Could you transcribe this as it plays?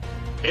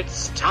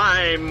It's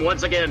time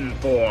once again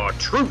for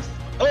Truth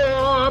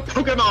or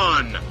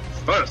Pokemon.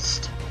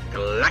 First,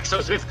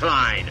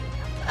 GlaxoSmithKline.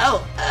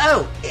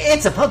 Oh,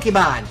 it's a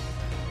Pokemon.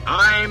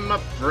 I'm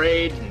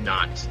afraid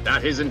not.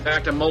 That is, in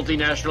fact, a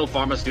multinational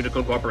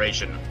pharmaceutical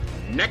corporation.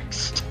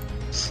 Next,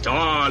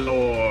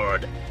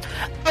 Star-Lord.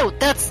 Oh,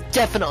 that's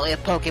definitely a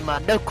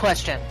Pokemon, no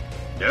question.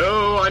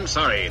 No, I'm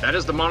sorry. That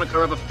is the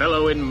moniker of a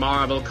fellow in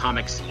Marvel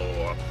Comics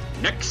lore.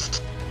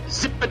 Next,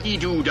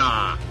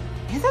 Zippity-Doo-Dah.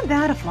 Isn't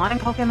that a flying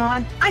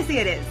Pokemon? I see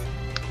it is.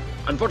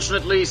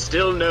 Unfortunately,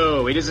 still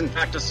no. It is in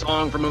fact a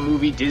song from a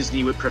movie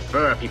Disney would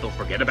prefer people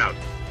forget about.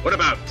 What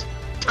about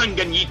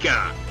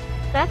Tanganyika?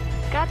 That's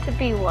got to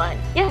be one.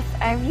 Yes,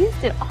 I've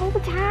used it all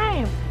the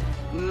time.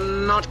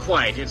 Not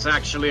quite. It's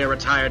actually a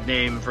retired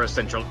name for a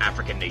Central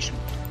African nation.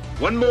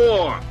 One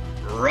more.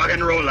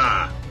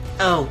 Roggenrola.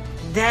 Oh,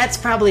 that's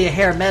probably a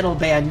hair metal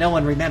band no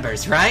one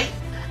remembers, right?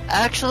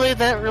 Actually,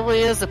 that really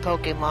is a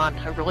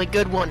Pokemon. A really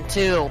good one,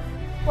 too.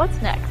 What's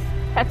next?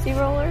 Pepsi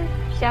Roller?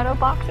 Shadow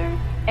Boxer?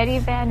 Eddie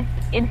Van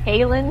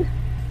Halen?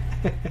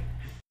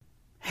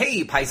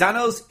 Hey,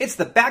 paisanos, it's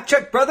the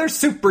Backtrack Brothers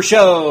Super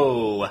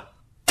Show!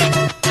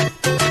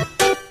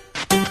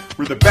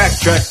 We're the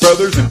Backtrack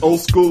Brothers, and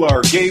old school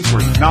our games.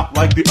 We're not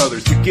like the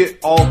others. We get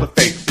all the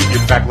fakes. If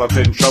your backlog's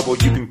in trouble,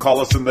 you can call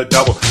us in the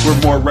double. We're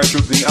more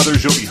retro than the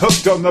others. You'll be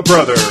hooked on the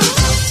brothers.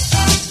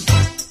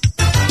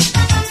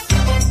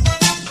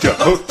 You're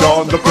hooked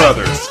on the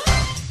brothers.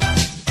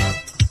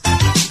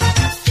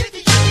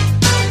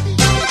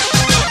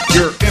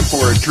 You're in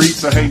for a treat,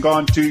 so hang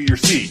on to your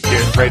seat.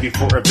 Get ready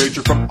for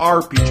adventure from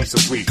RPG so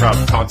sweet.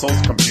 From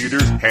consoles,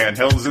 computers,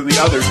 handhelds, and the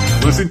others.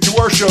 Listen to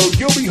our show,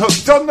 you'll be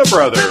hooked on the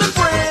brothers.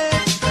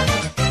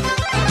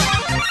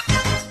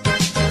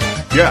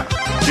 Yeah.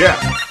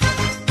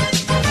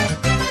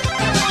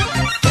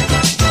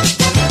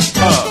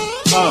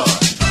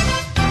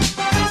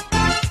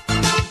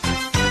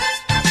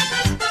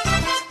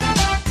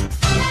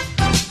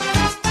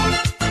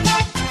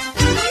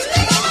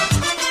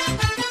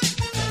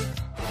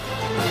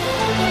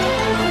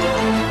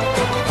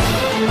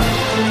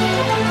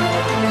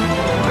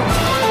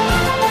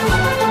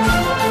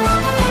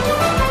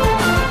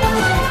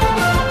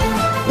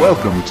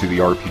 Welcome to the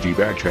RPG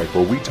Backtrack,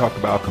 where we talk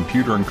about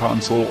computer and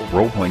console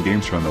role-playing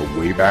games from the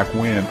way back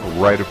when,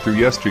 right up through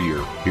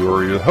yesteryear. Here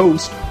are your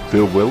hosts,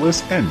 Phil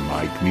Willis and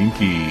Mike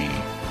Minky.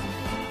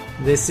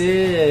 This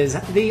is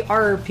the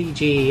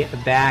RPG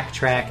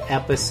Backtrack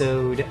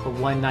episode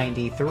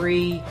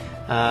 193.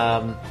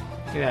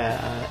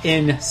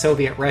 In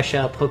Soviet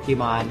Russia,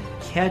 Pokemon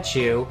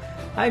Catch-U.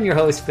 I'm your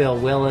host, Phil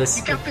Willis.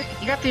 You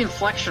got the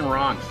inflection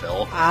wrong,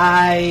 Phil.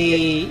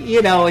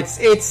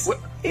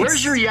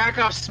 Where's your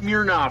Yakov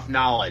Smirnoff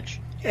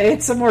knowledge?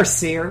 It's a more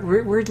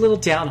we're a little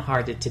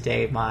downhearted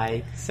today,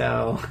 Mike.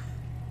 So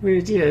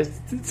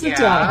it's a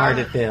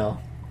downhearted Phil.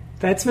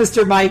 That's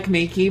Mr. Mike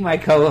Minky, my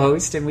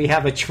co-host, and we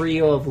have a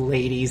trio of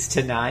ladies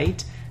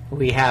tonight.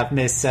 We have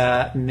Miss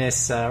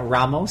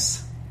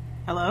Ramos.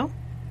 Hello.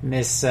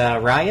 Miss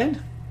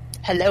Ryan.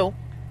 Hello.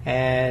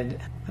 And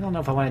I don't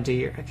know if I want to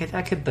do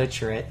I could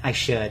butcher it. I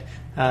should.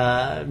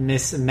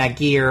 Miss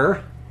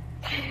Magir.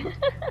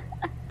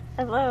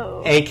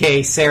 Hello.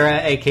 A.K.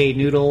 Sarah, A.K.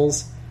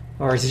 Noodles.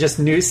 Or is it just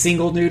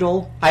single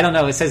noodle? I don't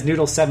know. It says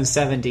noodle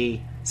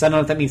 770. So I don't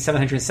know if that means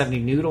 770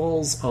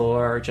 noodles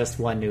or just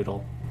one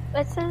noodle.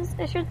 It says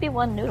it should be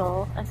one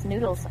noodle. That's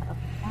noodle stuff.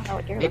 I don't know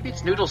what you're Maybe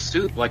it's Noodle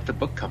Soup, like the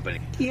book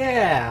company.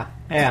 Yeah.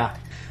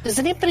 Does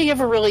anybody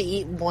ever really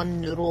eat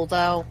one noodle,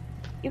 though?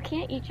 You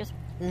can't eat just...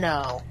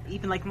 No.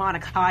 Even like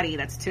manicotti,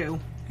 that's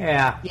two.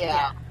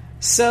 Yeah.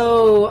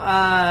 So,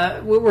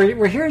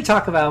 we're here to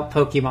talk about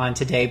Pokemon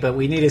today, but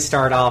we need to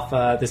start off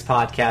this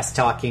podcast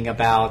talking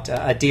about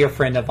a dear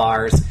friend of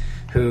ours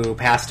who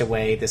passed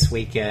away this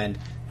weekend,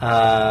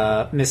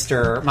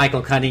 Mr.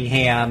 Michael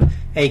Cunningham,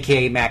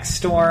 a.k.a. Max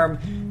Storm,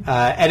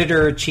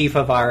 editor-in-chief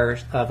of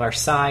our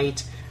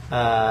site,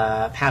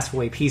 passed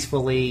away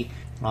peacefully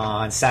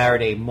on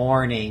Saturday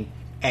morning.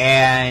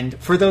 And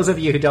for those of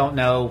you who don't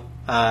know,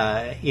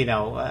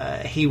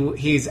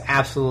 he's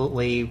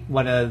absolutely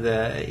one of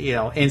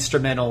the,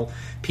 instrumental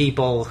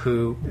people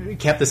who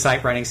kept the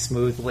site running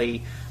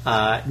smoothly,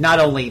 not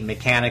only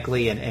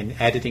mechanically and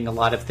editing a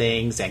lot of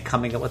things and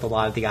coming up with a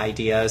lot of the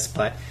ideas,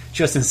 but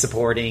just in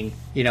supporting,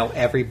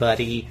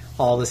 everybody,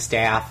 all the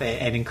staff,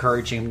 and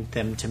encouraging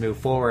them to move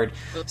forward.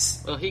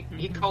 Well,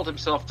 he called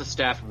himself the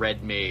staff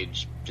Red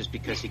Mage just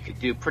because he could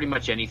do pretty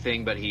much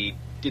anything, but he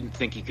didn't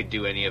think he could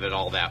do any of it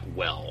all that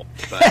well.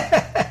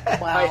 But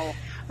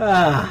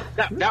Wow.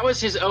 That was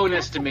his own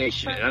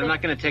estimation, and I'm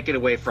not going to take it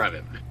away from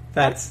him.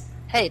 That's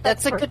a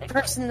good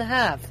person to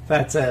have.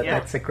 That's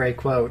a great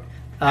quote.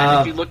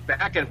 And if you look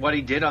back at what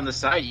he did on the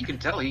site, you can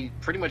tell he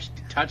pretty much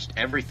touched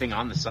everything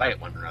on the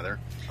site, one or another.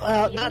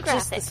 Well, not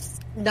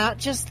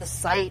just the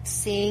site,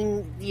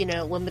 seeing,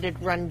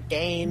 limited run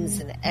games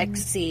and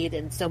Xseed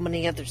and so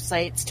many other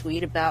sites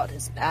tweet about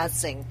his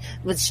passing.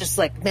 It was just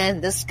like,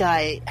 man, this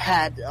guy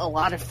had a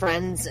lot of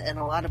friends in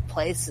a lot of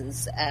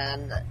places,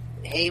 and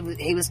he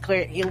was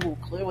clear. He will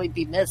clearly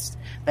be missed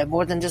by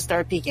more than just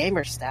RP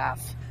Gamer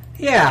staff.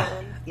 Yeah.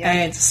 Yeah.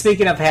 And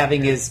speaking of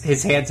having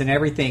his hands in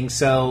everything,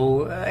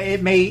 so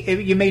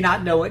you may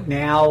not know it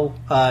now,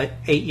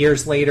 8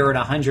 years later and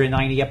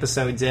 190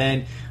 episodes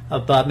in,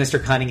 but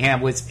Mr.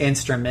 Cunningham was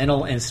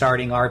instrumental in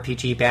starting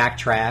RPG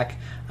Backtrack.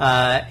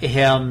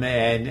 Him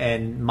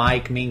and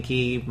Mike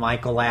Minky,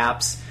 Michael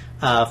Apps,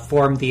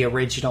 formed the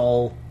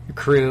original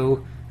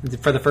crew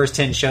for the first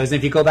 10 shows. And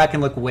if you go back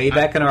and look way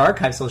back in our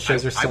archives, those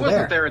shows are still there. I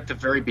wasn't there at the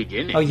very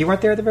beginning. Oh, you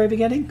weren't there at the very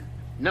beginning?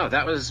 No,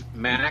 that was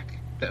Mac.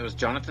 That was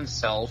Jonathan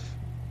Self.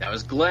 That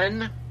was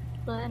Glenn.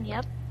 Glenn,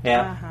 yep.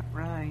 Yeah. Uh-huh,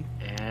 right.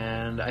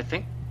 And I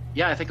think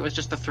it was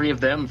just the three of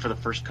them for the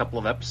first couple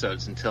of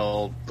episodes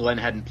until Glenn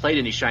hadn't played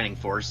any Shining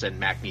Force and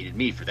Mac needed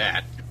me for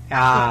that.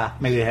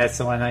 Maybe that's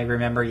the one I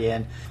remember you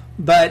in.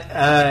 But,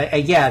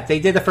 yeah, they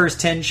did the first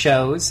 10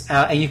 shows,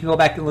 and you can go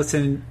back and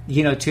listen,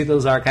 to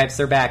those archives.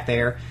 They're back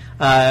there.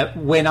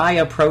 When I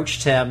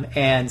approached him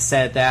and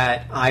said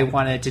that I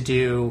wanted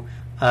to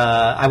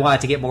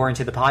get more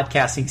into the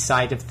podcasting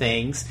side of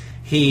things,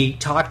 he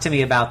talked to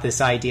me about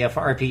this idea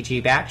for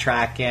RPG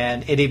Backtrack,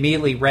 and it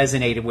immediately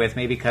resonated with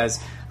me because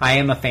I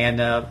am a fan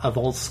of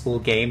old school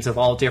games of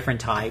all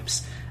different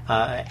types.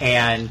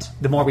 And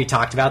the more we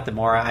talked about it, the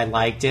more I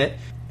liked it.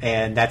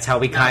 And that's how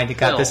we kind of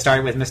got this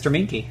started with Mr.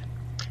 Minky.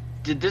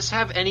 Did this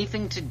have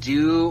anything to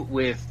do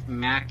with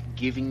Mac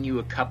giving you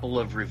a couple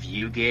of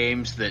review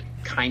games that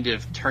kind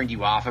of turned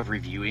you off of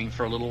reviewing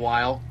for a little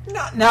while?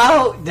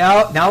 No.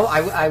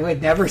 I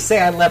would never say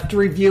I left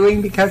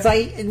reviewing because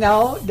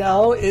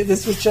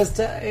this was just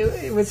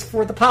it was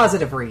for the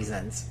positive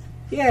reasons.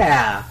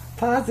 Yeah,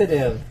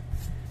 positive.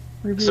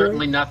 Reviewing.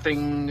 Certainly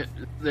nothing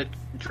that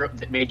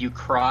made you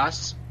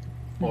cross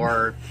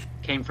or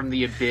came from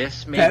the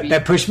abyss. Maybe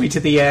that pushed me to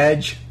the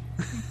edge.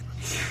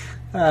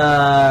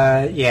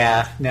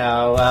 Yeah,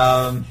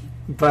 no,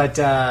 but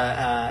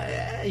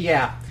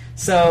yeah.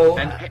 So,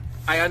 and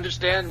I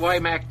understand why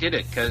Mac did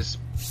it because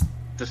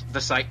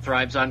the site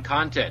thrives on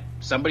content.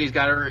 Somebody's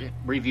got to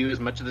review as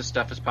much of this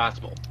stuff as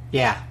possible.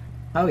 Yeah.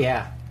 Oh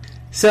yeah.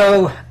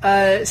 So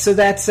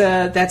that's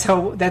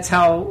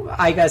how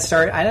I got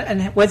started.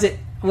 And was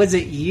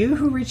it you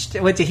who reached?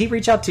 Did he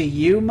reach out to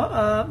you,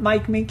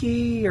 Mike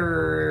Minky,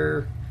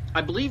 or?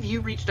 I believe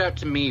you reached out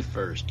to me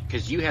first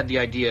because you had the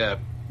idea.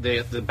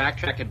 The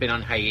Backtrack had been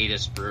on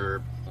hiatus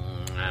for,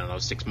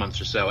 6 months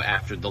or so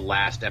after the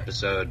last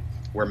episode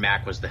where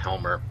Mac was the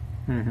Helmer.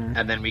 Mm-hmm.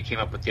 And then we came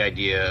up with the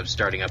idea of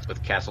starting up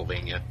with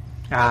Castlevania.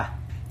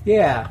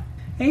 Yeah.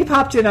 And he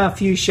popped in a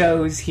few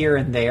shows here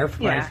and there.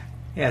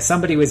 Yeah,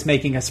 somebody was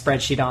making a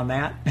spreadsheet on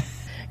that.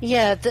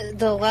 Yeah,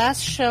 the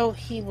last show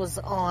he was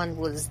on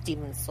was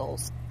Demon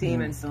Souls.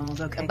 Demon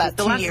Souls, okay. About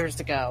 2 years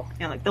ago.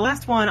 Yeah, like the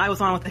last one I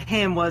was on with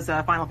him was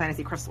Final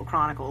Fantasy Crystal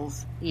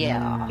Chronicles.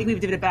 Yeah. I think we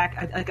did it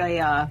back like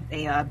a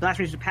Blast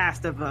Rage of the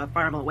Past of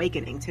Fire Emblem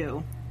Awakening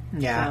too.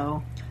 Yeah.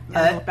 So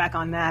I look back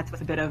on that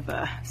with a bit of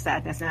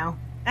sadness now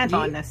and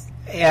fondness.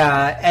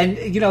 Yeah, and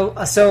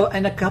so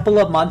and a couple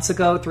of months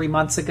ago, 3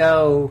 months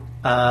ago,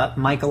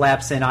 Michael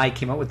Apps and I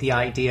came up with the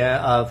idea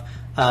of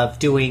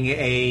doing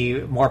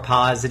a more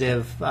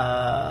positive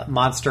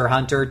Monster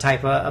Hunter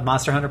type of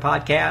Monster Hunter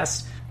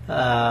podcast.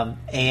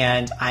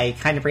 And I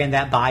kind of ran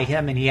that by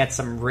him, and he had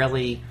some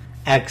really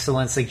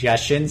excellent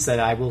suggestions that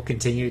I will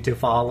continue to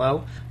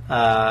follow.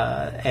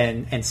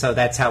 And so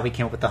that's how we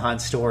came up with the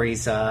Hunt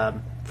Stories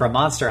from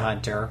Monster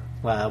Hunter,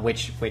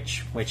 which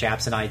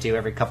Apps and I do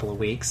every couple of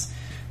weeks.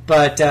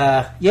 But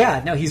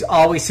he's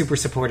always super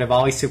supportive,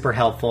 always super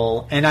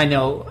helpful, and I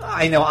know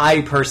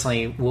I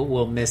personally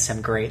will miss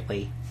him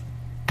greatly.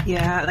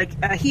 Yeah, like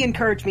he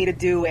encouraged me to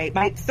do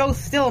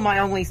still my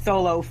only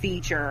solo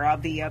feature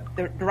of the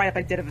write-up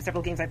I did of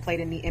several games I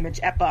played in the Image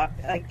Epoch,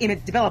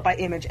 developed by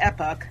Image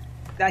Epoch.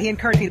 He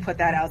encouraged me to put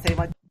that out, saying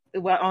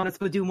let's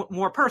go do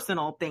more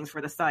personal things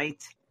for the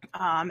site.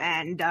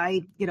 And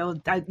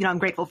I'm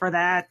grateful for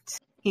that.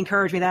 He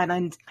encouraged me that,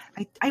 and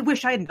I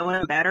wish I had known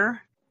him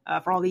better.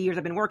 For all the years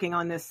I've been working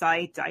on this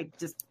site,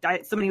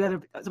 so many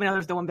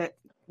others know him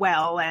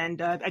well, and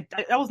I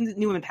always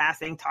knew him in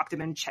passing, talked to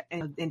him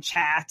in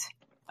chat.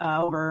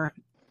 Over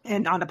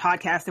and on the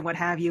podcast and what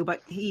have you,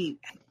 but he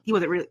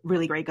was a really,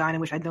 really great guy, and I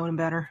wish I'd known him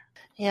better.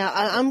 Yeah,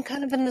 I'm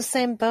kind of in the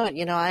same boat.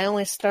 I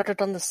only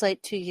started on the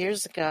site 2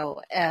 years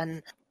ago,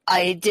 and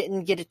I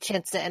didn't get a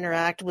chance to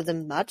interact with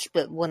him much,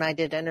 but when I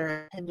did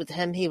interact with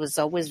him, he was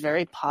always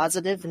very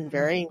positive and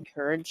very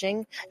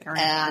encouraging.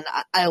 And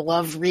I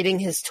loved reading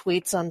his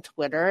tweets on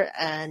Twitter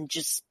and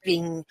just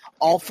being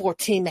all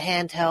 14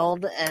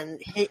 handheld.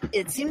 And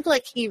it seemed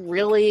like he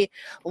really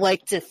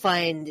liked to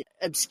find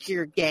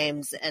obscure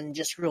games and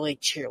just really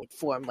cheered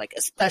for him,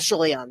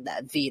 especially on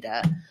that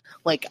Vita.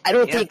 I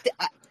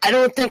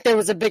don't think there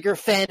was a bigger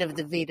fan of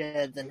the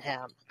Vita than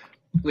him.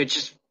 Which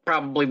is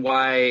probably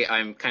why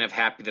I'm kind of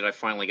happy that I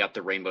finally got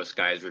the Rainbow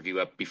Skies review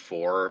up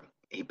before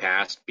he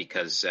passed,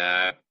 because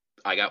I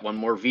got one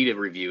more Vita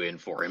review in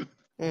for him.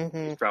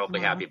 Mm-hmm. He's probably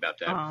happy about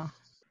that.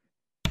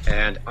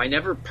 And I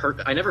never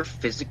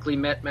physically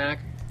met Mac,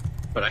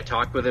 but I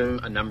talked with him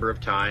a number of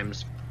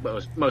times.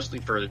 mostly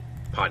for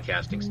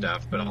podcasting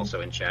stuff, but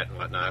also in chat and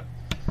whatnot.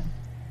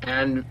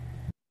 And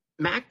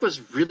Mac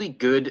was really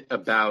good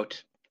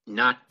about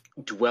not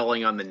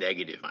dwelling on the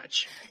negative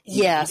much.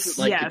 Yes.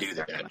 He didn't like to do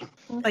that.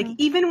 Like,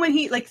 even when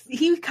he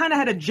kind of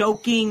had a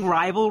joking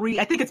rivalry,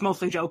 I think it's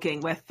mostly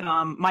joking, with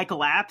Michael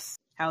Apps,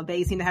 how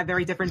they seem to have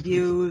very different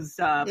views.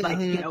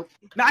 Like,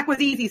 Mac was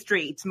easy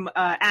street.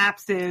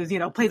 Apps is,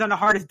 plays on the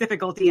hardest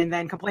difficulty and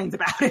then complains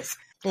about it.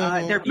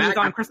 Their views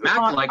on Crystal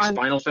Mac likes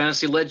Final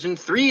Fantasy Legend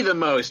 3 the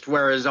most,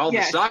 whereas all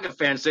the Saga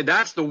fans say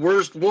that's the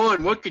worst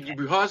one. What could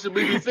you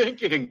possibly be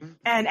thinking?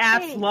 And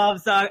Apps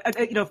loves,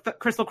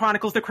 Crystal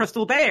Chronicles: The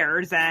Crystal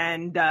Bears,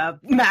 and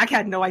Mac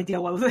had no idea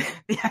what was,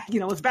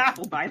 was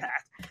baffled by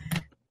that.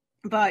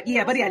 But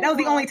that was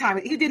the only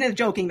time he did it in a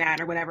joking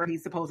manner whenever he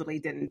supposedly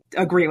didn't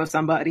agree with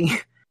somebody.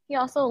 He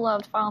also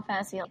loved Final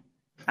Fantasy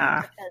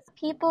because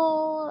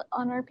people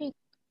on RPG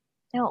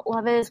don't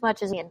love it as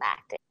much as he and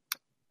Mac did.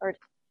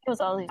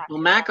 Well,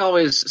 Mac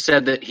always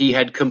said that he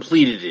had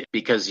completed it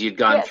because he had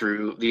gone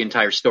through the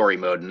entire story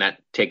mode, and that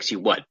takes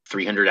you,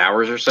 300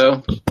 hours or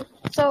so?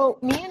 So,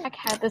 me and Mac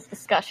had this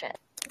discussion.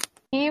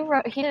 He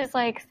does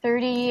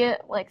 30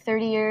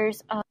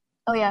 years of,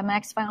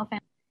 Mac's Final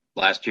Fantasy.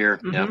 Last year,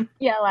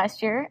 Yeah,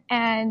 last year.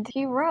 And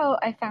he wrote,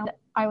 I found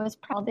I was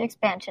proud of the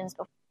expansions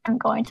before I'm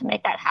going to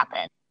make that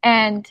happen.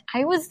 And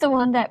I was the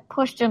one that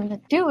pushed him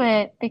to do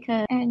it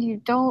and you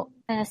don't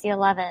Fantasy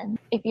 11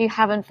 if you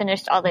haven't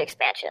finished all the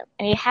expansions.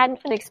 And he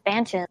hadn't finished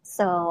expansions,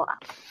 so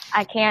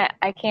I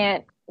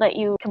can't let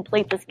you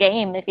complete this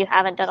game if you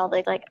haven't done all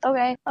the,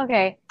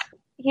 okay.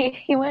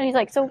 He went, he's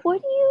like, so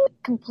what do you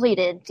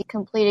completing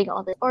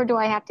all this, or do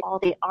I have to all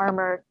the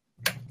armor?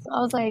 So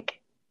I was like,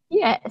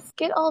 yes,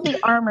 get all the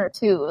armor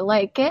too.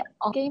 Get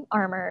all game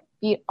armor,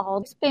 beat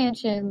all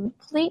expansion,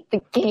 complete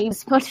the game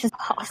as much as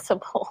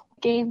possible.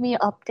 Gave me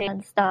updates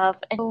and stuff,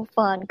 and so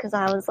fun, because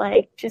I was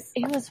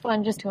it was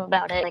fun just to him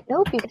about it.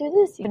 Nope, you can do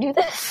this, you can do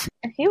this.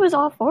 And he was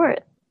all for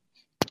it.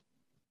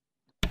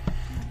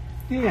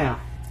 Yeah.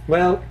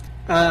 Well,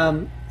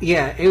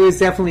 it was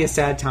definitely a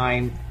sad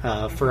time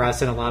for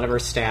us and a lot of our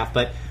staff,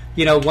 but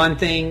one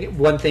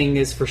thing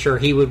is for sure,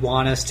 he would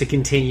want us to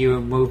continue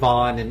and move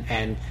on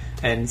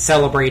and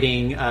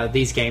celebrating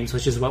these games,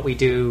 which is what we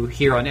do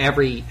here on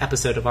every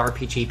episode of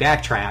RPG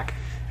Backtrack,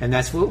 and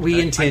that's what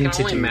we intend to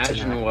do. I can only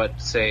imagine tonight. what,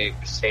 say,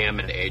 Sam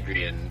and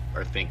Adrian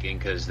are thinking,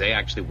 because they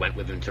actually went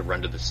with him to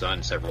Run to the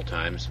Sun several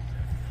times.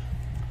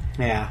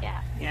 Yeah.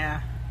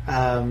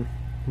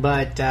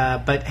 But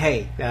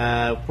hey,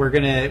 we're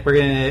gonna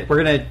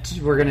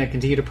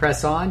continue to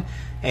press on,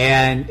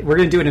 and we're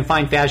gonna do it in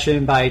fine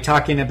fashion by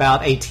talking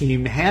about a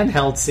Team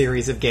Handheld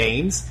series of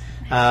games.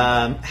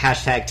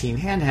 Hashtag Team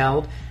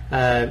Handheld.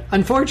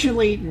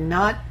 Unfortunately,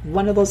 not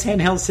one of those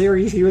handheld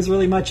series he was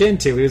really much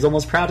into. He was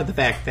almost proud of the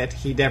fact that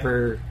he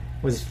never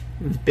was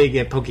big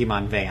a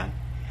Pokemon fan.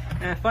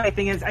 Funny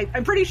thing is,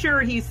 I'm pretty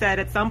sure he said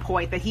at some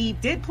point that he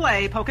did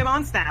play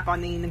Pokemon Snap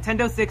on the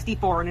Nintendo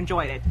 64 and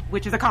enjoyed it,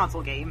 which is a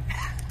console game.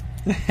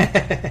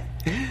 That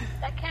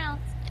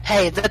counts.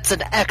 Hey, that's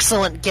an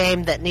excellent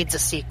game that needs a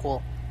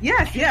sequel.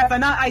 Yes,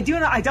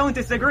 I don't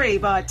disagree,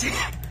 but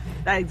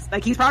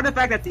he's proud of the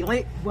fact that's the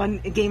only one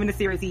game in the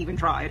series he even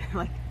tried.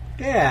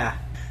 Yeah.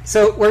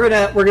 So we're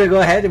gonna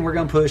go ahead and we're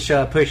gonna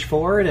push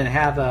forward and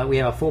have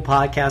a full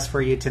podcast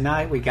for you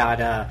tonight. We got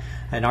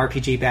an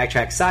RPG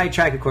Backtrack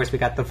sidetrack. Of course, we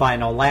got the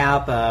final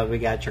lap. We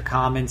got your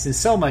comments and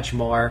so much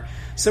more.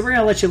 So we're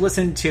gonna let you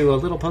listen to a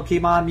little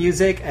Pokemon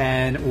music,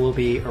 and we'll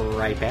be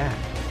right back.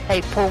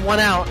 Hey, pour one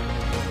out.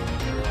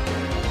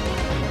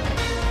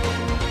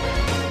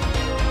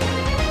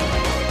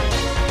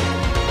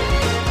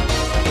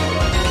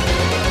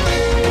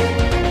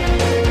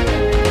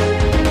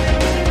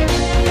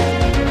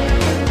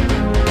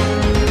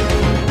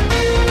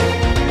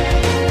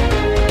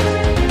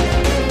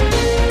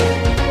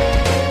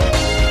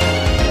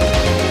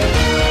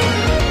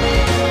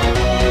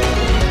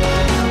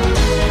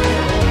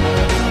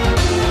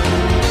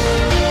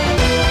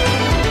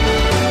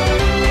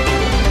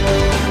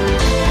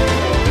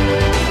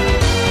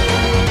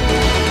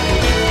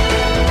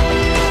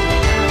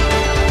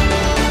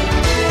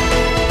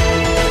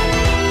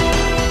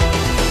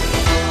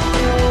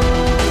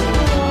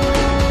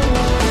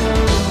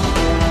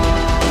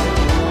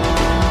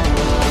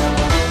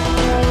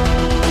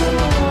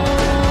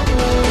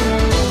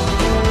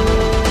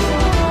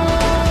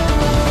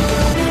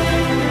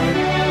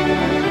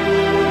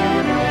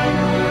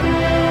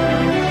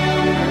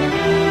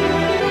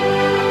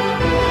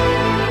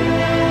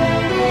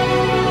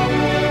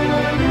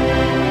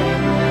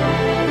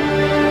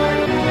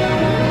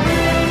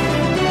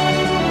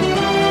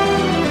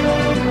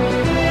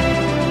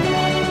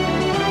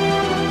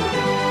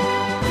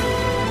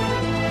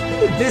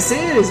 This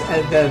is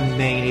the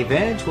main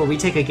event where we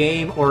take a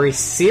game or a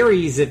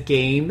series of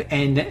game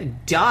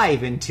and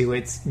dive into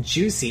its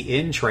juicy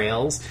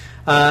entrails.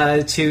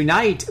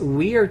 Tonight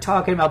we are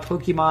talking about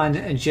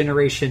Pokemon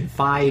Generation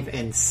 5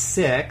 and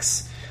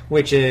 6,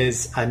 which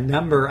is a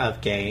number of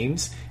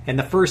games. And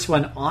the first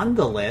one on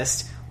the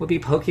list would be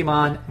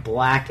Pokemon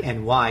Black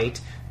and White,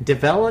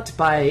 developed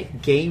by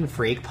Game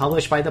Freak,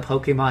 published by the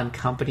Pokemon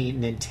Company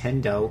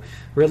Nintendo,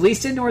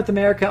 released in North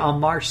America on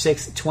March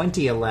 6,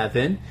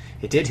 2011.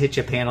 It did hit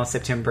Japan on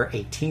September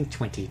 18,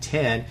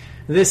 2010.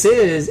 This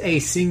is a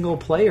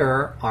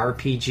single-player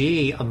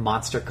RPG, a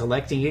monster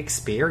collecting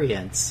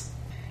experience.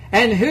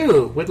 And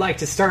who would like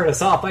to start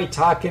us off by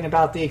talking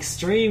about the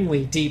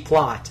extremely deep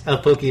plot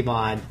of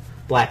Pokemon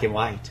Black and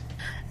White?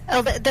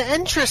 Oh, the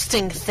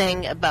interesting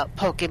thing about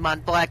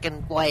Pokemon Black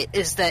and White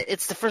is that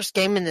it's the first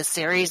game in the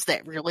series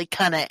that really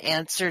kind of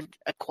answered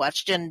a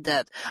question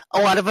that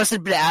a lot of us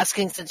have been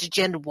asking since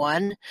Gen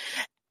 1.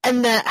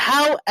 And that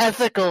how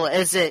ethical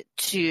is it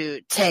to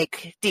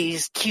take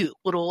these cute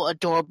little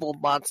adorable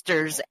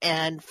monsters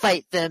and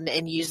fight them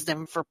and use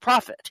them for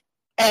profit?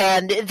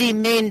 And the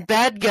main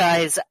bad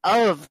guys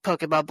of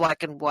Pokemon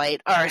Black and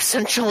White are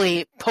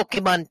essentially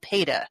Pokemon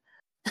PETA.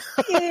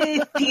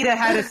 PETA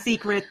had a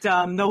secret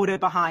Noda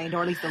behind,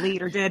 or at least the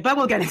leader did, but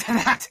we'll get into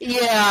that.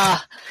 Yeah,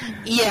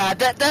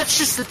 that's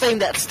just the thing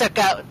that stuck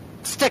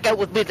out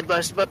with me the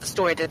most about the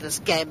story to this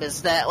game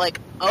is that, like,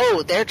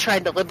 oh, they're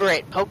trying to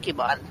liberate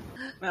Pokemon.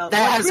 Well,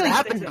 that hasn't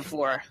happened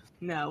before.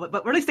 No,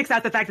 but really sticks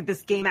out the fact that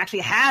this game actually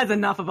has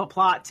enough of a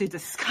plot to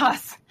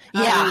discuss.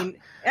 Yeah. I mean,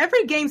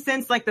 every game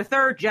since, like, the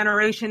third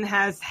generation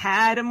has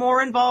had a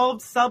more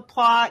involved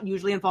subplot,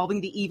 usually involving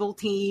the evil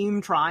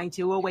team trying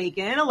to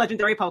awaken a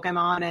legendary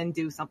Pokemon and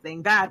do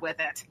something bad with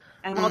it.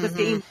 And while this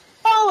game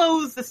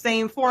follows the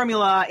same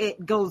formula,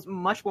 it goes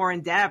much more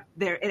in depth.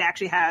 It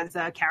actually has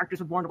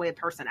characters with more in the way of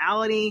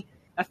personality.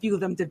 A few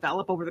of them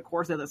develop over the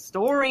course of the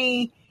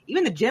story.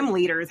 Even the gym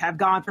leaders have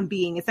gone from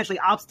being essentially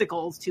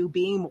obstacles to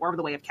being more of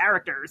the way of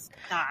characters.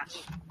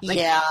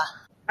 Yeah.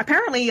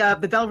 Apparently, the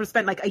developers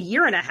spent like a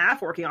year and a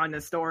half working on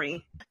this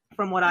story,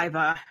 from what I've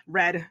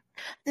read.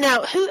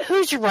 Now,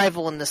 who's your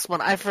rival in this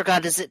one? I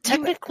forgot. Is it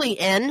technically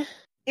N?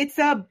 It's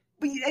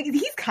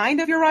he's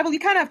kind of your rival. You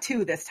kind of have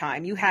two this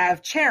time. You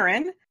have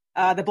Charon,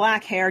 the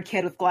black-haired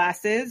kid with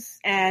glasses,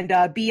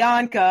 and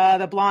Bianca,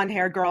 the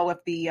blonde-haired girl with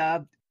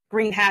the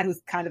green hat,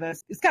 who's kind of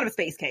a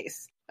space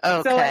case.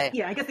 Okay.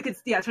 So, I guess it could.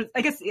 Yeah, I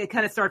guess it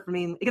kind of started for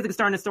me. I guess it could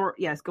start in a story.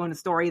 Yes, go into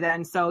story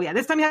then. So yeah,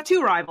 this time you have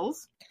two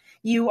rivals.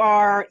 You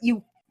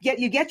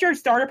get your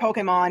starter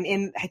Pokemon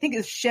in. I think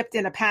it's shipped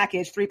in a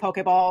package. 3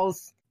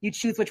 Pokeballs. You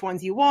choose which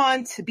ones you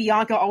want.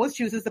 Bianca always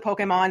chooses the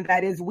Pokemon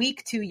that is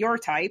weak to your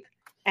type,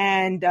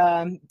 and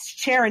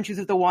Charon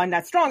chooses the one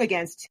that's strong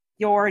against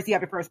yours. You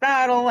have your first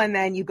battle, and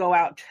then you go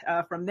out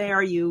from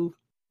there. You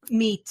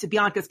meet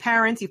Bianca's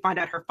parents. You find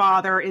out her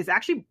father is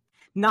actually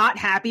not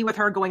happy with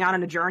her going out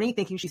on a journey,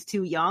 thinking she's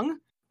too young,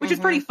 which is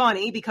pretty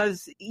funny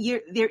because your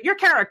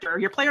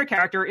player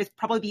character is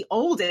probably the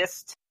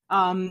oldest,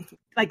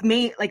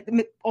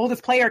 the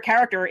oldest player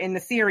character in the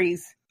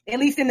series, at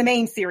least in the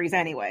main series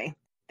anyway.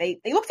 They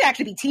look to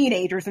actually be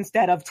teenagers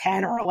instead of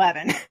 10 or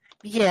 11.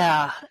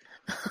 Yeah.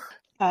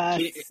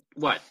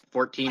 What,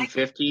 14,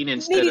 15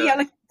 instead maybe, of... Yeah,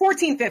 like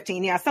 14,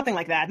 15, yeah, something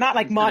like that. Not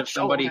like much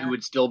somebody older. Who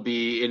would still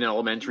be in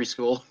elementary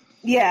school.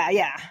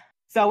 Yeah.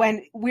 So,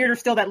 and weirder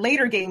still that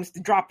later games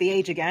drop the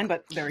age again,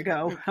 but there we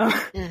go.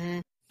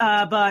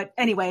 But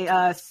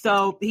anyway,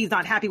 so he's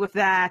not happy with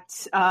that.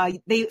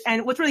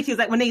 And what's really cute is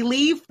that when they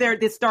leave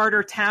this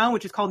starter town,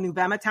 which is called New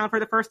Vema Town for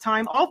the first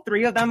time, all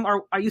 3 of them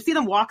you see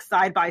them walk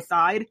side by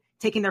side,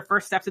 taking their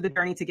first steps of the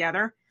journey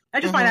together.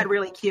 I just find that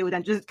really cute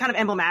and just kind of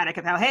emblematic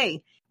of how,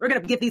 hey, we're going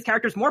to give these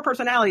characters more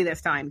personality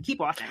this time. Keep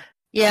watching.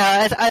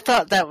 Yeah, I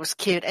thought that was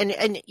cute.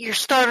 And your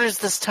starters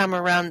this time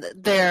around,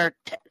 they're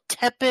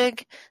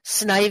Tepig,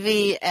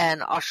 Snivy, and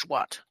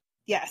Oshawott.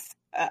 Yes.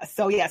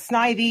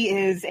 Snivy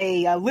is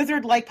a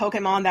lizard-like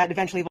Pokemon that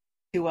eventually evolves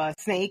into a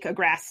snake, a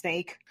grass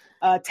snake.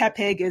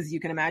 Tepig, as you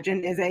can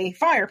imagine, is a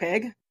fire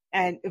pig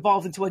and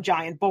evolves into a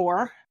giant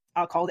boar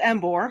called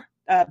Emboar.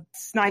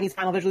 Snivy's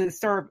final visual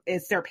is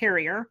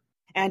Serperior.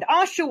 And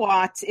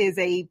Oshawott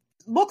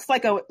looks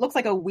like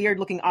a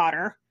weird-looking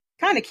otter.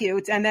 Kind of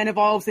cute, and then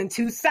evolves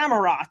into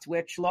Samurott,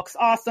 which looks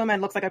awesome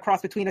and looks like a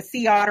cross between a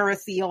sea otter, a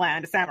seal,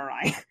 and a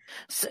samurai.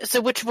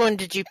 So which one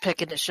did you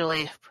pick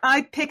initially?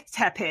 I picked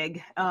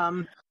Tepig,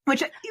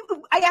 which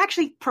I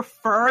actually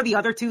prefer the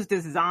other two's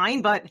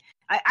design, but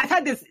I've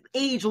had this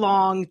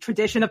age-long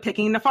tradition of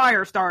picking the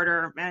fire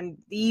starter, and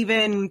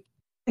even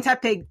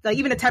Tepig,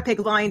 even the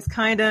Tepig line's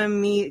kind of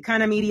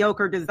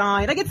mediocre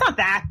design. Like, it's not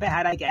that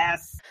bad, I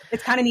guess.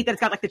 It's kind of neat that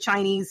it's got like the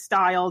Chinese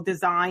style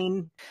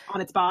design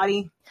on its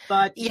body.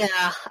 But yeah,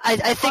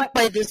 I think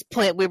by this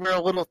point we were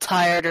a little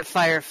tired of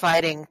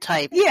firefighting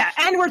type. Yeah,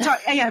 and we're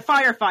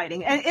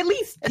firefighting. And at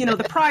least,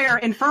 the prior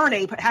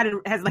Infernape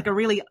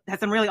has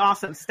some really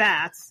awesome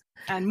stats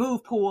and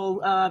move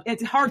pool.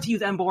 It's hard to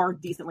use Emboar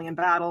decently in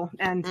battle.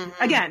 And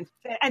again,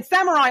 and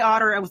Samurai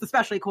Otter was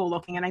especially cool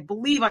looking. And I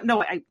believe I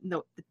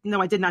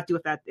did not do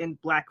it that in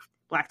Black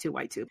 2,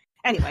 White 2.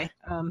 Anyway,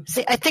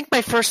 see, I think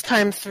my first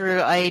time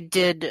through I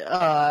did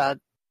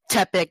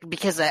Tepig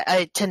because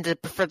I tend to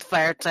prefer the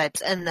fire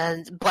types, and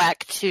then Black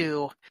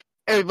 2,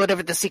 or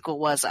whatever the sequel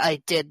was, I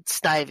did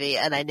Snivy,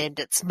 and I named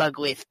it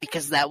Smugleaf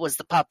because that was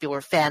the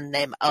popular fan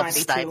name of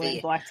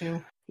Snivy. Black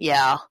 2.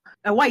 Yeah.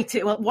 White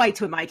too. Well, white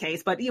too in my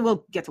case, but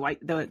we'll get to white.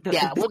 We'll get to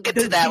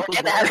that. We're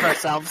getting ahead of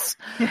ourselves.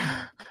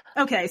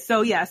 Okay,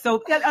 so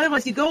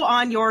otherwise you go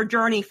on your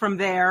journey from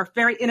there.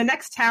 In the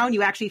next town,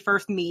 you actually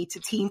first meet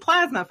Team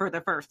Plasma for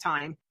the first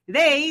time.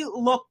 They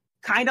look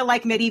kind of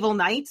like medieval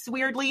knights,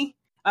 weirdly.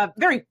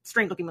 Very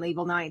strange looking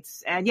medieval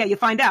knights. And yeah, you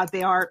find out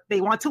they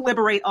want to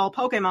liberate all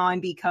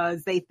Pokemon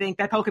because they think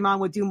that Pokemon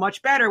would do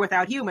much better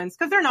without humans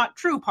because they're not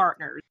true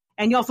partners.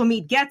 And you also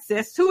meet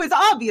Getsis, who is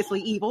obviously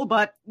evil,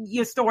 but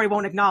your story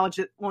won't acknowledge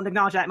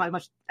that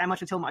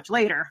much until much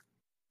later.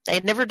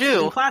 They never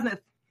do. Team Plasma.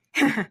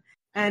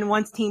 And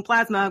once Team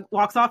Plasma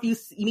walks off, you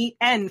meet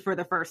N for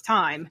the first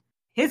time.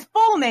 His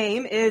full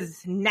name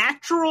is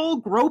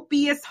Natural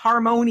Gropius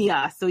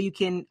Harmonia, so you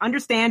can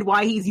understand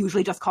why he's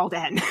usually just called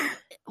N.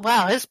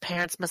 Wow, his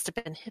parents must have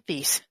been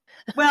hippies.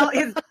 Well,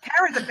 his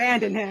parents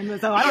abandoned him,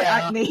 so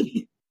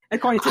maybe,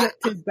 according to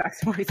his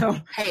backstory. So,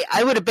 hey,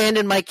 I would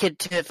abandon my kid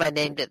too if I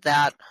named it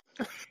that.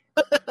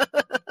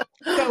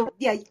 So,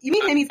 yeah, you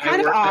meet him. He's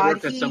kind of odd. I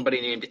worked with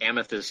somebody named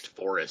Amethyst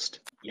Forest.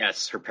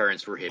 Yes, her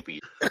parents were hippies.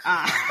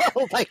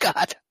 Oh my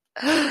god.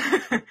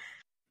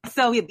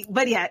 So N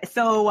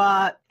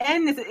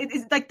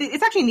is like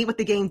it's actually neat what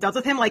the game does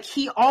with him. Like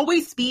he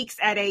always speaks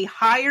at a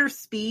higher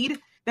speed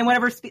than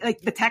whatever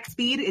like the text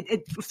speed.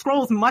 It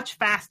scrolls much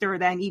faster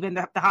than even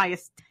the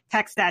highest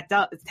text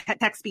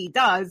speed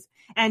does.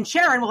 And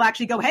Sharon will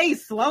actually go, "Hey,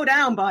 slow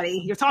down,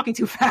 buddy! You're talking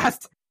too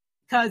fast."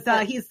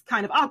 Because he's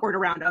kind of awkward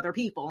around other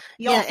people.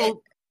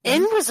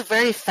 N was a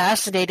very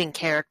fascinating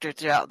character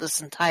throughout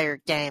this entire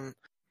game.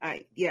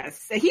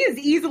 Yes, he is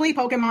easily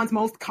Pokemon's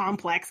most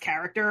complex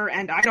character,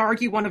 and I'd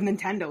argue one of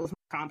Nintendo's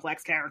most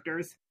complex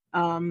characters.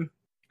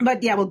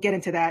 But yeah, we'll get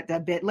into that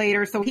a bit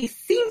later. So he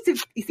seems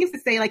to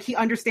say like he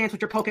understands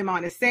what your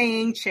Pokemon is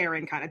saying.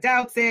 Sharon kind of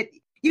doubts it.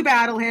 You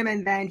battle him,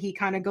 and then he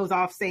kind of goes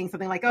off saying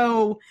something like,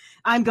 I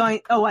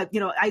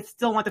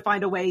still want to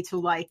find a way to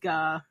like.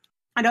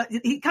 I know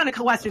he kind of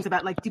questions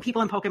about like, do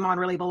people in Pokemon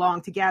really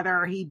belong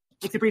together? He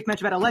makes a brief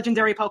mention about a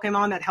legendary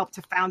Pokemon that helped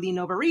to found the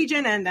Unova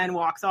region, and then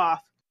walks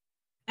off.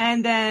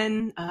 And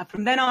then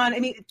from then on, I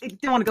mean, I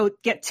don't want to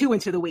get too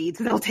into the weeds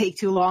because it'll take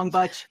too long.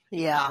 But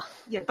yeah.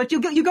 But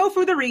you go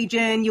through the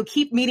region. You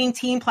keep meeting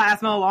Team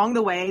Plasma along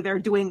the way. They're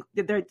doing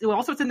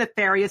all sorts of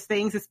nefarious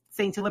things,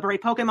 saying to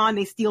liberate Pokemon.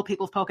 They steal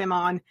people's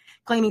Pokemon,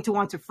 claiming to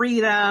want to free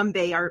them.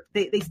 They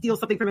steal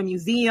something from a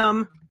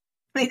museum.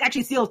 They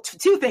actually steal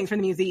two things from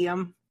the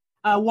museum.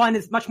 One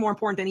is much more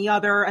important than the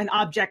other. An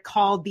object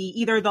called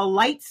either the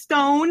Light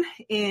Stone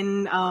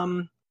in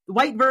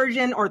white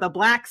version or the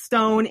Black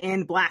Stone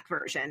in black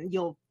version.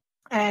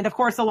 And of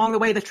course, along the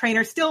way, the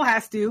trainer is still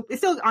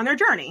on their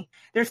journey.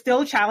 They're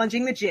still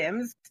challenging the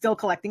gyms, still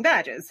collecting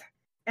badges.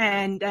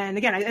 And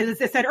again,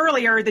 as I said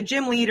earlier, the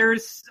gym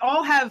leaders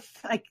all have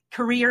like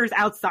careers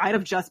outside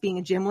of just being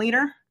a gym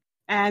leader.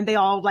 And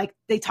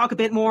they talk a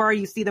bit more.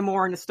 You see them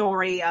more in the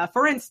story.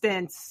 For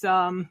instance,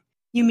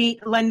 you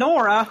meet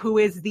Lenora, who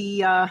is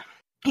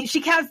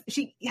she has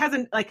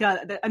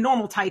a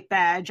normal type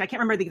badge. I can't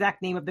remember the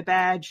exact name of the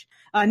badge.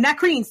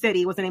 Nacrene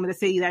City was the name of the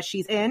city that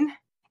she's in.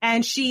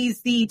 And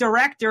she's the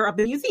director of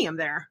the museum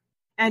there.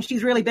 And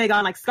she's really big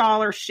on like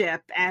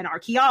scholarship and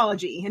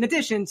archaeology, in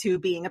addition to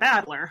being a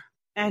battler.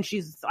 And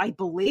she's, I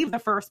believe, the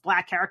first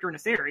black character in the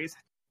series.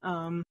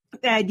 And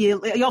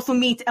you also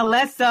meet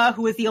Alessa,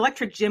 who is the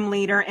electric gym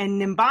leader in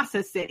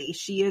Nimbasa City.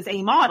 She is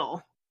a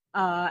model.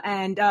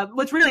 And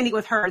what's really neat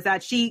with her is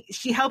that she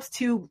helps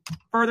to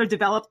further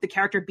develop the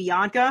character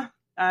Bianca.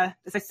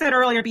 As I said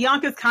earlier,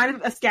 Bianca's kind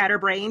of a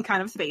scatterbrain,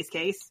 kind of a space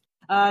case.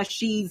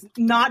 She's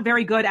not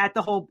very good at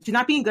she's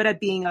not being good at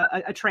being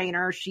a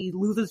trainer. She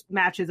loses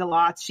matches a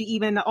lot. She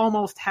even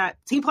almost had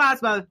Team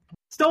Plasma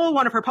stole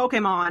one of her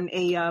Pokemon,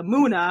 a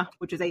Munna,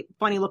 which is a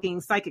funny looking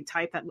psychic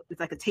type that is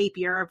like a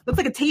tapir. Looks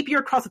like a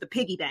tapir crossed with a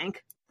piggy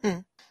bank.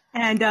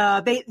 And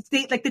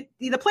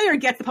the player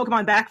gets the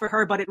Pokemon back for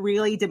her, but it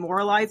really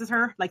demoralizes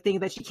her, like thinking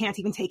that she can't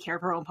even take care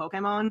of her own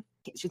Pokemon.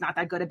 She's not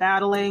that good at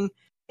battling.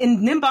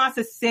 In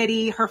Nimbasa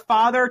City, her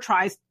father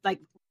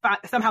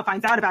somehow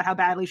finds out about how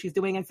badly she's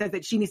doing and says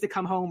that she needs to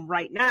come home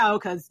right now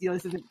because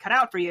this isn't cut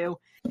out for you.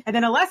 And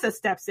then Alessa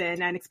steps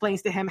in and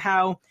explains to him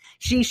how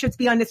she should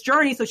be on this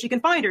journey so she can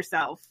find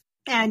herself.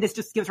 And this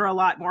just gives her a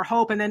lot more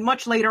hope. And then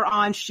much later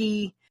on,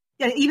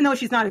 even though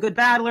she's not a good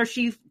battler,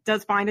 she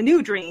does find a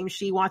new dream.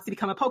 She wants to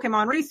become a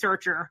Pokemon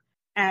researcher.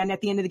 And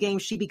at the end of the game,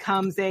 she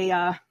becomes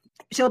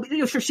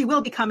she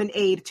will become an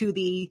aide to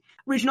the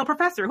regional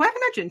professor, who I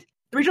haven't mentioned.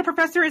 The regional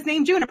professor is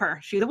named Juniper.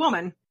 She's a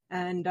woman.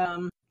 And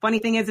funny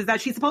thing is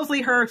that she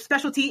supposedly her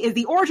specialty is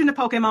the origin of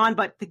Pokemon,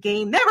 but the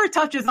game never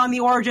touches on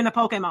the origin of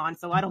Pokemon,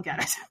 so I don't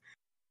get it.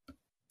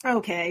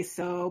 Okay,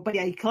 but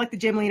yeah, you collect the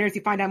gym leaders,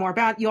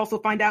 you also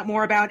find out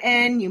more about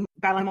N, you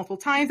battle him multiple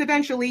times,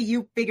 eventually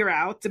you figure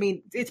out,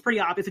 it's pretty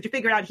obvious, but you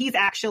figure out he's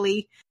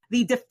actually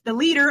the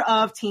leader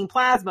of Team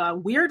Plasma.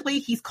 Weirdly,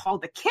 he's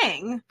called the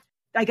King.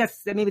 I guess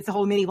maybe it's the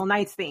whole Medieval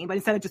Knights theme, but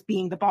instead of just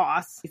being the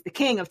boss, he's the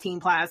King of Team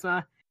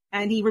Plasma,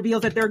 and he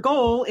reveals that their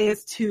goal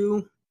is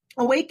to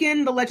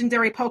awaken the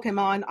legendary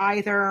Pokemon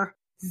either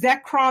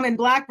Zekrom in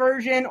black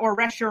version or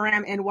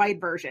Reshiram in white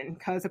version.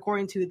 Because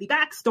according to the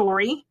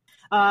backstory,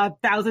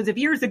 thousands of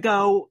years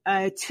ago,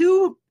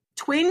 two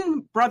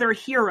twin brother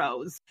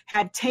heroes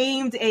had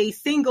tamed a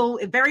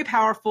very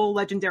powerful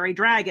legendary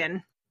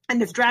dragon.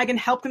 And this dragon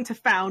helped them to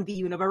found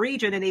the Unova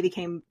region, and they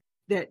became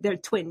their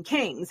twin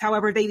kings.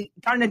 However, they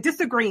got in a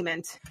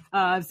disagreement,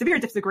 severe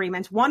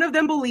disagreement. One of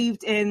them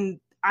believed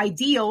in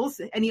ideals,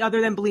 and the other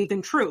then believed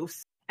in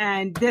truths.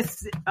 And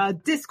this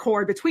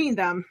discord between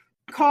them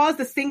caused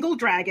a single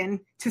dragon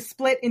to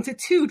split into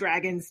two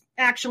dragons,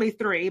 actually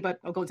three, but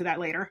I'll go into that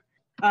later.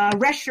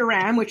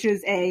 Reshiram, which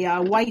is a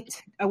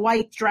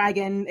white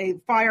dragon, a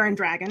fire and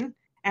dragon,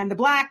 and the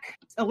black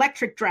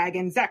electric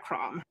dragon,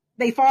 Zekrom.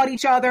 They fought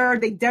each other.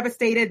 They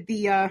devastated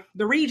the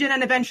region,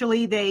 and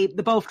eventually the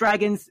both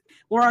dragons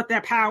wore out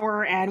their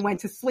power and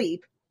went to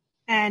sleep.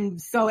 And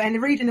the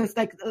region is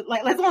like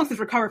as long as it's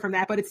recovered from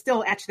that, but it's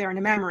still etched there in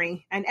the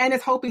memory. And N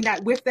is hoping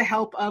that with the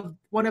help of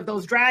one of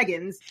those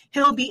dragons,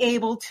 he'll be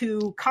able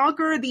to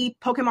conquer the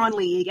Pokemon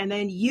League and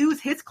then use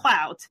his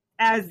clout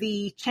as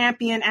the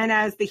champion and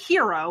as the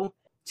hero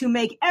to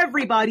make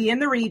everybody in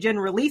the region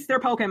release their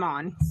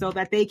Pokemon so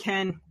that they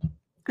can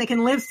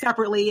live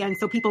separately, and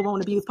so people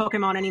won't abuse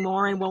Pokemon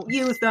anymore and won't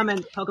use them,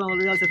 and Pokemon will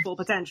realize their full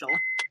potential.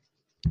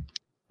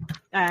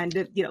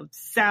 And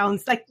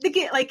sounds like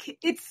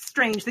it's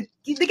strange. The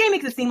game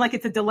makes it seem like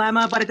it's a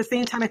dilemma, but at the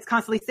same time, it's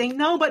constantly saying,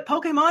 no, but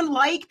Pokemon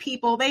like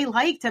people. They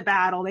like to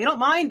battle. They don't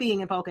mind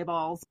being in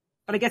Pokeballs.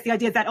 But I guess the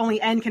idea is that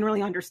only N can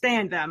really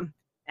understand them.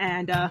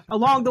 And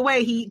along the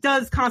way, he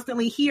does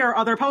constantly hear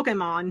other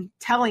Pokemon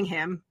telling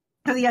him,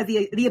 because he has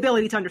the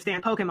ability to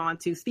understand Pokemon,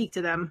 to speak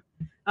to them,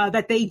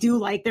 that they do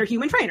like their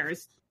human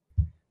trainers.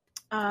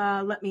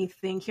 Let me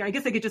think here. I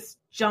guess I could just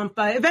jump.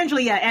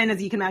 Eventually, N, as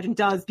you can imagine,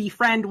 does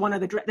befriend one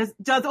of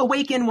does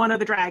awaken one of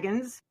the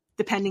dragons,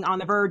 depending on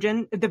the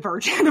version.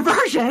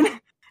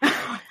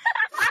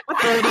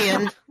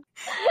 Guardian.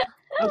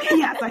 Okay,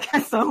 yes, I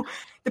guess so.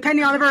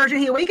 Depending on the version,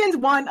 he awakens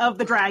one of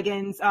the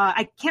dragons.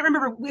 I can't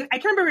remember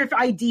if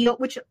Ideal,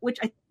 which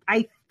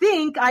I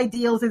think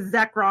Ideals is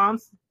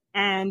Zekrom's,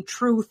 and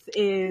Truth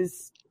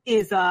is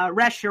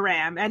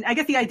Reshiram. And I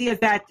guess the idea is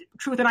that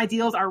Truth and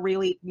Ideals are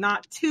really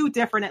not too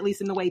different, at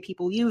least in the way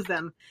people use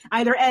them.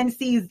 Either N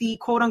sees the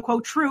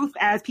quote-unquote truth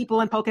as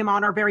people in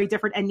Pokemon are very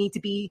different and need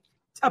to be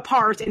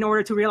apart in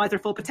order to realize their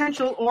full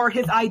potential, or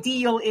his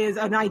ideal is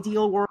an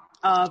ideal world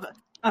of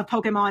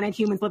Pokemon and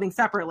humans living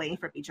separately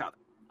from each other.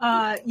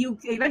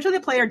 Eventually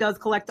the player does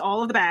collect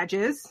all of the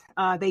badges.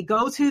 They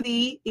go to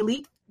the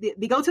elite.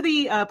 They go to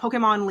the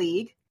Pokemon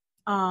League.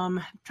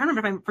 I'm trying to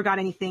remember if I forgot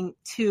anything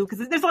too,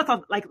 because there's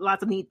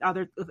lots of neat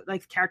other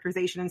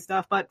characterization and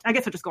stuff. But I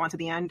guess I'll just go on to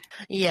the end.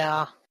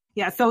 Yeah.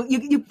 So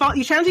you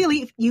challenge the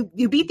elite.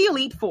 You beat the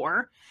Elite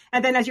Four,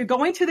 and then as you're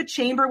going to the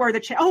chamber where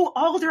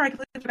Alder. I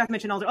completely forgot to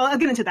mention Alder. I'll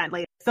get into that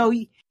later. So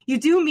you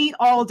do meet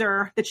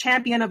Alder, the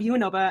champion of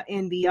Unova,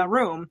 in the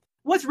room.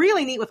 What's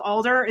really neat with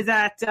Alder is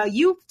that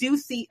you do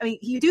see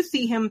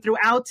him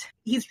throughout.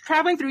 He's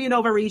traveling through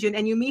Unova region,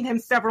 and you meet him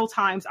several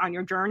times on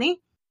your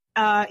journey.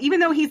 Even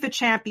though he's the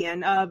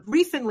champion,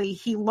 recently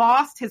he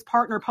lost his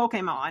partner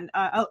Pokemon,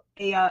 a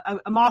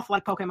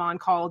moth-like Pokemon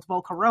called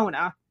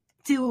Volcarona,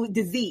 to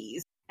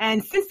disease.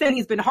 And since then,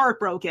 he's been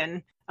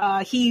heartbroken.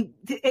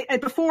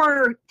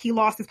 Before he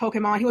lost his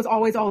Pokemon, he was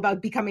always all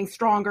about becoming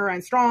stronger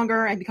and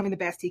stronger and becoming the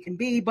best he can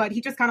be. But he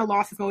just kind of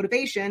lost his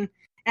motivation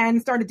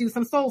and started to do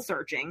some soul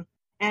searching.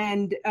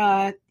 And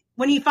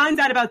when he finds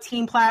out about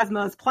Team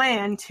Plasma's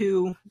plan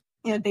to,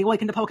 they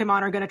awaken the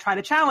Pokemon are going to try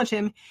to challenge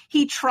him,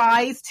 he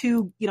tries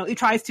to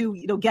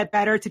get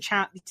better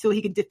so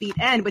he can defeat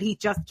N, but he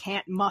just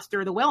can't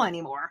muster the will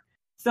anymore.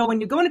 So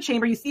when you go in a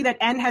chamber, you see that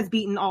N has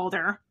beaten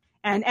Alder,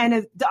 and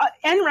N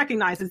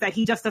recognizes that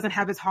he just doesn't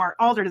have his heart.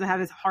 Alder doesn't have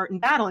his heart in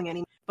battling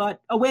anymore. But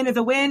a win is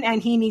a win,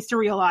 and he needs to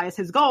realize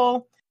his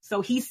goal.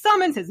 So he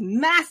summons his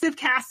massive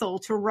castle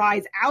to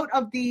rise out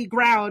of the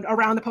ground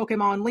around the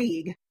Pokemon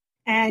League.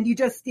 And you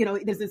just,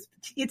 there's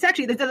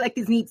like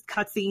these neat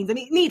cutscenes. I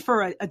mean, neat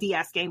for a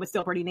DS game, but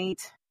still pretty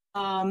neat.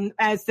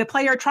 As the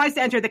player tries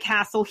to enter the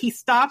castle, he's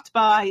stopped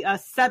by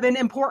six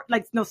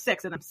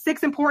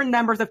important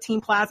members of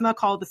Team Plasma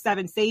called the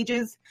Seven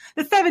Sages.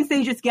 The Seven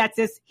Sages gets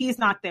this. He's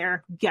not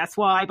there. Guess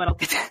why? But I'll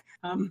get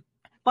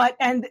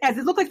and as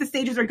it looks like the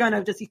stages are going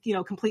to just,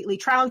 completely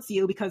trounce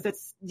you because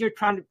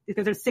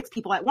there's six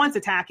people at once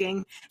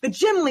attacking, the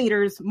gym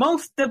leaders,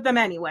 most of them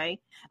anyway,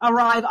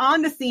 arrive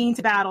on the scene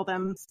to battle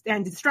them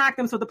and distract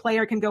them so the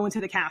player can go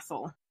into the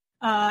castle.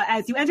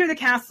 As you enter the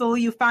castle,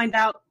 you find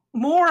out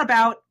more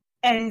about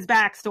N's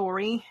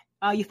backstory.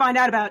 You find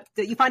out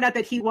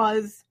that he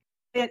was,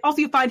 and also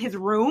you find his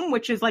room,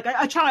 which is like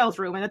a child's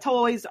room, and the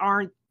toys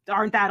aren't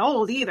that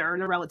old either.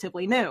 They're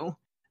relatively new.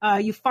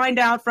 You find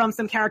out from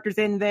some characters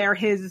in there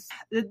they're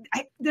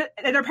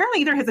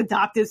apparently either his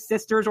adoptive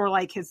sisters or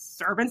like his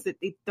servants that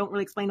they don't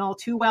really explain all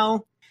too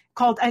well,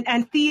 called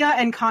Anthea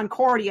and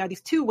Concordia,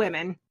 these two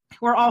women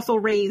who were also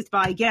raised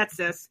by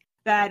Ghetsis.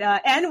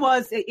 That N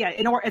was,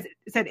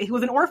 he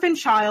was an orphan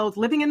child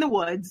living in the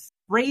woods,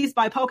 raised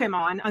by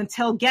Pokemon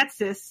until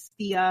Ghetsis,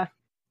 the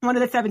one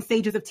of the 7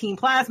 stages of Team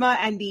Plasma,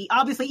 and the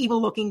obviously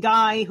evil-looking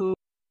guy who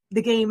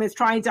the game is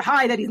trying to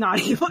hide that he's not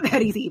evil,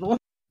 that he's evil,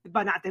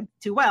 but not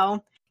too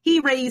well. He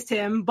raised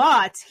him,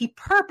 but he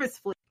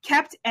purposefully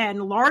kept N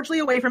largely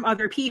away from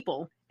other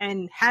people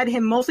and had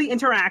him mostly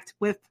interact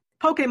with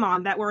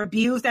Pokemon that were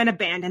abused and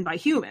abandoned by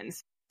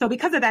humans. So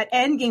because of that,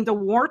 N gained a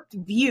warped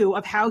view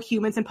of how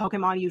humans and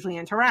Pokemon usually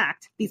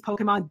interact. These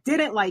Pokemon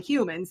didn't like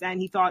humans, and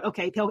he thought,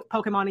 okay,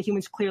 Pokemon and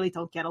humans clearly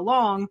don't get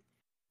along.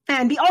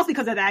 And also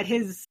because of that,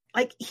 his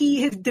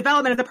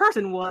development as a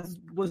person was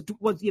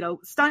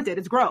stunted,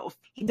 his growth.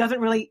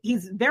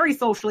 He's very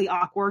socially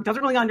awkward,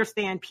 doesn't really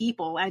understand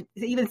people, and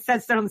even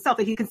says so himself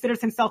that he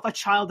considers himself a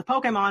child of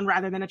Pokemon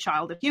rather than a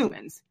child of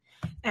humans.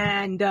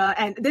 And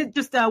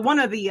just one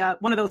of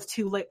those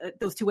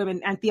two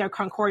women, Anthea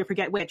Concordia,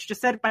 forget which, just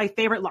said my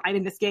favorite line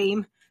in this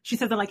game. She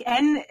says that like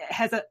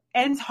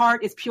N's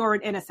heart is pure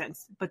and innocent,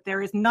 but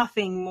there is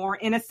nothing more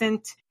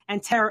innocent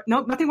and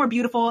nothing more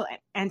beautiful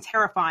and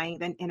terrifying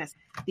than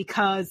innocence.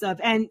 Because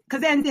N's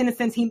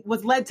innocence, he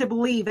was led to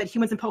believe that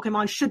humans and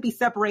Pokemon should be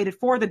separated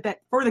for the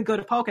good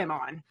of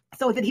Pokemon,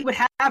 so that he would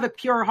have a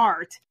pure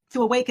heart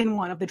to awaken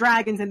one of the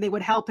dragons, and they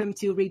would help him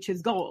to reach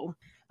his goal.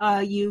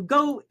 You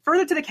go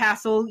further to the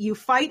castle, you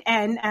fight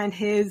N and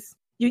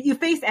you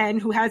face N,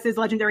 who has his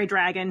legendary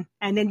dragon,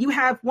 and then you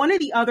have one of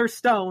the other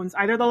stones,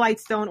 either the Light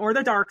Stone or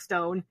the Dark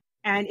Stone,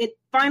 and it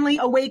finally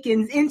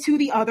awakens into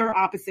the other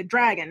opposite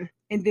dragon.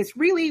 In this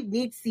really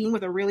neat scene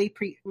with a really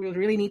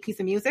neat piece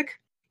of music,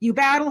 you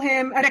battle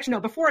him, and actually no,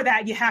 before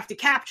that you have to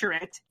capture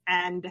it,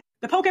 and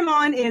the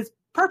Pokemon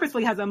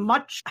purposely has a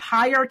much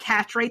higher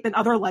catch rate than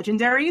other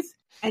legendaries,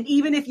 and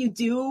even if you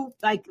do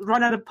like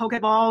run out of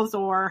Pokeballs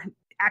or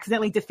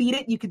accidentally defeat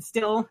it, you can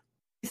still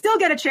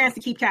get a chance to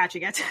keep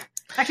catching it.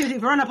 Actually, if you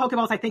run out of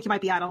Pokeballs, I think you might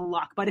be out of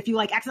luck. But if you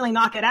like accidentally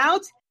knock it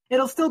out,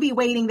 it'll still be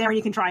waiting there and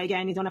you can try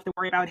again. You don't have to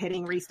worry about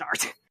hitting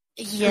restart.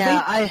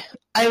 Yeah,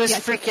 I was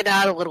freaking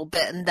out a little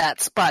bit in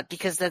that spot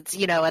because that's,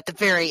 at the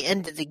very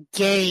end of the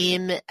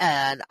game,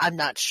 and I'm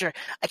not sure.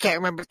 I can't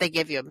remember if they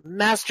gave you a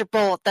Master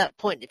Ball at that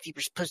point, if you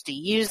were supposed to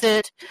use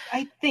it.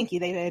 I think they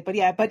did, but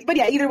yeah,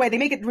 either way, they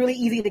make it really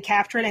easy to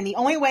capture it, and the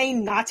only way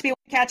not to be able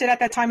to catch it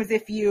at that time is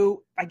if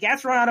you, I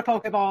guess, run out of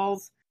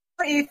Pokeballs,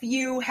 or if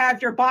you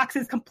have your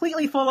boxes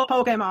completely full of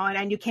Pokemon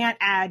and you can't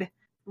add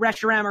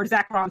Reshiram or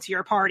Zekrom to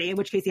your party, in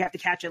which case you have to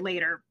catch it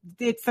later.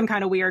 It's some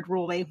kind of weird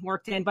rule they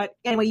worked in. But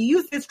anyway, you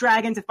use this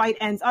dragon to fight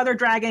N's other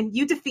dragon.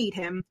 You defeat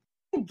him.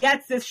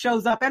 Getsis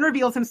shows up and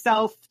reveals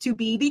himself to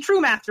be the true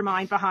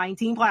mastermind behind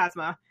Team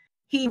Plasma.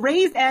 He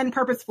raised N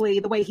purposefully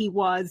the way he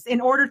was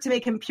in order to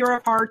make him pure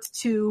of heart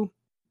to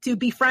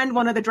befriend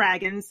one of the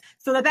dragons.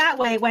 So that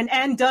way, when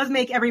N does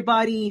make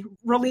everybody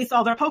release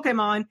all their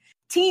Pokemon,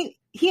 he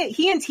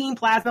and Team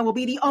Plasma will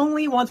be the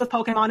only ones with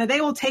Pokemon, and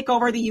they will take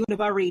over the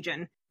Unova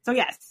region. So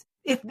yes,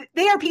 if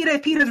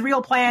PETA's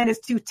real plan is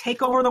to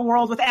take over the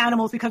world with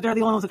animals because they're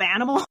the only ones with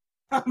animals,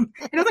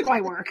 it doesn't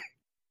quite work.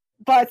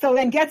 But so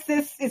then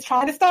Getsis is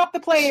trying to stop the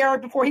player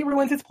before he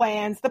ruins his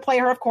plans. The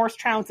player, of course,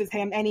 trounces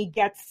him, and he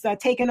gets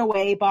taken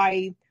away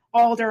by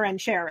Alder and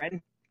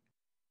Sharon.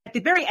 At the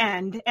very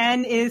end,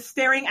 N is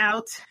staring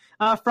out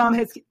from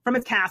his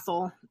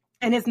castle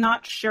and is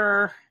not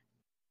sure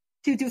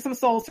to do some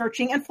soul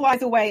searching and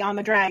flies away on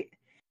the dragon.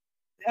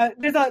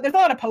 There's a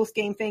lot of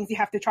post-game things. You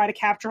have to try to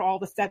capture all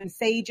the 7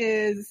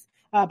 sages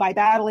by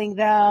battling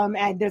them,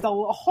 and there's a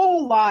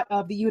whole lot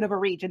of the Unova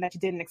region that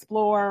you didn't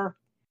explore.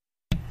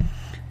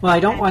 Well, I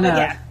don't want to...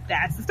 Yeah,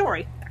 that's the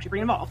story. Actually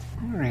pretty involved.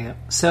 All right.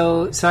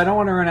 So I don't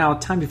want to run out of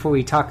time before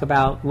we talk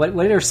about what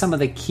are some of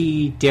the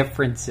key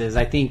differences.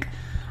 I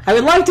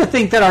would like to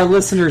think that our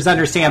listeners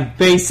understand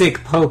basic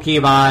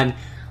Pokemon,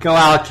 go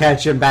out,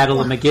 catch them, battle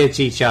them against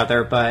each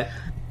other, but...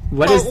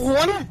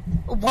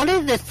 One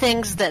of the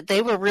things that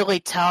they were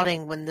really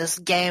touting when this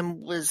game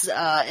was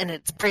in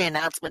its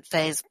pre-announcement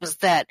phase was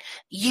that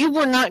you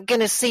were not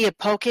going to see a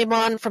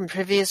Pokemon from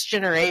previous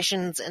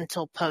generations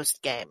until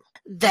post-game.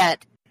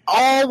 That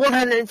all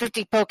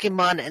 150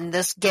 Pokemon in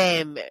this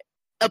game,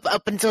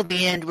 up until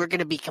the end, were going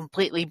to be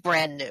completely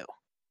brand new.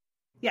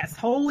 Yes,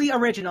 wholly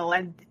original,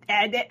 and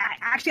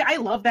actually I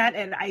love that,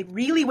 and I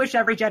really wish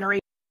every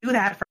generation would do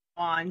that for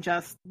on.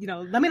 Just,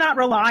 let me not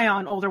rely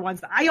on older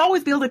ones. I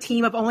always build a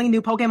team of only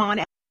new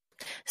Pokemon.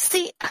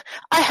 See,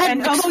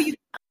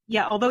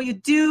 although you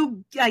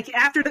do, like,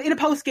 in a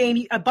post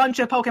game, a bunch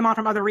of Pokemon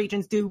from other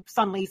regions do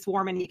suddenly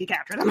swarm and you can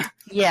capture them.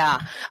 Yeah.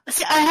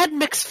 See, I had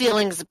mixed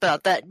feelings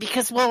about that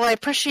because while I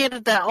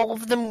appreciated that all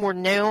of them were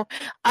new,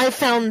 I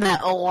found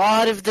that a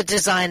lot of the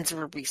designs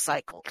were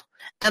recycled.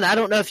 And I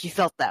don't know if you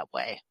felt that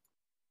way.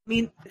 I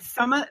mean,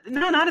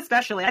 not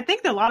especially. I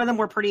think that a lot of them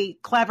were pretty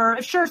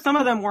clever. Sure, some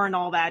of them weren't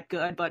all that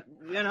good, but,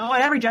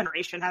 every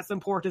generation has some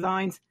poor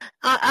designs.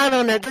 I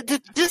don't know.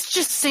 This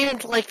just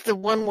seemed like the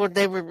one where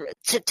they were,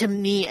 to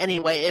me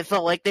anyway, it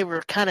felt like they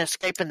were kind of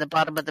scraping the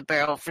bottom of the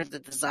barrel for the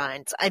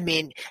designs. I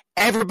mean,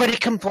 everybody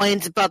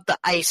complains about the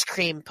ice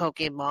cream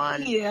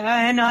Pokemon.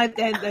 Yeah, and I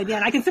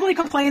can simply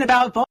complain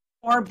about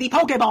or the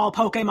Pokeball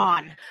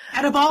Pokemon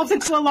that evolves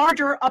into a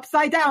larger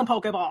upside-down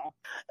Pokeball.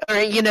 Or,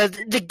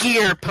 the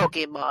gear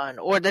Pokemon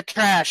or the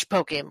trash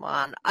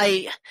Pokemon.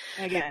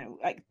 Again,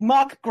 like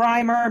Muck,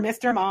 Grimer,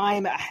 Mr.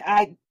 Mime,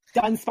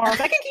 Dunsparce.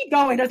 I can keep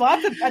going. There's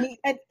lots of.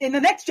 In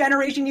the next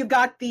generation, you've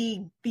got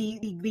the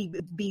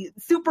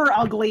super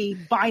ugly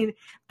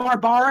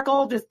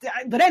Barbaracle.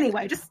 But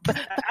anyway,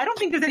 I don't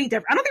think there's any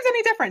difference. I don't think there's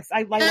any difference.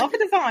 I love the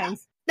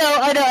designs. No,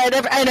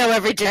 I know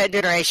every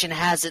generation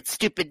has its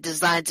stupid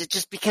designs. It's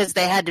just because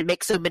they had to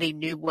make so many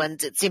new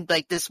ones. It seemed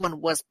like this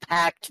one was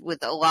packed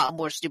with a lot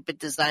more stupid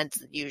designs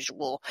than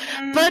usual.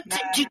 But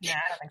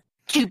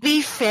to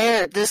be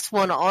fair, this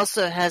one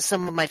also has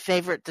some of my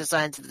favorite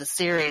designs of the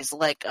series,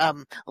 like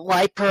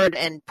Liepard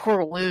and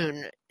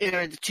Purloon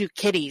are the two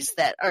kitties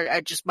that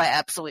are just my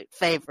absolute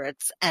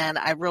favorites. And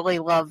I really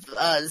love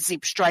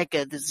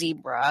Zeepstrika, the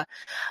zebra.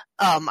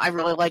 I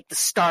really like the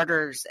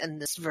starters in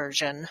this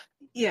version.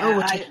 Yeah,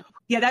 I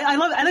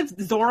love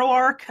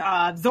Zoroark,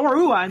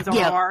 Zorua and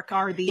Zoroark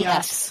are the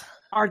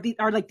are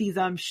like these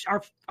are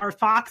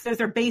foxes.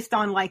 They're based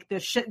on like the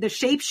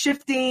shape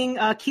shifting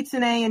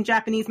kitsune in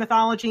Japanese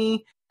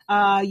mythology.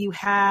 You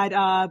had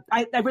I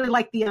really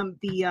like the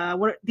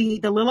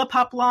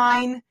Lillipup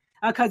line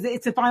because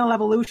it's a final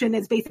evolution.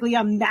 It's basically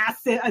a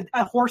massive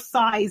a horse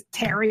sized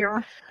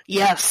terrier.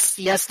 Yes,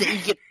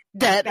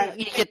 that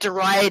you get to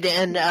ride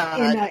in the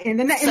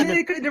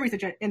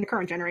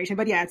current generation,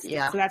 but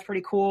so that's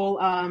pretty cool.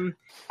 I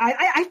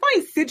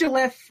find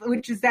Sigilif,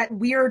 which is that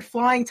weird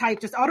flying type,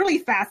 just utterly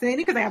fascinating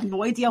because I have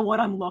no idea what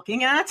I'm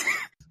looking at.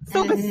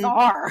 So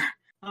bizarre.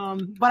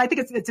 But I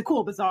think it's a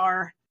cool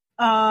bizarre.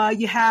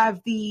 You have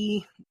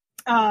the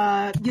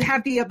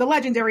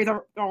legendaries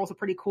are also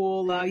pretty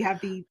cool. You have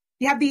the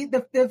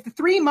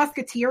three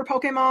musketeer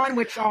Pokemon,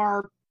 which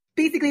are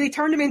basically they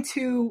turned them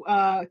into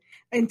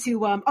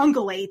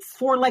ungulates,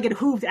 four-legged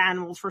hooved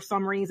animals for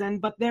some reason,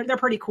 but they're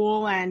pretty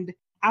cool. And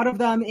out of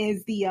them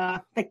is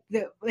the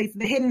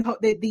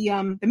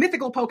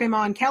mythical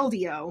Pokemon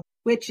Keldeo,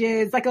 which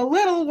is like a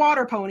little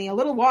water pony, a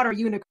little water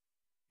unicorn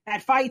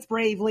that fights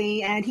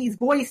bravely, and he's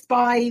voiced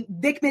by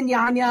Vic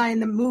Mignogna in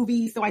the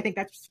movie, so I think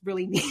that's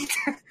really neat.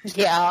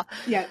 Yeah.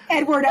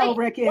 Edward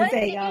Elric is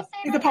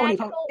a pony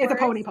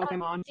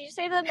Pokemon. Did you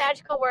say the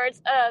magical words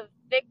of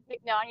Vic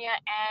Mignogna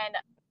and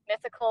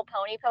mythical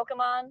pony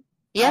Pokemon?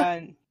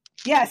 Yeah.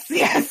 Yes.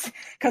 Because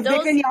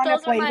Vic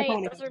Mignogna plays the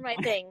pony. Those are my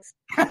things.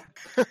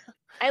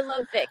 I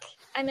love Vic.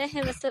 I met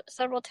him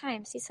several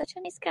times. He's such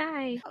a nice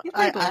guy.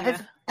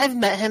 I've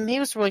met him. He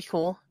was really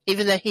cool,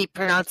 even though he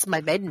pronounced my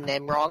maiden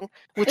name wrong,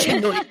 which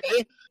annoyed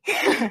me.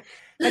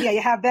 But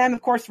you have them,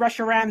 of course,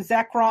 Reshiram,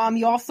 Zekrom.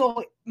 You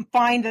also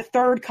find the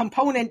third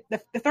component, the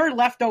third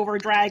leftover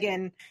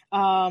dragon,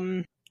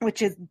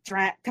 which is,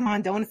 come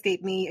on, don't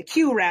escape me, a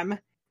Kyurem,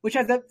 which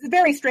has a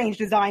very strange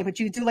design, but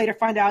you do later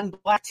find out in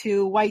Black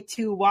 2, White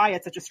 2 why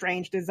it's such a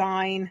strange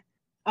design.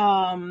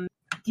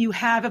 You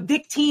have a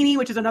Victini,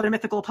 which is another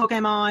mythical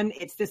Pokemon.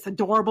 It's this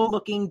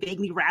adorable-looking,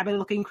 vaguely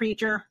rabbit-looking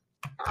creature.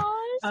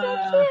 Oh, it's so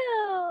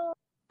cute.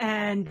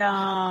 And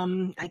I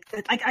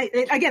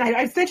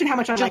mentioned how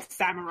much I like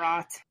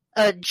Samurott.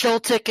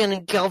 Joltik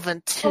and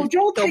Galvantula. Oh,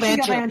 Joltik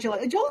and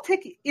Galvantula.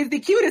 Joltik is the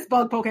cutest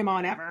bug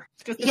Pokemon ever.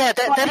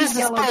 That is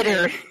a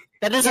spider. Thing.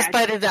 That is a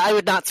spider that I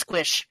would not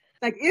squish.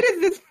 Like, it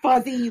is this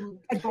fuzzy,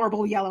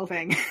 adorable yellow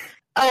thing.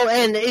 Oh,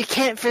 and you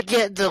can't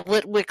forget the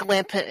Litwick,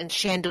 Lampent, and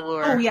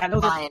Chandelure.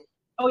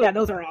 Oh, yeah,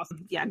 those are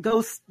awesome. Yeah,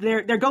 ghost.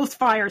 They're ghost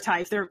fire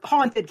types. They're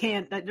haunted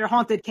candle. It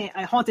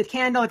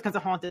becomes a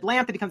haunted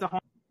lamp. It becomes a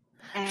haunted.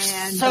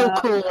 And so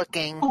cool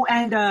looking. Oh,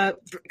 and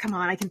come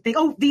on, I can think.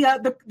 Oh,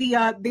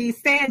 the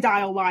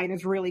Sandile line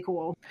is really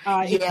cool.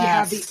 You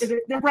have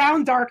the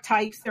brown dark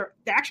types. They're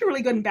actually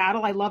really good in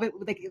battle. I love it.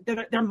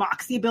 Their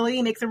Moxie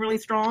ability makes them really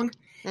strong.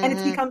 Mm-hmm. And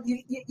it's become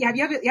you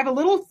have a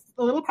little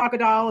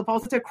crocodile. It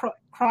falls into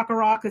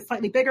Krokorok, a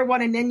slightly bigger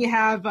one, and then you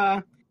have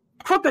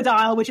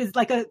Crocodile, which is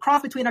like a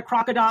cross between a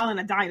crocodile and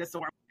a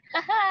dinosaur.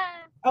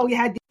 Oh, you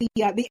had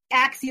the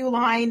Axew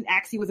line.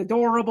 Axew was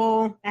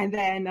adorable, and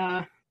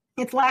then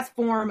its last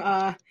form,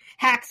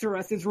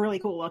 Haxorus, is really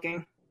cool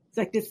looking. It's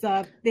like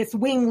this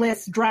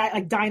wingless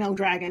dino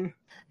dragon.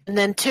 And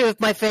then two of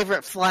my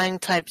favorite flying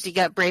types. You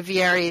got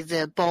Braviary,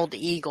 the bald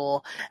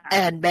eagle,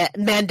 and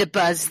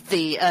Mandibuzz,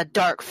 the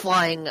dark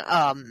flying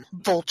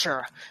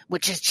vulture,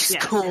 which is just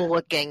cool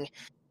looking.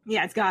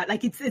 Yeah, it's got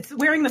it's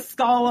wearing the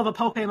skull of a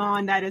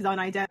Pokemon that is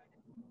unidentified.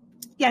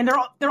 Yeah, and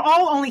they're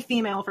all only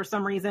female for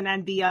some reason,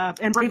 and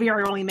and Braviary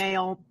are only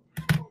male.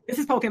 This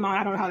is Pokemon.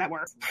 I don't know how that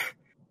works.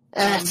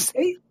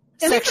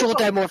 Sexual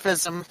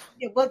dimorphism.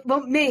 Yeah,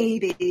 well,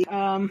 maybe.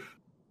 I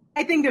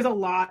think there's a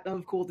lot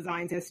of cool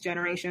designs this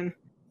generation,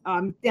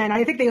 and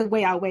I think they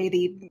way outweigh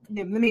the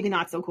maybe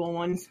not so cool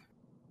ones.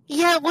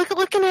 Yeah,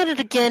 looking at it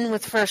again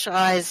with fresh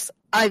eyes,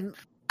 I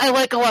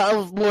like a lot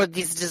of more of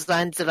these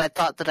designs that I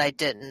thought that I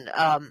didn't.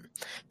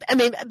 I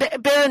mean,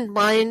 bear in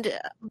mind,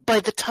 by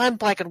the time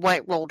Black and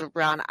White rolled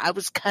around, I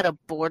was kind of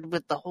bored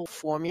with the whole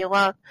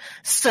formula.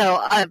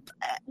 So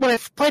when I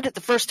played it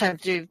the first time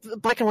through,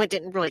 Black and White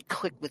didn't really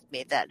click with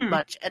me that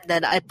much. And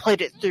then I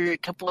played it through a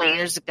couple of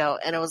years ago,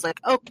 and I was like,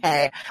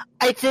 okay,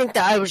 I think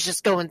that I was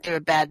just going through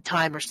a bad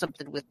time or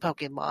something with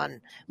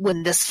Pokemon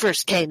when this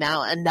first came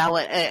out, and now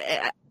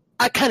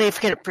I kind of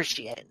can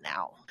appreciate it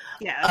now.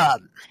 Yeah.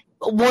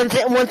 One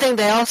thing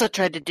they also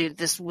tried to do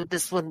with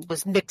this one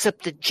was mix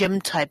up the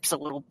gym types a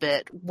little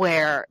bit,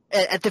 where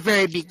at the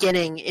very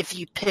beginning, if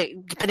you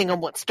pick, depending on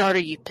what starter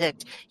you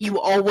picked, you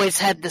always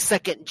had the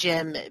second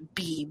gym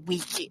be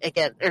weak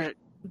again, or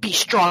be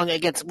strong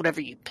against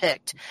whatever you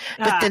picked.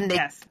 But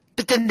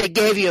then they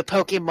gave you a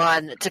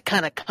Pokemon to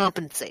kind of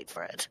compensate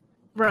for it.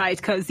 Right,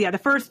 because the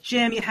first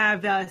gym you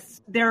have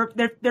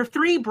they're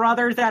three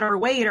brothers that are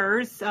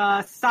waiters.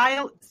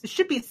 It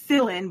should be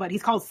Silin, but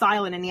he's called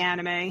Silent in the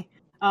anime.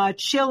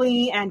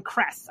 Chili and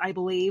Cress, I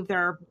believe.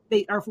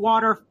 They are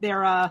water.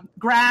 They're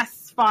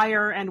grass,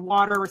 fire, and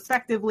water,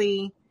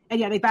 respectively. And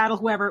yeah, they battle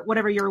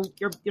whatever your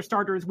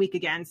starter is weak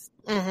against.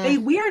 Mm-hmm. They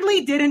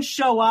weirdly didn't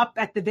show up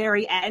at the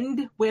very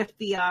end with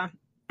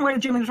where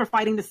the gyms were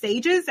fighting the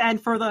sages, and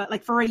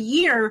for a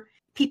year,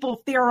 people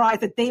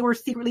theorized that they were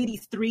secretly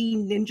these three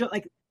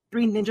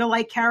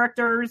ninja-like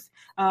characters.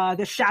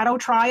 The Shadow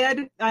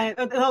Triad.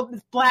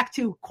 Black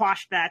 2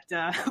 quashed that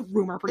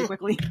rumor pretty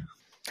quickly.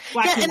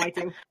 Black 2 and White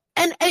 2.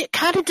 And it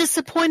kind of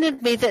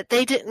disappointed me that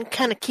they didn't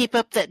kind of keep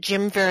up that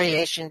gym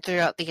variation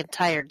throughout the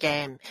entire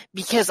game,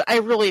 because I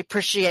really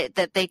appreciate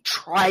that they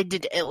tried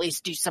to at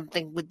least do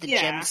something with the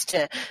gyms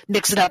to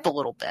mix it up a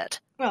little bit.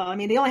 Well, I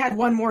mean, they only had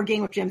one more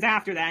game with gyms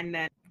after that, and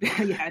then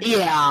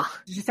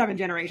just 7th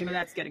generation, but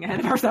that's getting ahead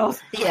of ourselves.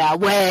 Yeah,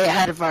 way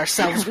ahead of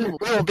ourselves. We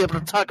won't be able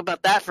to talk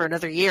about that for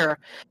another year.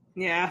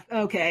 Yeah,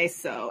 okay,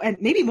 so, and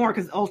maybe more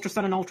because Ultra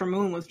Sun and Ultra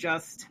Moon was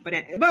just, but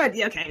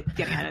okay,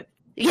 getting ahead of it.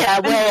 Yeah,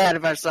 way ahead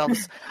of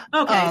ourselves.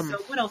 Okay, so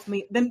what else?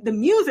 The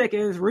music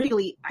is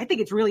really, I think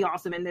it's really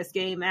awesome in this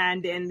game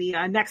and in the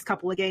next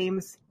couple of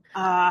games.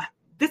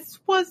 This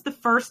was the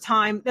first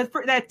time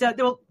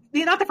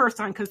not the first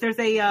time, because there's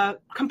a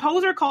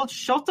composer called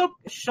Shota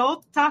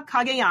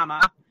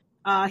Kageyama.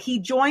 He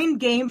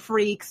joined Game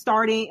Freak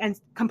starting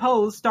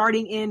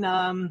in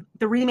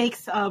the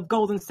remakes of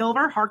Gold and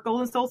Silver, Heart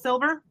Gold and Soul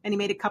Silver, and he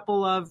made a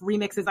couple of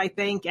remixes, I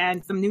think,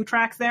 and some new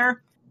tracks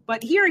there.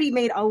 But here he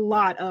made a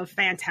lot of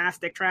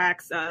fantastic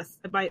tracks. Some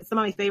of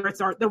my favorites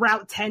are the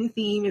Route 10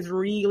 theme is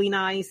really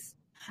nice.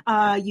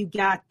 You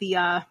got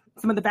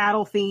some of the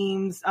battle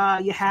themes.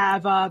 You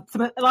have a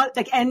lot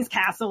like End's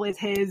Castle is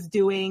his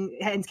doing.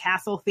 End's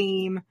Castle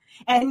theme.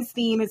 End's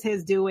theme is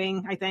his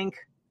doing, I think.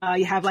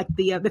 You have like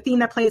the theme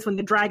that plays when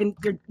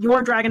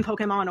your dragon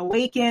Pokemon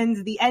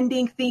awakens. The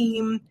ending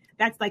theme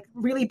that's like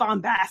really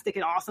bombastic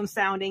and awesome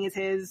sounding is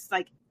his.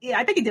 Like, yeah,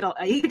 I think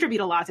he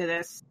contributed a lot to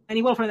this, and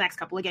he will for the next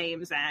couple of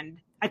games. And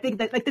I think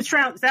that like the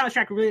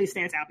soundtrack really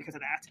stands out because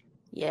of that.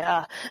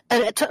 Yeah,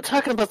 and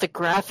talking about the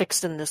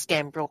graphics in this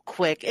game real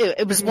quick,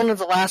 it was one of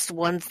the last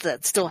ones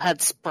that still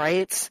had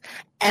sprites,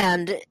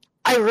 and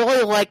I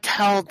really liked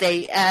how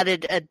they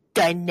added a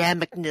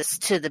dynamicness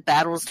to the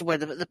battles to where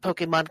the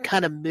Pokemon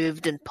kind of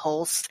moved and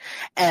pulsed,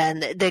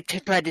 and they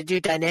tried to do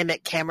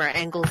dynamic camera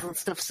angles and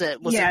stuff, so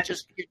it wasn't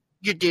just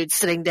your dude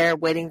sitting there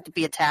waiting to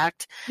be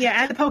attacked.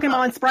 Yeah, and the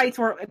Pokemon sprites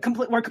were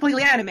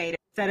completely animated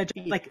instead of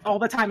like all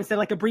the time, instead of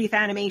like a brief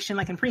animation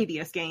like in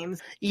previous games.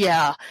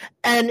 Yeah,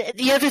 and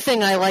the other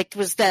thing I liked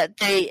was that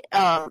they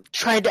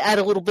tried to add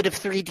a little bit of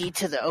 3D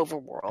to the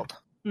overworld.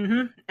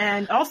 Mm-hmm.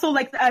 And also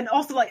like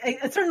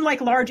certain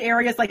like large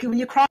areas, like when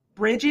you cross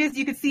bridges,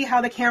 you could see how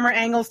the camera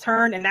angles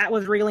turn, and that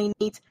was really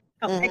neat.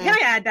 Mm-hmm. And can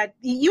I add that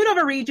the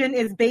Unova region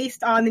is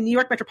based on the New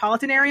York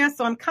metropolitan area,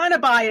 so I'm kind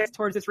of biased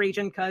towards this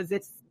region because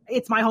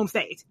it's my home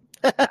state.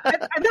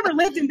 I've never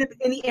lived in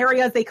the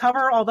areas they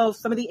cover, although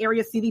some of the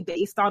areas seem to be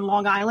based on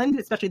Long Island,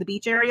 especially the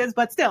beach areas.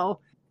 But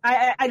still,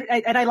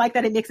 I like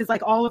that it mixes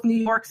like all of New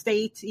York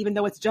State, even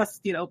though it's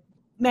just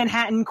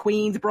Manhattan,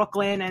 Queens,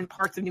 Brooklyn, and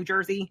parts of New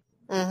Jersey.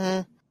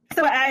 Mm-hmm.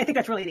 So I think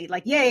that's really neat.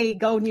 Like, yay,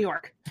 go New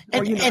York.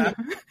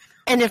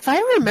 And if I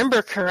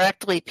remember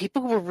correctly,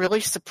 people were really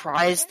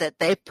surprised that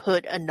they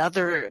put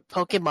another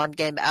Pokemon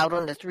game out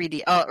on the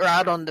 3D or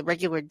out on the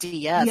regular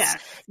DS,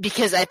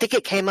 because I think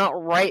it came out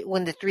right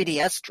when the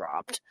 3DS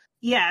dropped.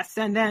 Yes,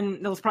 and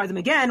then they'll surprise them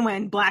again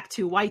when Black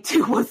 2, White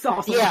 2 was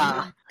also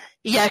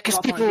because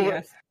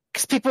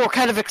people were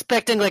kind of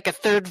expecting like a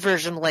third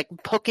version, like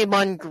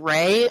Pokemon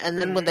Gray,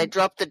 and then when they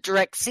dropped the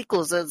direct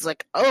sequels, it was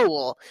like,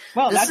 well,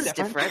 this that's is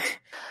different.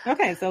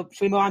 Okay, so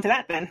should we move on to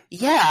that then?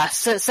 Yeah,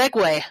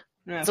 segue.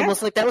 Okay. It's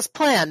almost like that was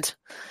planned.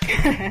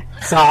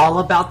 It's all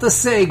about the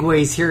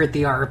segues here at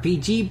the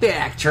RPG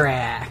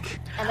Backtrack.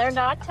 And they're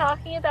not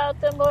talking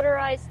about the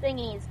motorized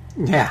thingies.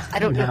 Yeah, I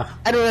don't know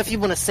if you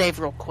want to save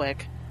real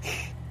quick.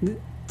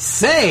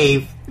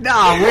 Save?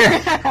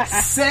 No,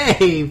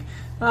 save.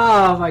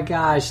 Oh my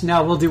gosh.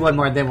 No, we'll do one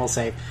more and then we'll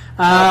save.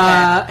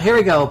 Here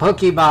we go.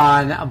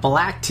 Pokemon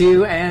Black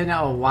 2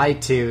 and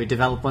White 2.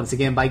 Developed once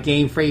again by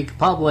Game Freak.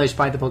 Published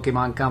by the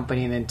Pokemon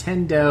Company and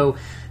Nintendo.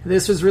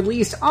 This was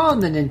released on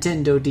the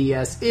Nintendo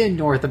DS in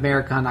North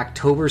America on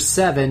October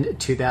 7,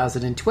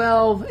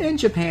 2012. In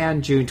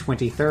Japan, June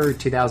 23,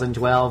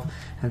 2012.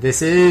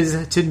 This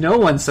is, to no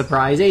one's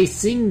surprise, a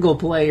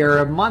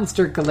single-player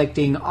monster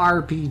collecting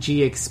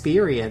RPG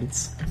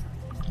experience.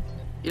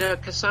 You know,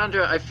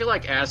 Cassandra, I feel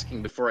like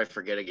asking before I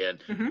forget again.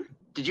 Mm-hmm.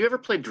 Did you ever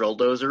play Drill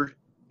Dozer?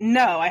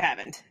 No, I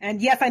haven't.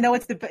 And yes, I know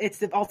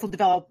it's also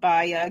developed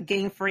by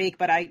Game Freak,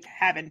 but I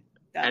haven't.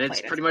 And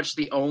it's pretty much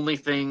the only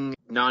thing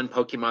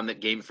non-Pokemon that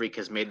Game Freak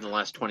has made in the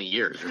last 20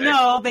 years, right?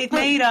 No, they've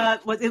made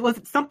it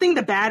was something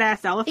the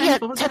Badass Elephant. Yeah,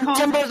 what was it called?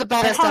 Timber the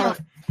Badass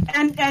Elephant.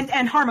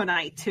 And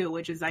Harmonite too,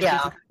 which is I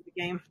guess the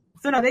game.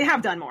 So no, they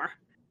have done more.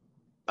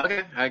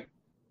 Okay,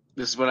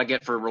 this is what I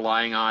get for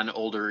relying on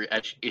older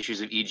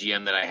issues of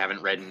EGM that I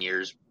haven't read in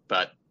years,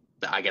 but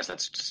I guess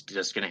that's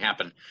just going to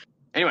happen.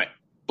 Anyway,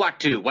 Black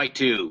 2, White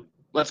 2,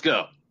 let's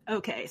go.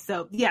 Okay,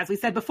 so as we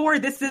said before,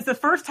 this is the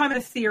first time in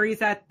a series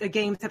that the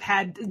games have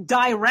had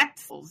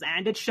direct,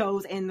 and it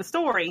shows in the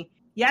story.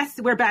 Yes,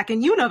 we're back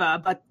in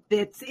Unova, but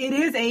it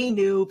is a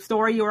new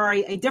story. You are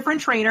a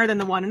different trainer than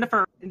the one in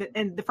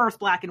the first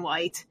Black and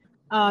White.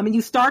 And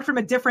you start from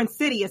a different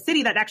city, a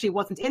city that actually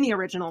wasn't in the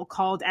original,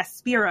 called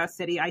Aspira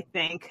City, I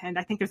think. And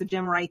I think there's a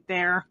gym right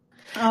there.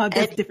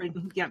 That's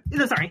different. Yeah.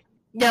 No, sorry.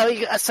 No,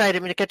 sorry, I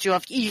didn't mean to cut you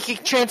off. You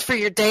can transfer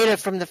your data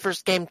from the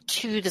first game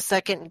to the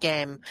second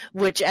game,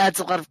 which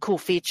adds a lot of cool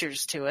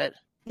features to it.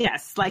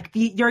 Yes, like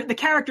the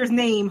character's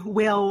name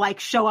will like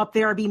show up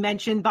there or be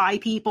mentioned by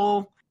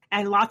people,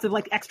 and lots of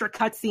like extra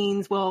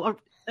cutscenes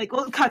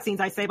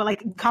cutscenes I say, but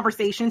like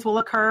conversations will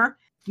occur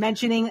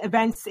mentioning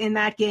events in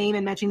that game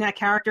and mentioning that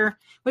character,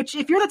 which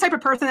if you're the type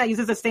of person that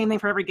uses the same name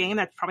for every game,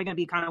 that's probably going to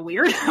be kind of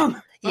weird.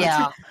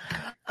 Yeah.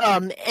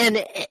 And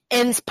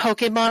N's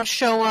Pokemon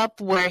show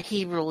up where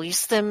he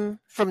released them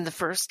from the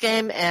first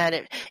game,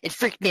 and it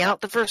freaked me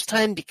out the first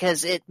time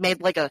because it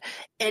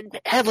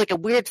had like a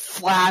weird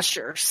flash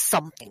or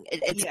something.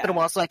 It's been a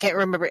while, so I can't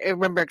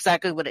remember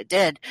exactly what it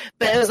did,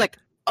 but it was like,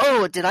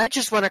 oh, did I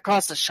just run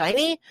across a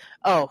shiny?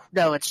 Oh,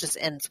 no, it's just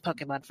N's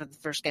Pokemon from the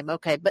first game.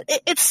 Okay, but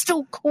it's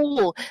still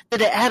cool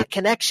that it had a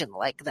connection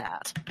like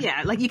that.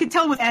 Yeah, like you could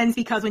tell with N's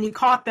because when you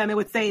caught them, it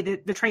would say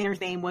that the trainer's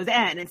name was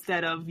N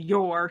instead of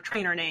your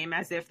trainer name,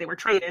 as if they were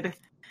traded.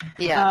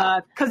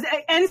 Yeah. Because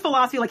N's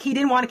philosophy, like he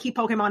didn't want to keep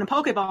Pokemon in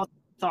Pokeballs,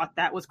 thought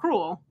that was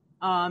cruel.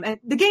 And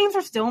the games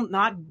are still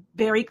not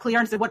very clear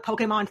as to what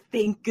Pokemon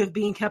think of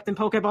being kept in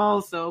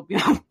Pokeballs, so,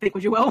 think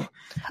what you will.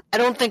 I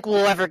don't think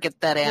we'll ever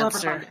get that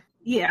answer.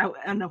 Yeah,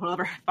 I don't know if we'll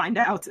ever find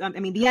out. I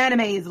mean, the anime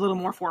is a little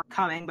more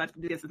forthcoming, but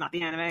this is not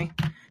the anime.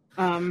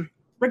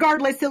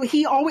 Regardless, so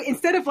he always,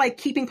 instead of like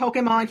keeping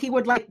Pokemon, he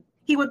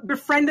would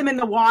befriend them in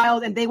the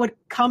wild, and they would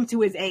come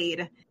to his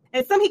aid.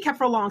 And some he kept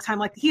for a long time.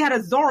 Like he had a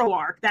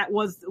Zoroark that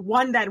was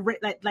one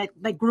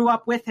that grew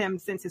up with him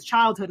since his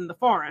childhood in the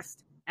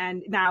forest,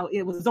 and now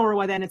it was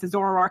Zorua then, it's a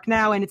Zoroark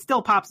now, and it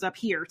still pops up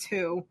here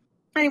too.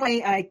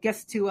 Anyway, I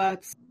guess to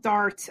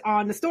start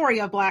on the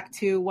story of Black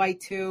 2, White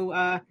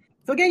 2.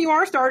 So again, you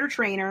are a starter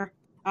trainer.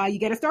 You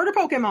get a starter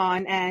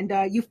Pokemon, and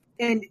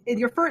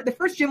the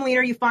first gym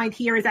leader you find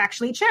here is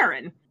actually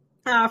Cheren.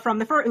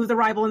 From it was a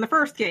rival in the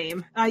first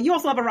game. You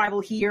also have a rival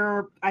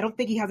here. I don't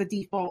think he has a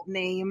default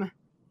name.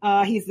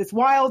 He's this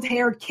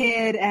wild-haired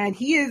kid, and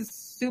he is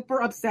super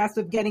obsessed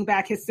with getting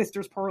back his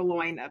sister's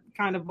Purloin.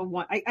 Kind of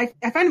I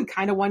find him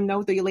kind of one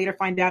note, though you later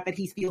find out that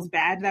he feels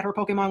bad that her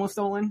Pokemon was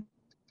stolen.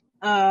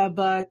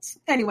 But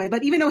anyway,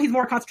 even though he's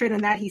more concentrated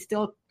on that, he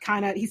still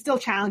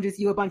challenges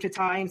you a bunch of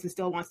times and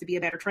still wants to be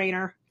a better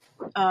trainer.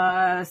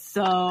 There's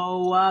a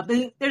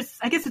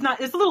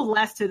little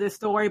less to this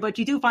story, but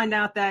you do find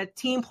out that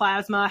Team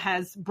Plasma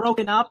has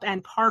broken up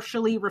and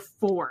partially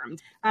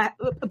reformed. A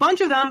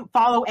bunch of them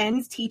follow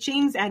N's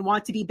teachings and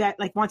want to be better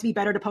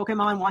to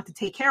Pokemon, want to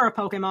take care of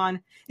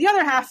Pokemon. The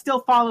other half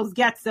still follows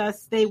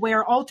Getsus. They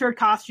wear altered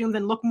costumes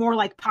and look more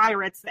like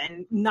pirates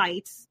than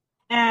knights.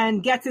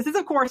 And Getsus is,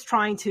 of course,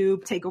 trying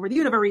to take over the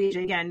Unova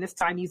region again, this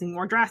time using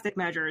more drastic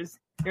measures.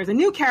 There's a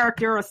new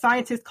character, a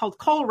scientist called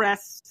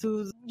Colress,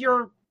 who's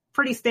your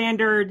pretty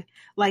standard,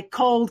 like,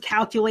 cold,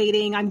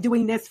 calculating, I'm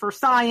doing this for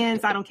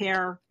science, I don't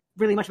care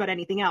really much about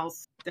anything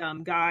else,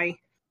 guy.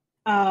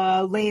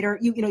 Later,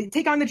 you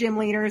take on the gym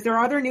leaders. There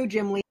are other new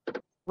gym leaders.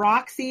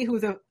 Roxy, who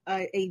is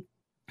a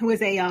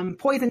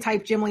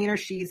poison-type gym leader.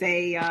 She's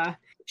a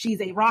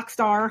rock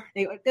star,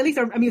 at least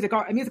a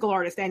musical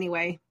artist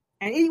anyway.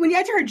 And when you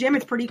enter her gym,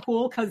 it's pretty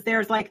cool because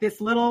there's like this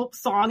little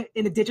song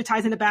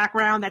digitized in the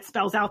background that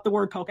spells out the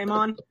word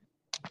Pokemon.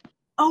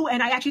 Oh,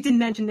 and I actually didn't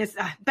mention this.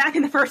 Back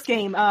in the first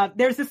game,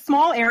 there's this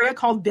small area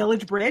called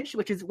Village Bridge,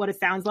 which is what it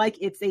sounds like.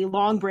 It's a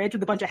long bridge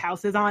with a bunch of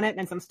houses on it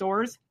and some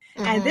stores.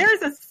 Mm-hmm. And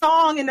there's a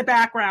song in the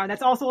background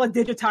that's also a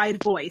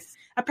digitized voice.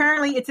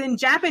 Apparently, it's in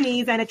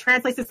Japanese, and it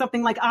translates to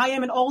something like, I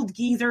am an old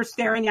geezer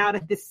staring out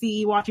at the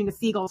sea, watching the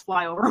seagulls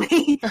fly over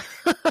me.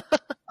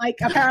 Like,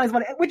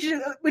 apparently,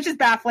 which is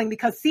baffling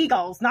because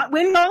seagulls, not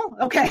windmill.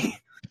 Okay,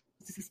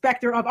 it's a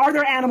specter of are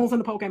there animals in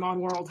the Pokemon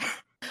world?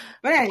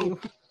 But anyway,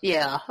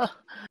 Yeah.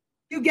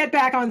 you get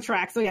back on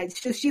track. So yeah,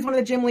 she's one of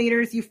the gym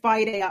leaders. You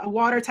fight a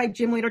water type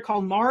gym leader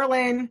called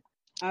Marlin,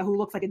 who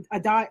looks like a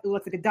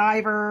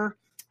diver.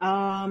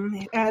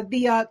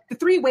 The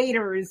three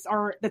waiters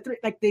are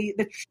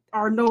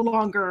are no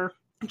longer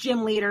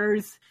gym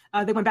leaders.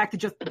 They went back to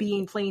just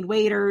being plain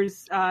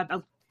waiters.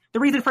 The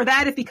reason for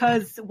that is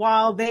because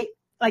while they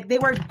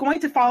were going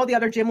to follow the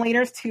other gym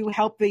leaders to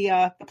help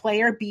the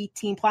player beat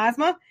Team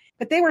Plasma,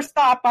 but they were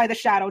stopped by the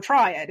Shadow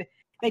Triad.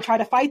 They tried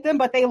to fight them,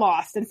 but they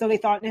lost, and so they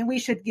thought, we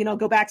should,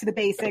 go back to the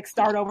basics,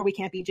 start over. We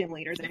can't be gym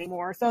leaders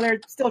anymore. So they're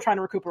still trying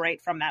to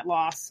recuperate from that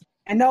loss.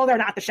 And no, they're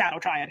not the Shadow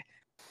Triad.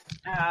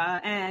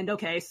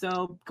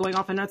 So going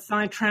off on that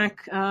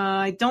sidetrack,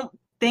 I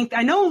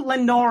know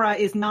Lenora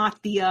is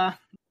not the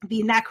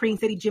Nacrene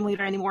City gym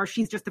leader anymore.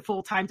 She's just a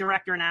full-time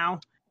director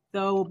now.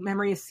 So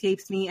memory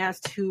escapes me as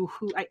to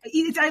who.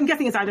 I'm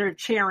guessing it's either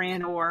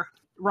Charon or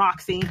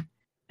Roxy.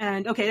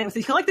 And so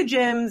you collect the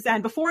gyms,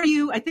 and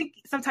I think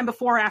sometime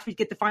before or after you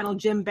get the final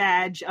gym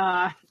badge,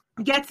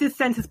 Getsis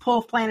sends his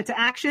pull plan into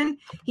action.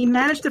 He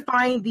managed to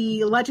find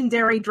the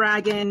legendary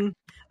dragon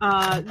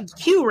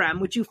Kyurem,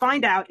 which you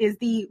find out is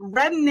the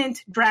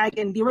remnant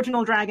dragon, the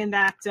original dragon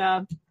that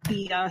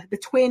the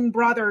twin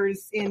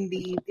brothers in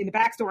the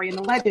backstory, in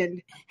the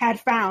legend, had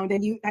found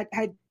and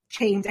had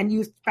chained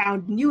and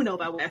found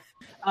Unova with.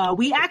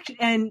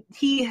 And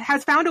he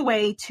has found a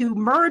way to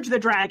merge the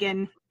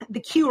dragon, the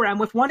Kyurem,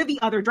 with one of the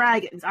other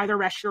dragons, either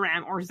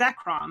Reshiram or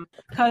Zekrom,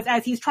 because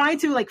as he's trying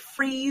to either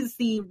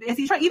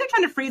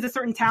trying to freeze a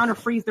certain town or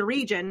freeze the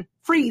region,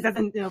 freeze as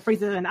in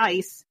freeze it in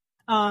ice.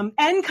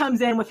 N comes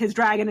in with his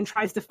dragon and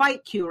tries to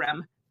fight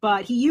Kyurem,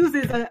 but he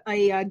uses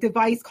a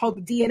device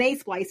called DNA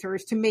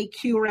splicers to make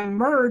Kyurem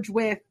merge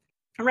with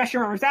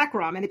Reshiram or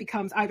Zekrom, and it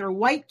becomes either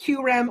white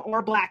Kyurem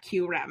or black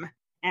Kyurem.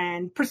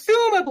 And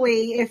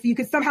presumably, if you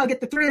could somehow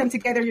get the three of them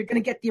together, you're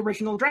going to get the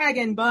original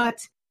dragon,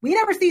 but we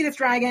never see this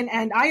dragon,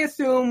 and I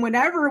assume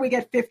whenever we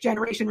get 5th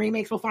generation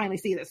remakes, we'll finally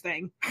see this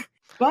thing.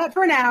 But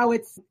for now,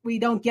 we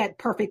don't get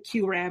perfect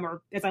Kyurem,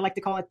 or as I like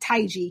to call it,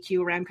 Taiji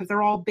Kyurem, because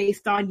they're all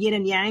based on yin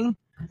and yang.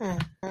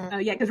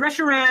 Because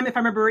Reshiram, if I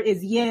remember,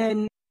 is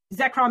yin,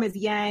 Zekrom is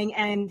yang,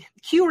 and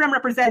Kyurem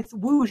represents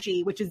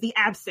Wuji, which is the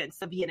absence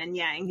of yin and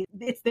yang.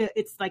 It's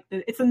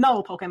a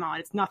null Pokemon.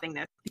 It's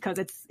nothingness because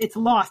it's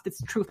lost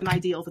its truth and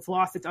ideals. It's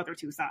lost its other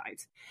two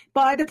sides.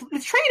 But the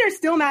trainer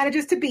still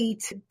manages to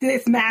beat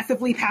this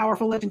massively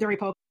powerful legendary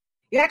Pokemon.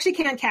 You actually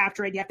can't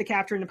capture it. You have to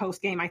capture it in the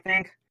post game, I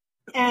think.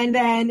 And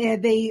then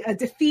they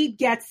defeat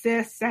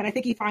Getsis, and I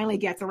think he finally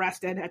gets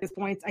arrested at this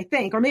point. I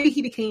think, or maybe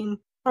he became.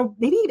 Or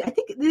maybe, I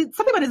think,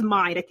 something about his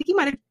mind. I think he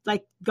might have,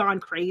 gone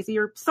crazy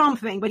or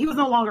something, but he was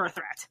no longer a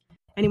threat.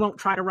 And he won't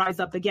try to rise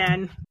up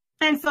again.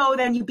 And so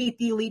then you beat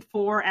the Elite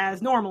Four as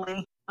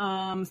normally.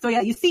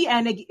 You see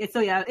and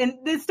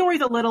the story's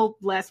a little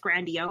less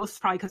grandiose,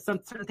 probably because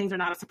certain things are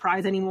not a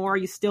surprise anymore.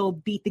 You still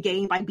beat the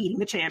game by beating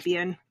the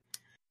champion.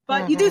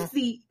 But you do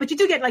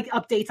get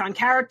updates on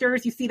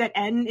characters. You see that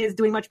N is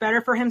doing much better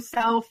for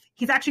himself.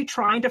 He's actually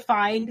trying to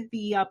find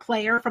the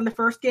player from the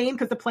first game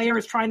because the player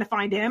is trying to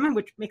find him,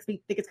 which makes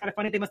me think it's kind of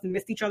funny. They must have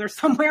missed each other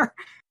somewhere.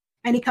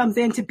 And he comes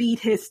in to beat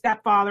his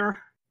stepfather,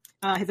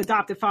 his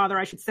adoptive father,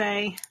 I should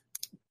say.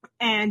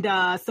 And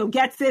so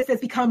Getsis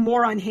has become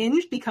more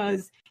unhinged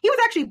because he was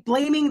actually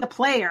blaming the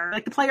player,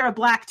 the player of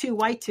Black 2,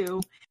 White 2,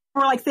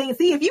 for saying,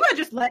 see, if you had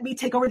just let me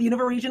take over the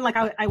Unova region like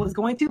I was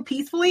going to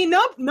peacefully,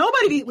 nope,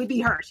 nobody would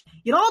be hurt.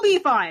 You'd all be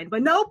fine.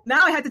 But nope,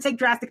 now I had to take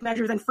drastic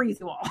measures and freeze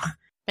you all.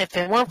 If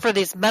it weren't for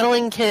these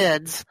meddling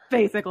kids.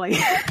 Basically.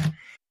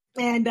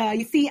 And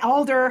you see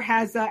Alder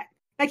has,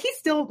 he's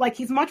still,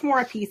 he's much more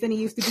at peace than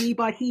he used to be,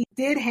 but he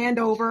did hand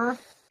over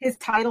his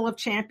title of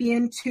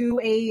champion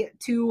to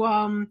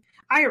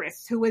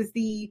Iris, who is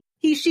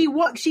she's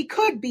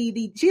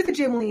the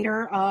gym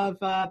leader of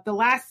the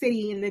last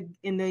city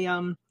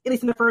at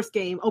least in the first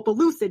game,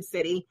 Opelucid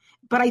City,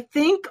 but I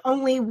think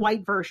only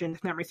white version,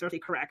 if memory serves me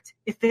correct.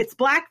 If it's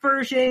black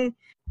version,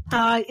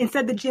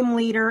 instead the gym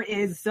leader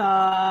is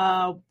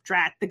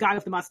Drat, the guy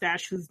with the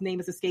mustache whose name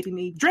is escaping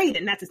me.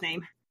 Drayden, that's his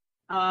name.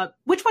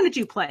 Which one did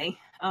you play,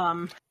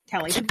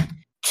 Kelly?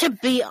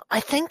 I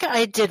think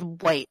I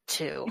did white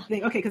too.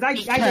 Okay, because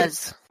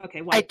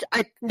white.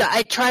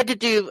 I tried to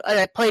do.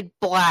 I played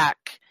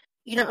black.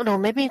 No,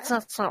 maybe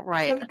that's not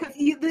right.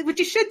 What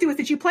you should do is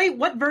that you play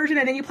what version,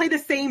 and then you play the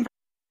same.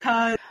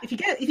 Because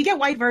if you get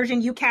white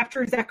version, you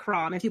capture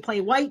Zekrom. If you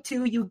play white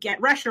 2, you get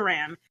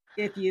Reshiram.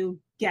 If you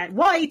get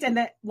white and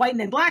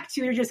then black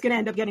 2, you're just going to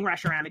end up getting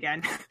Reshiram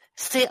again.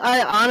 See,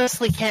 I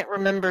honestly can't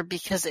remember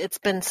because it's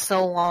been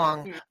so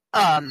long.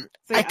 I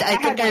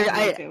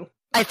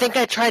think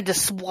I tried to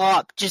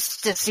swap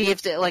just to see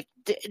if they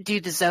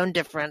do the zone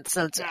difference,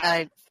 since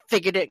I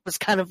figured it was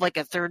kind of like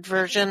a third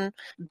version,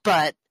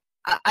 but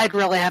I'd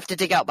really have to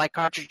dig out my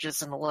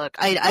cartridges and look.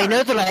 I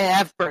know that I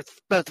have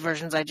both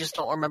versions. I just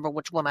don't remember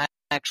which one I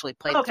actually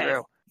played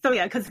through. So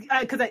yeah, because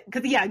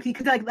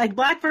like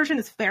black version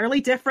is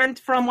fairly different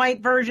from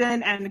white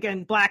version, and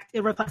again,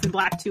 it reflects in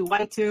black 2,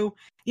 white 2.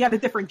 You have the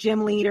different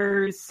gym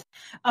leaders.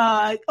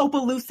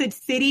 Opelucid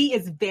City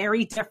is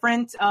very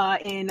different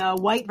in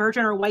white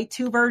version or white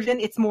 2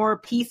 version. It's more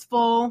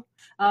peaceful,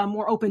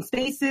 more open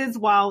spaces,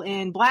 while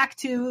in black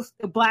 2,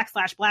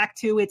 black/black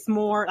 2, it's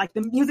more like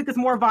the music is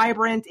more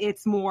vibrant.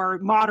 It's more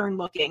modern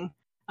looking.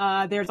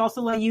 There's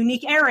also a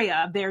unique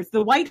area. There's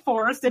the White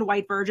Forest in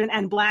white version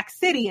and Black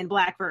City in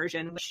black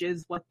version, which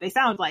is what they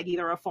sound like,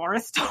 either a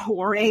forest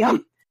or a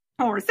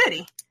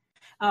city.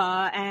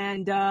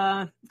 I'm trying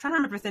to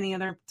remember if there's any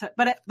other,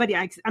 but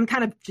yeah, I'm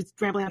kind of just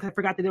rambling because I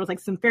forgot that there was like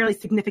some fairly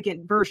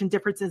significant version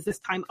differences this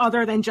time,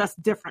 other than just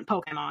different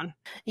Pokemon.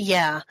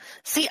 Yeah.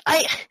 See,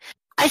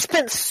 I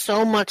spent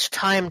so much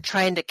time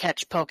trying to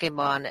catch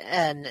Pokemon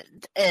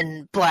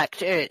and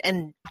Black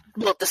and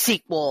the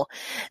sequel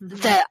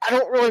that I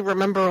don't really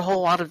remember a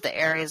whole lot of the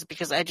areas,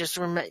 because I just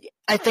remember.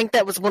 I think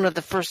that was one of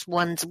the first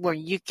ones where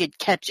you could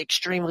catch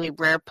extremely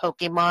rare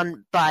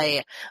Pokemon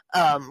by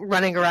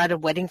running around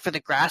and waiting for the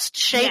grass to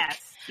shake.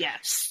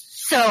 Yes.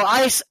 So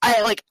I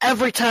like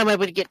every time I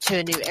would get to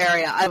a new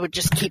area, I would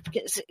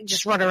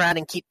just run around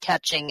and keep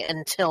catching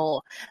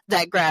until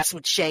that grass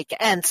would shake.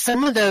 And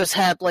some of those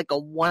had like a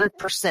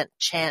 1%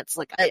 chance.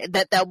 Like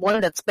that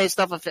one that's based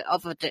off of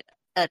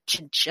a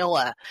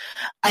chinchilla.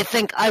 I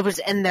think I was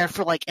in there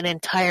for like an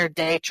entire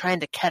day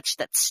trying to catch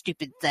that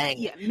stupid thing.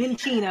 Yeah,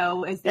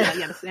 Minccino is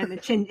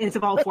and it's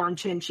evolved form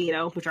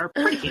Chinchino, which are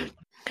pretty cute.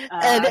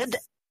 And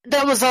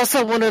that was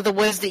also one of the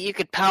ways that you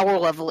could power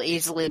level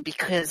easily,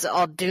 because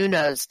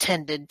Aldunos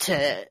tended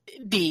to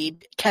be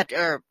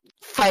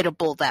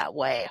fightable that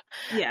way.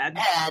 Yeah.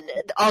 And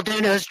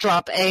Aldunos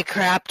drop a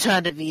crap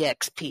ton of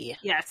EXP.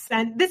 Yes,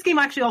 and this game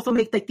actually also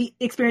makes like the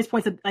experience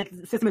points of like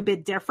the system a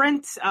bit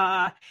different.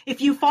 If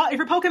your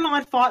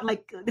Pokemon fought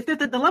like if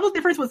the level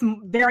difference was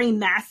very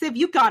massive,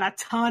 you got a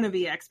ton of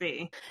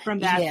EXP from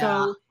that. Yeah.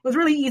 So it was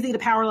really easy to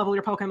power level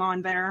your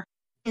Pokemon there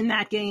in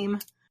that game.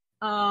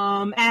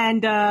 But some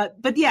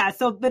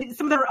of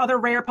the other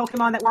rare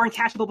Pokemon that weren't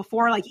catchable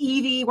before, like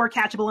Eevee, were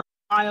catchable in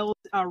the wild.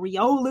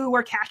 Riolu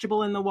were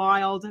catchable in the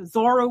wild.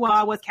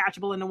 Zorua was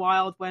catchable in the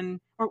wild it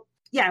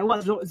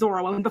was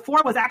Zorua. And before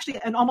it was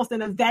actually almost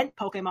an event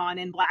Pokemon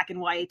in black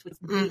and white, which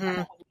was kind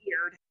of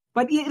weird.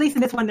 But at least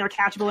in this one, they're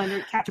catchable, and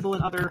they're catchable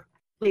in other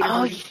later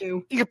versions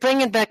too. You're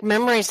bringing back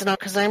memories now,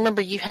 because I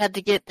remember you had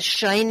to get the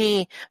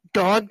shiny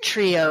dog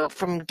trio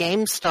from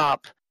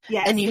GameStop.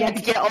 Yes, and you had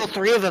to get all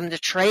three of them to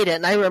trade it,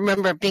 and I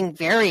remember being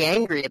very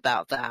angry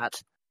about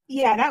that.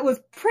 Yeah, that was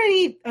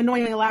pretty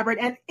annoyingly elaborate,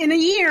 and in a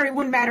year it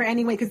wouldn't matter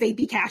anyway because they'd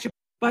be catchable.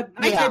 But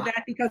I did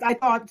that because I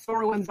thought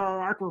Zorua and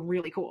Zoroark were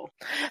really cool.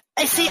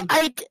 I see.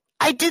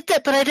 I did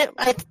that, but I didn't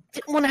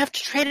want to have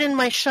to trade in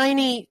my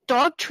shiny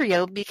dog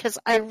trio because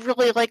I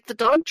really like the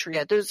dog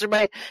trio. Those are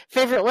my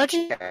favorite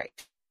legendary.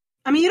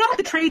 I mean, you don't have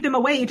to trade them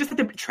away. You just have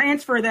to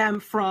transfer them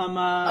from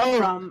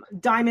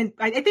Diamond.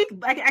 I think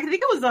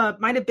it was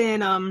might have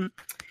been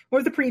what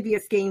was the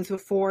previous games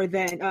before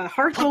then?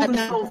 Heart Gold and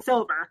Soul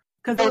Silver,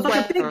 because it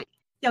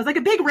was like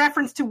a big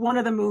reference to one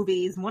of the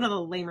movies, one of the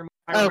lamer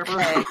movies.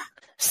 Okay.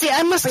 See,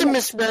 I must have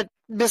misread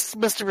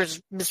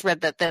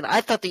that then.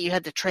 I thought that you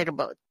had to trade them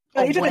both.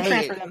 Oh, you just have to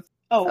transfer them.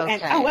 Oh, okay.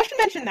 And I should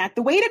mention that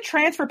the way to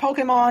transfer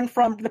Pokemon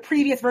from the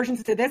previous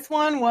versions to this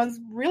one was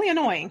really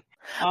annoying.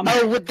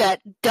 With that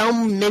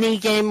dumb mini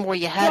game where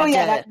you had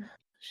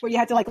where you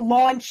had to like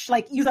launch,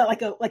 like use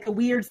like a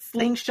weird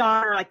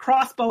slingshot or like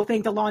crossbow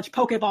thing to launch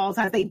Pokeballs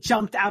as they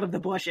jumped out of the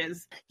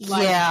bushes.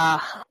 Like,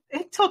 yeah,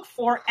 it took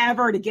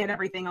forever to get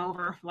everything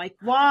over. Like,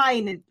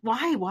 why?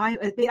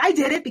 I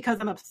did it because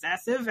I'm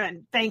obsessive,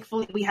 and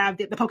thankfully we have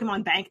the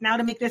Pokemon Bank now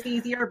to make this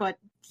easier. But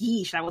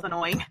yeesh, that was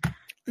annoying.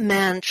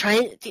 Man,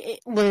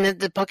 when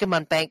the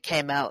Pokemon Bank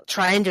came out,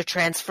 trying to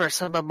transfer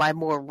some of my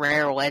more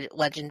rare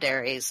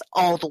legendaries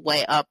all the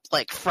way up,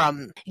 like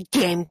from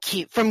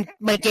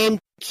my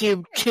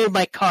GameCube to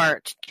my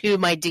cart to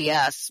my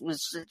DS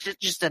was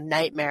just a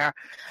nightmare.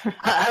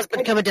 I've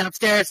been coming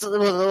downstairs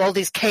with all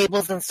these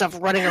cables and stuff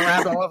running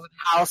around all over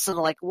the house, and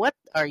like, what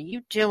are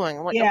you doing?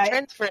 I'm like,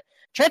 I'm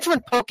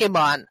transferring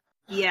Pokemon.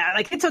 Yeah,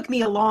 like it took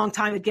me a long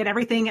time to get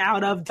everything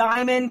out of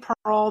Diamond,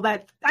 Pearl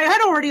that I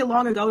had already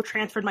long ago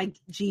transferred my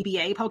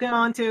GBA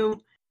Pokemon to.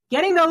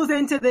 Getting those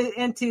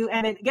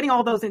getting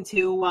all those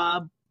into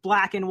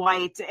black and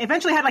white.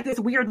 Eventually had like this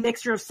weird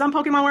mixture of some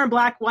Pokemon were in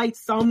black, white,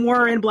 some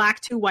were in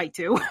black 2, white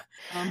 2,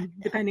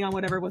 depending on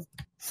whatever was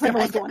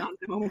going on at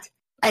the moment.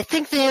 I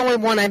think the only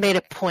one I made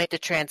a point to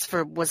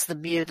transfer was the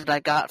Mew that I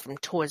got from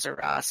Toys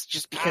R Us,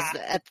 just because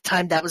at the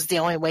time that was the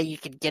only way you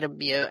could get a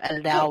Mew,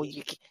 and now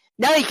you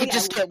can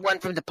just get one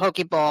from the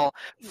Pokeball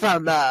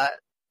from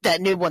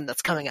that new one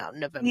that's coming out in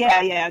November.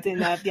 Yeah, it's in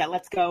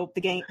Let's Go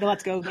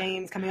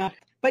games coming up.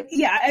 But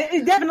yeah,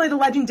 definitely the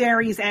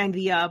legendaries and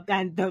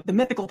the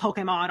mythical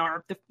Pokemon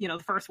are the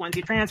first ones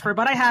you transfer.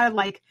 But I had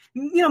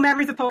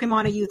memories of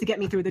Pokemon I used to get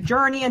me through the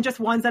journey, and just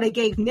ones that I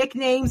gave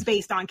nicknames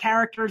based on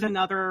characters and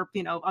other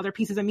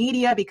pieces of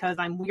media, because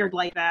I'm weird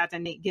like that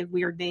and they give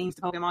weird names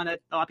to Pokemon that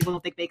a lot of people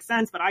don't think make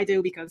sense, but I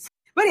do because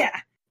But yeah,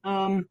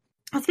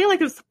 I feel like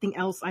there's something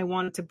else I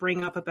wanted to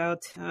bring up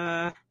about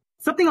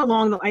something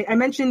along the. I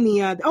mentioned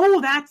the.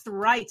 That's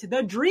right,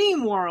 the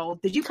Dream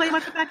World. Did you play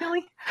much of that,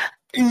 Kelly?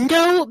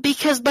 No,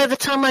 because by the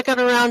time I got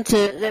around to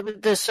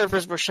it, the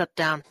servers were shut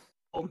down.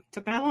 Oh,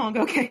 took that long.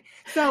 Okay,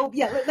 so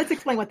yeah, let's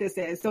explain what this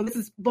is. So this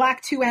is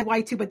Black 2 and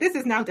White 2, but this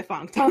is now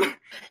defunct.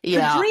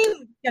 Yeah.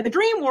 The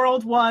Dream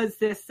World was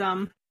this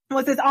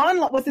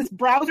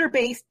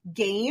browser-based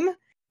game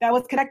that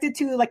was connected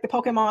to like the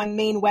Pokemon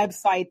main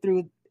website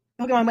through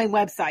Pokemon main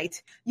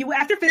website. You,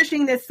 after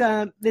finishing this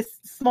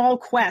small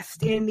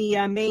quest in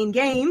the main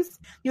games,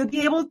 you'll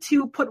be able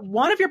to put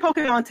one of your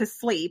Pokemon to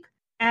sleep,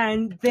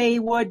 and they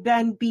would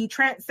then be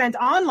sent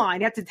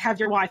online. You have to have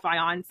your Wi-Fi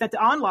on, sent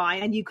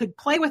online, and you could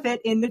play with it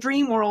in the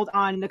Dream World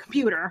on the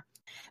computer.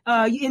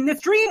 In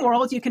this Dream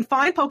World, you can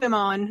find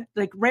Pokemon,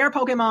 like rare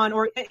Pokemon,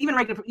 or even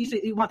regular.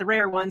 Usually, you want the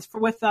rare ones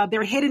with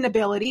their hidden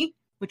ability,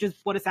 which is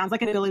what it sounds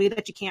like, an ability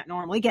that you can't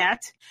normally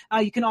get.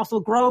 You can also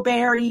grow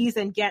berries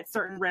and get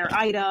certain rare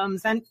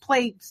items and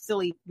play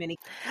silly mini.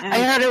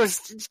 I heard it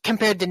was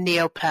compared to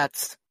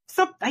Neopets.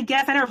 So I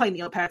guess I never played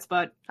Neopets,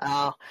 but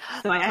so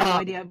I have no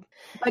idea.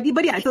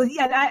 But yeah, so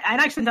yeah,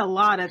 I spent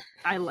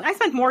I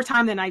spent more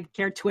time than I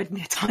cared to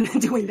admit on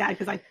doing that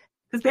because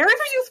berries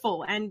are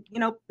useful, and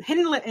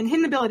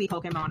hidden ability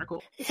Pokemon are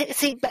cool.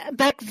 See,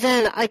 back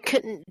then I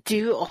couldn't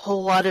do a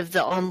whole lot of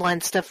the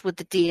online stuff with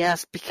the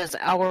DS because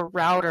our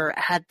router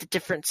had the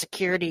different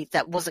security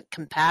that wasn't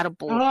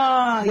compatible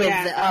with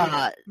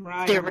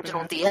the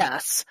original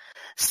DS.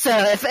 So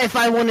if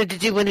I wanted to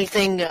do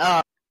anything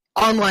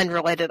online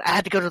related, I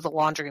had to go to the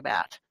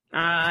laundromat.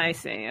 I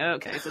see.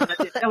 Okay, so that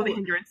was a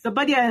hindrance. So,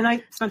 but yeah, and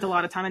I spent a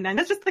lot of time on that. And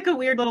that's just like a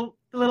weird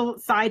little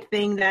side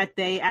thing that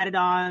they added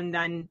on,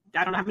 and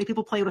I don't know how many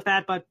people played with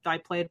that, but I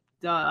played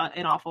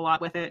an awful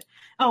lot with it.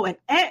 Oh,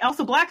 and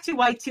also Black 2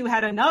 White 2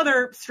 had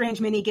another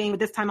strange mini game,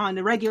 this time on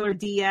the regular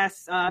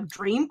DS,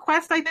 Dream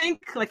Quest, I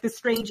think, like this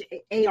strange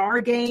AR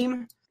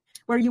game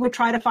where you would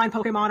try to find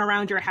Pokemon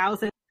around your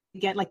house and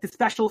get like the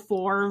special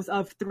forms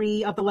of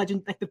three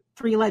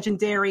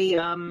legendary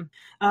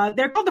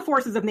they're called the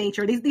Forces of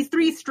Nature. These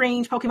three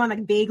strange Pokemon that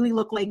vaguely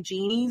look like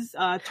genies,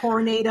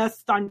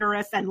 Tornadus,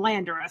 Thundurus, and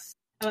Landorus.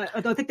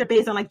 I think they're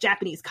based on like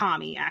Japanese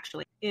kami,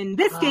 actually. In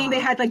this game,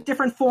 they had like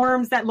different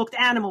forms that looked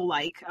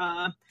animal-like.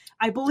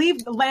 I believe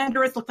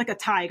Landorus looked like a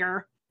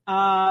tiger.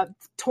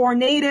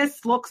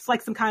 Tornadus looks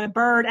like some kind of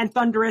bird, and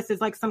Thundurus is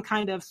like some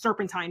kind of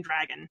serpentine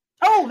dragon.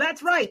 Oh,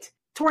 that's right!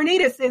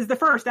 Tornadus is the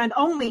first and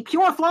only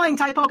pure flying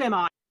type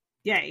Pokemon.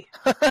 Yay.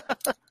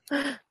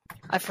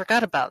 I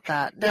forgot about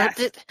that.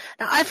 Yes.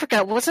 I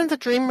forgot, wasn't the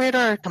Dream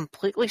Radar a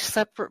completely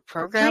separate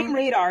program? Dream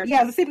Radar,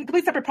 yeah, it's a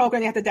completely separate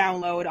program you have to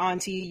download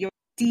onto your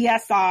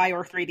DSi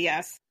or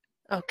 3DS.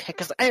 Okay,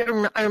 because I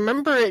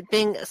remember it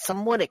being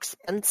somewhat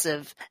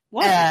expensive.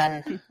 What?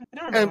 And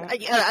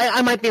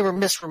I might be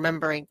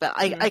misremembering, but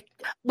I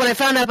when I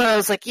found out about it, I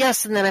was like,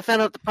 yes, and then I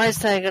found out the price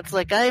tag. It's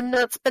like, I'm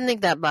not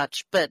spending that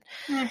much, but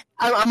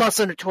I'm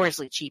also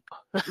notoriously cheap.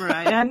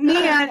 Right, and me,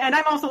 and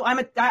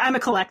I'm a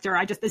collector.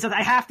 I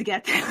have to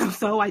get them,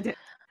 so I did.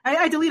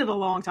 I deleted it a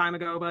long time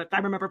ago, but I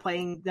remember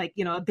playing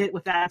a bit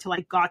with that until I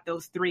got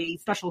those three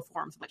special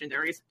forms of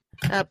legendaries.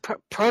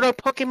 Proto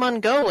Pokemon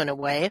Go, in a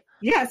way.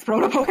 Yes,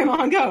 Proto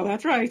Pokemon Go.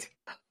 That's right.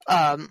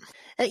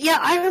 Yeah,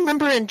 I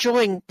remember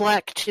enjoying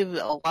Black 2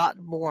 a lot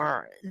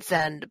more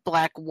than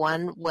Black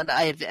 1 when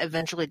I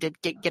eventually did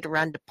get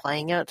around to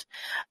playing it.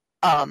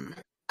 I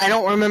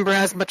don't remember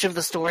as much of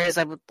the story as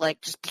I would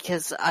like, just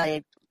because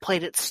I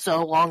played it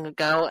so long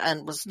ago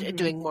and was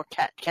doing more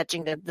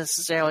catching than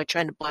necessarily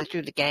trying to blow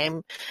through the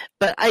game.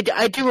 But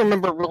I do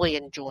remember really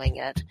enjoying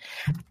it.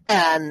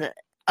 And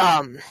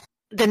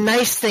the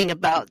nice thing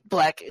about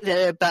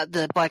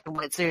the Black and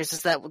White series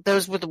is that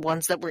those were the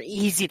ones that were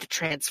easy to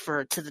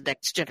transfer to the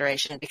next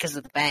generation because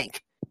of the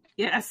bank.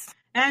 Yes.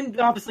 And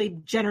obviously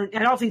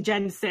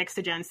Gen 6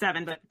 to Gen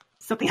 7, but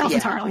something else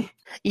entirely.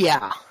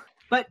 Yeah.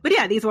 But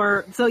yeah, that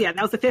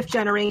was the 5th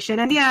generation.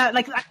 And yeah,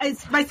 like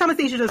by some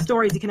stages of the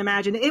stories, you can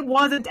imagine, it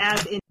wasn't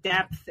as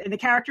in-depth, and the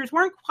characters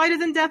weren't quite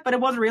as in-depth, but it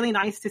was really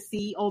nice to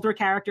see older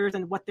characters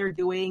and what they're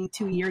doing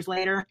 2 years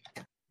later.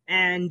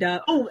 And,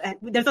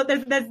 there's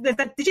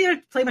that, did you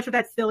ever play much with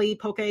that silly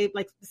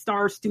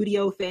Star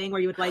Studio thing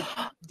where you would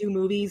do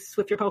movies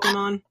with your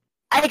Pokemon?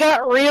 I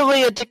got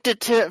really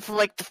addicted to it for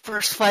the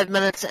first 5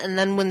 minutes, and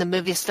then when the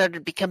movie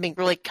started becoming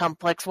really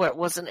complex where it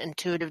wasn't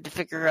intuitive to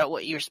figure out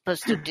what you're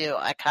supposed to do,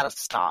 I kind of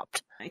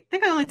stopped. I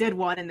think I only did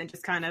one and then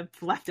just kind of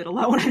left it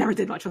alone. I never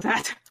did much with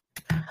that.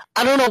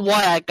 I don't know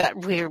why I got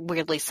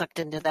weirdly sucked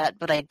into that,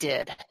 but I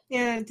did.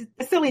 Yeah, it's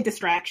a silly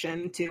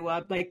distraction to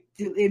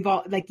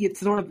involve, you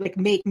sort of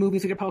make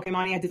movies with your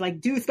Pokemon. You had to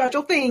do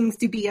special things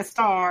to be a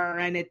star,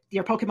 and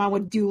your Pokemon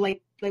would do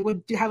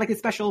have a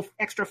special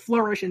extra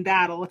flourish in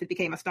battle if it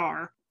became a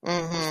star or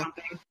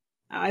something.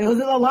 It was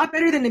a lot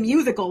better than the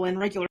musical in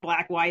regular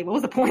Black White. What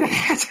was the point of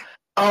that?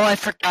 Oh, I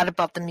forgot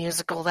about the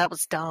musical. That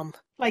was dumb.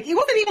 Like, it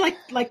wasn't even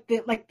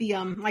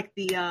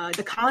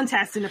the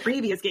contest in the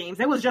previous games.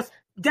 It was just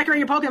decorate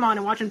your Pokemon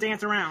and watch them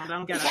dance around. I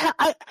don't get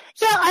it.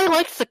 I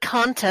liked the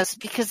contest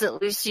because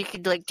at least you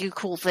could like do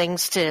cool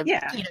things to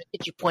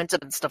get your points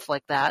up and stuff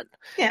like that.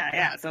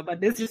 Yeah. So, but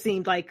this just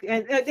seemed like,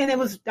 and it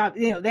was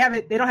they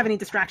don't have any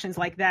distractions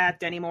like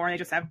that anymore. They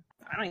just have.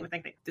 I don't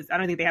think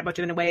they have much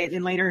of it in a way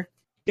in later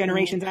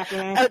generations after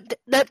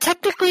that.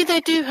 Technically,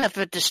 they do have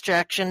a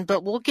distraction,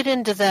 but we'll get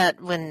into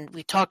that when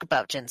we talk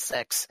about Gen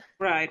 6.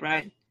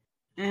 Right.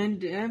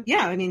 And,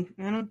 I mean,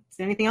 I don't know, is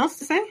there anything else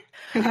to say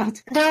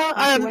about No,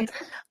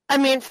 I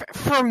mean,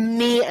 for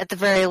me, at the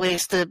very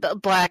least,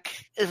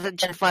 the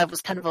Gen 5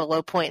 was kind of a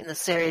low point in the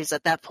series.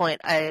 At that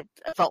point, I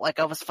felt like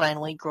I was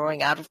finally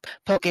growing out of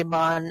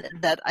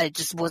Pokemon, that I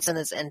just wasn't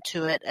as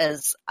into it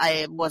as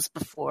I was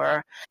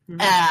before.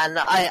 Mm-hmm. And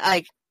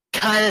I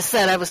kind of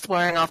said I was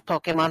swearing off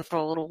Pokemon for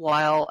a little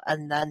while,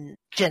 and then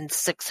Gen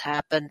 6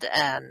 happened,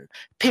 and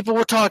people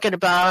were talking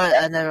about it,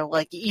 and they were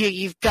like,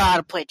 you've got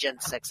to play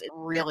Gen 6. It's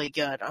really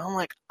good. I'm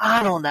like,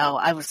 I don't know.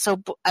 I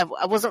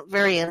wasn't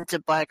very into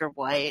Black or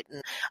White,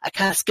 and I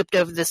kind of skipped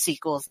over the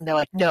sequels, and they're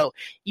like, no,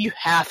 you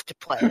have to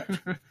play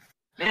it.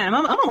 Man,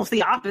 I'm almost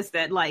the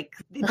opposite. Like,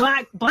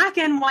 Black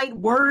and White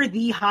were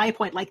the high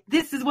point. Like,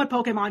 this is what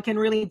Pokemon can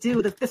really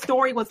do. The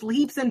story was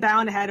leaps and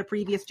bounds ahead of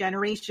previous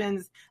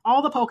generations.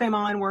 All the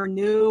Pokemon were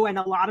new, and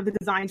a lot of the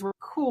designs were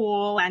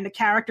cool, and the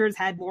characters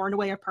had more in the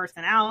way of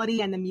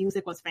personality, and the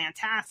music was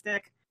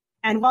fantastic.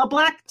 And while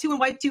Black 2 and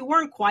White 2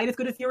 weren't quite as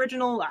good as the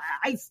original,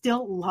 I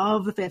still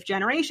love the 5th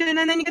generation, and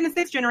then you get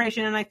the 6th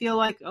generation, and I feel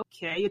like,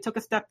 okay, you took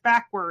a step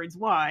backwards.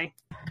 Why?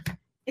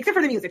 Except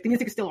for the music. The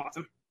music is still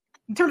awesome.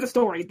 In terms of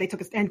story,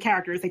 and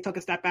characters, they took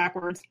a step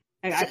backwards.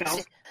 I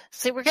felt.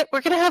 See, we're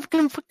gonna have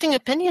conflicting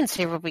opinions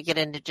here when we get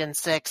into Gen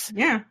 6.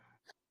 Yeah.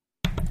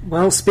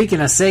 Well,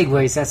 speaking of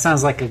segues, that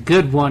sounds like a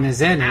good one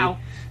as any. Ow.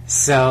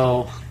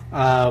 So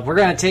we're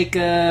gonna take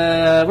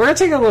a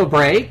little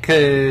break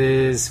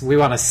because we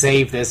want to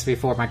save this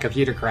before my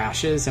computer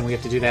crashes, and we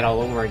have to do that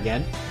all over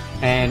again.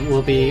 And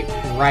we'll be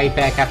right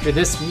back after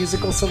this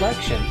musical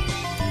selection.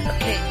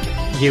 Okay.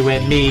 You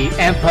and me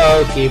and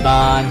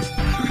Pokemon.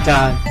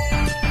 Done.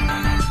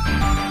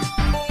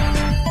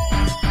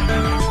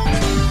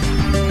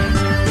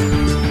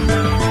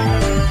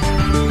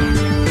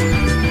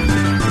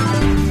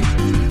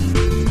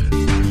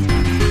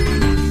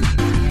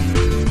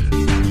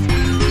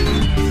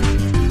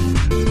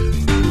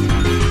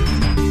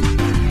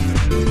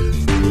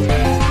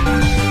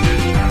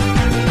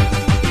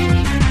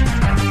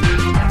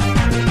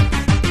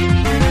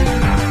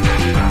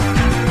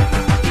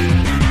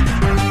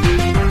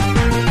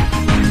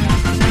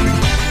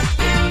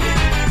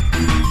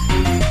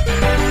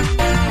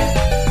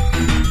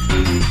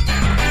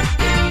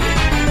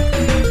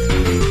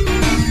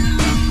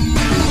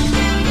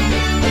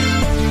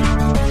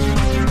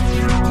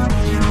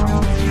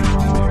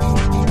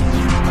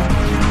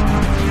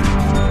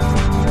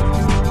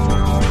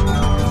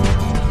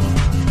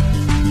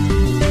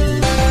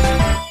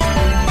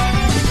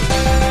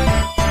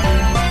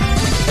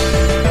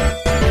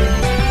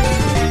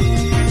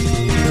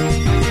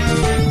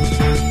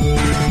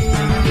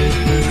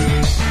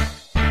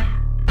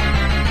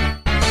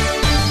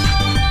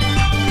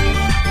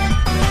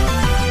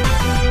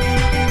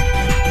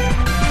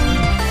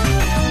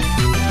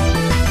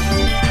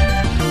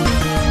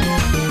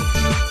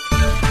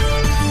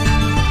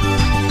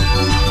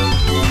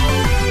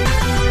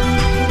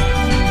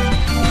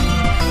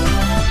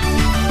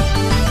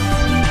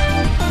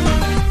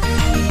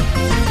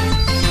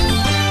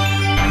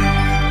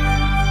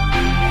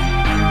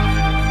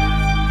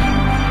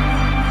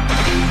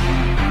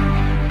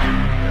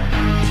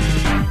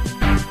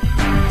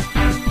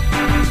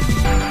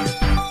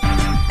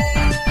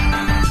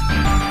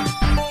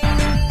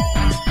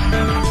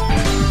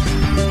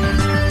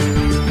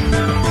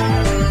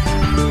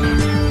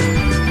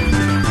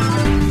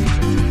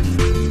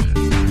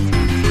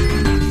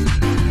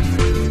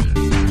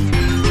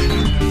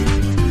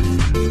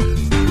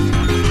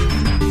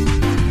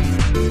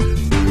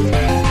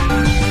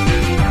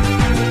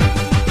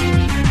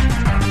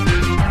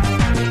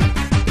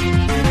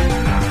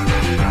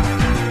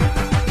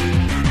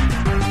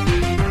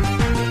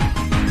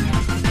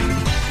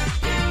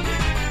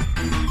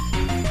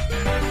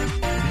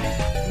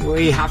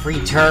 We have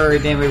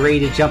returned and we're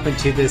ready to jump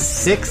into the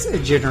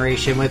 6th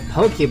generation with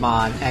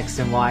Pokemon X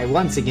and Y,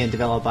 once again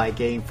developed by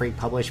Game Freak,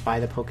 published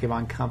by the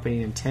Pokemon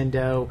Company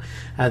Nintendo.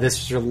 This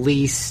was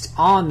released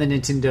on the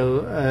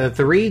Nintendo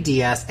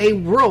 3DS, a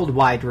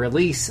worldwide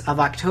release of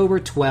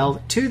October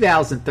 12,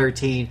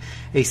 2013,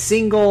 a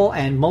single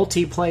and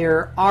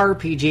multiplayer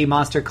RPG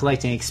monster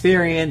collecting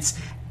experience.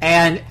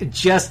 And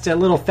just a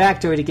little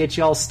factoid to get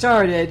you all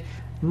started,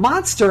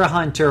 Monster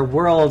Hunter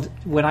World,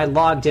 when I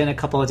logged in a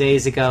couple of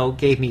days ago,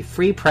 gave me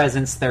free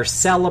presents. They're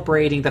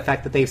celebrating the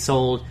fact that they've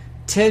sold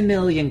 10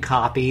 million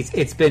copies.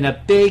 It's been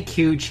a big,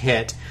 huge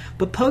hit.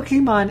 But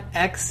Pokemon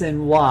X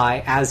and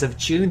Y, as of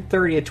June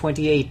 30th,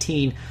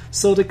 2018,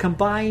 sold a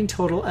combined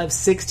total of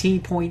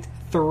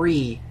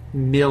 16.3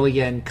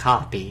 million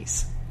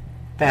copies.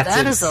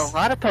 That is a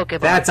lot of Pokemon.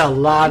 That's a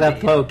lot of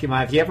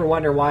Pokemon. If you ever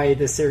wonder why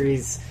the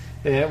series,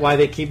 why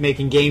they keep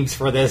making games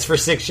for this for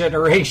 6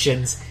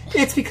 generations,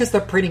 it's because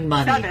they're printing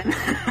money.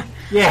 7.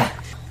 Yeah.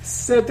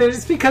 So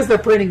it's because they're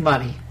printing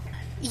money.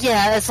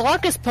 Yeah, as long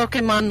as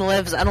Pokemon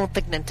lives, I don't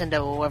think Nintendo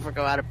will ever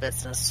go out of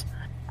business.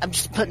 I'm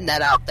just putting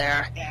that out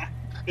there. Yeah,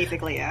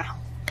 basically, yeah.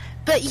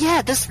 But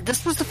yeah, this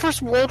was the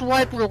first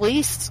worldwide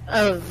release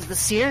of the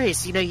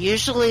series. You know,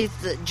 usually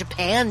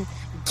Japan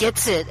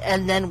gets it,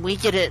 and then we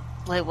get it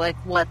like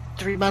what,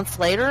 3 months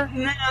later?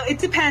 No, it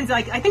depends.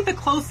 Like, I think the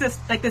closest,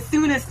 like the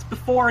soonest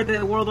before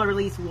the worldwide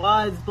release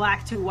was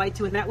Black 2, White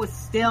 2, and that was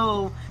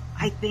still,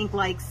 I think,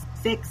 like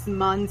 6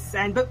 months.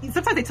 But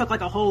sometimes they took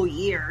like a whole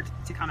year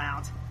to come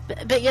out.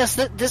 But yes,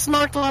 this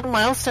marked a lot of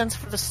milestones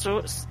for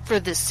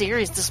this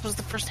series. This was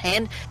the first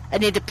I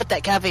need to put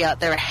that caveat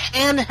there,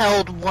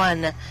 handheld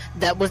one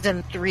that was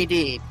in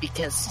 3D,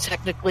 because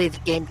technically the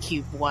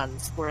GameCube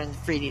ones were in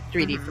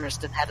 3D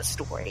first and had a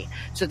story.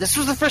 So this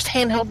was the first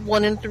handheld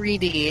one in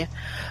 3D.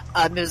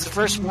 It was the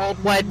first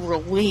worldwide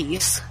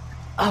release.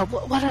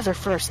 What other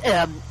first?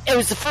 It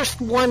was the first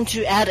one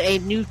to add a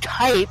new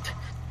type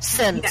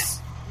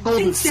since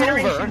Gold and Silver.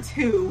 Generation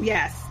 2,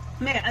 yes.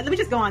 Man, let me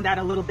just go on that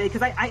a little bit,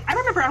 because I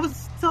remember I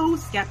was so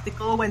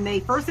skeptical when they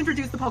first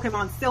introduced the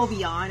Pokemon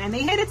Sylveon, and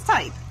they hid its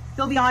type.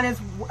 Sylveon is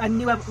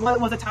what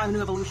was a time a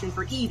new evolution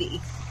for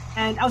Eevee.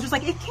 And I was just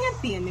like, it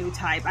can't be a new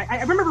type. I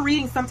remember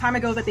reading some time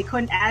ago that they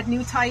couldn't add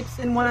new types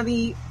in one of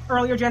the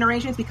earlier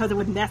generations because it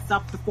would mess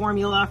up the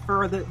formula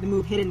for the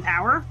move Hidden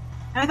Power.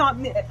 And I thought,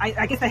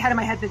 I guess I had in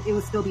my head that it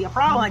would still be a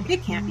problem. Like,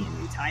 it can't be a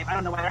new type. I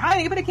don't know why they're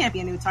hiding it, but it can't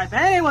be a new type.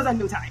 And it was a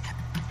new type.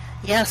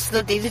 Yes,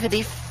 the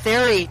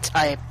fairy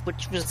type,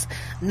 which was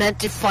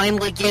meant to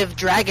finally give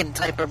dragon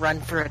type a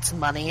run for its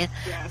money,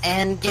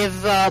 and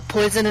give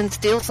poison and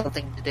steel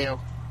something to do.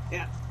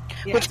 Yeah.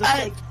 Which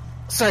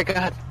sorry, go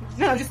ahead.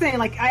 No, I'm just saying,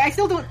 like, I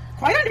still don't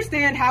quite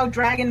understand how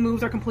dragon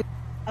moves are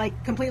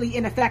completely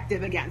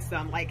ineffective against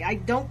them. Like, I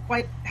don't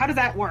quite... How does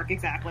that work,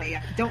 exactly?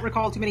 I don't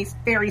recall too many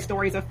fairy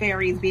stories of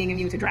fairies being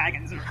immune to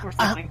dragons or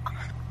something.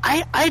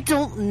 I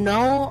don't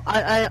know.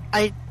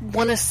 I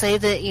want to say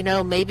that, you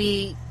know,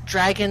 maybe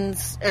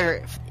dragons,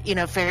 or, you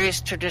know,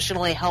 fairies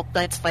traditionally help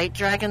knights fight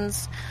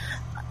dragons.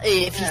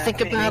 If you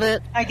think about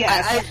it. I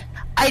guess.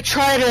 I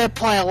try to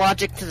apply a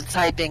logic to the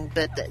typing,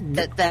 but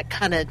that's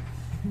kind of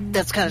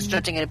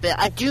stretching it a bit.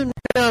 I do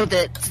know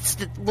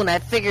that when I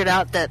figured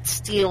out that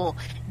steel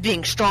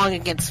being strong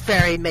against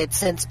fairy made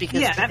sense,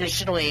 because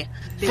traditionally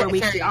they were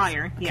weak to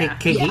iron. Yeah.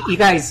 Okay, you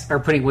guys are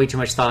putting way too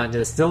much thought into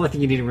this. The only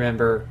thing you need to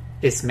remember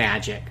is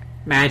magic.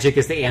 Magic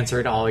is the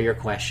answer to all your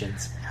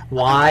questions.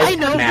 Why I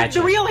know,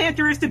 magic? The real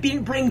answer is to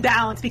bring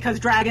balance, because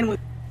dragon was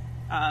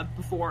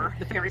before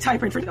the fairy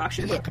type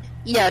introduction.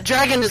 Yeah,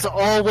 dragon is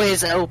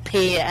always OP,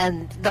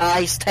 and the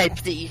ice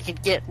types that you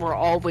could get were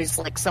always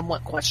like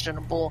somewhat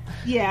questionable.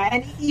 Yeah,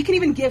 and you can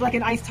even give like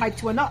an ice type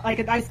to an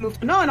ice move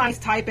to a non-ice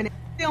type, and it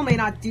still may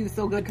not do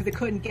so good because it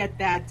couldn't get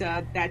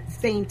that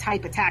same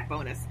type attack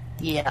bonus.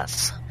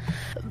 Yes,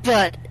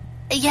 but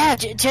yeah,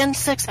 Gen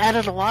 6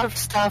 added a lot of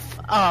stuff.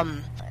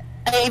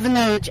 Even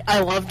though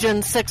I love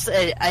Gen 6,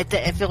 I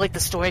feel like the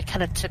story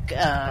kind of took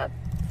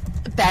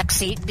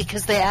backseat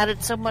because they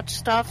added so much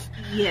stuff.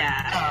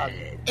 Yeah.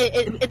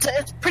 It's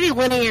a pretty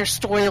linear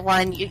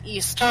storyline.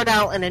 You start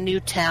out in a new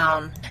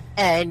town,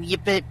 and you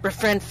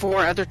befriend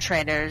 4 other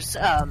trainers,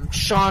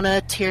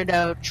 Shauna,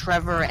 Tierno,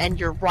 Trevor, and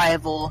your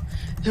rival,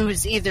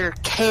 who's either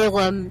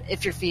Calum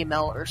if you're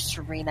female or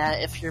Serena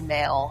if you're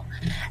male.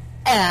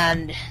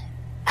 And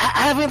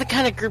having the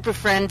kind of group of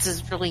friends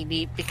is really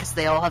neat because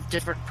they all have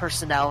different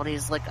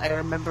personalities. Like, I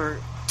remember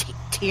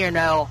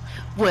Tierno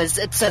was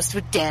obsessed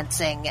with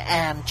dancing,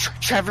 and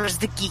Trevor's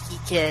the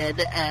geeky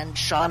kid, and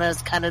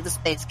Shauna's kind of the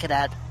space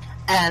cadet.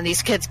 And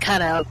these kids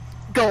kind of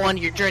go on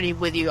your journey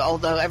with you,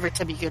 although every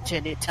time you go to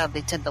a new town, they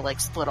tend to, like,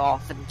 split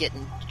off and get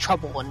in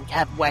trouble and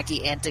have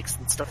wacky antics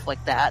and stuff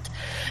like that.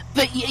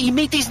 But you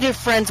meet these new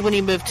friends when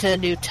you move to a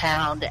new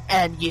town,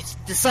 and you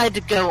decide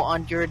to go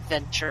on your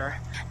adventure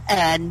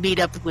and meet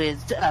up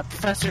with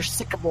Professor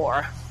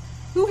Sycamore.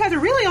 Who has a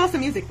really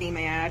awesome music theme,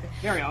 may I add.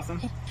 Very awesome.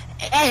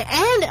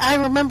 And I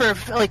remember,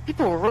 like,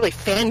 people were really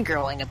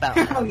fangirling about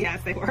it. Oh,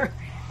 yes, they were.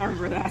 I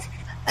remember that.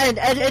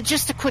 And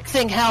just a quick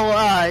thing,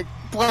 how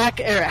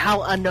how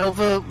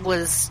Unova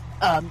was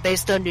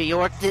based on New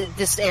York.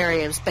 This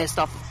area was based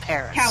off of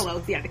Paris.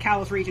 Kalos, yeah, the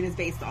Kalos region is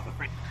based off of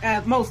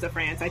France. Most of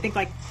France. I think,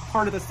 like,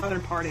 part of the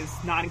southern part is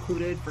not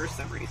included for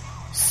some reason.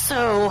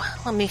 So,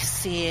 let me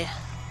see.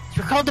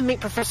 You're called to meet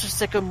Professor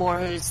Sycamore,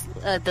 who's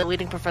the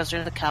leading professor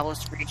in the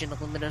Kalos region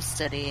of Luminous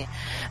City.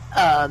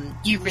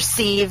 You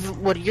receive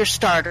your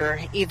starter,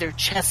 either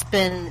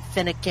Chespin,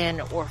 Finnegan,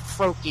 or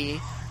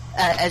Froakie,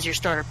 as your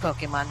starter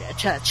Pokemon.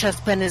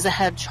 Chespin is a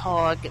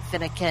hedgehog,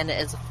 Finnegan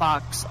is a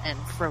fox, and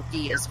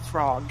Froakie is a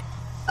frog.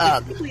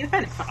 It's usually a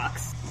fennec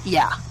fox.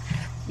 Yeah.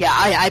 Yeah,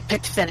 I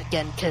picked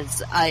Finnegan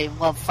because I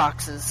love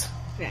foxes.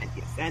 And,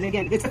 yes, and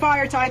again, it's a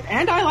fire type,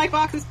 and I like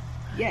foxes.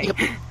 Yay.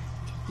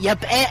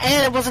 Yep,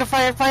 and it wasn't a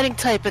firefighting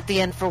type at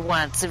the end for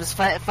once. It was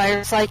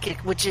fire psychic,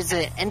 which is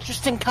an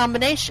interesting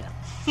combination.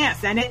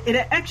 Yes, and it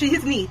actually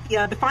is neat.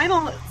 The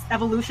final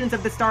evolutions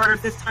of the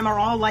starters this time are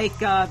all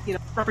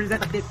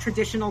represent like the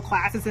traditional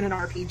classes in an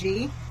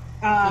RPG.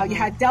 You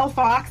had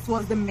Delphox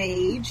was the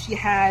mage. You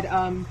had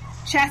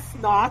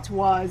Chestnut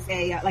was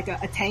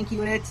a tank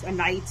unit, a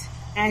knight,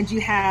 and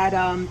you had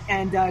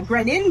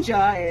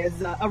Greninja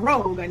is a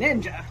rogue, a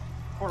ninja,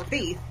 or a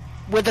thief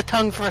with a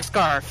tongue for a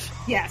scarf.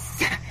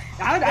 Yes.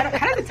 How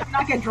did the tongue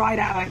not get dried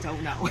out? I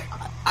don't know.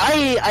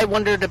 I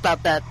wondered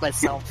about that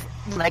myself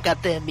when I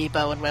got the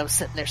amiibo and I was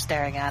sitting there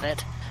staring at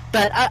it.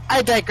 But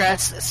I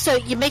digress. So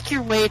you make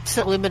your way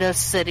to Luminous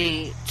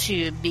City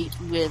to meet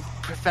with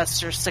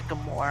Professor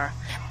Sycamore,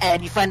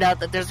 and you find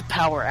out that there's a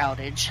power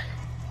outage.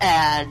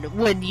 And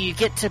when you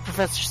get to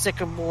Professor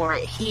Sycamore,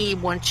 he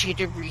wants you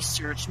to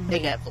research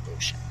Mega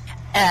Evolution.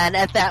 And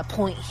at that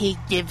point, he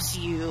gives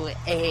you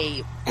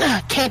a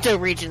Kanto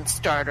region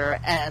starter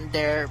and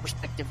their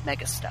respective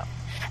Mega Stone.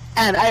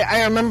 And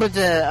I remember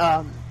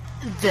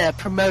the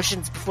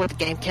promotions before the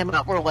game came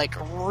out were like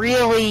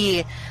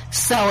really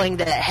selling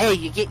that, hey,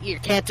 you get your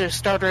Kanto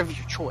starter of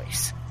your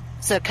choice.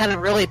 So kind of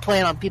really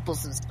playing on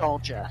people's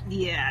nostalgia.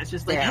 Yeah, it's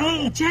just like,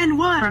 hey, Gen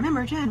 1,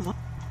 remember Gen 1?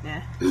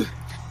 Yeah.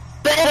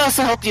 But it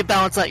also helped you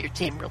balance out your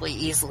team really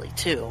easily,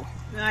 too.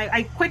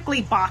 I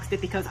quickly boxed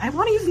it because I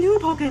want to use new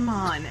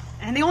Pokemon,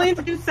 and they only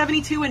introduced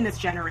 72 in this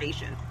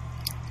generation.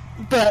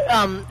 But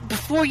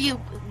before you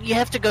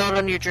have to go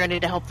on your journey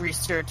to help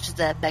research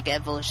the Mega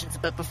Evolutions,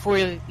 but before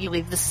you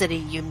leave the city,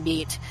 you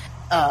meet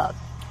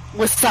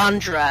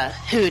Lysandra,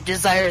 who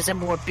desires a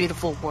more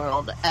beautiful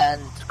world,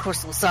 and of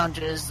course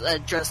Lysandra is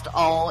dressed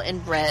all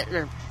in red,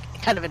 or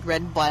kind of in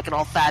red and black and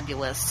all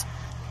fabulous.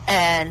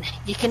 And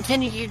you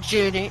continue your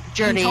journey.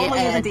 He totally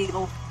isn't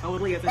evil.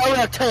 Totally isn't evil.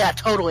 Yeah,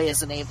 totally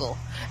isn't evil.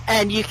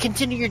 And you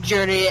continue your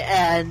journey,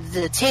 and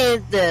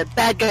the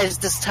bad guys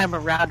this time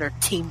around are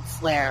Team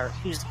Flare,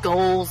 whose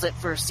goals at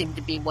first seem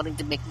to be wanting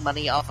to make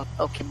money off of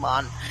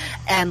Pokemon,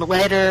 and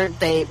later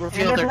they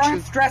reveal their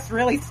truth. Dressed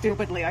really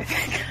stupidly, I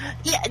think.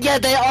 Yeah,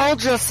 they all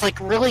dress like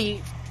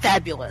really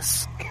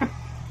fabulous.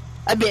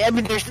 I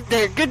mean,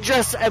 they're good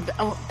dressers.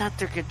 Not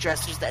they're good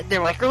dressers.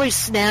 They're like really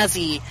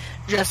snazzy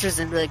dressers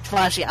in like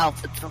flashy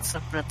outfits and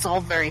stuff. But it's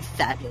all very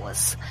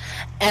fabulous.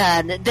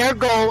 And their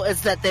goal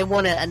is that they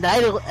want to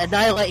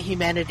annihilate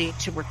humanity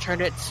to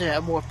return it to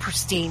a more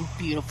pristine,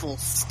 beautiful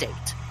state.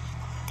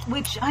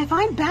 Which I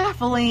find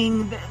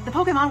baffling. The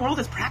Pokemon world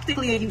is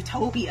practically a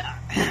utopia.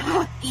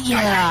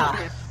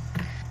 Yeah.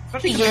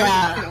 Especially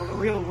compared to the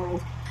real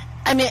world.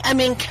 I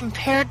mean,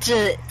 compared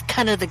to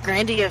kind of the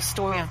grandiose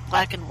story of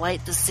Black and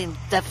White, this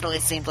definitely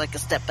seems like a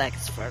step back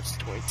as far as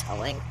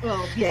storytelling.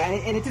 Well, yeah,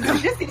 and it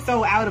just seems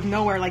so out of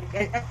nowhere. Like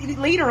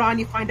later on,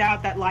 you find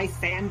out that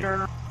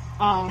Lysander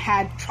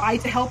had tried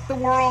to help the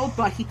world,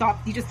 but he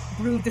just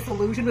grew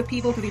disillusioned with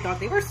people because he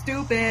thought they were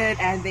stupid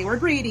and they were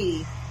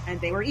greedy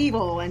and they were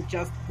evil and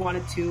just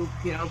wanted to,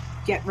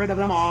 get rid of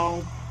them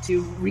all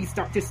to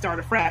start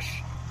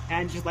afresh.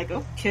 And just like,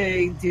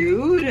 okay,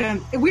 dude.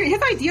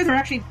 His ideas are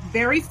actually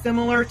very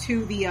similar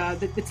to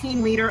the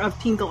team leader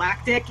of Team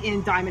Galactic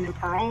in Diamond and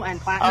Pearl and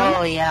Platinum.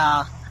 Oh,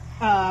 yeah.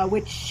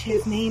 Which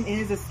his name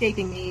is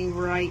escaping me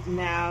right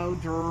now,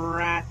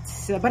 Drat.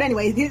 But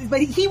anyway,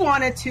 he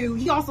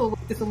also was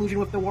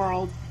disillusioned with the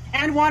world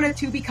and wanted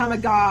to become a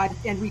god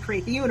and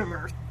recreate the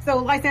universe. So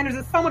Lysander's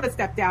is somewhat a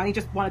step down. He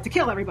just wanted to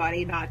kill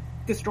everybody, not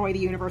destroy the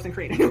universe and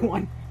create a new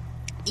one.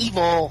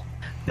 Evil.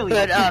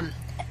 But,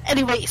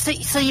 anyway,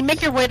 so you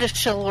make your way to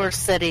Shellor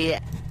City,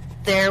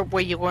 there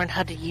where you learn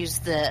how to use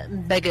the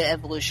Mega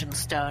Evolution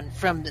Stone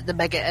from the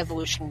Mega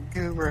Evolution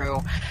Guru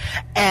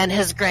and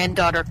his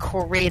granddaughter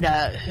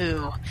Corina,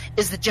 who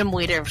is the gym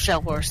leader of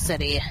Shellor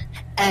City.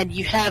 And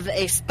you have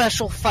a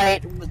special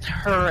fight with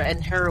her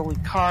and her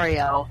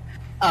Lucario,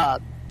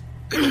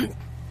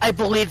 I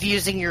believe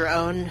using your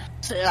own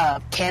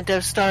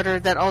Kanto starter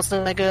that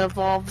also Mega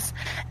Evolves.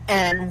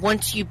 And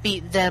once you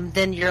beat them,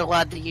 then you're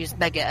allowed to use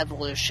Mega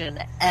Evolution,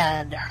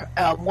 and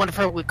one of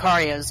her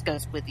Lucarios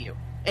goes with you.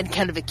 In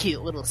kind of a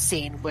cute little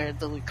scene where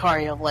the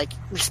Lucario,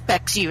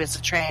 respects you as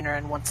a trainer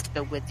and wants to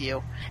go with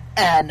you.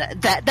 And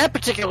that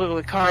particular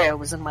Lucario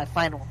was in my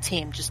final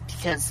team just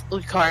because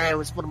Lucario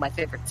was one of my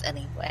favorites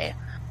anyway.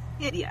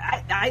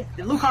 Yeah,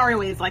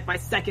 Lucario is like my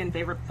second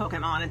favorite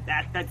Pokemon, and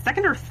that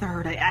second or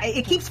third.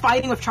 It keeps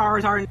fighting with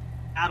Charizard in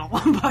battle,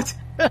 but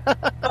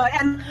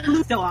and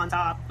Lu's still on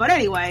top. But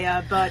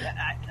anyway, but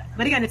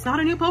again, it's not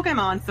a new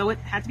Pokemon, so it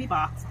had to be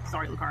boxed.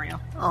 Sorry, Lucario.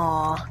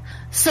 Aw.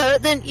 So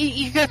then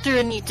you go through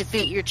and you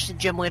defeat your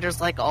gym leaders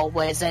like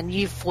always, and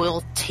you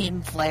foil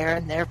Team Flare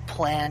and their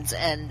plans,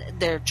 and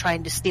they're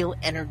trying to steal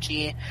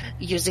energy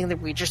using the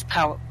region's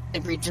power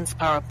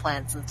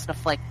plants and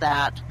stuff like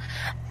that.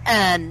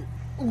 And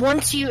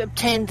once you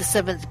obtain the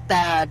 7th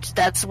badge,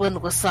 that's when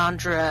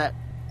Lysandra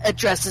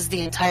addresses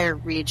the entire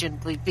region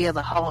via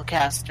the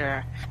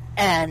Holocaster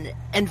and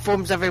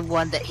informs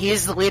everyone that he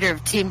is the leader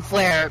of Team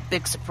Flare,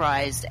 big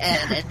surprise,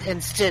 and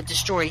intends to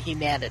destroy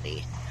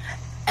humanity.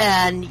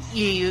 And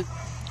you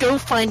go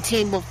find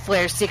Team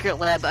Flare's secret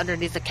lab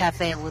underneath the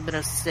cafe in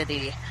Luminous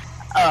City.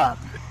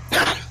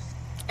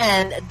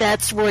 And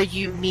that's where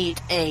you meet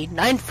a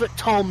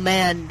 9-foot-tall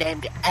man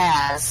named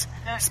Az,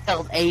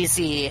 spelled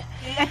A-Z.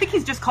 I think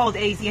he's just called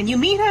AZ, and you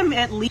meet him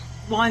at least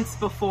once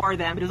before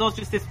then, but he's also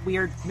just this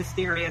weird,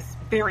 mysterious,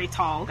 very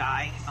tall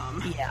guy.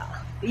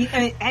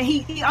 And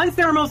he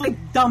unceremoniously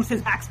dumps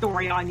his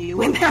backstory on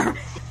you in there.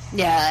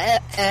 Yeah,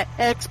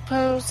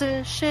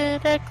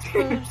 exposition.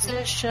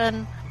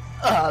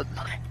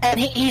 And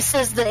he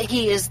says that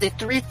he is the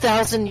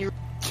 3,000-year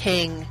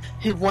king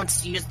who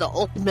wants to use the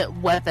ultimate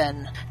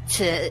weapon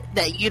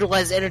that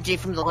utilizes energy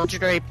from the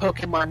legendary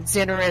Pokemon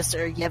Xerneas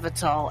or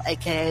Yveltal,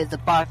 aka the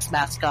box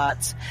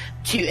mascots,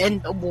 to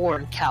end a war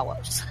in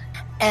Kalos.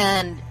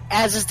 And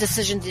as his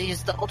decision to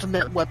use the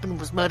ultimate weapon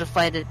was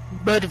motivated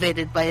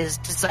by his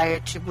desire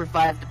to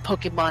revive the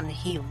Pokemon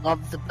he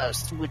loved the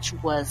most, which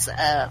was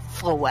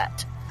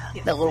Floette.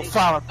 Yes, the little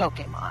flower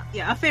Pokemon.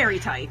 Yeah, a fairy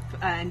type.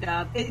 And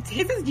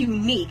his is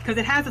unique because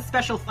it has a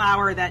special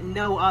flower that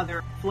no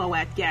other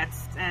Floette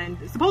gets. And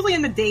supposedly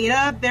in the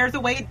data, there's a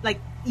way,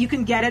 like, you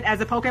can get it as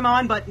a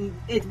Pokemon, but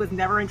it was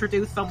never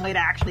introduced some way to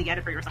actually get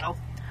it for yourself.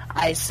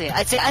 I see.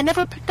 I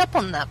never picked up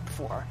on that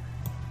before.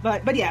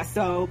 But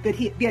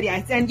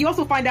and you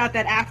also find out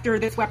that after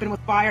this weapon was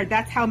fired,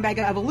 that's how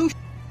Mega Evolution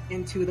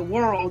into the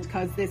world,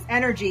 because this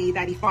energy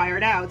that he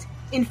fired out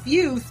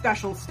infused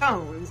special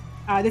stones.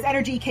 This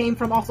energy came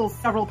from also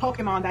several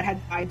Pokemon that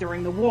had died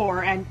during the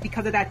war, and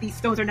because of that, these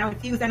stones are now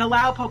infused and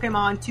allow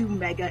Pokemon to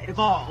Mega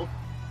Evolve.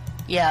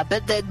 Yeah,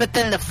 but then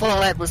the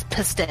Floette was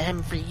pissed at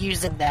him for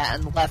using that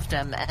and left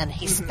him, and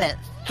he spent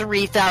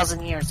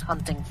 3,000 years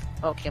hunting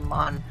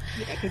Pokemon.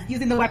 Yeah, because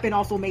using the weapon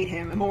also made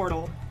him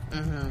immortal.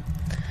 Mm-hmm.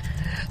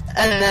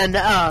 And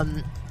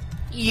then,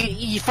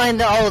 you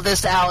find all of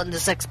this out in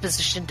this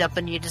exposition dump,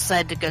 and you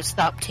decide to go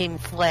stop Team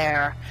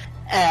Flare,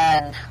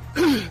 and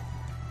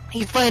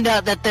you find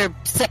out that their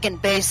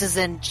second base is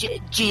in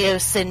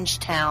Geosinge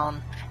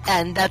Town,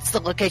 and that's the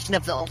location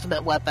of the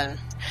ultimate weapon.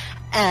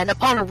 And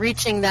upon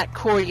reaching that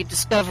core, you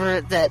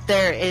discover that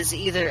there is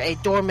either a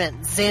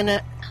dormant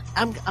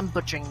I'm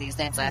butchering these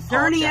names, I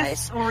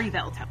apologize. Xerneas or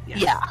Yveltal.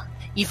 Yeah.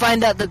 You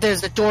find out that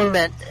there's a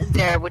dormant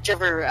there,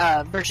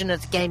 whichever version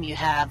of the game you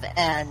have,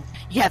 and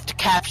you have to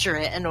capture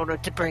it in order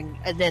to bring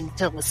it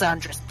into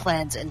Lysandra's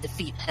plans and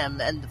defeat him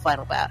in the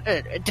final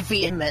battle,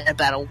 defeat him in a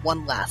battle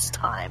one last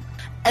time.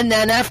 And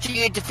then after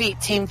you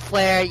defeat Team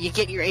Flare, you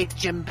get your 8th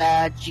gym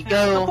badge. You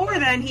go. Before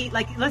then,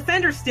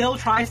 Lysandra still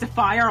tries to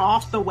fire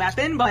off the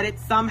weapon, but it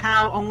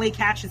somehow only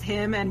catches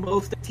him and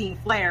most of Team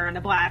Flare in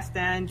a blast,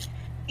 and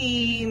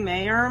he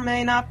may or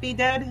may not be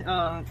dead.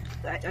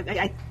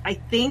 I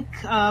think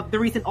the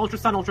recent Ultra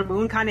Sun, Ultra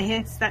Moon kind of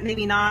hints that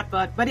maybe not,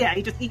 but yeah,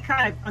 he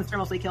kind of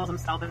unceremoniously kills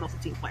himself and most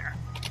of Team Flare.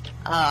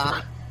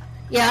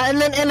 Yeah,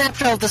 and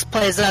after all this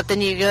plays out, then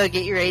you go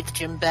get your 8th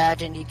gym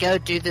badge and you go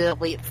do the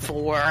Elite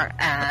Four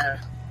and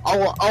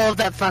all of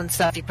that fun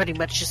stuff. You pretty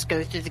much just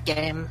go through the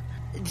game,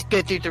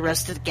 go through the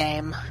rest of the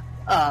game.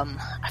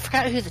 I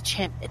forgot who the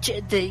champion.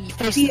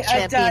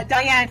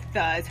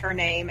 Diantha is her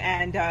name,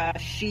 and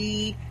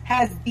she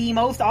has the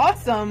most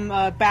awesome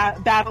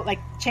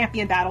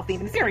champion battle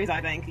theme in the series.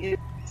 I think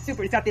it's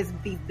super. It's got this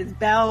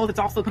bell that's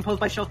also composed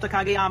by Shota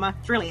Kageyama.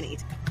 It's really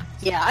neat.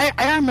 Yeah,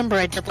 I remember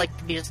I did like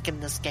the music in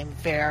this game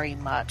very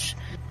much.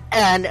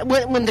 And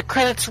when the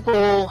credits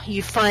roll,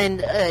 you find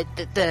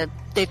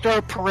they throw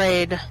a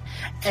parade,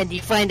 and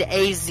you find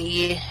AZ,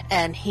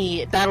 and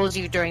he battles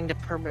you during the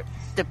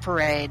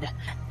parade.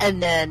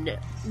 And then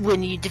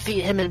when you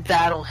defeat him in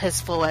battle,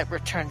 his Floette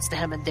returns to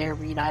him, and they're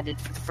reunited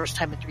for the first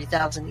time in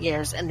 3,000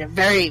 years. And a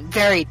very,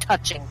 very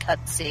touching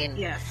cutscene.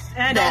 Yes,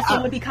 and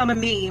also would become a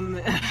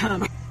meme.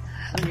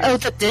 Oh,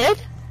 that did?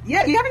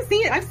 Yeah, you haven't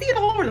seen it. I've seen it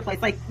all over the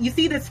place. Like, you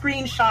see the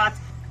screenshot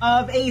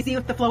of AZ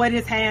with the Floette in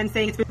his hand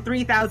saying it's been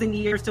 3,000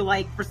 years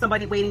to, for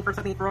somebody waiting for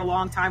something for a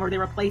long time, or they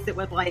replace it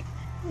with, like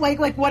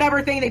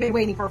whatever thing they've been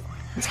waiting for a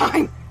long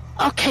time.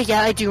 Okay,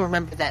 yeah, I do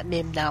remember that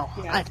meme now.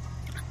 Yeah.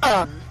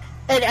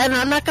 And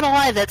I'm not gonna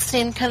lie, that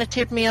scene kind of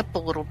teared me up a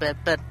little bit,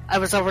 but I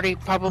was already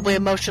probably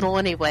emotional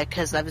anyway,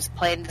 because I was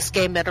playing this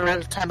game at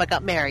around the time I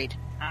got married.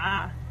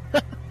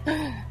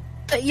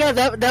 But yeah,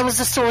 that was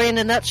the story in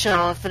a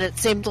nutshell, and it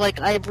seemed like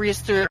I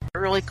breezed through it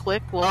really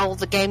quick. Well,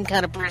 the game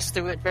kind of breezed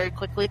through it very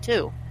quickly,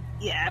 too.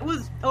 Yeah, it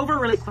was over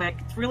really quick.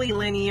 It's really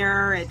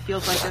linear. It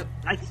feels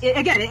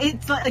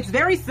it's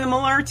very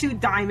similar to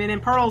Diamond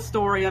and Pearl's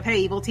story of, hey,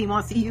 Evil Team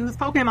wants to use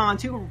Pokemon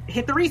to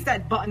hit the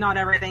reset button on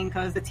everything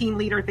because the team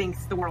leader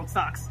thinks the world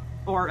sucks.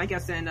 Or, I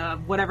guess in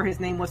whatever his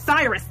name was,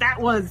 Cyrus.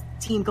 That was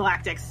Team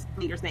Galactic's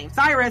leader's name.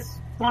 Cyrus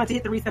wanted to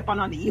hit the reset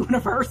button on the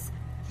universe.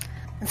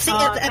 See,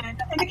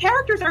 and the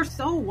characters are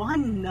so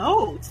one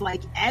note.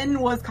 Like, N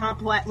was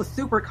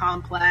super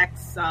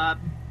complex.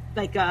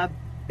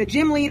 The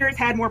gym leaders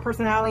had more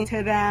personality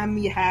to them.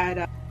 You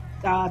had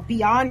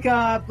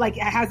Bianca,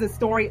 has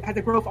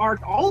a growth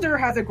arc. Alder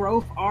has a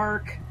growth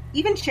arc.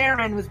 even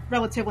Charon was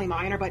relatively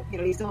minor, but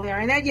he's still there.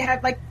 And then you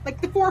have like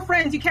the 4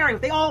 friends you carry.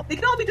 They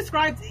can all be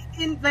described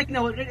in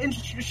in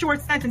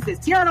short sentences.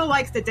 Tierno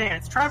likes to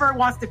dance. Trevor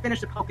wants to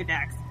finish the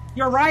Pokedex.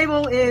 Your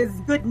rival is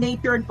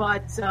good-natured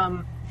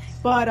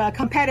but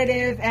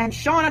competitive, and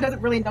Shauna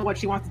doesn't really know what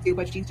she wants to do,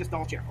 but she's just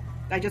all cheerful.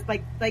 I just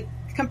like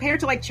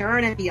compared to like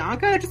Charon and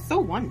Bianca, they're just so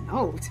one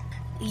note.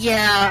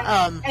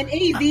 Yeah, and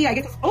AZ, I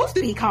guess, is supposed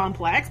to be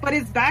complex, but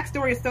his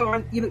backstory is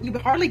so you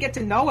hardly get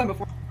to know him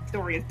before the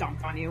story is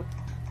dumped on you.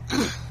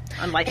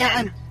 Unlike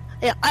him.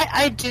 Yeah,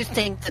 I do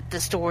think that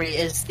the story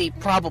is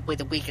probably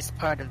the weakest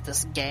part of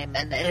this game,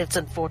 and it's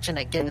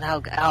unfortunate given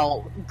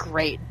how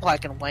great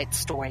Black and White's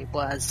story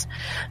was.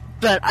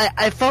 But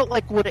I felt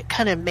like what it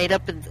kind of made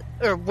up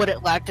or what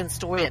it lacked in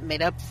story, it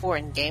made up for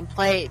in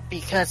gameplay,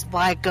 because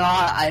by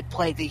God, I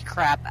played the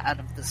crap out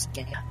of this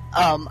game.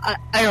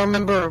 I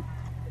remember.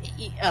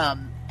 Hang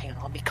on,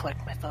 let me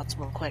collect my thoughts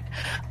real quick.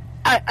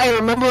 I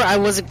remember I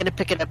wasn't going to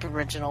pick it up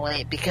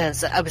originally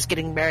because I was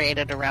getting married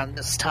at around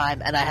this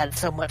time and I had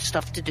so much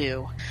stuff to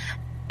do.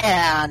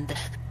 And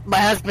my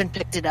husband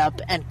picked it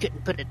up and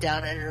couldn't put it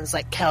down, and it was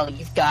like, Kel,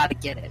 you've got to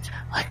get it.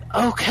 Like,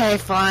 okay,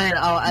 fine.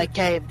 I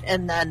caved,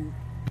 and then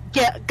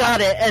got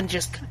it and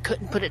just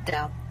couldn't put it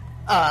down.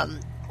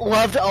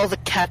 Loved all the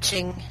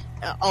catching.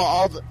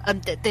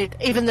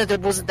 Even though there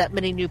wasn't that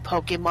many new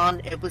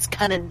Pokemon, it was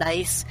kind of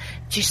nice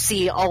to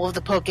see all of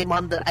the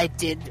Pokemon that I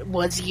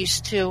was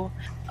used to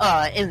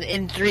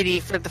in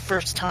 3D for the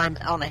first time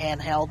on a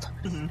handheld.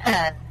 Mm-hmm.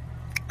 And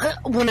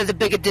one of the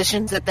big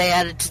additions that they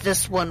added to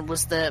this one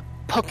was the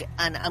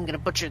and I'm going to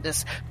butcher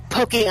this,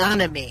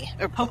 Pokemonami.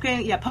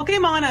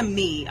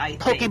 Pokemonami, I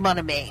think.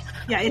 Pokemonami.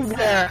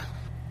 Yeah,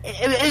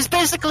 it's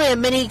basically a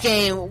mini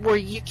game where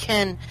you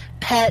can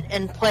pet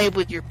and play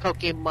with your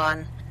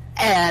Pokemon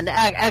and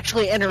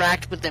actually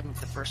interact with them for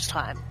the first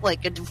time,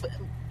 like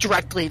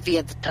directly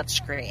via the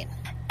touchscreen.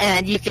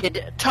 And you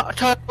could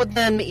talk with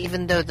them,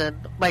 even though the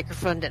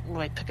microphone didn't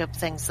really pick up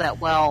things that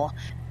well.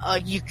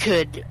 You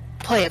could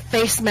play a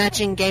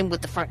face-matching game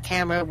with the front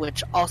camera,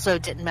 which also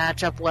didn't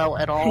match up well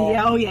at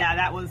all. Yeah,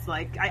 that was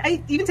like...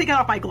 I even taking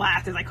off my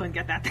glasses, I couldn't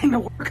get that thing to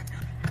work.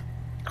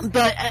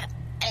 But...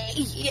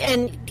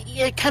 and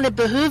it kind of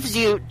behooves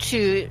you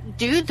to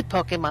do the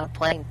Pokemon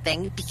playing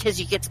thing because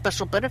you get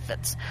special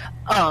benefits.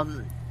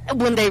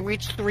 When they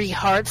reach 3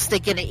 hearts, they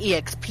get an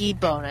EXP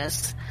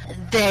bonus.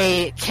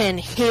 They can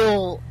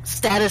heal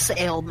status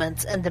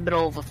ailments in the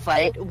middle of a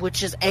fight,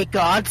 which is a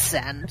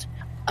godsend.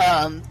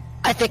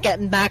 I think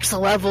at max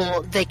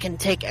level, they can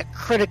take a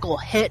critical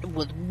hit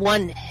with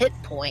 1 hit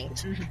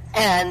point. Mm-hmm.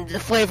 And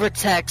the flavor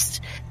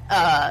text...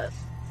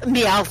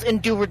 Meowth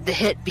endured the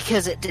hit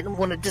because it didn't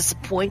want to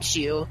disappoint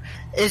you.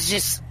 It's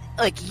just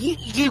like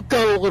you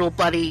go, little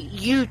buddy.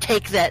 You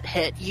take that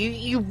hit.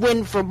 You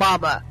win for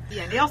Mama.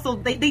 Yeah. They also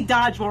they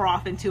dodge more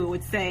often too. It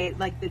would say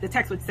like the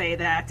text would say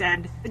that,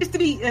 and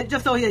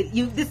just so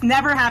this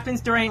never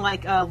happens during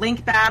like a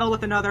Link battle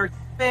with another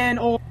Finn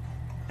or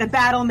the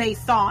Battle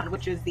Maison,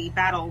 which is the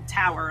battle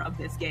tower of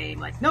this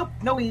game. Like nope,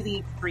 no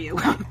easy for you.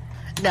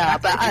 No,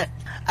 but I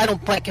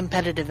don't play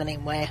competitive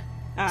anyway.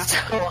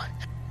 So.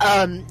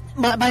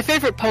 My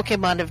favorite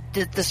Pokemon of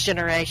this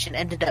generation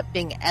ended up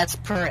being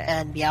Esper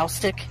and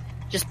Meowstic,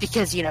 just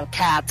because,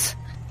 cats.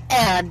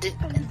 And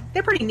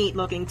they're pretty neat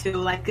looking, too.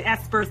 Like,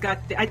 Esper's got...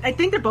 I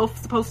think they're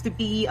both supposed to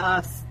be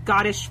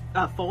Scottish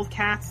fold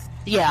cats.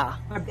 Yeah.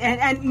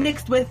 And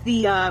mixed with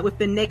the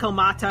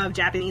Nekomata of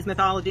Japanese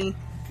mythology.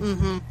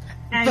 Mm-hmm.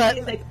 And,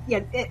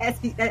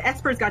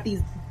 Esper's got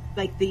these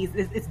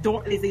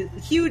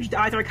huge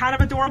eyes that are kind of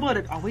adorable, and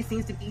it always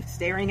seems to be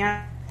staring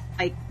at...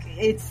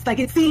 It's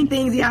seeing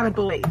things you haven't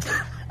believed.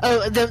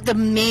 Oh, the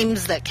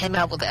memes that came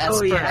out with Esper.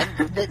 Oh, yeah.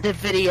 The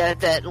video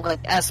that,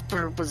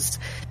 Esper was,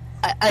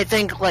 I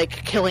think,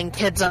 killing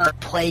kids on a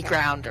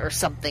playground or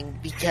something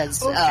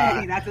because...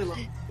 Okay, that's a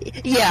little...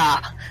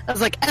 Yeah. I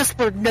was like,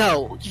 Esper,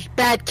 no. You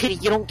bad kitty.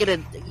 You don't get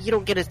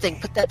a thing.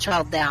 Put that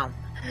child down.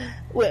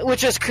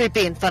 Which was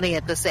creepy and funny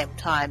at the same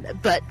time.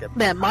 But,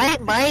 man, my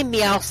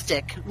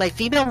Meowstic, my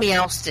female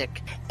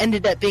Meowstic,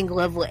 ended up being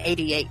level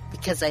 88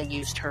 because I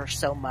used her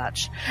so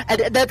much.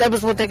 And that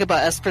was one thing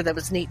about Esper that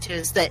was neat, too,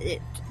 is that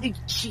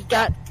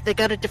they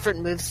got a different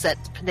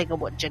moveset depending on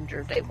what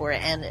gender they were,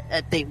 and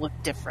they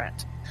looked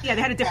different. Yeah,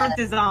 they had a different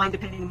design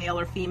depending male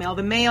or female.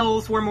 The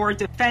males were more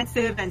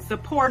defensive and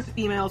support, the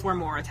females were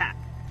more attack.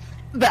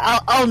 But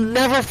I'll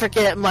never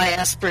forget my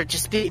Esper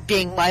just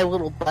being my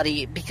little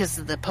buddy because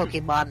of the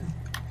Pokemon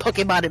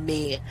and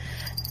me,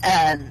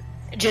 and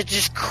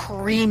just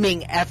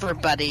creaming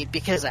everybody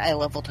because I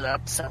leveled it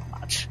up so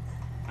much.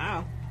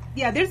 Wow.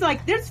 Yeah,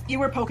 there's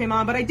fewer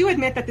Pokemon, but I do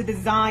admit that the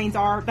designs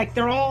are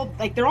they're all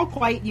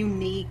quite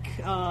unique.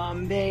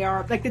 They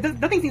are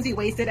nothing seems to be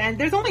wasted, and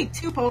there's only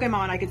 2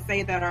 Pokemon I could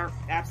say that are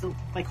absolute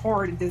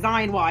horrid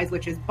design wise,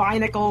 which is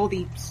Binacle,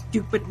 the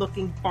stupid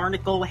looking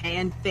barnacle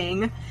hand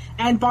thing,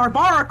 and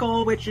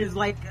Barbaracle, which is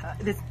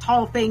this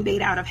tall thing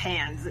made out of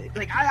hands.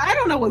 I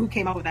don't know who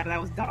came up with that, but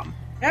that was dumb.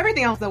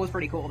 Everything else, though, was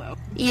pretty cool, though.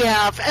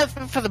 Yeah,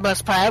 for the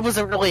most part, I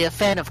wasn't really a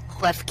fan of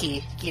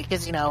Klefki,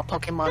 because,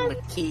 Pokemon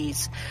with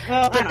keys.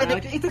 Well, I don't know.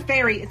 It's a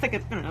fairy. It's like I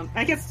don't know.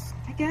 I guess,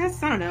 I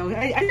don't know.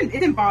 It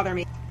didn't bother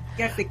me. I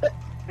guess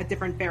a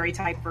different fairy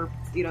type for,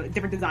 a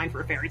different design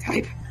for a fairy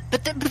type.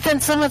 But then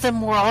some of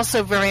them were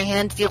also very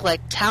handy,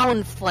 like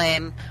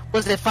Talonflame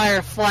was a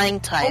fire flying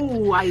type.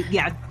 Oh,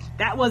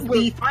 that was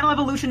the final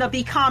evolution of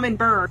the common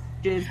bird,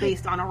 which is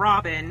based on a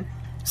robin.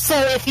 So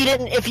if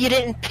you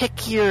didn't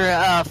pick your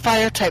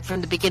fire type from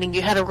the beginning,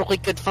 you had a really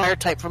good fire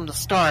type from the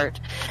start.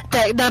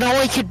 That not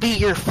only could be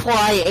your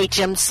fly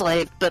HM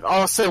slave, but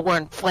also were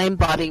in Flame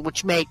Body,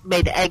 which made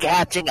egg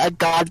hatching a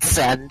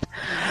godsend.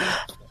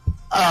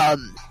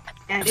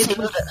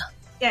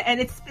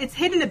 And its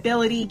hidden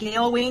ability,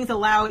 Gale Wings,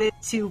 allowed it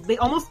to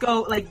almost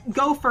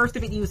go first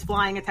if it used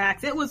flying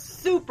attacks. It was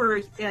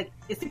super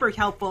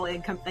helpful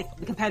in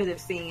the competitive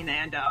scene,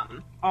 and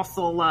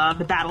also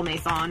the Battle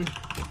Mason.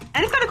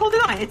 And it's got a cool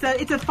design.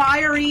 It's a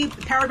fiery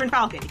Peregrine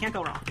Falcon. You can't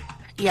go wrong.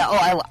 Yeah,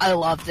 I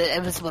loved it.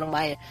 It was one of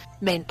my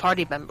main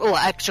party members. Oh,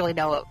 actually,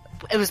 no,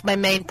 it was my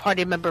main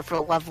party member for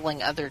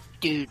leveling other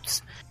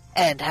dudes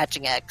and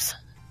hatching eggs.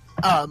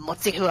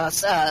 Let's see who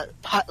else.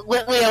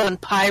 Leo and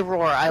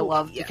Pyroar I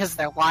love because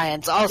they're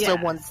lions. Also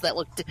ones that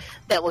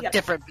look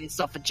different based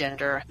off of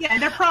gender. Yeah,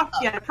 and they're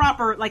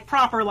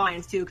proper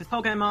lions too, because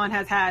Pokemon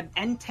has had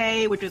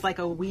Entei, which is like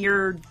a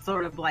weird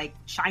sort of like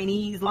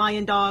Chinese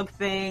lion dog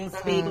thing,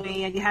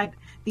 vaguely, and you had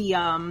the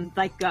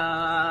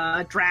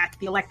Drat,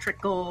 the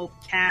electrical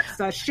cats,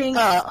 Shink.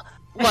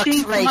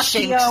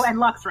 Luxray, and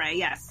Luxray,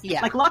 yes.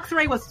 Yeah. Like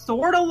Luxray was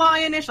sort of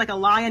lionish, like a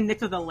lion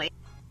mixed with a lake.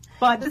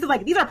 But this is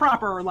these are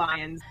proper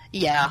lions.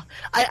 Yeah.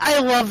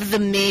 I love the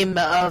meme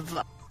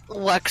of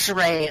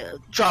Luxray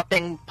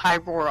dropping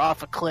Pyroar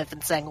off a cliff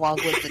and saying, "Long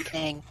live the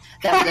king."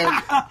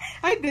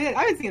 I did.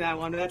 I haven't seen that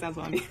one, but that sounds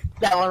funny.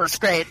 That one was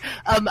great.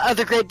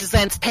 Other great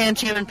designs,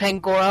 Pancham and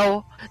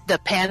Pangoro, the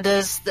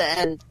pandas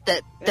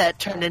that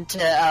turned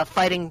into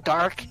Fighting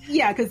Dark.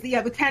 Yeah, because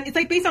it's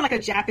like based on like a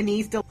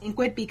Japanese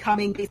delinquent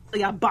becoming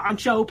basically a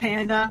Bancho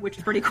panda, which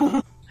is pretty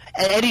cool.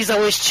 And Eddie's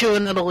always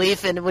chewing on a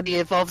leaf, and when he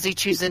evolves, he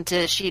chews into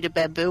a sheet of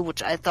bamboo,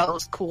 which I thought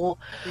was cool.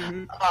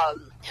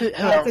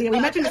 Mm-hmm. We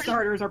mentioned the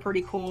starters are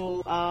pretty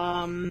cool.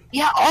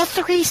 Yeah, all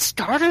three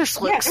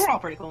starters look... Yeah, they were all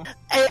pretty cool.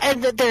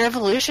 And their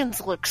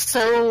evolutions look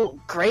so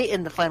great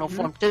in the final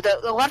form, too.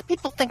 A lot of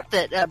people think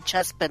that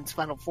Chespin's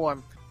final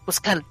form was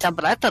kind of dumb,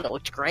 but I thought it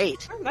looked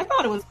great. I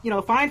thought it was,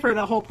 fine for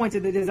the whole point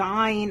of the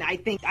design. I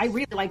think I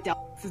really liked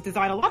Delph's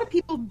design. A lot of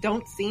people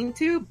don't seem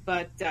to,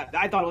 but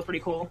I thought it was pretty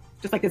cool.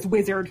 Just like this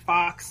wizard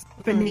fox,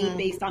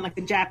 based on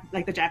the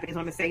Japanese,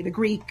 I'm gonna say, the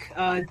Greek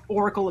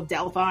Oracle of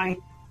Delphi.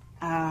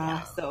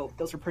 So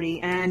those were pretty.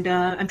 And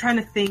I'm trying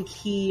to think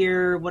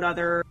here, what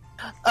other?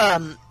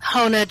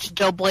 Honedge,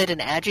 Doughblade,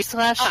 and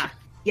Agislash.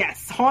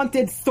 Yes,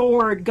 haunted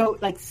sword,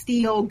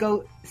 steel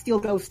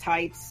ghost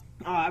types.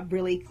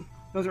 Really.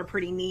 Those are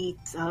pretty neat.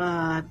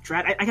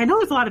 Drat. I know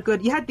there's a lot of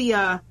good. You had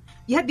the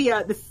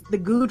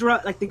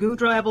Goodra, the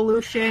Goodra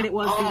evolution. It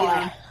was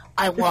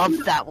I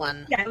loved that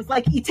one. Yeah, it was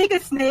like you take a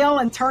snail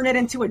and turn it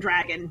into a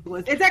dragon.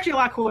 It's actually a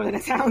lot cooler than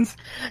it sounds.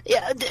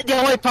 Yeah, the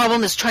only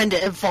problem is trying to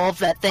evolve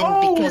that thing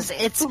because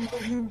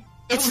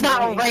it's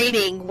not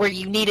raining where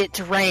you need it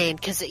to rain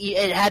because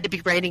it had to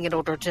be raining in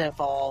order to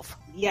evolve.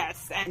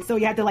 Yes, and so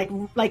you had to like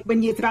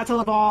when it's about to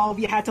evolve,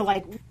 you had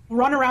to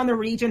run around the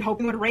region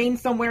hoping it would rain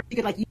somewhere.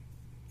 You could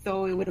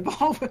so it would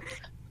evolve.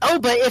 Oh,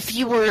 but if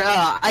you were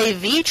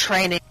IV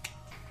training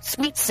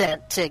Sweet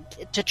Scent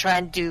to try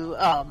and do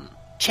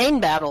chain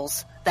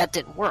battles, that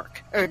didn't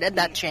work. Or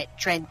not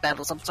chain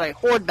battles, I'm sorry,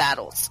 horde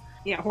battles.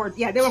 Yeah, horde.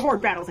 Yeah, there were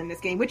horde battles in this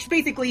game, which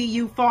basically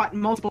you fought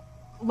multiple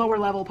lower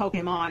level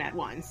Pokemon at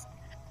once.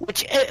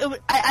 Which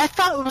I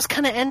thought it was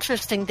kind of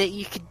interesting that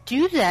you could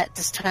do that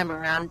this time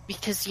around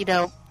because,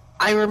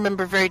 I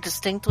remember very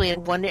distinctly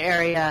in one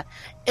area,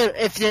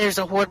 if there's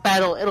a horde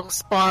battle, it'll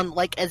spawn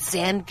like a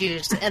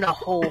Zangoose and a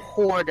whole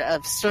horde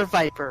of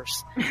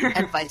Survivors,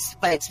 and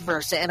vice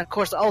versa. And of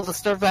course, all the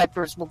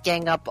Survivors will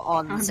gang up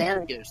on the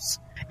Zangoose.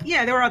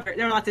 Yeah, there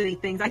were lots of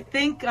neat things. I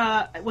think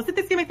was it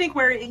this game? I think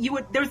where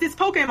there was this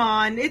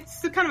Pokemon.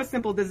 It's kind of a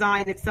simple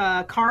design. It's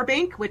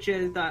Carbink, which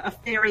is a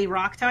fairy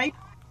rock type.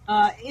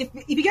 If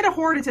you get a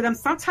horde into them,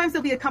 sometimes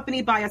they'll be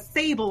accompanied by a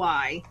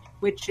Sableye,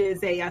 which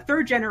is a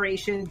third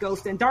generation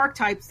ghost and dark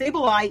type.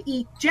 Sableye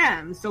eat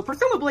gems, so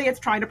presumably it's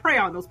trying to prey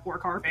on those poor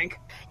Carbink.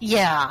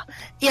 Yeah,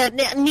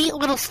 neat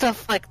little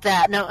stuff like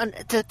that. Now,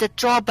 the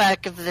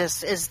drawback of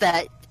this is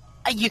that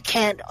you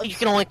can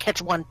only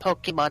catch one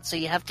Pokemon, so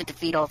you have to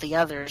defeat all the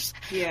others.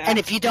 Yeah. And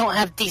if you don't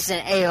have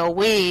decent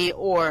AoE,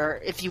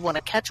 or if you want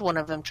to catch one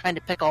of them, trying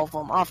to pick all of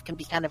them off can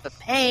be kind of a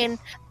pain.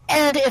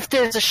 And if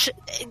there's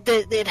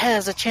it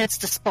has a chance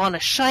to spawn a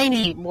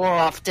shiny more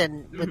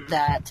often with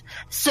that.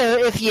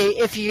 So if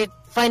you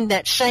find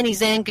that shiny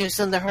Zangoose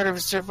in the herd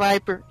of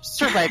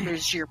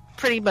survivors, you're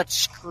pretty much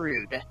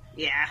screwed.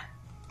 Yeah.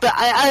 But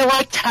I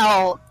liked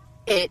how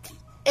it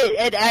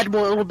added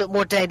a little bit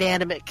more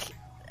dynamic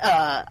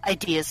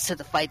ideas to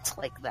the fights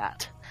like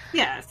that.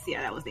 Yes,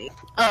 yeah, that was neat.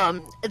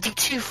 The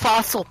 2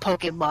 fossil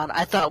Pokemon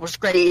I thought was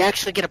great. You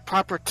actually get a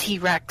proper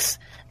T-Rex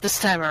this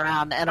time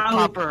around and a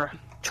proper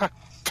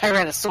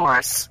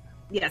Tyrannosaurus.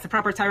 Yes, a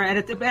proper Tyrant and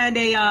a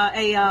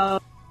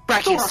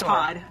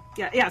Sauropod.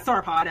 Yeah,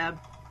 Sauropod.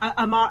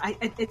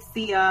 It's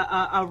the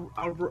I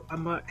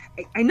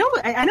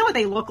know what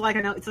they look like.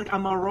 I know it's like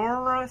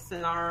Aurorus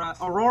and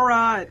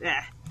Aurora.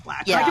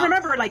 Black. Yeah. I can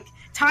remember like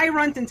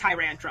Tyrunt and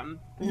Tyrantrum.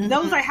 Mm-hmm.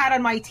 Those I had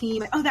on my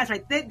team. Oh, that's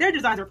right. Their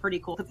designs are pretty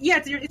cool. Yeah,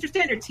 it's your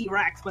standard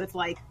T-Rex, but it's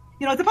like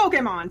it's a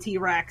Pokemon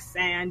T-Rex,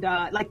 and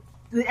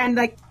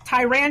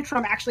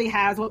Tyrantrum actually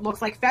has what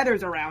looks like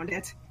feathers around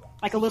it,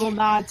 like a little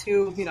nod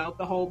to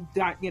the whole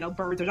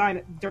birds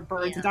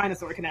and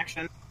dinosaur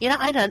connection.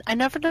 I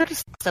never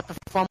noticed that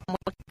before. I'm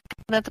looking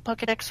at the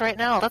Pokédex right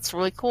now. That's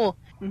really cool.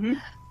 Mm-hmm.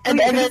 And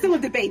there's still a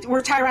debate.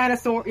 Were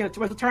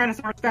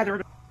Tyrannosaurus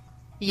feathered?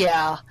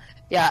 Yeah.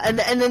 Yeah, and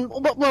then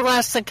one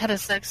last thing, kind of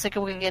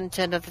segueing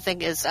into another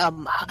thing, is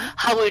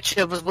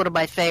Hawlucha was one of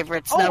my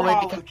favorites.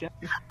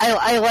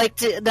 I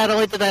liked it, not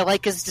only did I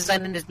like his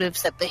design and his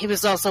moveset, but he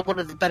was also one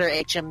of the better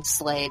HM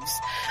slaves.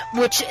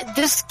 Which,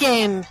 this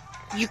game,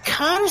 you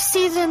kind of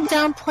see them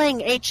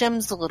downplaying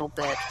HMs a little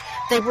bit.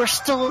 They were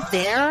still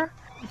there,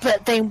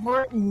 but they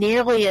weren't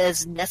nearly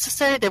as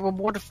necessary. They were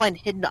more to find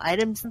hidden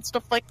items and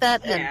stuff like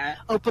that, and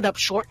open up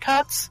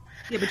shortcuts.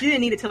 Yeah, but you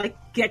didn't need it to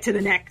get to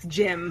the next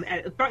gym,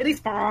 at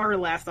least far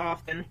less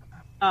often.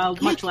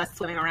 Much less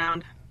swimming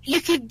around.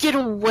 You could get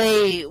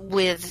away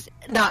with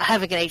not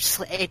having an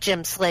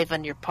HM slave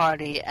on your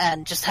party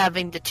and just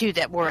having the 2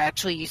 that were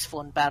actually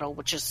useful in battle,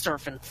 which is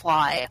Surf and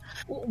Fly,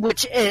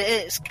 which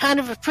is kind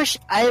of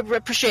I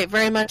appreciate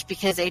very much,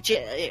 because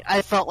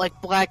I felt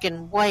like Black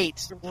and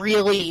White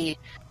really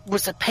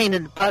was a pain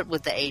in the butt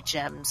with the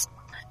HMs.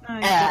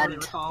 I don't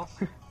recall.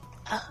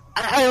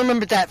 I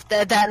remember that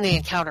and the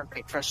encounter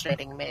rate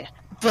frustrating me,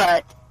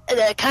 but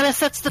it kind of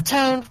sets the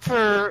tone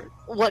for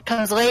what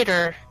comes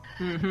later.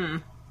 Mm-hmm.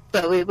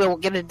 But we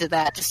won't get into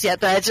that just yet.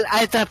 But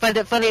I find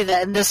it funny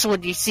that in this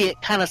one you see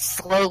it kind of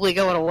slowly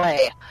going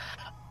away.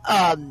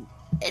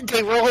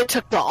 They really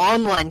took the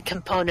online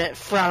component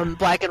from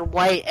Black and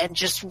White and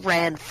just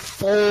ran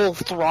full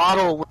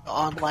throttle with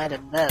online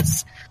in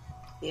this.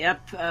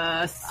 Yep.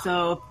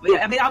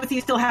 Obviously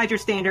you still had your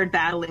standard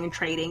battling and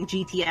trading.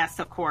 GTS,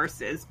 of course,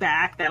 is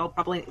back.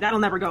 That'll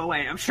never go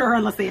away, I'm sure,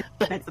 unless they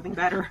invent something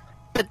better.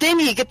 But then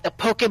you get the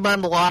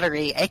Pokemon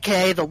Lottery,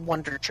 aka the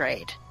Wonder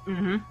Trade.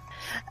 Mm-hmm.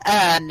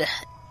 And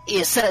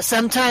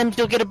sometimes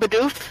you'll get a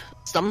Bidoof,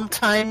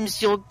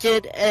 sometimes you'll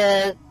get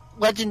a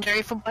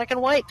legendary from Black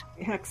and White.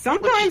 Heck,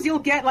 sometimes you'll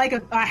get like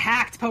a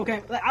hacked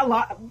Pokemon.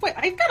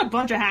 I've got a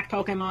bunch of hacked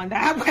Pokemon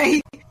that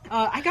way.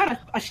 I got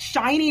a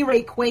shiny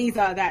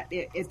Rayquaza that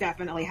is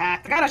definitely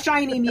hacked. I got a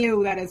shiny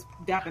Mew that is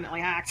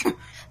definitely hacked.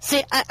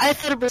 See, I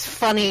thought it was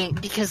funny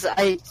because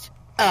hang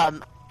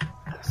on,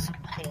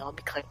 let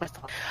me collect my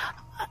thought.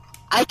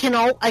 I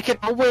could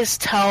always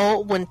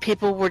tell when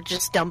people were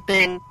just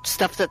dumping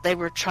stuff that they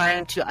were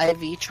trying to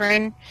IV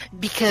train,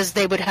 because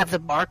they would have the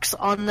marks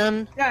on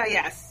them.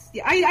 Yes.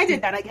 Yeah, I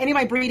did that. Like, any of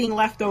my breeding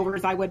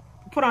leftovers, I would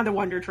put on the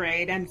Wonder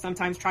Trade, and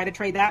sometimes try to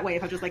trade that way.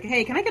 If I was just like,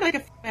 hey, can I get like a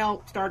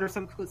female starter,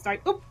 some cool start?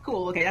 Oh,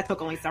 cool. Okay, that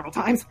took only several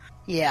times.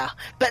 Yeah,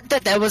 but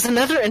that was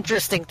another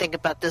interesting thing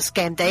about this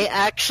game. They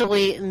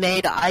actually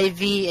made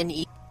IV and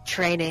E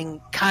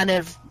training kind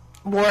of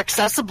more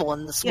accessible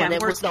in this one.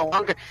 It was no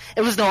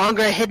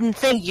longer a hidden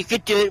thing. You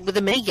could do it with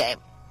a minigame.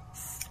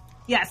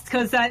 Yes,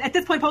 because at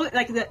this point,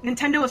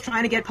 Nintendo was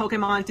trying to get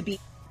Pokemon to be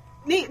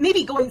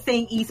maybe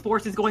saying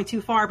esports is going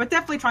too far, but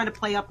definitely trying to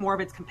play up more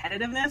of its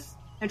competitiveness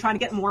and trying to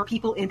get more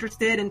people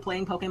interested in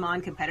playing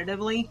Pokemon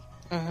competitively.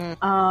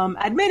 Mm-hmm.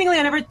 Admittingly,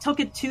 I never took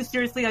it too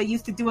seriously. I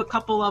used to do a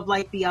couple of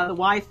the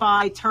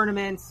Wi-Fi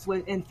tournaments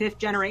in 5th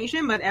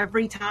generation, but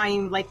every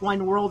time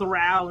one rolled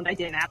around, I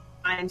didn't have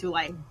time to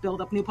build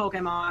up new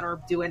Pokemon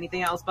or do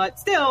anything else. But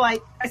still,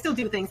 I still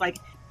do things like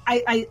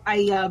I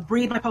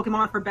breed my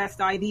Pokemon for best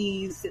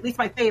IVs, at least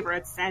my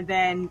favorites, and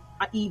then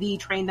EV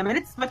train them, and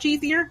it's much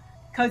easier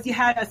because you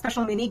had a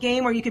special mini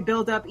game where you could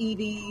build up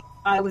EV.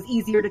 It was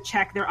easier to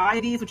check their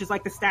IVs, which is the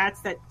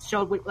stats that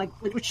showed which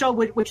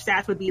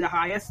stats would be the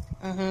highest.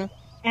 Mm-hmm.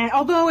 And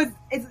although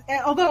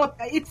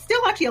it's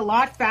still actually a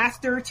lot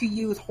faster to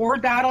use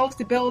horde battles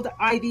to build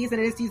IVs than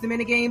it is to use the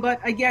minigame,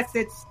 but I guess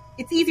it's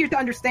easier to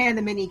understand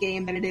the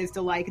minigame than it is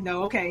to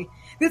know, okay,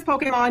 this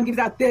Pokemon gives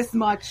out this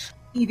much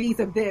EVs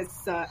of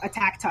this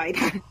attack type.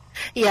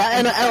 Yeah,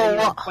 and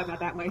not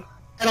that way.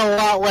 And a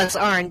lot less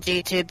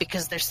RNG too,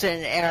 because there's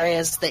certain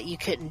areas that you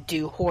couldn't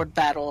do horde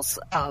battles,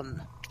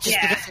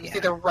 because it's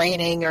either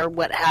raining or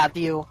what have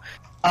you.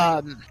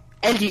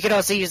 And you could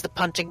also use the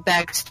punching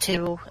bags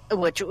too,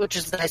 which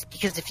is nice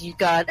because if you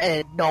got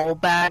a null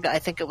bag, I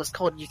think it was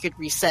called, you could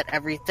reset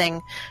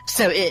everything.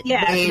 So it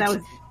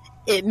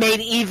made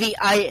EV.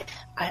 I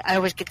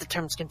always get the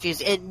terms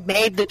confused. It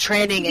made the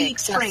training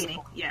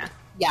accessible.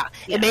 Yeah,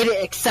 it made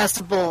it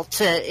accessible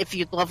to, if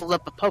you level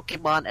up a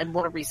Pokemon and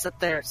want to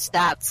reset their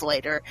stats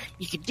later,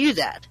 you could do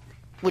that,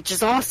 which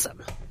is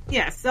awesome.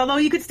 Yes, although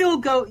you could still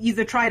go use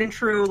a tried and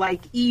true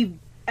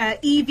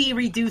EV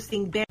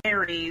reducing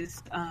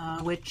berries,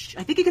 which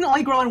I think you can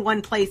only grow in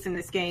one place in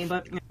this game,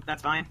 but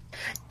that's fine.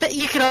 But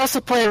you can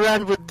also play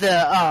around with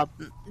the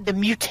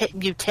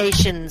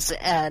mutations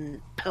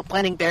and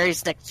planting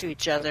berries next to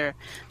each other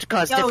to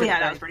cause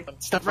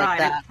different stuff like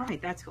that.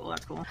 Right, that's cool.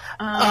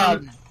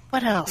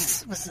 What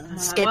else was in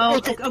this game?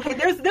 Okay,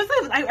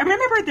 I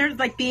remember there's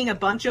like being a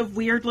bunch of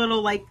weird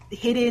little like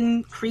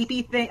hidden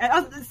creepy things,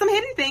 some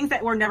hidden things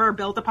that were never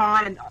built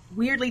upon, and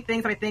weirdly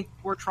things that I think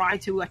were trying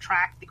to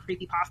attract the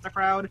creepypasta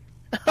crowd.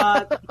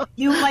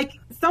 You like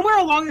somewhere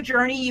along the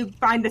journey you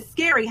find the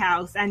scary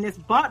house, and this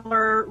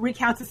butler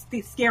recounts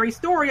the scary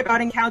story about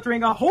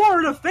encountering a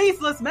horde of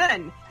faceless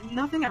men.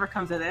 Nothing ever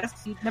comes of this.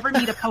 You never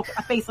meet a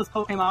faceless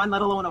Pokemon,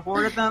 let alone a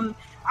horde of them.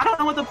 I don't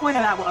know what the point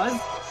of that was.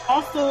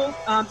 Also,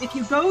 if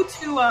you go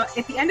to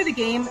at the end of the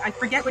game, I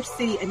forget which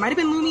city, it might have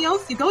been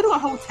Lumiose. You go to a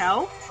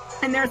hotel,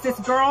 and there's this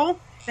girl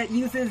that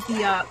uses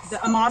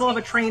a model of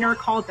a trainer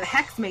called the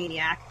Hex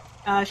Maniac.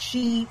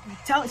 She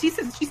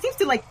seems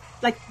to like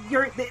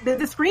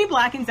the screen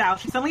blackens out.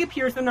 She suddenly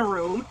appears in the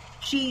room.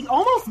 She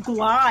almost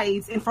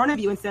glides in front of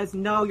you and says,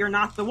 "No, you're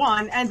not the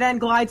one," and then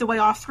glides away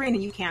off screen,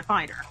 and you can't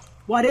find her.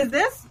 What is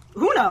this?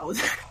 Who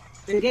knows?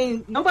 The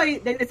game,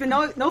 it's been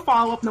no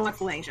follow up, no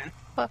explanation.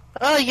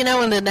 Oh,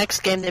 in the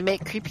next game they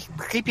make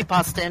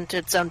creepypasta into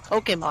its own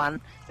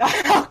Pokemon.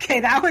 Okay,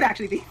 that would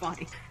actually be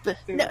funny.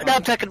 No,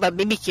 I'm talking about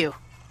Mimikyu.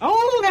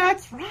 Oh,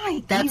 that's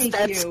right. That's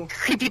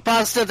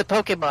creepypasta the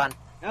Pokemon.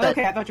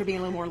 Okay, I thought you were being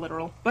a little more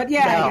literal, but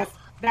yeah,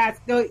 I guess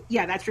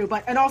that's true.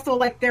 But and also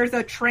like there's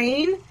a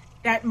train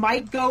that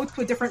might go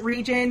to a different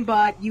region,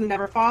 but you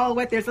never follow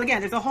it. There's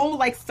a whole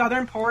like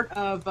southern part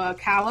of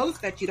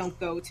Kalos that you don't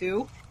go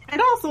to. And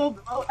also,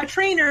 a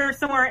trainer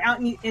somewhere out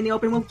in the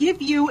open will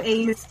give you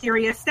a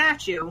mysterious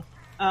statue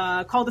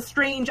called a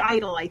Strange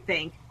Idol, I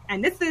think.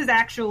 And this is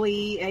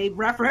actually a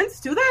reference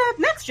to the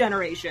next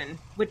generation,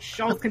 which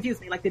always confused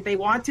me. Like, did they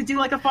want to do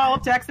like a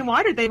follow-up to X and Y,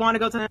 or did they want to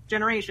go to the next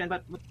generation?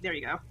 But there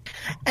you go.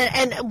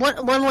 And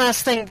one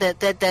last thing that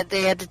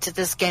they added to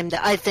this game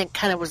that I think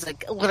kind of was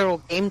like a literal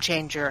game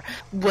changer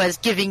was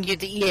giving you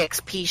the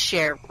EXP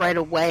share right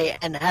away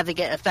and having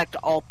it affect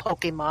all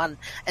Pokemon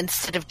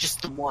instead of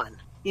just the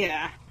one.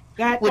 Yeah.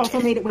 That also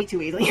made it way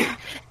too easy.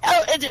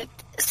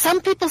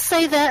 Some people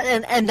say that,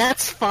 and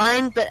that's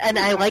fine, but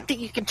I like that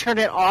you can turn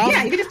it off.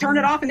 Yeah, you can just turn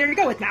it off, and there you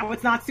go.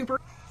 It's not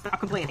super. Stop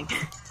complaining.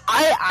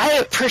 I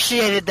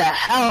appreciated the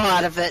hell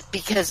out of it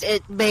because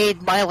it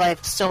made my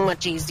life so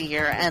much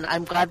easier, and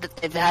I'm glad that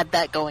they've had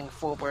that going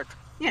forward.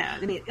 Yeah,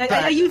 I mean,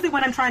 I use it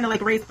when I'm trying to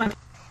like raise my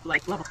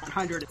level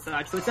 100 and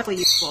such, so it's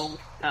definitely useful.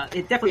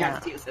 It definitely has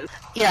its uses.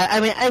 Yeah, I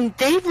mean, and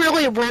they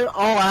really went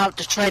all out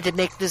to try to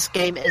make this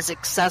game as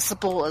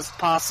accessible as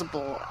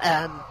possible,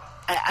 and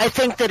I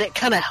think that it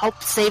kind of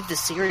helped save the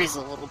series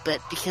a little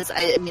bit, because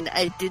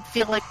I did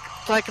feel like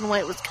Black and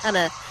White was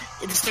the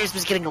series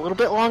was getting a little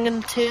bit long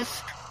in the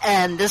tooth,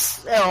 and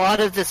a lot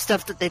of the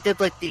stuff that they did,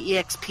 like the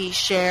EXP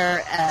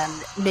share and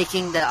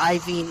making the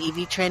IV and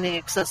EV training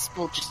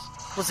accessible, just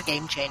was a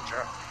game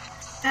changer.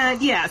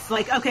 Yes,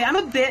 like, okay,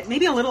 I'm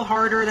maybe a little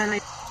harder than I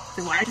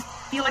just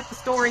feel like the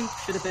story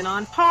should have been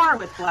on par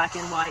with Black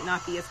and White,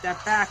 not be a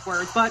step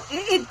backwards, but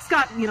it's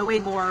got, way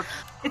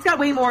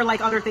more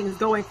like other things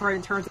going for it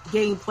in terms of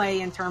gameplay,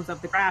 in terms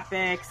of the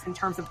graphics, in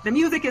terms of the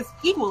music is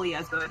equally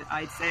as good,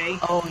 I'd say.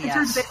 Oh, in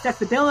terms of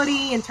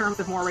accessibility, in terms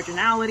of more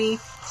originality.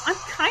 I'm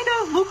kind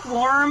of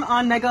lukewarm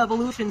on Mega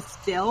Evolution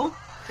still.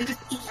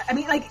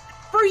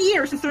 For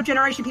years, since third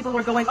generation, people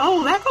were going,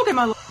 "Oh, that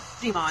Pokemon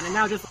looks like Digimon," and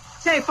now just,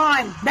 okay,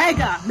 fine,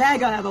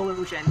 Mega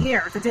Evolution.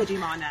 Here, it's a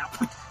Digimon now.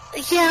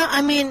 Yeah,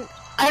 I mean,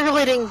 I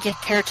really didn't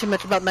care too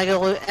much about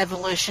Mega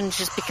Evolution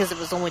just because it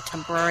was only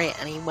temporary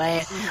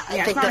anyway.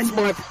 I think that's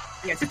more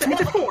of... Yeah,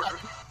 it's a core.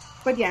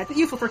 But yeah, it's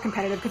useful for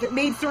competitive because it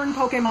made certain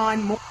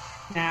Pokemon more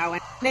now.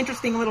 And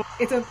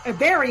it's a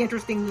very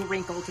interesting new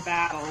wrinkle to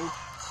battle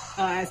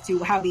as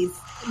to how these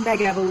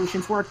Mega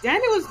Evolutions worked. And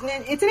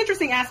it's an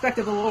interesting aspect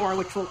of the lore,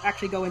 which we'll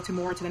actually go into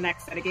more to the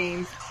next set of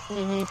games.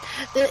 Mm-hmm.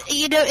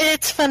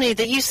 It's funny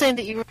that you saying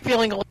that you were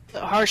feeling a little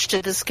bit harsh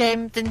to this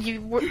game than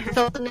you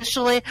felt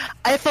initially.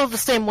 I felt the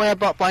same way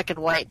about Black and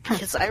White,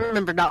 because I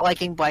remember not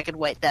liking Black and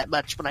White that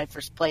much when I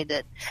first played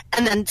it.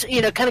 And then,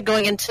 kind of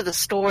going into the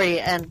story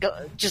and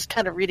just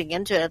kind of reading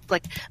into it, it's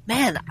like,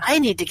 man, I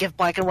need to give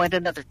Black and White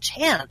another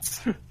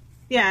chance.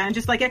 Yeah, and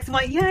just like X and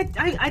Y,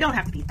 I don't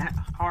have to be that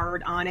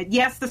hard on it.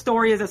 Yes, the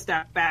story is a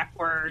step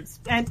backwards,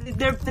 and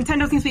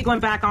Nintendo seems to be going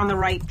back on the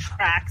right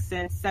track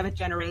since 7th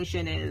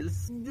generation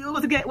was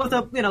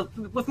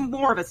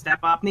more of a step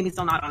up. Maybe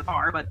still not on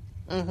par, but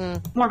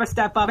more of a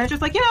step up. And it's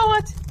just like, you know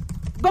what?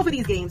 Both of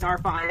these games are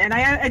fun, and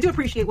I do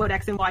appreciate what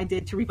X and Y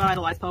did to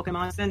revitalize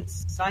Pokemon,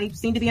 since I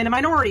seem to be in a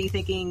minority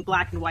thinking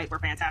Black and White were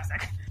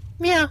fantastic.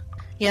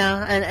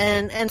 Yeah,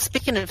 and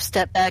speaking of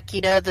step back,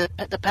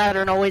 the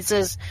pattern always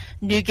is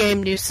new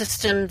game, new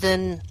system,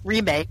 then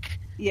remake.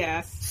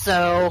 Yes.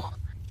 So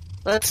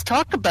let's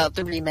talk about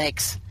the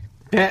remakes.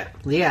 Yeah,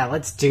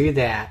 let's do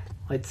that.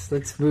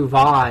 Let's move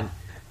on.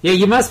 Yeah,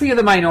 you must be in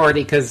the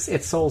minority because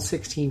it sold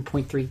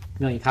 16.3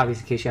 million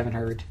copies, in case you haven't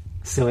heard.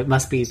 So it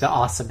must be the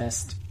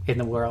awesomest in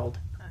the world.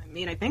 I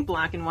mean, I think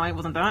Black and White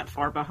wasn't that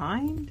far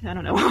behind. I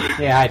don't know.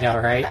 Yeah, I know,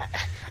 right?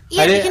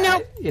 Yeah,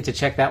 you had to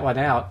check that one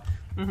out.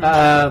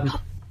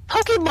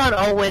 Pokemon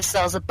always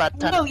sells a butt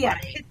ton. Oh yeah,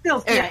 it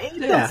still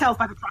sells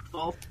by the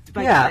truckful.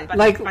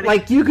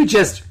 Like you could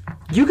just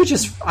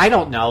I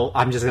don't know,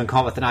 I'm just gonna come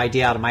up with an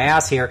idea out of my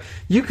ass here.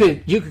 You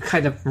could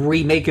kind of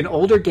remake an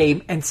older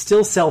game and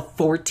still sell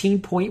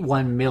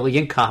 14.1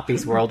 million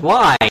copies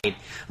worldwide,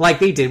 like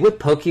they did with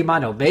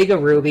Pokemon Omega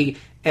Ruby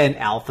and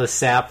Alpha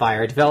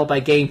Sapphire, developed by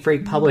Game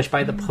Freak, published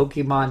by the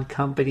Pokemon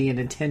Company and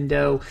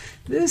Nintendo.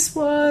 This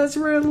was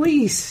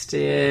released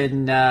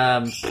in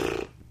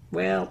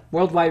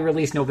worldwide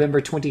release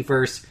November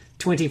 21st,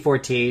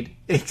 2014,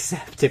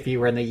 except if you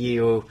were in the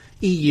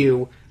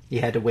EU, you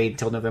had to wait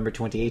until November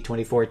 28,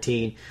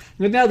 2014.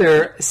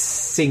 Another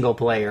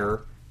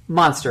single-player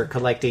monster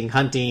collecting,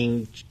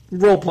 hunting,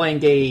 role-playing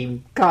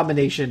game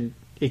combination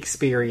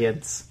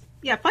experience.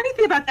 Yeah, funny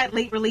thing about that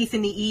late release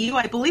in the EU,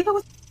 I believe it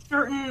was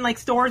certain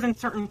stores in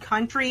certain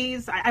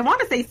countries. I want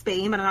to say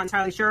Spain, but I'm not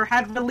entirely sure,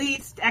 had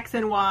released X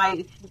and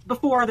Y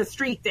before the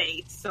street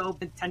date, so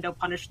Nintendo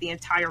punished the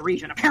entire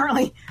region,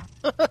 apparently.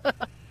 But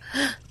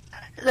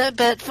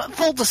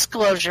full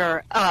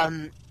disclosure,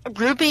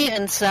 Ruby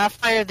and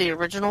Sapphire, the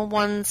original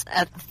ones,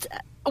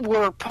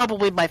 were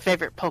probably my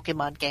favorite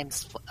Pokemon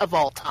games of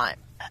all time.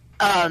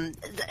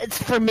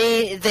 For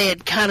me, they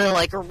had kind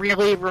of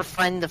really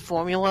refined the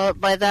formula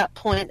by that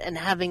point, and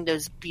having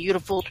those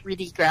beautiful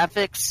 3D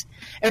graphics,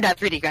 or not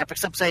 3D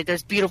graphics, I'm sorry,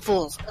 those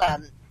beautiful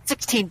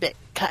 16-bit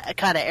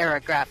kind of era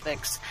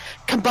graphics,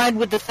 combined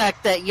with the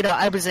fact that,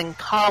 I was in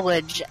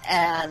college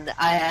and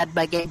I had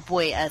my Game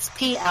Boy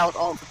SP out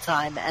all the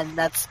time, and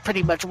that's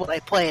pretty much what I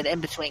played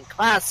in between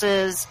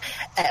classes,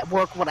 at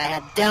work when I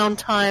had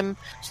downtime.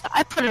 So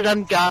I put an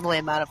ungodly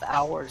amount of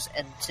hours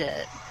into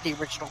the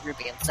original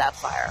Ruby and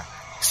Sapphire.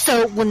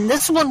 So when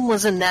this one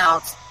was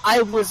announced,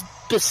 I was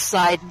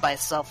beside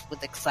myself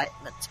with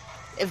excitement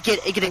of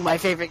getting my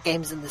favorite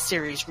games in the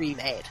series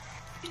remade.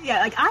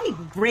 Yeah,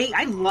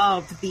 I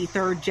loved the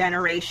third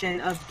generation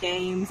of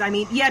games. I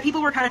mean, yeah,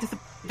 people were kind of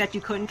disappointed that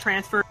you couldn't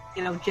transfer,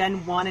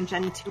 Gen 1 and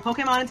Gen 2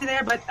 Pokemon into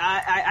there, but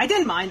I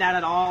didn't mind that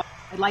at all.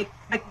 Like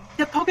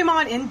the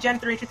Pokemon in Gen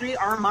 3 to 3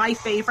 are my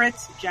favorite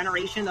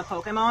generation of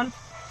Pokemon.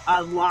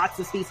 Lots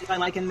of species I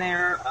like in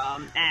there,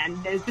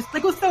 and it's just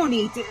it was so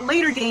neat.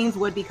 Later games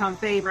would become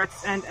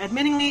favorites, and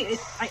admittingly,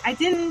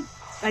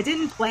 I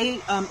didn't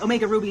play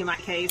Omega Ruby in my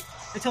case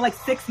until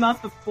 6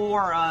 months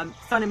before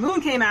Sun and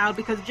Moon came out,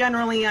 because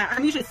generally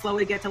I'm usually slow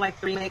to get to the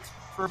remakes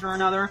first or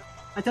another.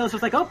 Until it's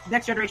just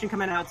next generation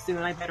coming out soon,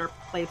 I better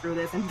play through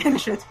this and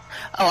finish it.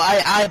 Oh,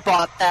 I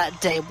bought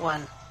that day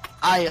one.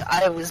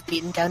 I was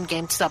beating down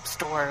GameStop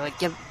store.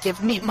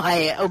 Give me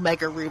my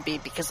Omega Ruby,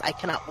 because I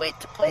cannot wait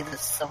to play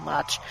this so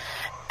much.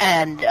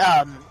 And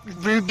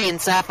Ruby and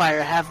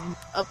Sapphire have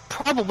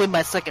probably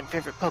my second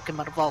favorite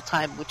Pokemon of all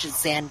time, which is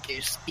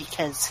Zangoose,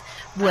 because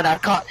when I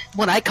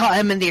caught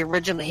him in the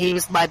original, he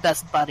was my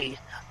best buddy.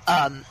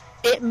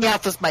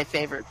 Meowth was my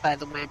favorite, by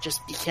the way, just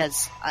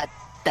because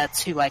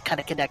that's who I kind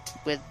of connected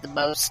with the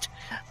most.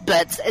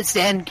 But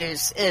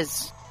Zangoose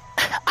is...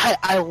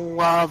 I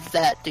love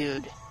that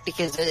dude,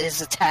 because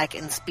his attack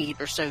and speed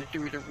are so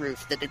through the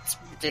roof that it's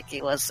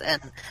ridiculous, and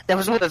that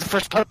was one of the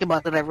first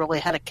Pokemon that I really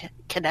had a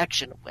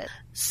connection with.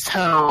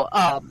 So,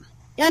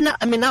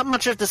 not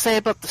much to say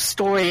about the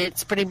story.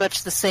 It's pretty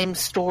much the same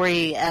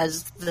story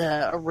as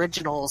the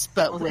originals,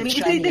 but with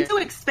they do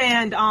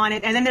expand on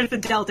it, and then there's the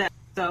Delta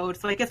episode,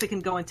 so I guess it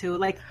can go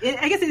into, I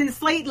guess in a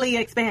slightly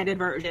expanded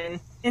version.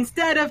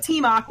 Instead of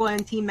Team Aqua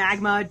and Team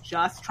Magma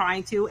just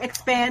trying to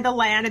expand the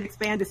land and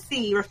expand the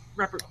sea,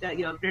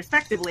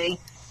 respectively,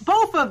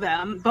 both of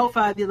them,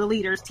 the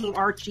leaders, Team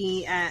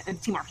Archie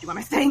and Team Archie. What am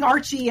I saying?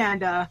 Archie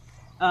and the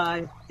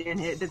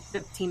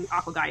Team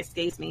Aqua guy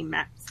escapes me.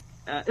 Max.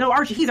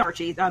 Archie. He's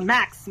Archie.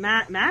 Max.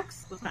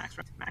 What's Max?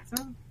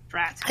 Maximum?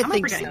 Drat. I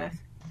think so. This.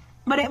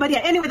 But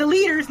yeah. Anyway, the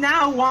leaders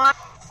now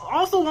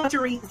also want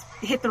to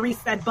hit the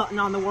reset button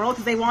on the world,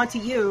 because they want to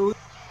use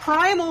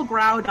Primal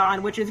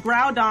Groudon, which is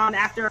Groudon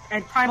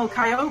and Primal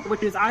Kyogre,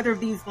 which is either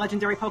of these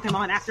legendary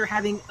Pokemon after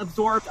having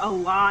absorbed a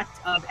lot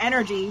of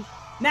energy.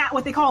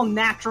 What they call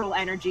natural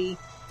energy,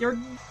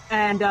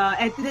 and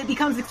it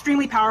becomes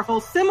extremely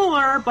powerful,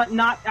 similar but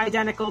not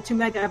identical to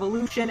Mega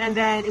Evolution, and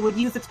then it would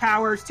use its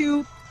powers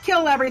to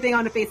kill everything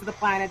on the face of the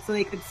planet, so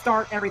they could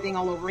start everything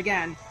all over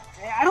again.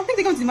 I don't think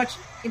they go into much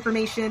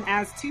information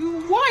as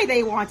to why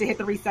they want to hit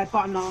the reset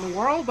button on the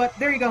world, but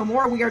there you go,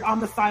 more weird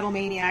homicidal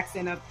maniacs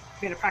in a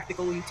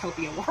practical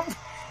utopia world.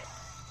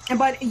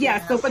 But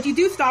you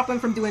do stop them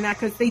from doing that,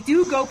 because they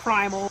do go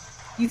primal.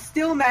 You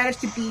still manage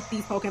to beat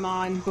these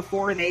Pokemon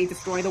before they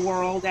destroy the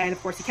world, and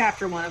of course you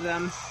capture one of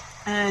them.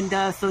 And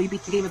so you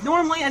beat the game as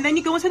normally, and then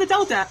you go into the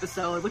Delta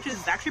episode, which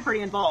is actually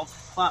pretty involved,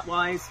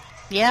 plot-wise.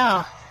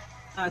 Yeah.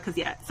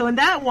 So in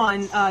that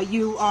one,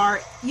 you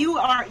and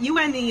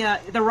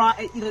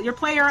your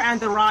player and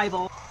the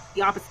rival,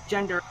 the opposite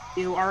gender,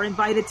 you are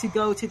invited to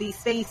go to the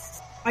space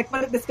like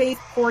the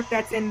spaceport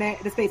that's in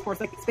the spaceport,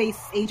 like the space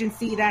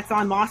agency that's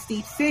on Moss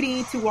Deep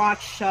City to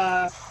watch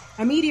a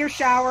meteor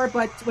shower.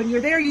 But when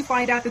you're there, you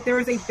find out that there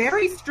is a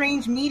very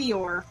strange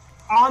meteor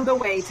on the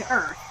way to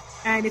Earth.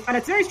 And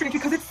it's very strange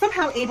because it's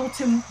somehow able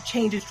to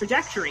change its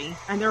trajectory,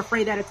 and they're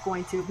afraid that it's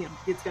going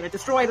to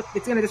destroy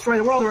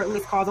the world, or at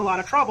least cause a lot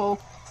of trouble.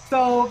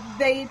 So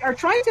they are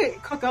trying to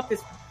cook up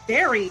this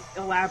very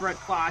elaborate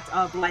plot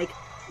of like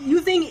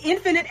using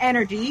infinite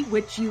energy,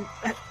 which you're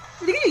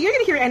going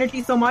to hear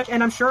energy so much,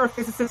 and I'm sure a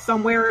physicist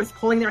somewhere is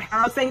pulling their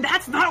hair out saying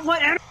that's not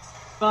what energy.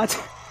 But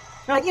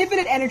like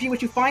infinite energy,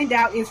 which you find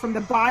out is from the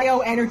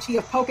bioenergy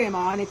of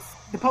Pokemon. It's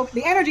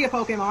the energy of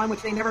Pokemon,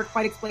 which they never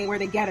quite explain where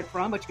they get it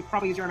from, but you could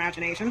probably use your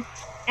imagination.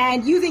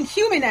 And using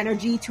human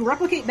energy to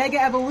replicate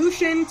Mega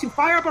Evolution, to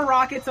fire up a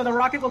rocket so the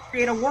rocket will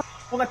create a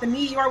whirlpool that the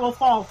meteor will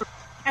fall through,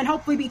 and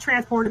hopefully be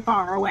transported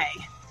far away.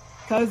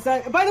 Because,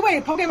 by the way,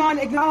 Pokemon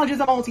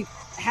acknowledges a multi.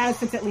 Has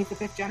since at least the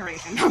 5th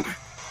generation.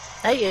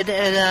 Hey,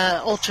 in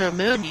Ultra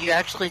Moon, you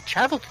actually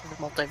traveled to the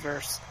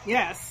multiverse.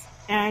 Yes.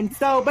 And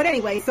so, but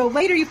anyway, so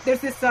later you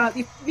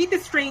meet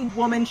this strange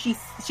woman. She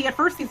at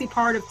first seems to be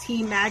part of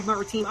Team Magma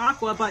or Team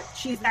Aqua, but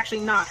she's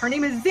actually not. Her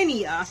name is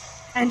Zinnia,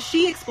 and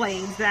she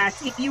explains that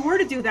if you were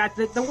to do that,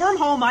 the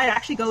wormhole might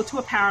actually go to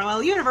a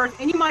parallel universe,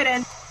 and you might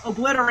end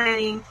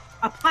obliterating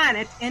a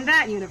planet in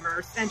that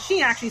universe. And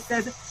she actually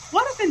says,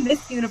 what if in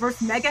this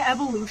universe Mega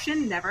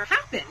Evolution never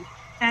happened?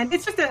 And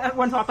it's just a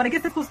one thought, but I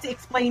guess it's supposed to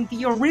explain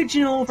the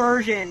original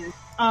version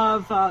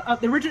of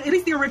the original, at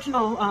least the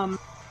original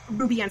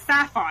Ruby and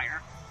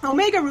Sapphire.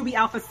 Omega Ruby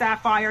Alpha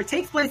Sapphire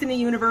takes place in a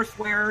universe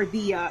where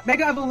the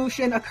Mega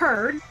Evolution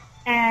occurred,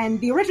 and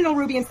the original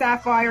Ruby and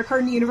Sapphire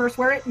occurred in a universe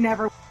where it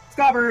never was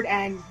discovered,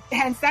 and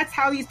hence that's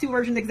how these two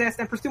versions exist,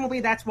 and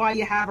presumably that's why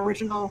you have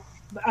original,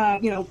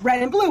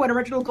 Red and Blue and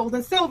original Gold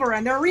and Silver,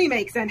 and their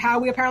remakes, and how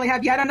we apparently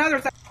have yet another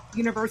set of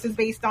universes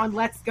based on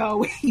Let's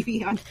Go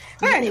Eevee.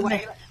 But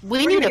anyway.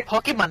 We need a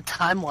Pokemon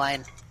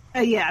timeline.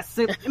 Yes.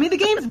 I mean, the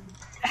games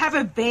have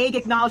a vague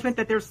acknowledgement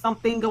that there's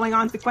something going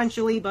on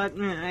sequentially, but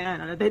I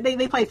don't know.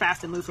 They play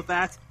fast and loose with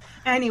that.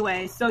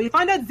 Anyway, so you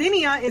find out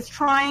Zinnia is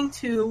trying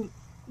to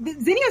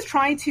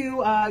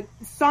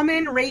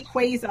summon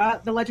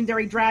Rayquaza, the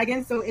legendary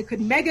dragon, so it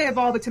could Mega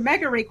Evolve into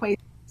Mega Rayquaza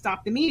to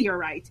stop the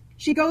meteorite.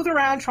 She goes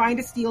around trying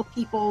to steal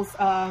people's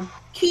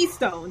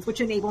keystones,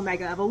 which enable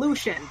Mega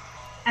Evolution.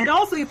 And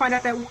also you find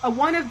out that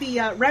one of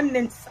the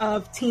remnants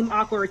of Team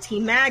Aqua or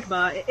Team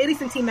Magma, at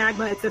least in Team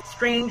Magma, it's a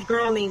strange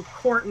girl named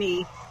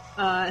Courtney,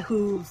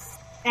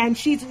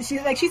 she's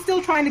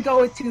still trying to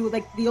go to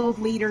like the old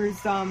leader's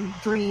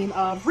dream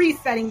of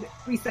resetting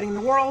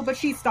the world, but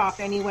she's stopped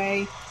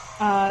anyway.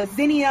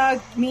 Zinnia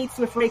meets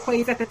with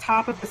Rayquaza at the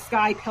top of the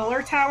Sky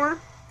Pillar Tower,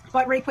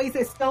 but Rayquaza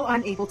is still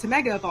unable to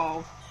Mega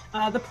Evolve.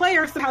 The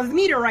player somehow has a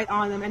meteorite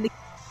on them, and the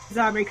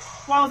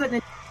swallows it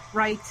and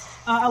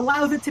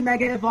allows it to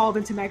Mega Evolve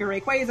into Mega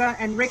Rayquaza,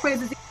 and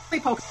Rayquaza is the only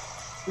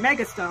Pokemon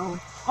Mega Stone.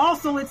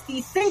 Also, it's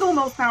the single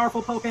most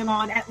powerful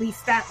Pokemon, at least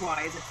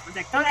stat-wise.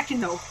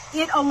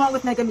 It along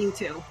with Mega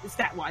Mewtwo,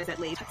 stat-wise at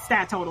least.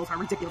 Stat totals are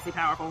ridiculously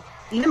powerful.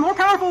 Even more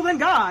powerful than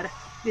God.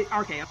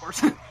 RK, of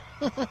course.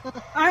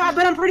 But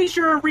I'm pretty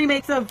sure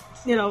remakes of,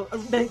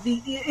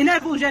 the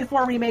inevitable Gen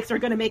 4 remakes are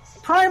going to make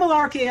Primal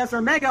Arceus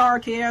or Mega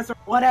Arceus or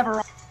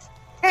whatever.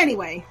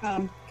 Anyway,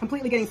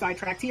 completely getting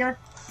sidetracked here.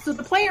 So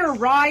the player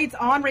rides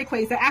on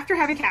Rayquaza after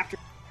having captured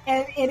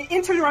and it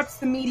interrupts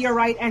the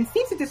meteorite and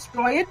seems to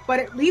destroy it, but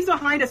it leaves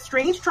behind a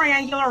strange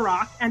triangular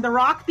rock, and the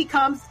rock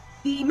becomes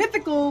the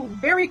mythical,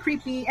 very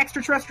creepy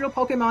extraterrestrial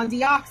Pokemon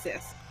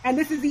Deoxys. And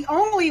this is the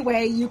only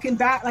way you can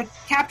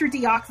capture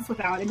Deoxys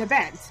without an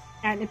event.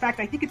 And in fact,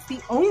 I think it's the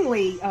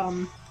only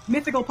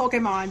mythical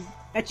Pokemon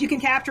that you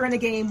can capture in the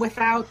game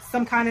without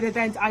some kind of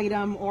event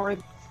item or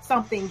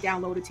something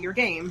downloaded to your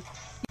game.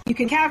 You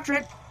can capture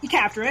it. You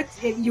capture it.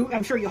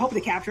 I'm sure you hope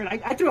to capture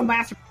it. I threw a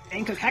Master Ball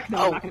thing because heck no,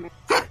 I'm not going to.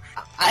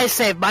 I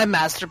saved my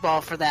Master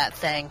Ball for that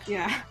thing.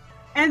 Yeah.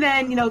 And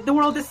then, the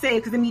world is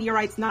saved because the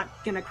meteorite's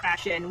not going to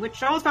crash in,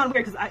 which I always found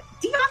weird because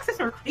Deoxys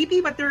are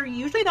creepy, but they're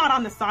usually not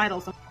on the sidle,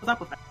 so what's up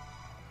with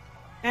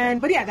that?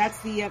 But yeah, that's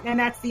the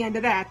end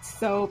of that.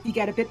 So you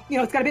get a bit,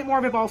 it's got a bit more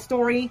of a evolved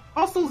story.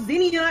 Also,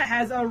 Zinnia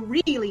has a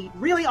really,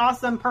 really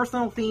awesome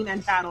personal theme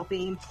and battle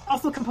theme,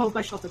 also composed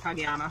by Shota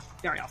Kageyama.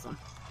 Very awesome.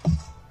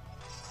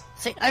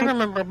 See, I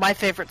remember my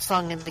favorite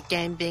song in the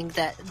game being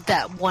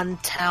that one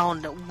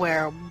town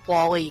where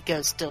Wally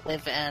goes to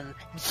live in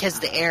because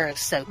the air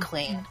is so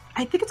clean.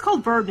 I think it's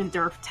called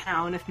Verdendorf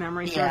Town, if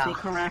memory serves me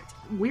correct.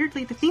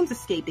 Weirdly, the theme's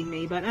escaping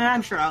me, but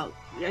I'm sure I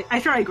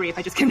agree if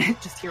I just can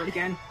just hear it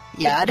again.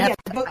 Yeah,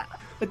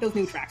 but those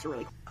new tracks are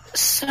really cool.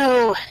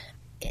 So,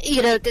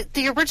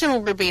 the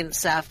original Ruby and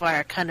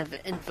Sapphire kind of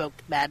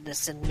invoked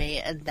madness in me,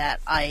 and that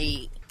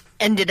I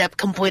ended up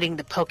completing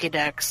the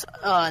Pokédex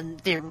on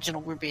the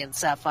original Ruby and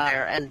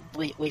Sapphire and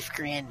Leaf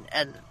Green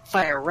and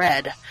Fire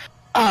Red.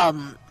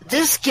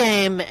 This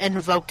game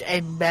invoked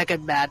a mega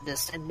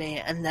madness in me,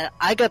 and that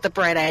I got the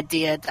bright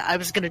idea that I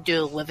was going to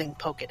do a living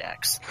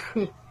Pokédex,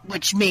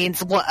 which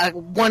means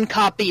one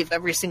copy of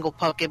every single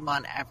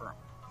Pokemon ever.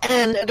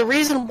 And the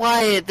reason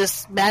why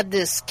this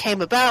madness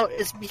came about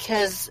is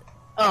because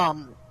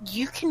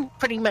you can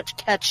pretty much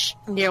catch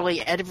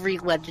nearly every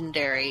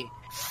legendary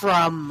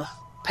from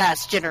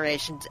past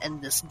generations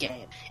in this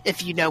game,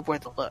 if you know where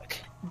to look.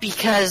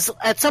 Because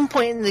at some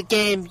point in the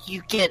game,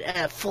 you get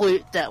a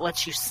flute that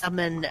lets you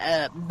summon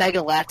Mega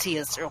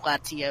Latios or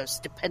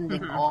Latios,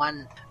 depending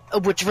on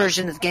which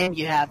version of the game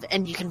you have,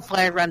 and you can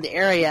fly around the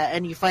area,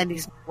 and you find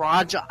these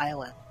Mirage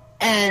Islands.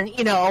 And,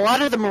 a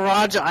lot of the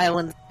Mirage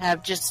Islands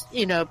have just,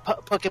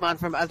 Pokemon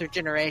from other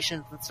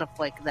generations and stuff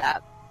like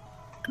that.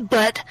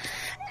 But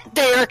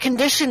there are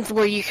conditions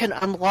where you can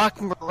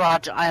unlock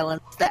Mirage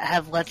Islands that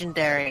have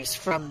legendaries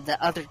from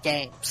the other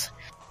games.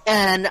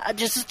 And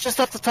just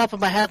off the top of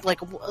my head, like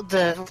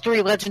the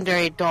 3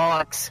 legendary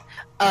dogs,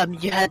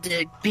 you had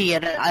to be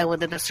at an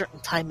island at a certain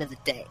time of the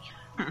day.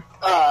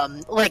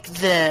 Like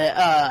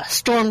the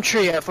Storm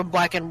Trio from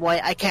Black and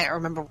White, I can't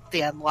remember what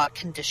the unlock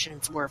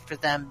conditions were for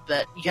them,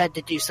 but you had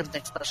to do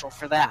something special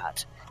for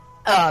that.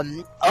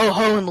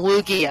 Oho and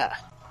Lugia,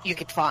 you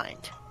could find.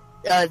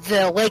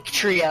 The Lake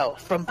Trio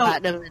from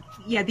Platinum.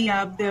 Yeah, the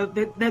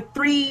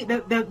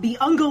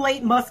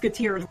Ungulate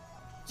Musketeers.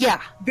 Yeah.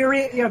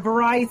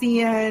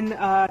 Virizion,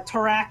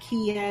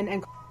 Torakian,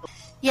 and...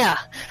 Yeah.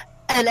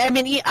 And, I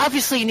mean,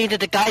 obviously you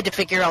needed a guide to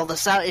figure all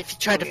this out. If you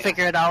tried to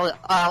figure it all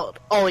out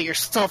all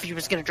yourself, you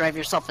were going to drive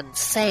yourself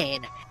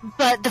insane.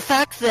 But the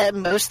fact that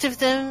most of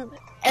them...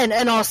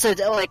 And also,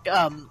 like,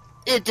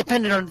 it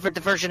depended on the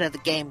version of the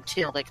game,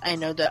 too. Like, I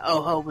know that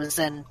Oho was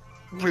in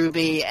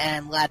Ruby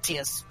and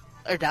Latias...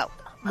 Or no,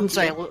 I'm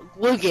sorry,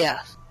 Lugia.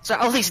 So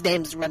all these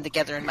names run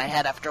together in my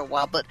head after a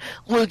while, but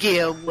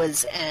Lugia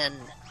was in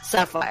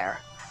Sapphire.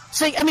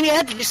 So, I mean, you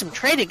had to do some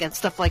trading and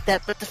stuff like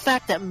that, but the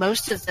fact that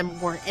most of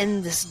them were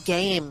in this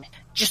game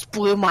just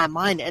blew my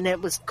mind, and it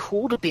was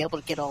cool to be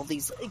able to get all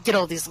these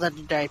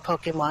legendary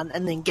Pokemon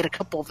and then get a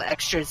couple of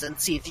extras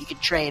and see if you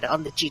could trade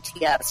on the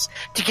GTS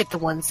to get the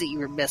ones that you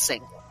were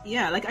missing.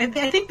 Yeah, like, I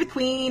think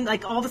between,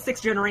 like, all the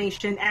 6th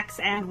generation, X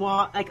and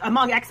Y, like,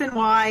 among X and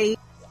Y,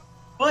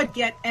 would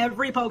get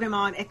every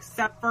Pokemon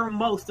except for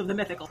most of the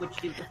mythicals,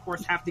 which you, of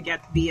course, have to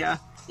get via,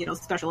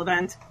 special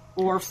event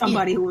or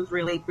somebody who was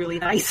really, really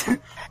nice.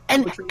 And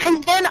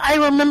then I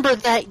remember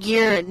that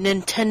year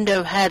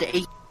Nintendo had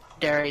a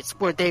legendaries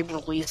where they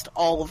released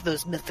all of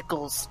those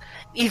mythicals,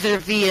 either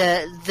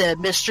via the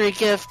mystery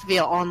gift,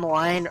 via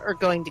online, or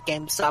going to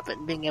GameStop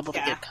and being able to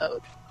get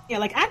code. Yeah,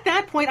 like, at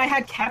that point, I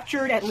had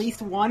captured at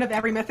least one of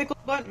every mythical,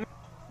 but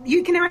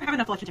you can never have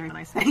enough legendary,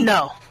 I say.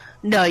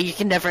 No, you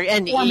can never.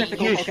 And one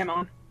mythical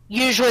Pokemon.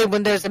 Usually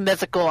when there's a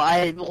mythical,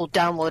 I will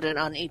download it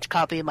on each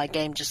copy of my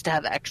game just to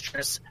have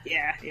extras.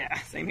 Yeah,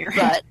 same here.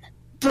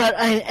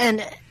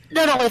 And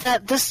not only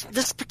that,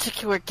 this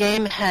particular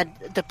game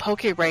had the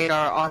Poke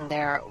Radar on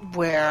there,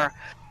 where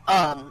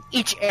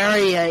each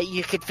area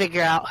you could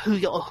figure out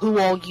who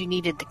all you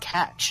needed to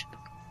catch.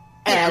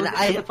 And it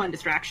was a fun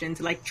distraction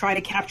to, like, try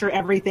to capture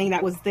everything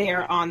that was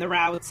there on the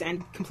routes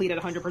and complete it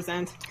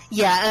 100%.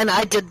 Yeah, and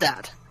I did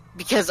that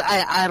because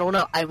I don't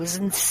know, I was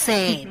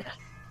insane.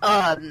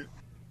 I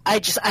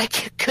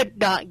could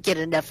not get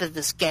enough of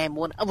this game.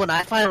 When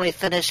I finally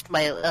finished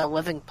my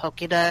Living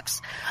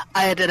Pokédex,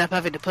 I ended up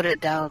having to put it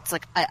down. It's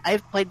like,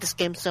 I've played this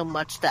game so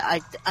much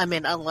that I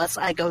mean, unless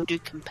I go do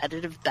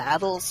competitive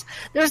battles,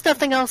 there's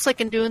nothing else I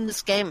can do in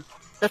this game.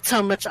 That's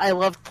how much I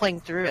loved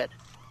playing through it.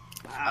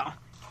 Wow.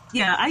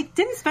 Yeah, I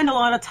didn't spend a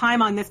lot of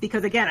time on this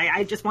because, again,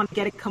 I just want to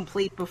get it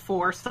complete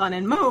before Sun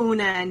and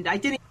Moon, and I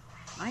did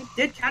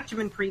catch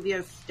them in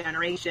previous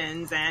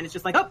generations, and it's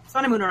just like, oh,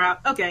 Sun and Moon are out,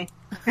 okay.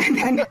 And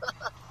then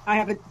I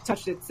haven't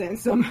touched it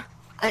since.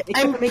 Except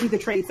for maybe the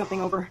trade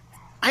something over.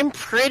 I'm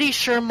pretty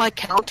sure my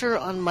counter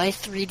on my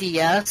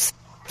 3DS,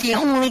 the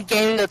only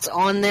game that's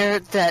on there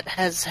that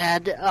has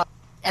had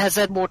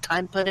more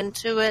time put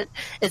into it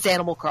is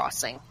Animal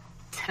Crossing.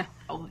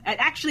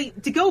 Actually,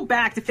 to go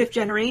back to 5th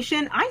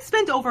generation, I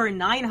spent over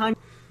 900.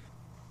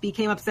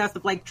 Became obsessed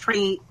with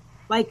training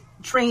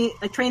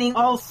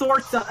all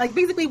sorts of, like,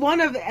 basically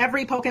one of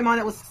every Pokemon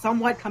that was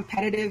somewhat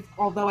competitive.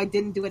 Although I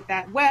didn't do it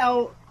that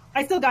well,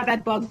 I still got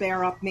that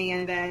bugbear up me,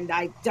 and then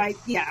I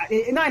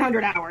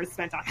 900 hours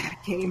spent on that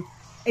game.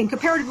 And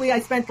comparatively,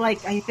 I spent,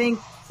 like, I think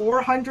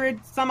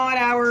 400 some odd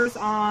hours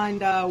on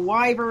the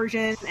Y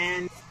version,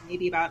 and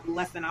maybe about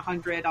less than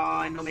 100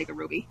 on Omega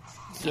Ruby.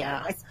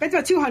 Yeah, I spent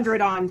about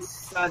 200 on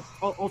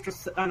Ultra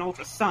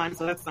Sun,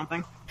 so that's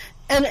something.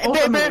 And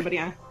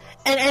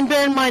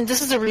bear in mind,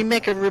 this is a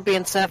remake of Ruby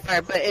and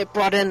Sapphire, but it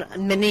brought in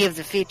many of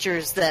the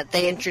features that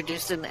they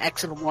introduced in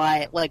X and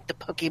Y, like the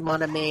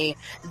Pokemonomy,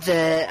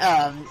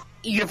 the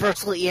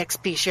Universal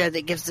EXP share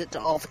that gives it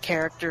to all the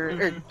characters,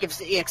 or gives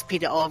the EXP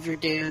to all of your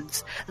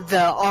dudes,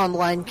 the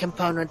online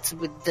components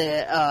with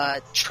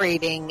the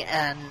trading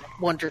and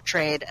Wonder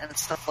Trade and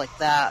stuff like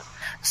that.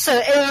 So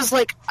it was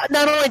like,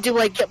 not only do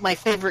I get my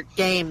favorite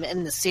game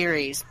in the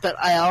series, but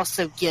I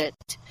also get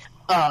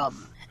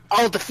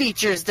all the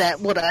features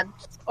that would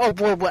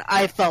were what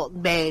I felt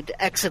made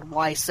X and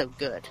Y so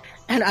good.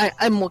 And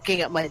I'm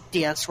looking at my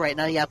DS right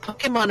now. Yeah,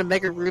 Pokemon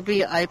Omega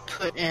Ruby, I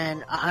put in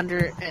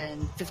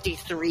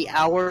 153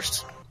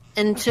 hours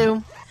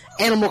into.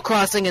 Animal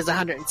Crossing is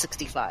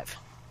 165.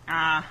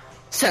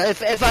 So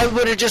if I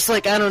would have just,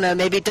 like, I don't know,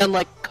 maybe done,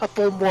 like, a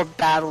couple more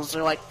battles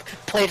or, like,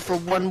 played for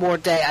one more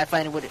day, I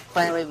finally would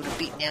have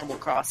beaten Animal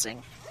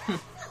Crossing.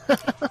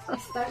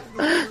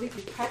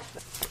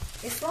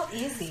 It's not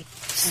easy.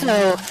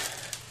 So...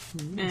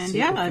 And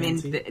yeah, I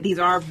mean, these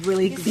are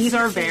very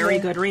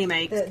good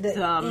remakes.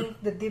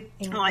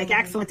 Like,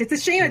 excellent. It's a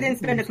shame I didn't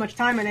spend as much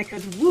time on it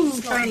because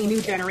shiny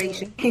new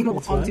generation came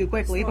along too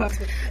quickly. But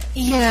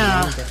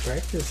yeah,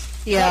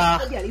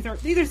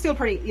 these are still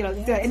pretty.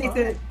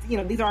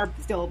 And these are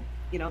still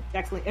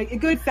excellent. A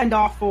good send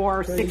off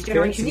for 6th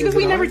generation. Because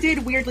we never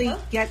did weirdly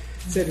get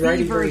the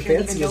version,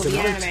 even though the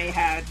anime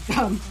had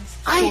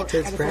I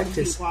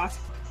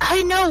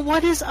know,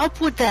 what is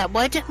up with that?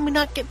 Why didn't we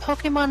not get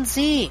Pokemon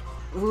Z?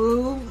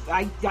 Ooh,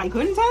 I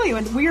couldn't tell you.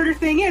 And the weirder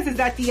thing is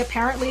that the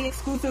apparently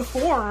exclusive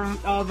form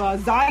of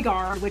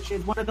Zygarde, which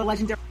is one of the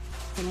legendary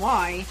and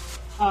why,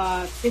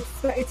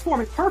 its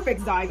form is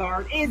perfect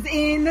Zygarde, is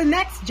in the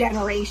next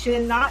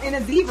generation, not in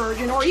a Z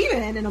version or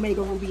even in an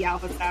Omega Ruby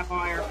Alpha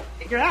Sapphire.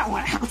 Figure that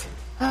one out.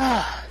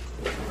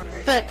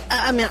 But,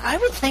 I mean, I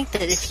would think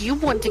that if you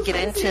want to get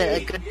into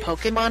a good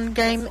Pokemon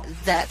game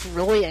that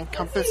really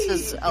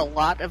encompasses a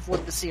lot of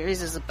what the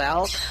series is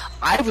about,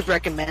 I would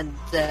recommend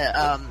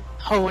the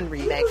Hoenn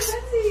remakes.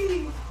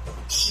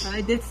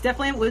 It's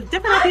definitely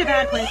not be a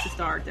bad place to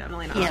start,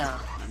 definitely not. Yeah.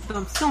 So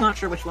I'm still not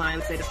sure which one I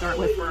would say to start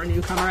with for a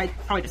newcomer. I'd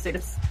probably just say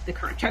the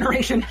current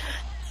generation.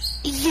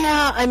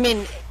 Yeah, I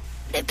mean...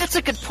 That's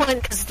a good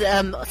point because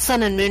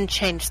Sun and Moon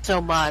changed so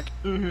much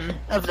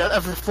of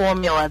the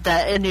formula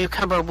that a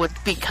newcomer would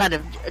be kind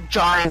of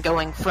jarring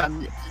going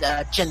from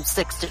Gen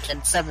 6 to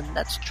Gen 7.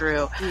 That's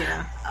true.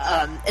 Yeah.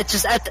 It's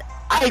just I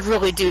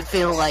really do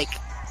feel like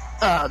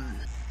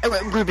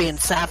Ruby and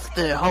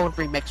Sapphire, the whole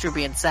remix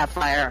Ruby and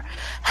Sapphire,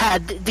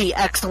 had the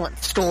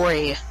excellent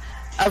story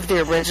of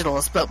the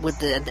originals, but with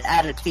the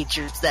added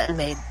features that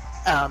made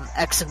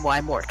X and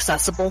Y more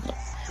accessible.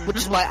 Which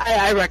is why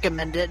I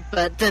recommend it.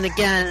 But then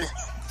again,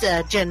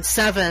 Gen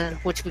 7,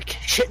 which we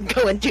shouldn't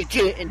go into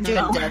in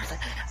depth,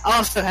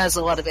 also has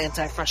a lot of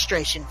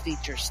anti-frustration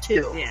features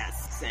too.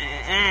 Yes,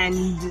 and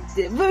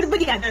the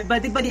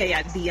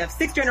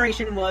 6th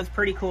generation was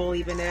pretty cool.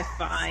 Even if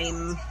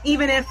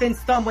in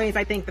some ways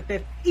I think the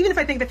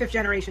 5th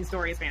generation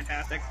story is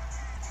fantastic.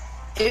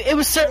 It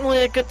was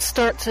certainly a good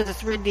start to the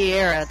 3D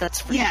era,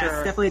 that's for sure. Yes,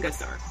 definitely a good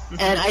start.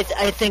 And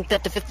I think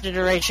that the 5th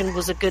generation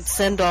was a good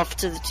send-off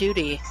to the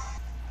 2D.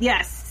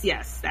 Yes,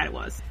 that it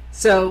was.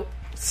 So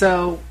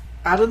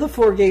out of the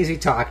 4 games you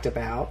talked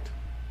about,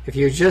 if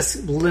you're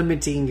just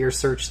limiting your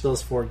search to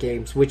those 4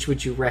 games, which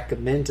would you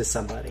recommend to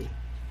somebody?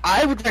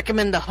 I would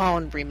recommend the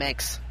Hoenn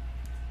remakes.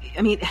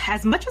 I mean,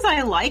 as much as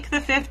I like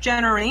the 5th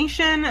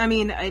generation, I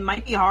mean, it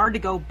might be hard to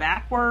go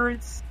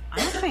backwards.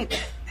 I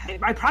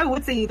probably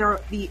would say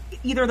either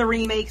the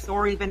remakes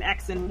or even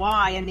X and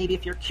Y, and maybe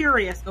if you're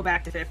curious, go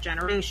back to 5th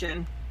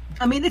generation.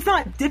 I mean, it's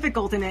not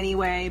difficult in any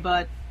way,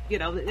 but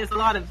there's a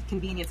lot of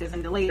conveniences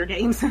in the later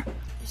games.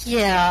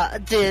 Yeah,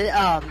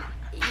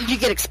 you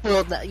get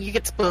spoiled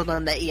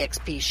on the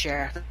EXP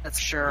share. That's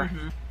sure.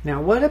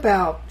 Now, what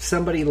about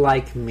somebody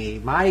like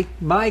me? I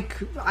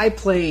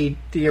played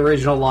the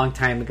original a long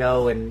time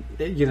ago, and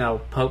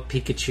Poke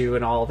Pikachu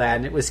and all that,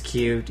 and it was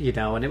cute,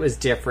 and it was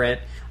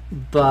different.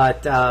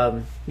 But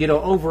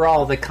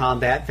overall, the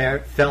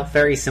combat felt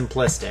very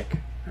simplistic.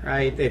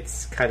 Right?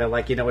 It's kind of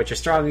like what you're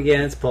strong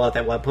against. Pull out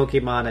that one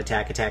Pokemon,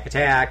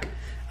 attack.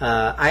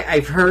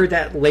 I've heard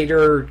that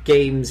later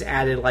games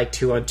added like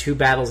 2-on-2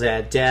 battles,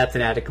 added depth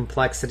and added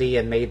complexity,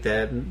 and may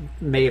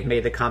have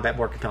made the combat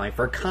more compelling.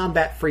 For a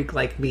combat freak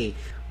like me,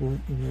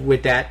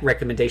 would that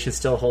recommendation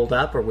still hold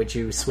up, or would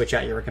you switch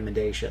out your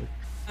recommendation?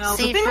 Well,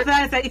 the thing with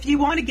that is that if you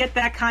want to get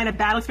that kind of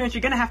battle experience,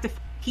 you're going to have to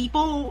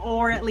people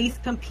or at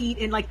least compete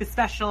in like the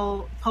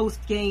special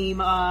post-game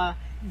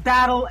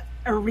battle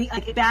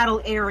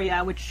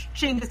area, which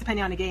changes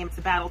depending on the game. It's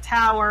the battle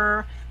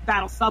tower,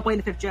 battle subway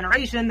in the 5th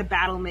generation, the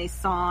battle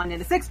maison in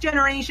the 6th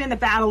generation, the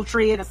battle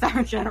tree in the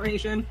 7th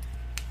generation.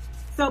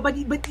 So, but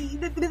the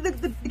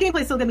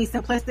gameplay is still going to be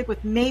simplistic,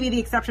 with maybe the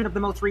exception of the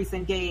most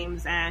recent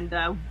games and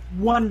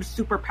one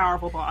super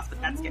powerful boss. But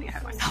that's getting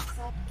ahead of myself.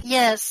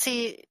 Yeah,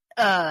 see,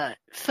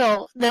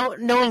 Phil,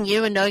 knowing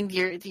you and knowing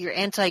your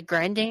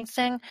anti-grinding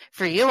thing,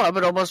 for you, I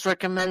would almost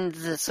recommend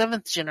the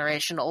 7th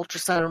generation Ultra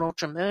Sun and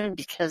Ultra Moon,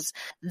 because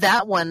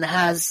that one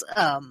has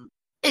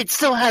it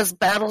still has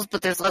battles,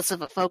 but there's less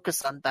of a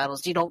focus on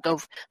battles. You don't go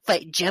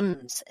fight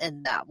gyms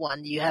in that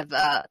one. You have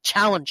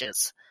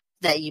challenges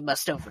that you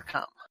must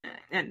overcome.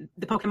 And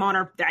the Pokemon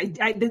are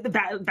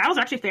the battles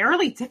are actually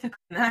fairly difficult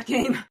in that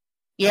game.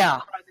 Yeah.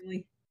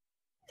 Surprisingly.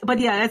 But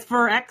yeah, as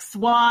for X,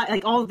 Y,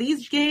 like all of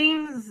these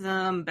games,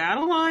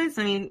 battle-wise,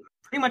 I mean,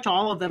 pretty much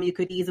all of them you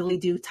could easily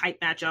do type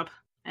matchup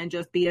and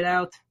just beat it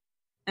out.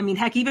 I mean,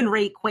 heck, even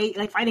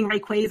fighting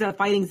Rayquaza,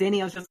 fighting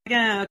Zinnia, I was just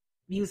like,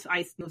 use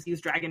ice moves,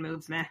 use dragon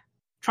moves, meh.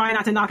 Try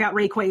not to knock out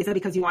Rayquaza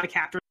because you want to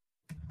capture.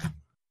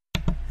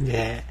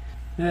 Yeah.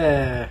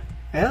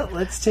 Well,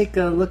 let's take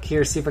a look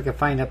here, see if I can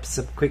find up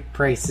some quick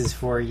prices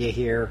for you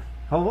here.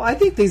 Oh, I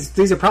think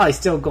these are probably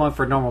still going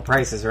for normal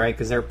prices, right?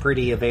 Because they're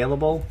pretty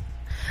available.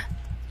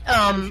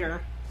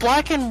 Sure.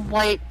 Black and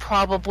white,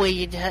 probably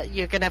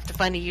you're gonna have to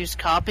find a used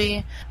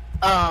copy.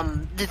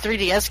 The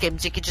 3DS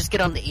games you could just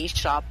get on the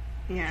eShop.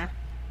 Yeah.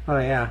 Oh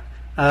yeah.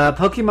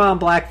 Pokemon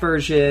Black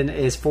version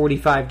is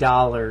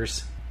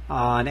 $45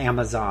 on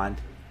Amazon.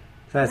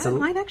 So that's That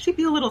might actually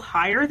be a little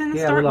higher than the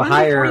a start. little Wasn't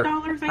it higher.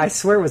 $40, I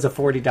swear it was a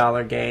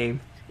 $40 game.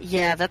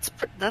 Yeah, that's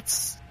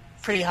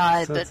pretty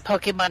high, So but it's-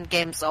 Pokemon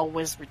games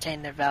always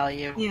retain their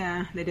value.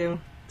 Yeah, they do.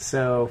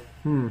 So,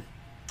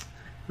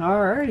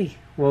 Alrighty.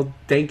 Well,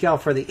 thank y'all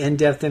for the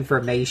in-depth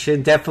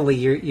information. Definitely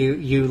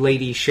you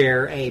ladies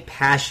share a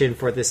passion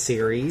for the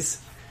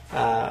series.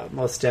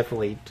 Most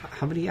definitely.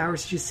 How many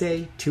hours did you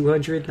say?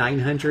 200?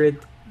 900?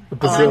 A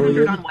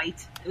bazillion? On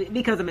white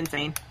because I'm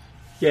insane.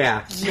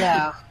 Yeah.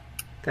 Yeah.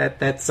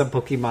 That's some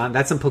Pokemon.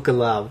 That's some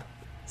Pokelove.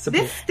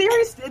 This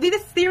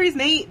series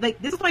made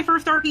this is my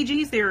first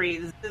RPG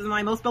series. This is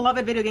my most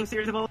beloved video game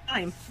series of all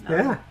time.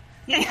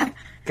 Yeah.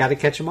 Got to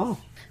catch them all.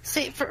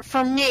 See,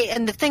 for me,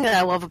 and the thing that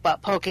I love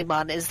about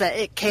Pokemon is that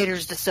it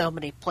caters to so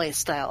many play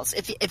styles.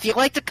 If you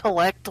like to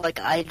collect like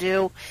I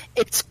do,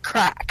 it's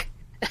crack.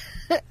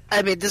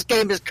 I mean, this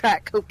game is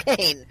crack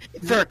cocaine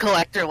for a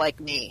collector like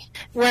me.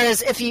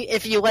 Whereas if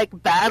you like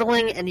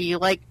battling and you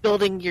like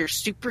building your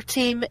super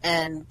team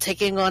and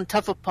taking on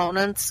tough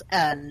opponents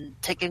and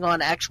taking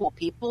on actual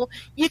people,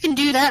 you can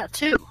do that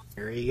too.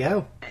 There you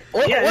go.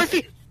 Or if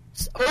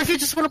you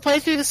just want to play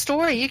through the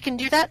story, you can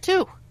do that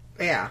too.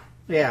 Yeah.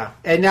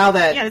 And now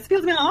that this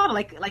feels me a lot.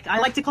 Like I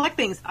like to collect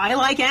things. I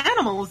like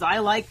animals. I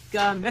like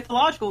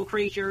mythological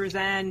creatures,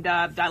 and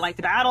I like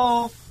to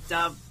battle.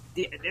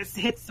 This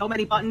hits so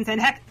many buttons,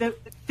 and heck, the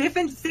 5th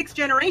and 6th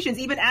generations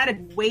even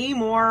added way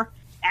more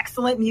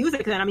excellent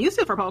music than I'm used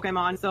to for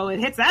Pokemon, so it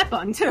hits that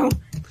button too.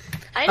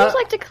 I just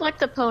like to collect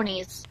the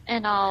ponies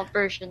and all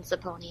versions of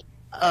ponies.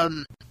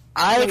 I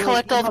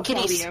collect all the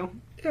kitties.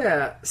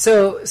 Yeah.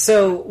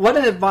 So one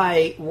of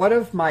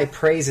my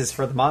praises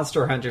for the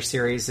Monster Hunter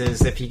series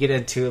is if you get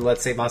into,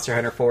 let's say, Monster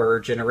Hunter 4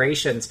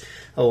 Generations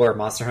or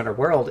Monster Hunter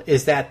World,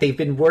 is that they've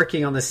been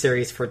working on the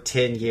series for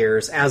 10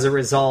 years. As a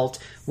result,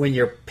 when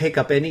you pick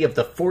up any of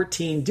the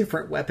 14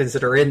 different weapons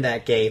that are in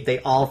that game, they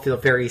all feel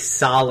very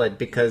solid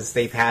because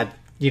they've had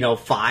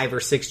 5 or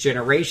 6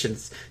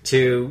 generations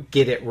to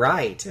get it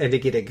right and to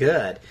get it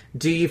good.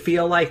 Do you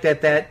feel like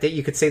that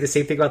you could say the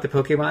same thing about the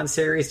Pokemon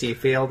series? Do you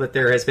feel that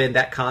there has been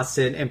that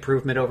constant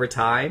improvement over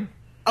time?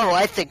 Oh,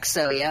 I think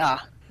so, yeah.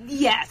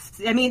 Yes.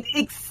 I mean,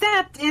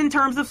 except in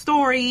terms of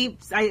story,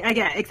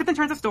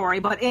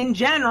 but in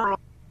general,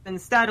 and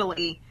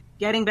steadily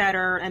getting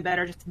better and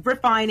better, just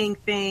refining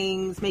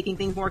things, making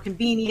things more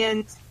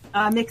convenient,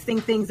 mixing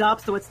things up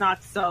so it's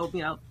not so,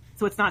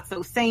 so it's not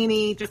so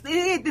samey. Just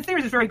the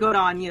series is very good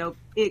on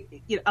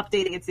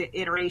updating its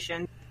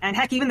iteration, and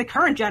heck, even the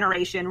current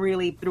generation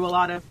really threw a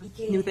lot of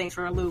new things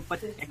for a loop.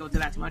 But I can't go into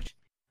that too much.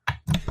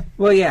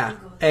 Well, yeah,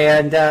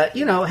 and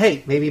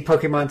hey, maybe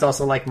Pokemon's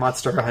also like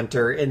Monster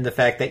Hunter in the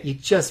fact that you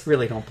just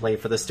really don't play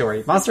for the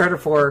story. Monster Hunter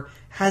 4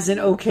 has an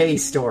okay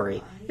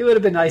story. It would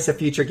have been nice if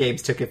future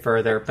games took it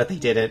further, but they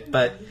didn't.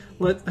 But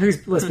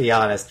let's be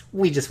honest,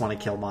 we just want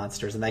to kill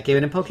monsters in that game,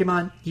 and in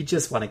Pokemon, you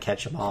just want to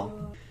catch them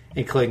all.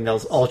 Including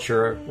those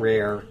ultra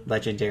rare,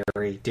 legendary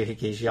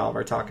doohickeys y'all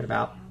were talking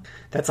about.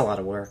 That's a lot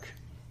of work.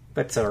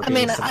 But so are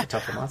being some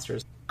tougher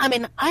monsters. I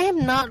mean, I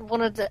am not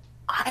one of the...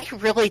 I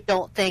really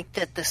don't think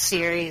that the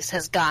series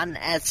has gotten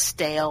as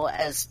stale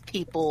as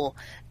people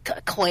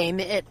claim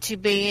it to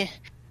be.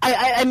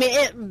 I mean,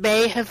 it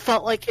may have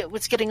felt like it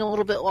was getting a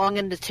little bit long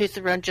in the tooth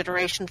around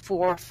Generation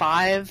 4 or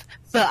 5,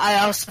 but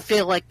I also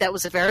feel like that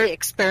was a very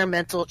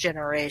experimental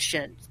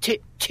generation,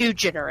 two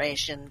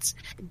generations,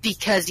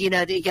 because, you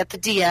get the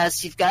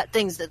DS, you've got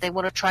things that they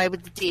want to try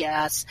with the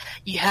DS,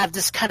 you have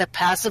this kind of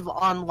passive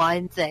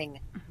online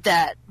thing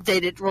that they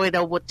didn't really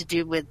know what to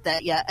do with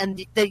that yet,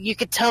 and that you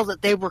could tell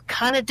that they were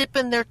kind of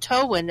dipping their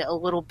toe in a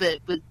little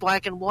bit with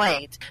Black and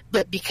White,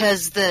 but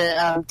because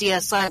the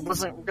DSi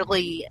wasn't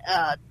really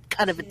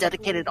kind of a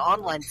dedicated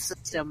online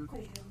system,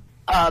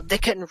 they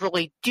couldn't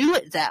really do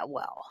it that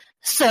well.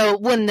 So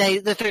when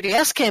the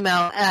 3DS came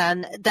out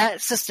and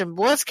that system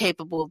was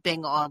capable of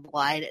being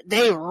online,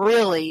 they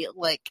really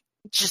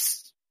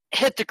just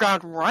hit the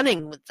ground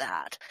running with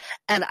that.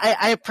 And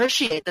I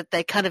appreciate that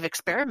they kind of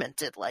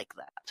experimented like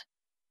that.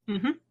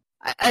 Mm-hmm.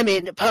 I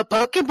mean,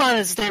 Pokemon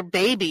is their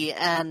baby,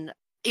 and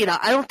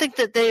I don't think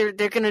that they're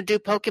going to do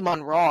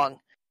Pokemon wrong.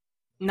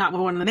 Not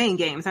with one of the main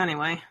games,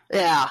 anyway.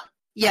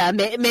 Yeah,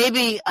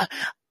 maybe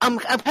I'm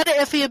kind of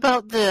iffy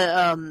about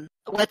the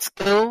Let's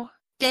Go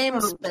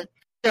games, but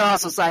they're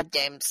also side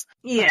games.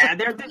 Yeah,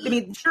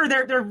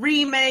 they're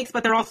remakes,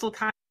 but they're also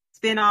kind of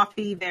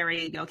spin-offy,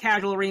 very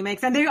casual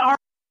remakes, and they are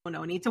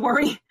no need to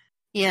worry.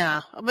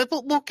 Yeah, but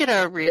we'll get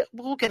our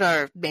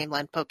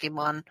mainline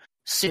Pokemon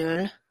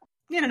soon.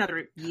 In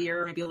another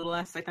year, maybe a little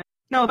less, I think.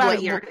 No, about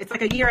a year. It's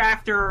like a year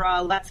after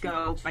Let's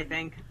Go, I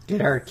think. Get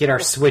our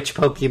Switch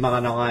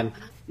Pokemon on.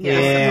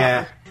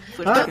 Yes,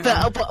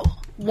 Yeah. But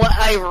what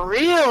I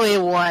really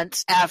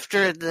want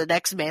after the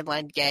next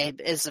mainline game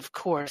is, of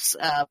course,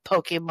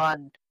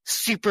 Pokemon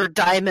Super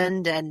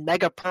Diamond and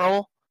Mega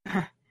Pearl.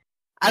 I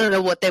don't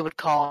know what they would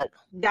call it.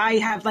 I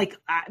have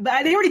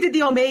they already did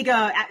the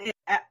Omega,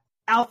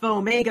 Alpha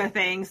Omega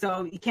thing,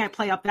 so you can't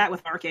play up that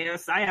with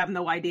Arceus. I have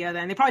no idea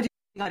then. They probably just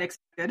got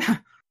expected.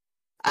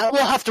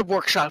 We'll have to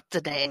workshop the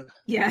name.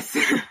 Yes.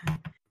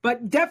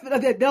 But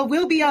definitely, there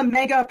will be a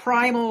Mega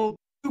Primal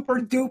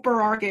Super Duper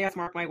Arceus,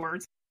 mark my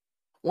words.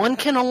 One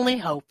can only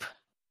hope.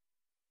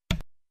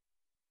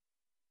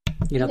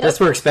 This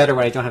works better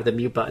when I don't have the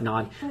mute button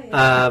on.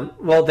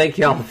 Well, thank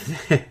y'all.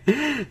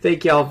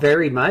 Thank y'all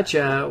very much.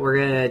 We're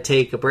going to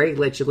take a break,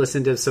 let you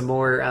listen to some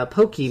more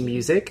Poke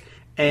music,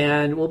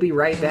 and we'll be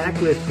right back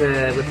with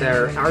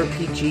our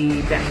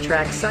RPG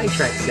Backtrack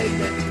Sidetrack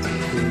segment.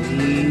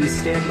 Please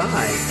stand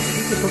by.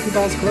 The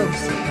Pokeball's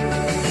close.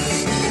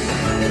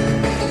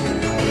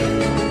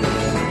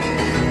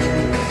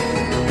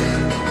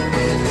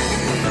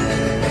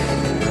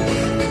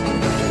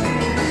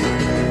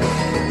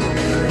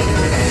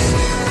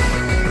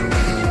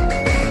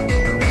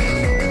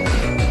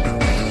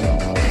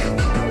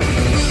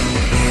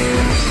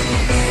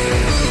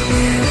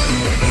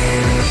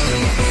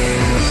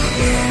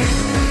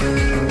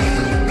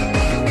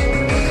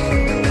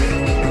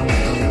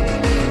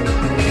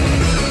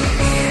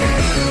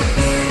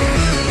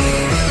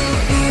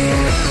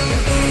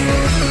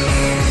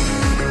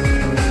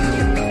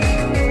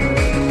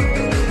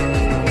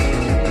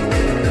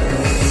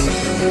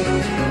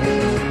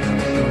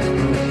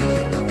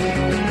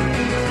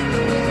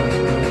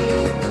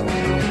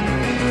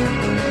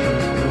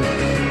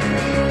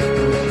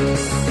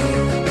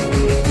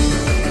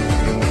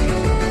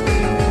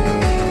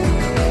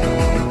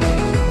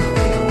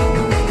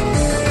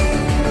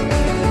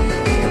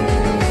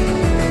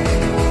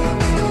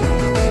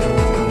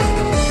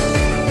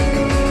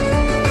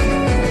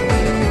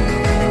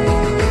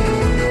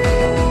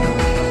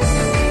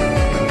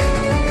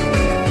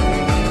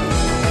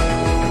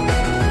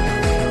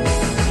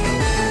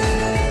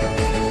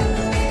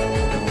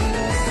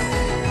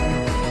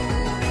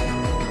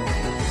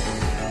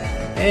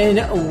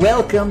 And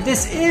welcome.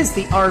 This is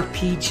the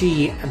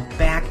RPG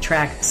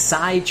Backtrack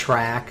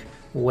Sidetrack,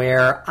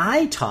 where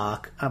I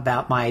talk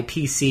about my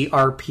PC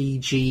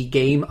RPG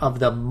game of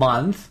the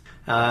month.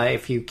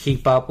 If you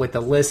keep up with the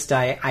list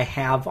I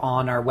have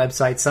on our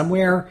website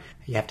somewhere,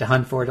 you have to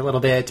hunt for it a little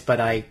bit, but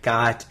I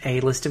got a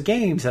list of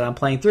games that I'm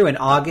playing through. In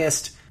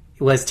August,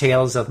 it was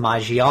Tales of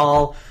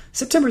Maj'Al.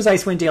 September's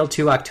Icewind Dale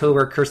 2,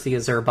 October, Curse of the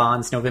Azure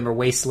Bonds, November,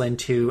 Wasteland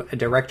 2, a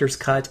Director's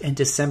Cut, and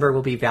December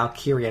will be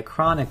Valkyria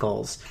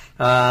Chronicles.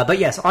 But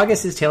yes,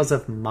 August is Tales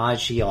of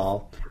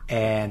Maj'Al,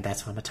 and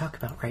that's what I'm going to talk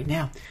about right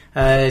now.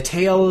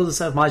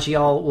 Tales of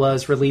Maj'Al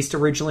was released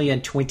originally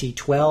in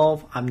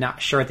 2012. I'm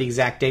not sure what the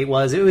exact date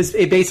was.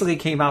 It basically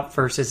came out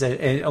first as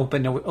an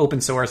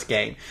open source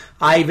game.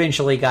 I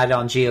eventually got it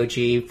on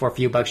GOG for a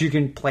few bucks. You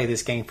can play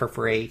this game for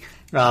free.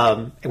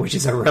 Which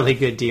is a really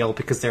good deal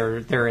because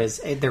there is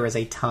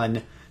a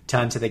ton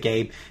to the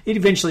game. It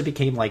eventually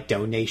became like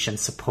donation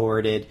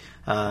supported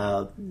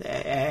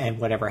and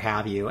whatever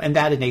have you, and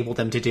that enabled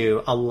them to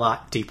do a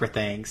lot deeper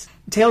things.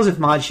 Tales of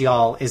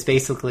Maj'Al is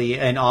basically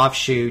an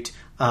offshoot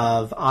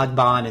of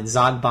Oddbond and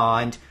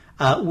Zogbond,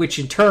 which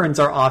in turns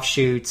are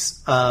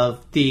offshoots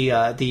of the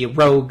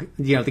Rogue,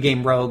 the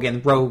game Rogue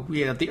and Rogue,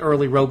 the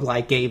early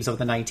roguelike games of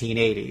the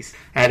 1980s.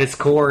 At its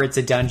core, it's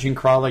a dungeon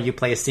crawler. You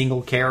play a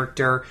single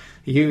character.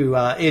 You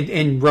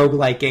in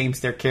roguelike games,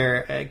 they're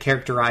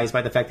characterized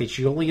by the fact that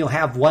you'll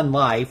have one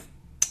life.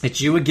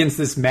 It's you against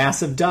this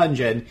massive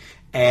dungeon.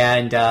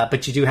 And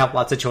but you do have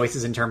lots of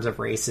choices in terms of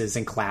races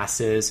and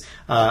classes,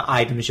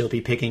 items you'll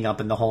be picking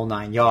up in the whole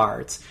 9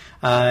 yards.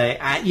 There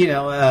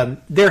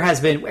has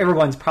been,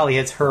 everyone's probably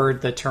has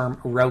heard the term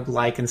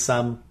roguelike in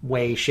some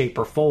way, shape,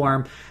 or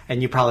form,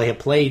 and you probably have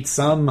played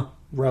some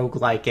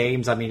roguelike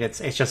games. I mean, it's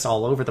just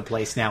all over the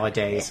place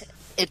nowadays.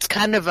 It's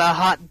kind of a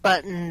hot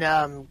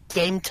button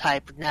game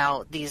type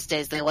now these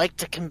days. They like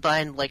to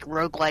combine like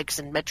roguelikes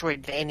and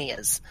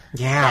Metroidvanias.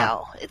 Yeah.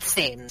 Now, it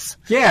seems.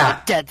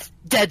 Yeah. Like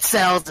Dead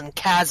Cells and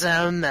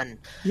Chasm and...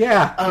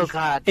 Yeah. Oh,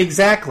 God.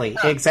 Exactly.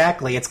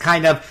 It's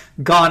kind of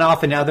gone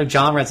off into other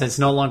genres. It's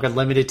no longer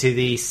limited to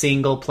the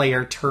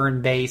single-player,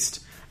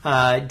 turn-based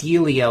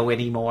dealio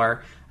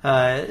anymore.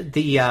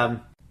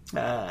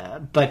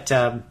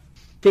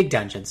 Big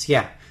dungeons,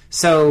 yeah.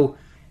 So...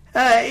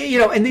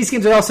 and these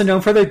games are also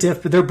known for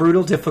their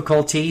brutal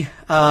difficulty.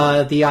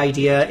 The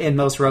idea in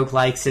most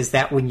roguelikes is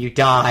that when you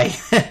die,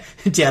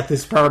 death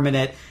is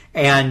permanent,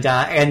 and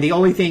the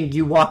only thing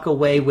you walk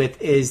away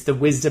with is the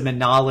wisdom and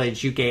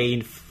knowledge you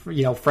gain,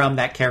 from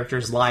that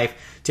character's life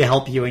to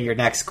help you in your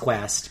next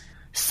quest.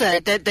 So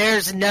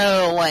there's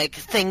no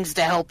things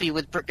to help you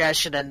with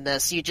progression in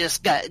this. You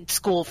just got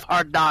School of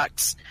Hard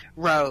Knocks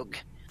Rogue.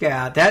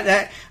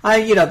 Yeah,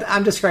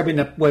 I'm describing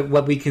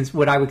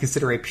what I would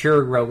consider a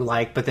pure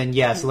roguelike, but then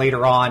yes,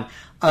 later on,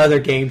 other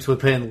games would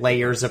put in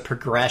layers of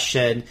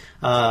progression.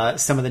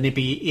 Some of the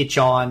nippy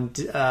itch-on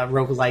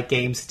roguelike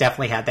games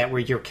definitely had that,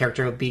 where your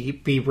character would be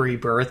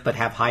rebirthed but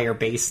have higher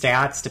base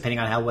stats depending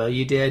on how well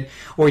you did,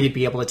 or you'd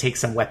be able to take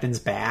some weapons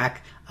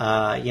back,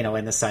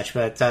 and the such.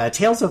 But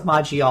Tales of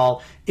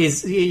Maj'Eyal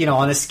is,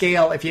 on a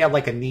scale, if you have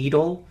like a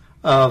needle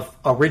of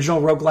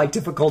original roguelike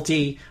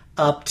difficulty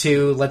up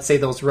to, let's say,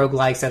 those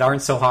roguelikes that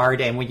aren't so hard,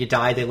 and when you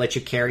die, they let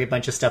you carry a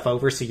bunch of stuff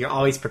over, so you're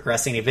always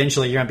progressing.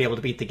 Eventually, you're going to be able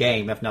to beat the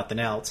game, if nothing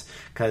else,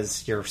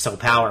 because you're so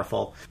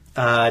powerful.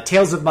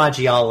 Tales of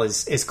Maj'Eyal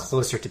is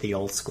closer to the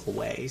old school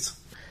ways.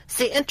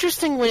 See,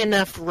 interestingly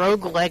enough,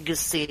 Rogue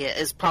Legacy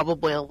is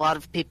probably a lot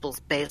of people's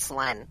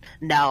baseline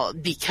now,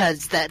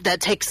 because that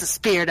takes the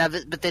spirit of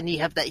it, but then you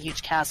have that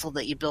huge castle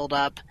that you build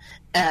up,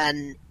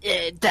 and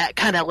that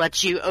kind of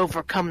lets you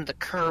overcome the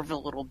curve a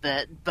little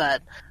bit.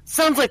 But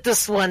sounds like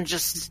this one,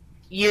 just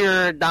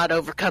you're not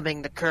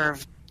overcoming the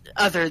curve,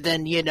 other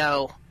than,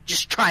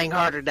 just trying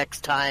harder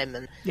next time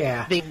and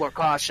being more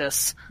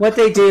cautious. What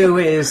they do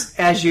is,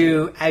 as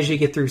you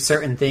get through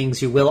certain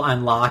things, you will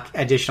unlock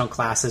additional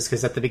classes,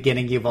 because at the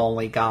beginning you've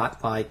only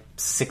got like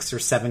 6 or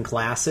 7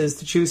 classes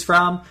to choose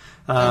from.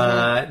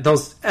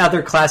 Those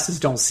other classes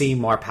don't seem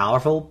more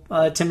powerful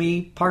to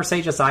me, per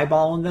se, just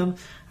eyeballing them.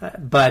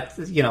 But,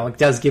 it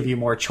does give you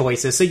more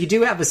choices. So you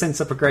do have a sense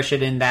of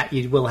progression in that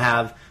you will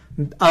have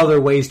other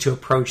ways to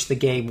approach the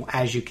game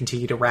as you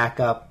continue to rack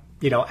up,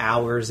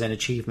 hours and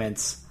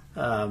achievements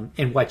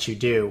in what you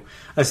do,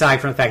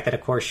 aside from the fact that,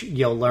 of course,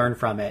 you'll learn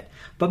from it.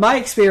 But my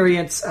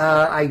experience,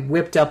 I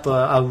whipped up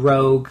a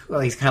rogue.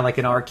 Well, he's kind of like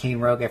an arcane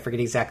rogue. I forget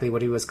exactly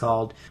what he was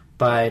called,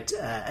 but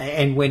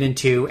and went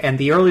into, and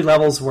the early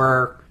levels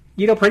were,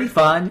 pretty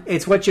fun.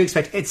 It's what you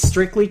expect. It's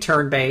strictly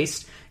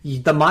turn-based.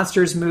 The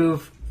monsters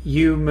move.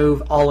 You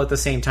move all at the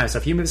same time. So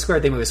if you move square,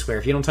 they move square.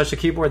 If you don't touch the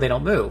keyboard, they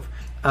don't move.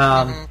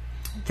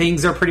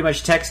 Things are pretty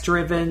much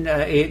text-driven.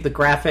 The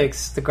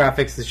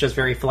graphics is just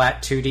very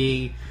flat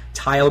 2D.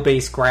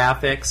 Tile-based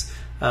graphics.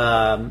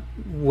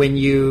 When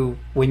you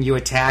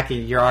attack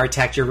and you are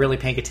attacked, you're really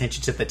paying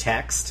attention to the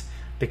text,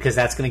 because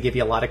that's going to give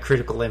you a lot of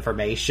critical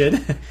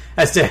information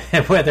as to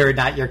whether or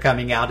not you're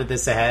coming out of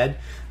this ahead.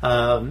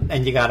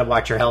 And you got to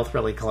watch your health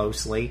really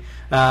closely.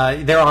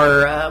 There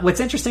are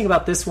what's interesting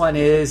about this one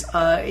is,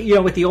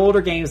 with the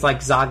older games like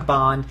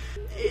Zogbond,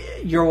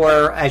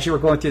 as you were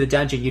going through the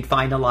dungeon, you'd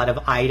find a lot of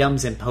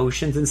items and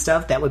potions and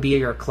stuff that would be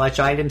your clutch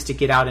items to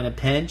get out in a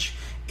pinch.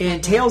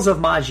 In Tales of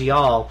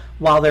Maj'Eyal,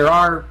 while there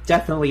are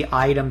definitely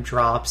item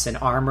drops and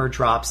armor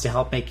drops to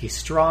help make you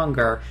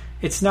stronger,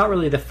 it's not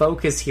really the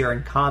focus here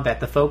in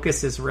combat. The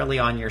focus is really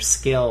on your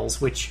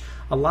skills, which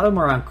a lot of them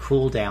are on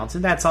cooldowns,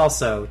 and that's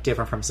also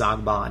different from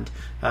Zogbond.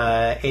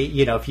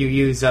 If you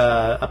use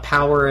a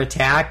power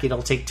attack,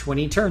 it'll take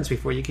 20 turns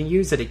before you can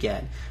use it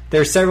again.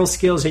 There are several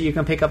skills that you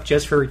can pick up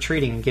just for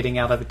retreating and getting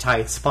out of a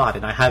tight spot,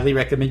 and I highly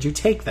recommend you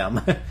take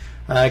them,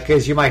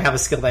 because you might have a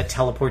skill that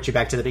teleports you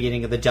back to the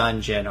beginning of the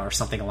dungeon or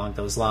something along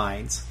those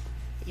lines.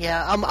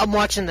 Yeah, I'm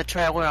watching the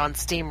trailer on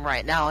Steam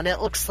right now, and it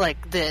looks like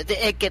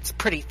it gets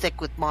pretty thick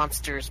with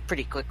monsters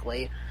pretty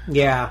quickly.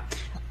 Yeah.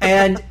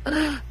 And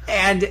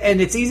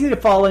it's easy to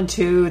fall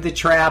into the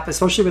trap,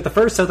 especially with the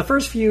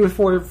first few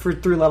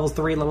through levels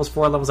 3 levels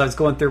 4 levels I was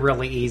going through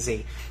really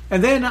easy,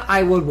 and then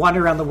I would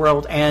wander around the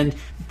world, and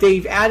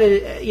they've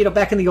added,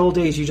 back in the old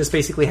days you just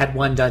basically had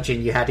one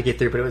dungeon you had to get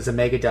through, but it was a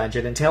mega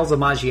dungeon. In Tales of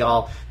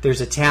Maj'Eyal,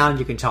 there's a town,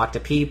 you can talk to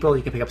people,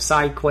 you can pick up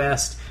side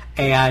quests,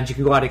 and you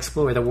can go out and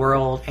explore the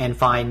world and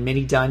find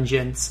mini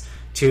dungeons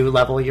to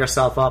level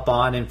yourself up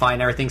on and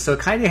find everything. So it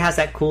kind of has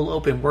that cool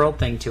open world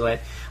thing to it.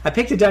 I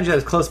picked a dungeon that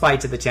was close by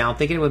to the town,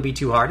 thinking it would be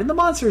too hard, and the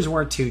monsters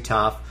weren't too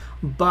tough,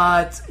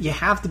 but you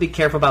have to be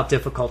careful about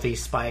difficulty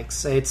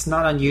spikes. It's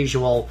not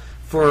unusual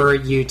for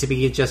you to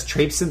be just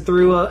traipsing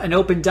through an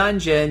open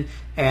dungeon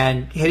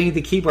and hitting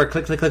the keyboard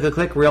click, click, click, click,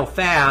 click real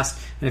fast,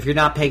 and if you're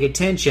not paying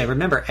attention,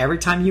 remember, every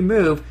time you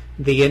move,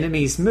 the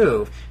enemies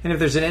move. And if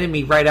there's an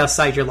enemy right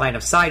outside your line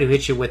of sight who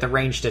hits you with a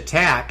ranged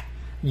attack,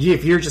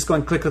 if you're just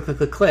going click, click, click,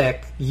 click,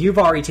 click, you've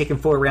already taken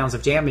 4 rounds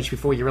of damage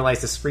before you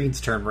realize the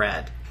screen's turned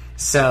red.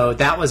 So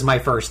that was my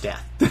first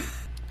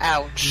death.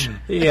 Ouch.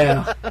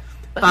 Yeah.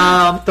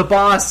 The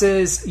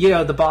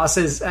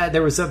bosses,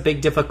 there was a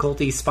big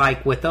difficulty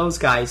spike with those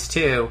guys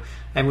too.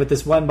 And with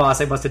this one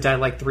boss, I must have died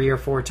like 3 or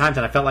 4 times,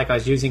 and I felt like I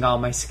was using all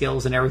my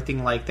skills and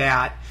everything like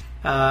that.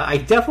 I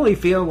definitely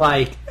feel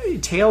like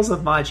Tales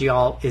of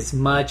Maj'Eyal is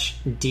much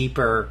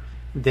deeper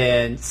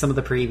than some of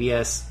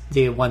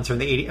the ones from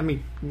the 80s. I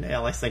mean,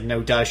 it's like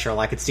no duh,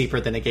 Sherlock, it's deeper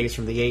than the games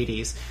from the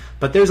 80s.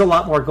 But there's a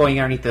lot more going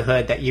underneath the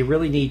hood that you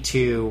really need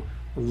to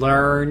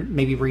learn,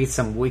 maybe read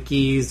some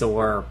wikis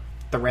or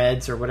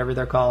threads or whatever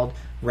they're called,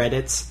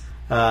 Reddits.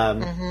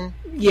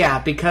 Yeah,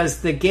 because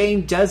the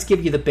game does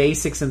give you the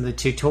basics in the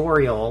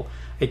tutorial.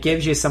 It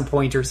gives you some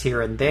pointers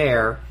here and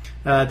there.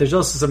 There's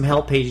also some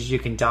help pages you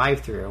can dive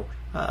through.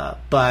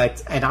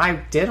 And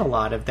I did a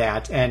lot of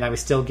that, and I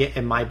was still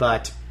getting my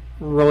butt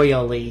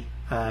royally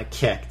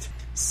kicked.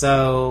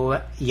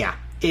 So, yeah.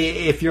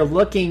 If you're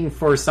looking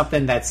for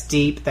something that's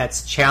deep,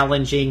 that's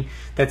challenging,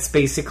 that's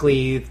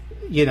basically,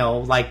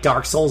 like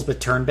Dark Souls but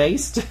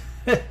turn-based,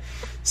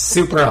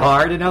 super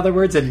hard, in other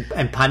words,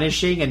 and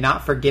punishing and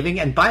not forgiving.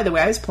 And by the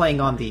way, I was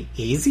playing on the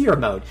easier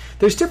mode.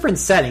 There's different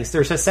settings.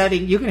 There's a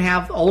setting, you can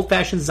have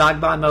old-fashioned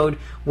Zogban mode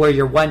where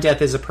your one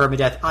death is a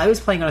permadeath. I was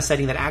playing on a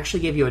setting that actually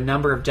gave you a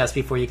number of deaths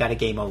before you got a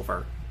game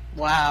over.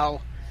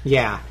 Wow.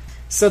 Yeah.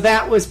 So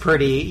that was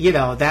pretty,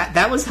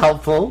 that was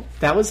helpful.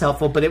 That was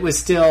helpful, but it was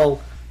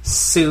still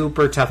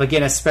super tough.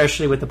 Again,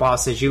 especially with the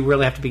bosses, you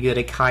really have to be good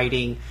at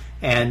kiting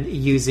and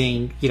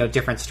using,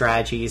 different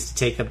strategies to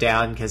take them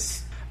down,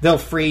 because they'll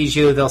freeze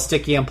you, they'll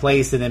stick you in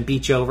place, and then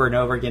beat you over and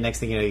over again. Next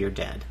thing you know, you're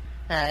dead.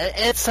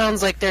 It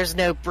sounds like there's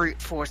no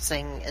brute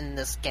forcing in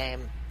this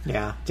game.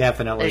 Yeah,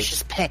 definitely. There's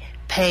just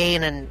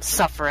pain and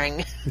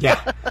suffering.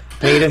 Yeah,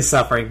 pain and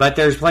suffering. But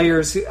there's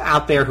players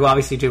out there who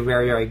obviously do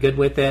very, very good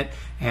with it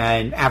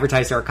and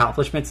advertise their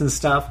accomplishments and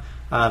stuff.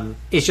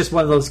 It's just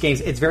one of those games.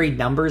 It's very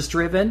numbers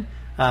driven.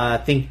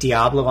 Think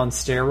Diablo on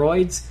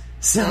steroids.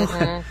 So,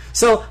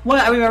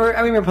 I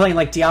remember playing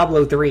like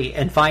Diablo 3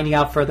 and finding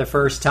out for the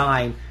first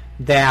time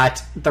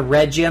that the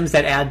red gems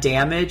that add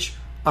damage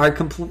are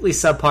completely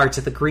subpar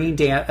to the green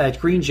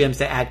gems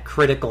that add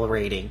critical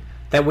rating.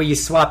 That when you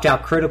swapped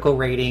out critical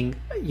rating,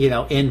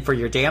 in for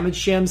your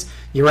damage gems,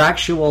 your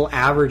actual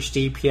average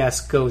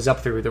DPS goes up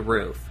through the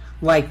roof.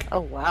 Like,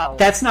 oh wow,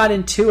 that's not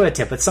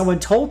intuitive, but someone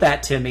told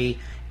that to me,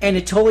 and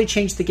it totally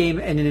changed the game,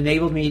 and it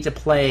enabled me to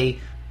play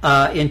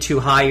into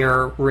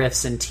higher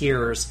rifts and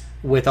tiers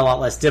with a lot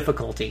less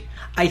difficulty.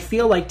 I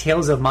feel like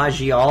Tales of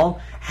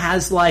Maj'Al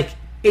has like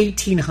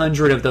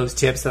 1,800 of those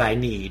tips that I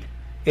need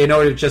in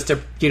order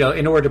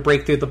to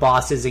break through the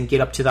bosses and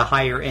get up to the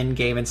higher end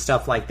game and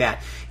stuff like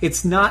that.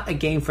 It's not a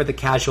game for the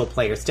casual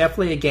player. It's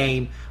definitely a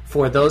game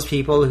for those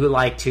people who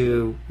like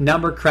to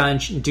number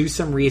crunch, do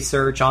some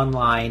research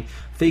online,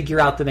 figure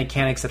out the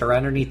mechanics that are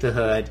underneath the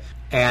hood,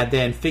 and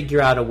then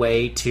figure out a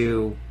way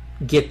to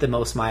get the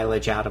most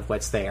mileage out of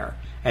what's there.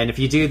 And if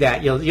you do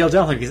that, you'll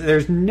definitely,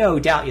 there's no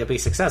doubt you'll be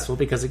successful,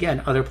 because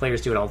again, other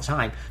players do it all the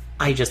time.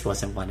 I just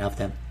wasn't one of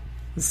them.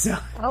 So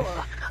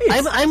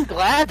I'm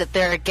glad that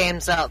there are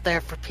games out there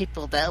for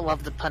people that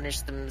love to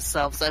punish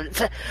themselves.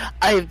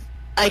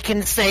 I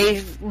can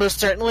say most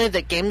certainly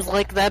that games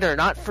like that are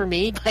not for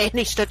me by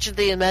any stretch of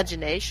the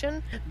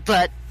imagination,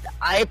 but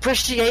I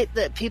appreciate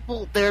that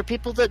there are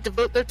people that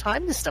devote their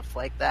time to stuff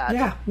like that.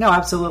 Yeah, no,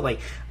 absolutely.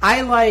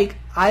 I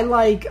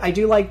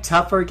do like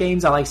tougher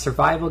games. I like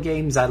survival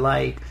games. I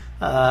like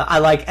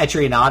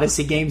Etrian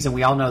Odyssey games, and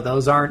we all know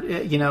those aren't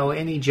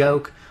any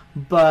joke.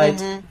 But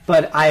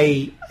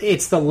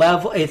it's the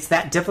level, it's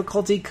that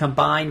difficulty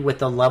combined with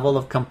the level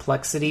of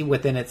complexity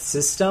within its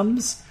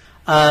systems,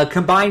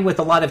 combined with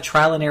a lot of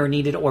trial and error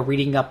needed or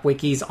reading up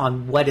wikis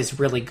on what is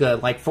really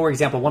good. Like, for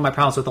example, one of my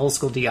problems with old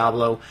school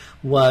Diablo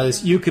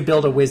was you could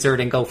build a wizard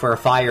and go for a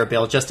fire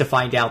build just to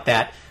find out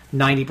that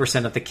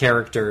 90% of the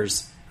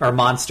characters or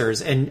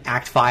monsters in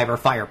Act 5 are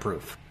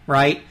fireproof,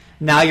 right?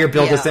 Now your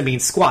build doesn't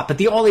mean squat. But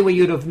the only way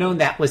you'd have known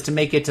that was to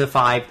make it to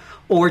 5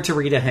 or to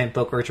read a hint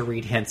book or to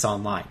read hints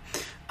online.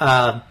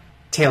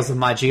 Tales of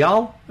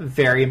Maj'Al,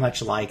 very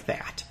much like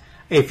that.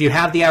 If you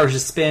have the hours to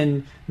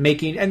spend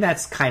making, and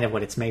that's kind of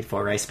what it's made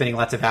for, right? Spending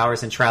lots of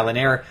hours in trial and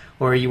error,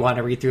 or you want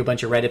to read through a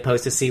bunch of Reddit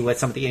posts to see what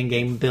some of the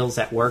in-game builds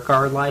at work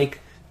are like,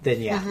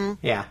 then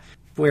yeah.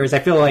 Whereas I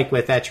feel like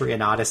with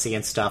Etrian Odyssey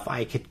and stuff,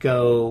 I could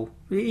go,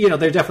 there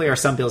definitely are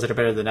some builds that are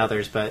better than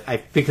others, but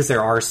because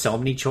there are so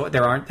many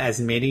there aren't as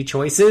many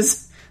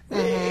choices,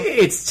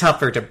 it's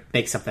tougher to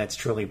make something that's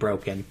truly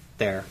broken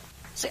there.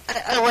 See,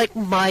 I like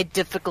my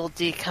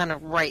difficulty kind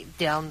of right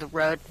down the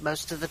road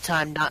most of the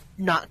time,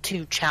 not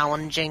too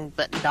challenging,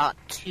 but not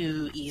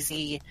too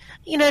easy.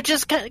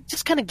 Just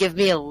kind of give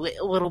me a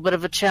little bit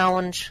of a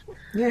challenge.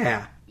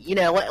 Yeah.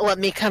 Let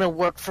me kind of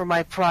work for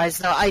my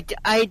prize. Now,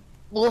 I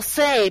will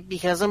say,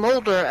 because I'm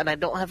older and I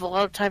don't have a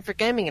lot of time for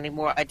gaming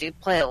anymore, I do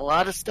play a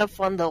lot of stuff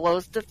on the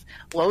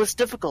lowest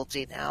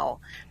difficulty now,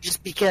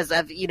 just because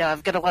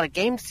I've got a lot of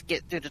games to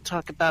get through to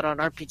talk about on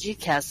RPG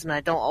Cast, and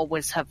I don't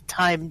always have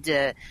time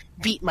to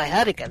beat my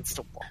head against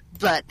a wall.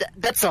 But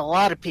that's a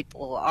lot of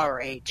people our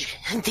age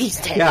these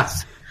days. Yeah.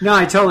 No,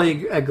 I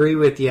totally agree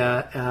with you.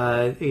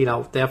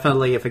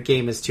 Definitely if a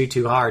game is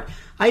too hard.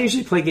 I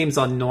usually play games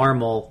on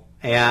normal,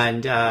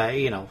 and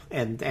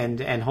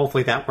and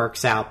hopefully that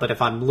works out. But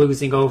if I'm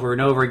losing over and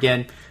over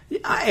again,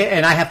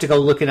 and I have to go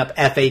looking up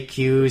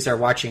FAQs or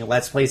watching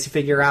Let's Plays to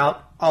figure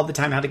out all the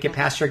time how to get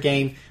past your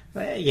game,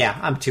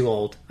 I'm too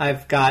old.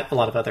 I've got a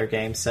lot of other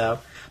games. So,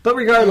 but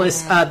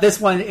regardless,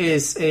 this one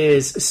is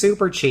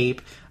super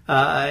cheap.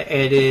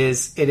 It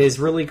is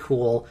really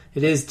cool.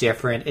 It is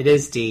different. It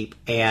is deep,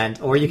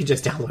 or you can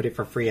just download it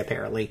for free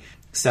apparently.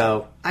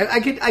 So I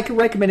could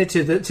recommend it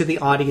to the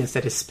audience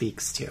that it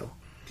speaks to.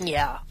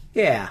 Yeah.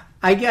 Yeah,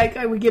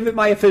 I would give it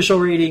my official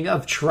rating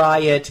of try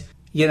it,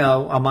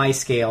 on my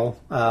scale.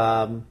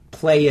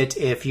 Play it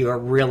if you are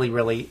really,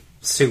 really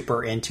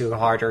super into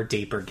harder,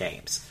 deeper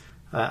games.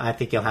 I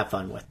think you'll have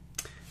fun with it.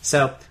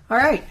 So, all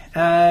right,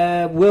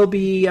 we'll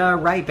be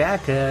right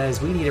back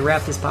because we need to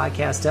wrap this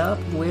podcast up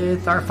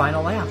with our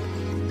final lap.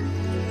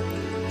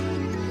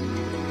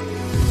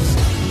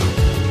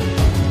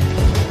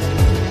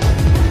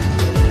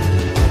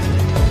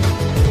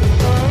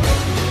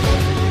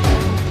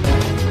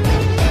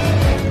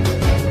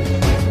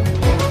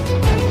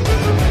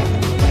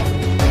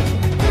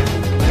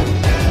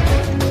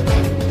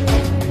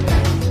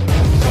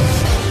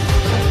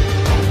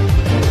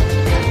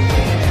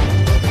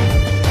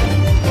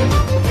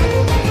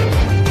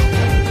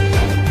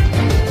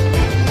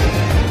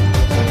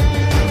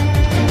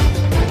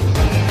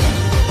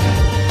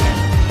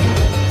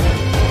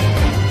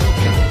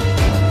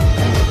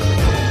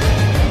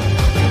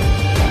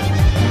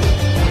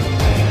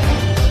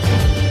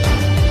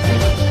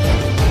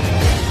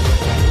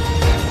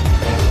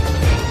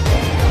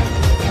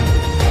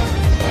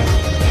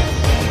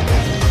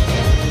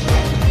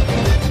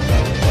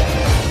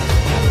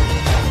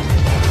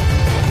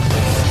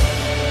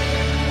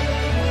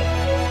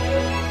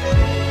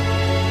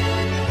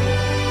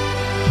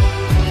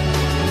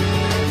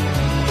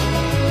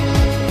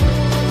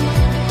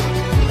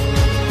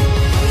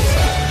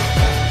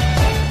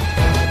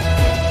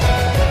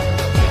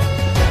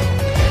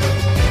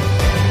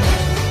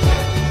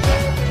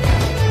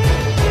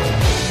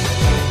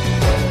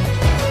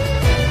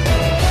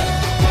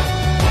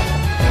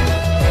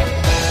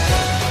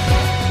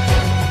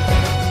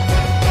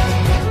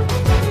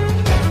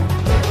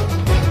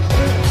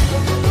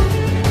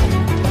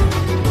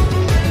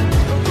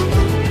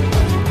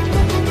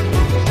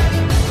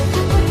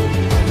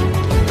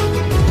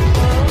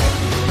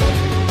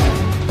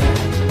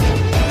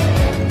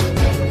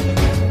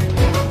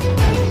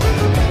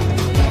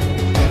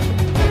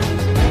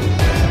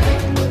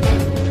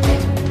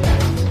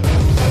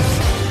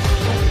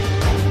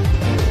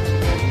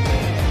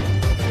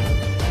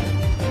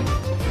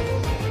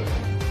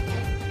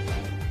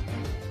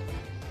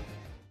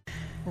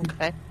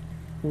 Okay.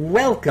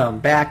 Welcome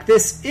back.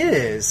 This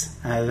is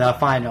the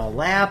final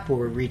lap where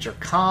we read your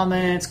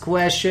comments,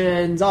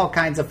 questions, all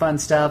kinds of fun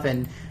stuff,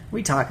 and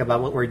we talk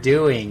about what we're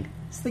doing.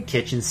 It's the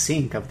kitchen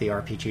sink of the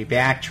RPG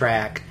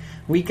Backtrack.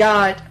 We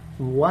got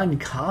one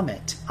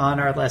comment on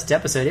our last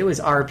episode. It was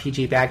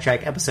RPG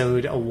Backtrack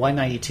episode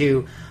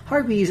 192,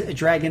 Harpies,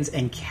 Dragons,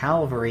 and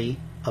Cavalry.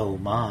 Oh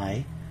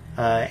my.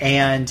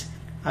 And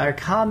our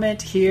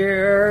comment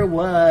here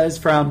was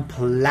from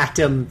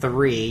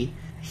Platinum3.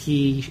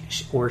 He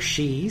or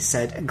she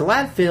said,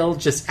 glad Phil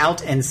just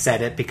out and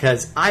said it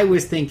because I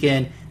was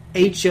thinking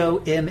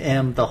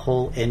HOMM the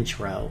whole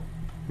intro.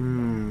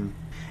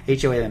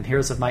 HOMM,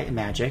 Heroes of Might and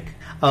Magic.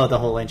 Oh, the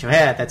whole intro.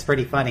 Yeah, that's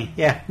pretty funny.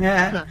 Yeah,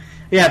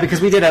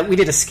 because we did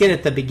a skit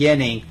at the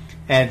beginning,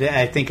 and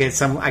I think I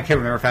can't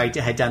remember if I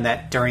had done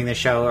that during the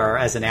show or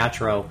as an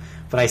outro,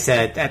 but I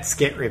said that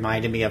skit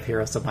reminded me of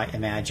Heroes of Might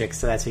and Magic,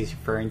 so that's what he's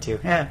referring to.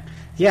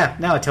 Yeah,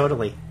 no,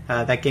 totally.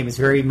 That game is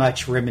very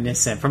much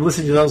reminiscent. From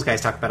listening to those guys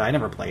talk about it, I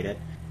never played it.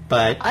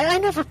 But I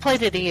never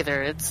played it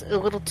either. It's a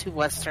little too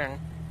Western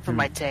for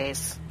my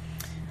taste.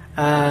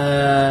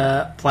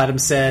 Platinum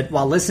said,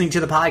 while listening to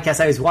the podcast,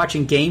 I was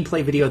watching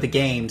gameplay video of the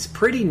games.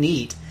 Pretty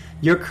neat.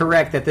 You're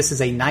correct that this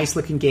is a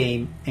nice-looking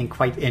game and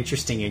quite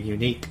interesting and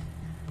unique.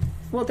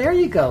 Well, there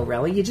you go,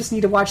 Relly. You just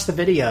need to watch the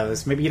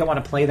videos. Maybe you don't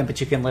want to play them,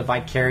 but you can live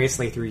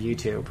vicariously through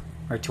YouTube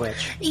or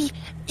Twitch.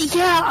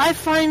 Yeah, I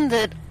find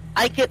that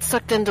I get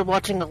sucked into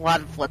watching a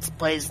lot of Let's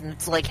Plays, and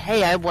it's like,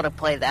 hey, I want to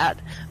play that.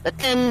 But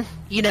then,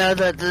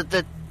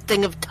 the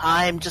thing of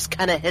time just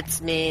kind of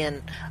hits me,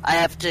 and I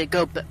have to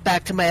go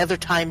back to my other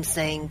time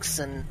sinks,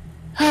 and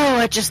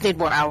I just need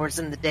more hours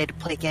in the day to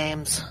play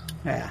games.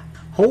 Yeah.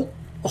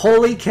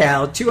 Holy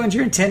cow,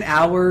 210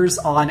 hours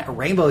on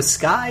Rainbow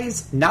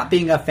Skies? Not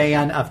being a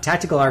fan of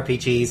tactical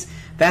RPGs,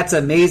 that's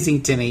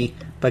amazing to me,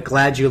 but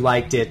glad you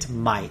liked it,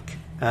 Mike.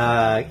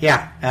 I'm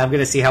going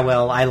to see how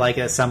well I like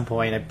it at some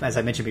point. As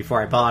I mentioned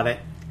before, I bought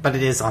it, but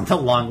it is on the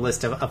long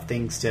list of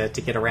things to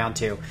get around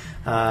to.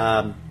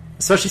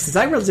 Especially since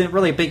I wasn't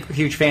really a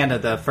huge fan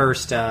of the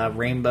first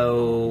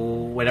Rainbow,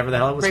 whatever the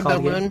hell it was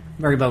called.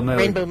 Rainbow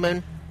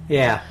Moon.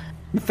 Yeah.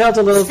 It felt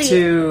a little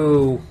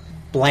too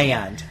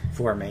bland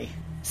for me.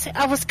 See,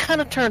 I was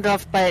kind of turned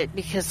off by it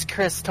because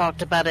Chris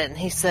talked about it, and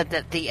he said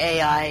that the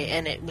AI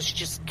in it was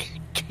just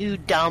too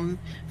dumb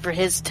for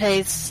his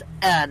tastes,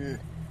 and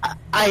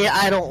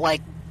I don't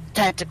like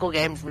tactical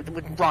games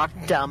with rock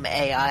dumb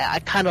AI. I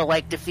kind of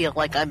like to feel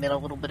like I'm in a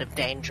little bit of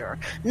danger.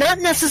 Not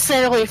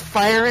necessarily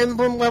Fire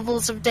Emblem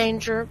levels of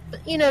danger,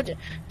 but,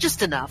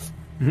 just enough.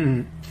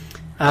 Mm-hmm.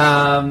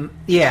 And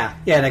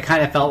it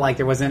kind of felt like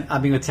there wasn't,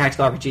 with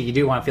tactical RPG, you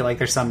do want to feel like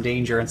there's some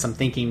danger and some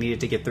thinking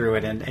needed to get through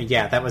it, and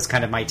that was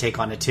kind of my take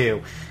on it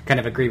too. Kind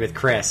of agree with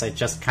Chris. I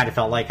just kind of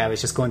felt like I was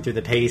just going through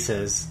the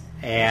paces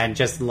and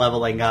just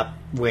leveling up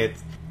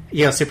with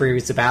super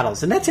series of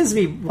battles. And that tends to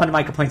be one of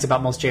my complaints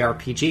about most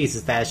JRPGs,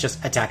 is that it's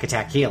just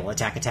attack, heal,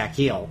 attack,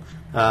 heal.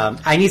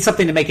 I need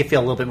something to make it feel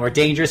a little bit more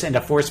dangerous and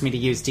to force me to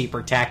use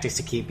deeper tactics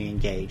to keep me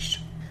engaged.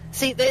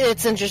 See,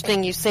 it's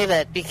interesting you say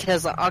that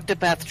because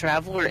Octopath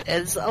Traveler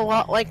is a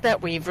lot like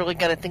that, where you've really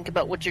got to think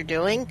about what you're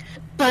doing.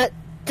 But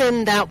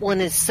then that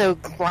one is so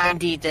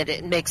grindy that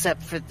it makes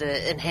up for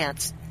the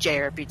enhanced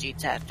JRPG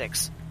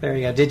tactics. There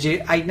you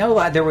go. I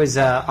know there was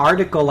an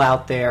article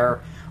out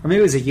there, or maybe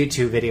it was a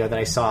YouTube video that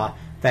I saw,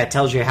 that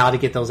tells you how to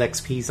get those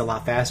XPs a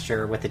lot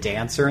faster with the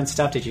dancer and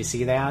stuff. Did you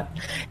see that?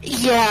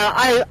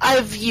 Yeah,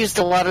 I've used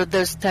a lot of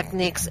those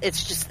techniques.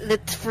 It's just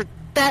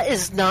that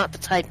is not the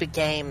type of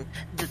game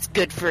that's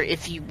good for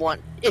if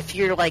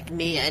you're like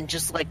me and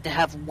just like to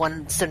have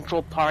one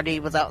central party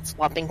without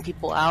swapping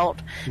people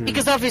out.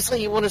 Because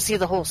obviously you want to see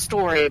the whole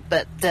story,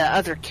 but the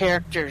other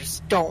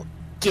characters don't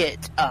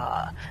get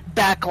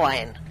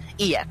backline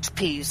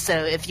EXP.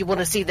 So if you want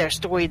to see their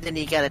story, then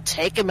you got to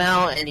take them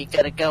out and you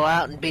got to go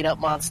out and beat up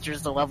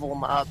monsters to level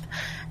them up.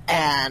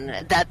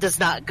 And that does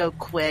not go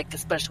quick,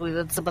 especially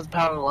with some of the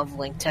power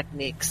leveling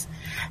techniques.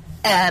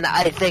 And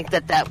I think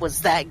that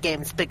was that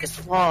game's biggest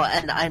flaw,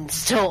 and I've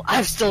still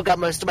got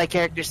most of my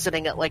characters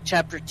sitting at like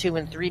chapter 2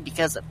 and 3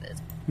 because of it.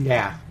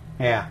 Yeah.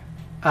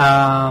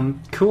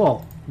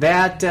 Cool.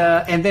 That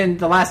and then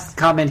the last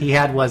comment he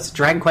had was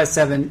Dragon Quest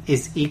VII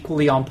is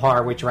equally on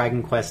par with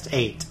Dragon Quest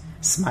VIII.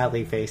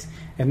 Smiley face.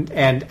 And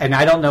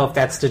I don't know if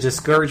that's to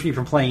discourage me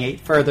from playing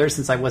 8 further,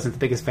 since I wasn't the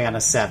biggest fan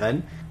of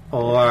 7,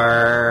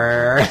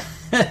 or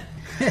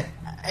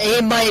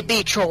It might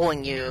be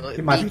trolling you.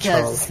 It might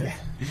because be trolling.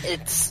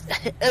 It's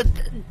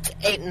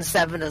 8 and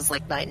 7 is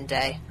like night and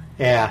day.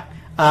 Yeah.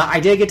 I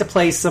did get to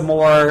play some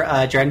more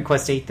Dragon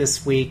Quest VIII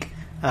this week.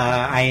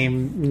 I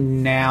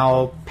am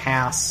now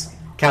past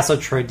Castle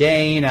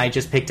Trodain. I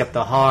just picked up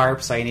the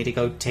harp, so I need to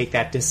go take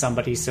that to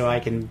somebody so I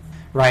can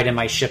ride in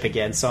my ship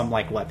again. So I'm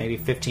like, maybe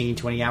 15,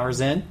 20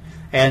 hours in?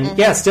 And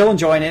yeah, still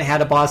enjoying it.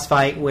 Had a boss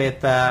fight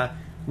with the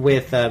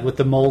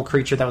mole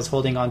creature that was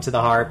holding onto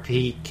the harp.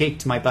 He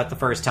kicked my butt the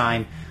first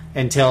time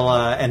until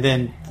and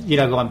then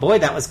going, boy,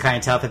 that was kind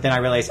of tough. And then I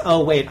realized,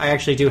 oh wait, I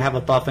actually do have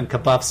a buff and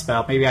kabuff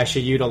spell. Maybe I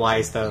should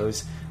utilize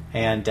those.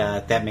 And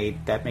that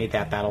made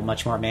that battle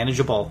much more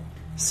manageable.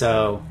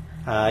 So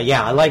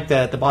yeah, I like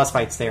the boss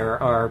fights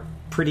there are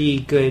pretty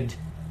good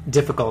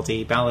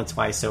difficulty balance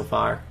wise so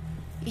far.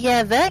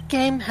 Yeah, that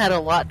game had a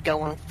lot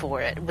going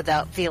for it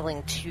without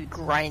feeling too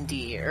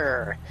grindy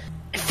or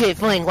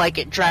feeling like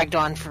it dragged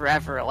on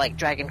forever like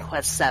Dragon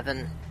Quest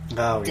VII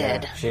did.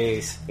 Yeah,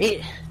 jeez.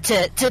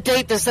 To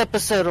date this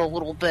episode a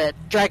little bit,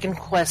 Dragon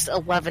Quest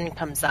XI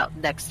comes out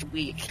next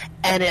week,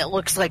 and it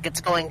looks like it's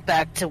going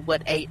back to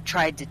what 8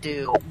 tried to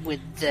do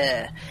with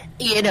the,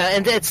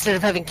 and instead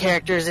of having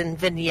characters and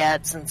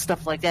vignettes and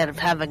stuff like that, of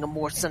having a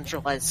more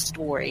centralized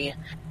story.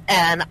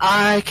 And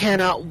I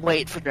cannot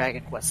wait for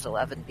Dragon Quest XI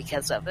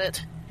because of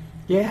it.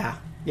 Yeah.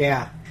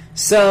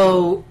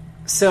 So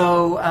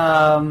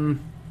totally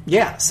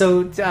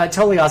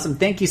awesome.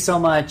 Thank you so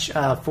much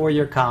for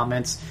your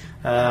comments.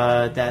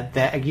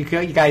 That you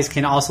guys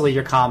can also leave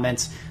your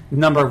comments.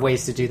 Number of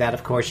ways to do that.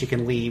 Of course, you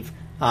can leave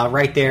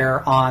right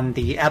there on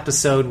the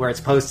episode where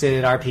it's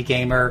posted at RP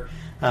Gamer,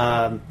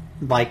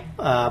 like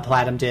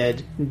Platinum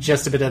did.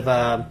 Just a bit of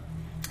a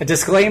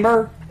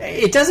disclaimer.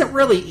 It doesn't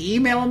really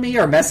email me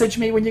or message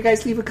me when you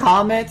guys leave a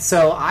comment,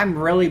 so I'm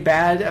really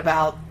bad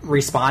about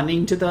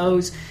responding to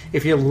those.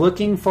 If you're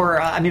looking for,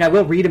 I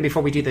will read them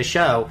before we do the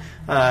show.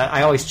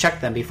 I always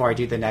check them before I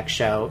do the next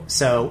show,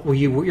 so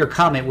your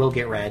comment will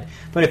get read.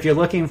 But if you're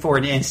looking for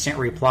an instant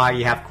reply,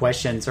 you have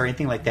questions or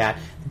anything like that,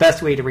 the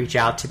best way to reach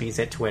out to me is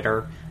at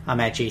Twitter.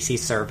 I'm at JC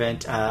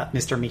Servant.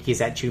 Mr.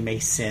 Mickey's at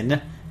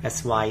Jumason,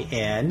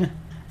 SYN.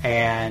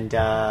 And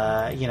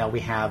we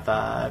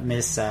have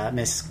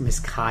Miss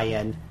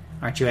Kyan.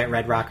 Aren't you at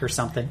Red Rock or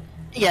something?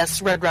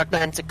 Yes, Red Rock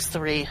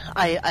 963.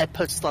 I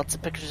post lots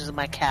of pictures of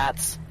my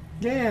cats.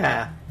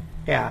 Yeah.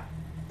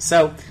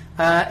 So,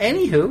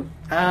 anywho,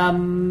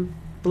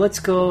 let's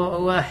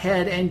go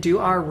ahead and do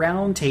our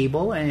round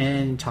table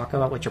and talk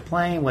about what you're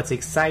playing, what's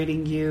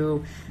exciting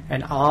you,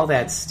 and all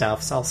that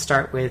stuff. So I'll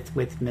start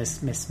with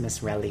Miss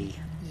Relly.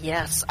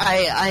 Yes,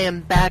 I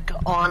am back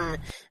on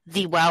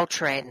the WoW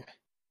train.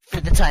 For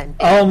the time being.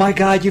 Oh my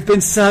god, you've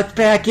been sucked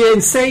back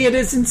in. Say it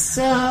isn't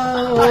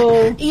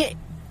so.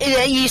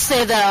 You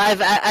say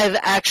that I've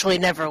actually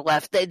never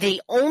left.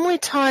 The only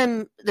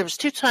time, there was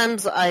 2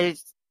 times I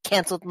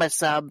canceled my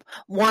sub.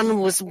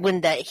 One was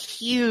when that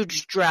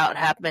huge drought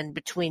happened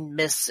between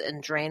Miss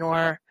and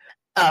Draenor,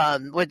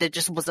 where there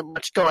just wasn't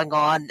much going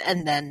on,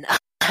 and then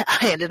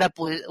I ended up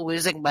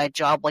losing my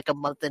job like a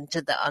month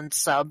into the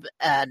unsub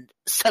and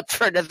subbed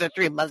for another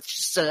 3 months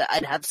just so that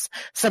I'd have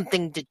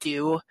something to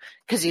do.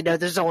 Because,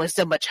 there's only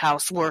so much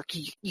housework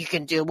you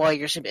can do while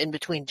you're in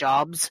between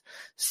jobs.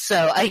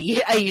 So I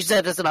use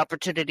that as an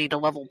opportunity to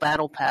level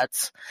battle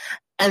pets.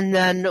 And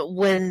then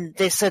when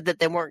they said that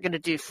they weren't going to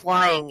do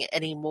flying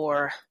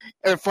anymore,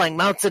 or flying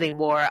mounts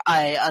anymore,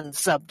 I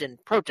unsubbed in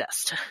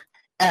protest.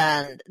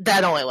 And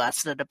that only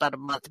lasted about a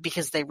month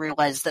because they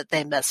realized that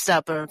they messed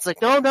up. And it's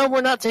like, no,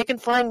 we're not taking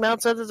flying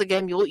mounts out of the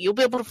game. You'll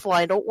be able to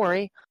fly. Don't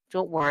worry.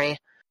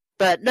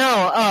 But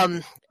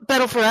no,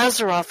 Battle for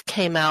Azeroth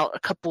came out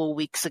a couple of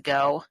weeks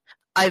ago.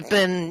 I've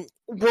been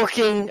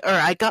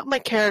I got my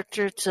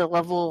character to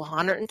level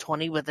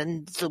 120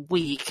 within the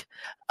week.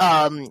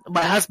 My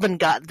husband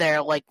got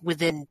there like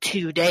within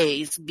 2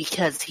 days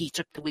because he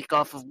took the week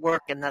off of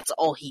work and that's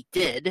all he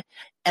did.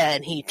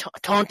 And he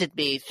taunted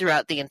me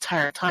throughout the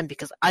entire time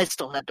because I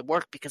still had to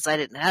work because I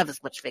didn't have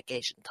as much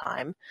vacation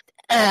time.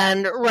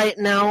 And right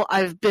now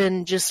I've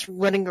been just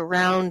running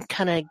around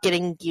kind of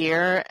getting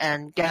gear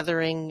and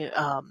gathering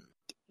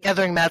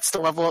mats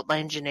to level up my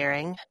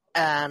engineering.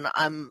 And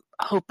I'm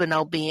hoping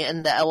I'll be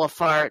in the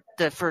LFR,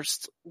 the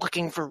first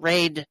looking for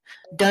raid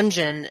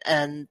dungeon,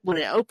 and when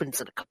it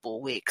opens in a couple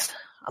of weeks,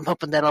 I'm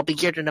hoping that I'll be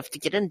geared enough to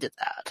get into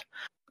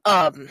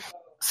that.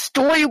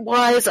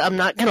 Story-wise, I'm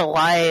not gonna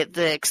lie,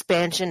 the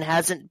expansion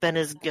hasn't been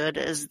as good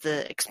as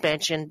the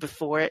expansion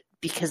before it,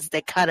 because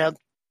they kind of,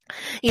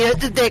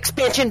 the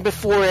expansion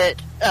before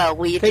it,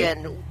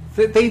 Legion.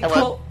 It's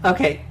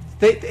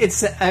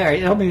all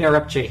right. Let me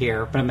interrupt you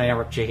here, but I'm gonna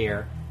interrupt you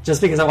here. Just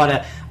because I want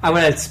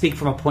to speak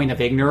from a point of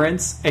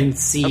ignorance and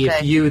see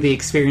if you, the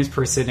experienced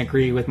person,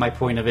 agree with my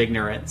point of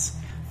ignorance.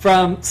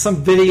 From some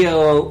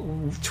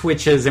video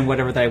Twitches and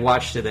whatever that I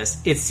watched of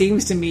this, it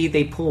seems to me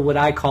they pull what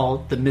I call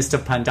the Mist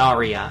of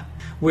Pandaria,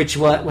 which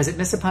was it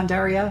Mist of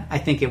Pandaria? I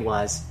think it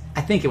was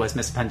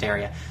Mist of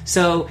Pandaria.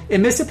 So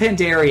in Mist of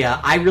Pandaria,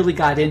 I really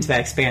got into that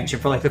expansion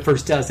for like the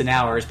first dozen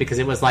hours because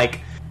it was like,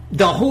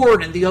 the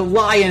Horde and the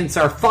Alliance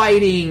are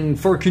fighting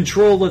for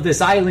control of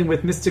this island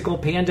with mystical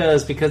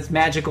pandas because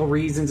magical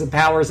reasons and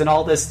powers and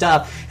all this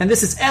stuff. And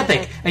this is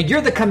epic. And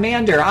you're the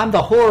commander. I'm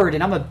the Horde,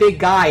 and I'm a big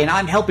guy, and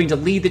I'm helping to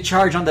lead the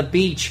charge on the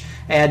beach.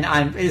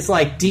 And it's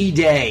like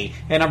D-Day,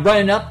 and I'm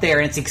running up there,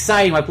 and it's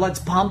exciting. My blood's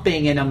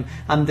pumping, and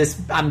I'm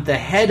the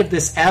head of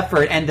this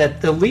effort. And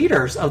the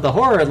leaders of the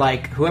Horde,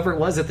 like whoever it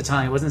was at the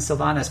time, it wasn't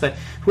Sylvanas, but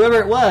whoever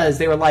it was,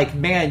 they were like,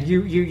 "Man,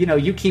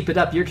 you keep it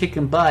up. You're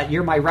kicking butt.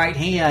 You're my right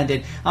hand,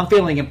 and I'm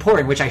feeling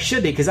important," which I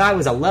should be because I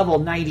was a level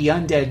 90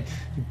 undead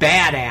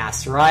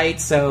badass, right?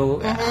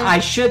 So I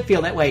should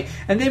feel that way.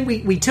 And then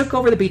we took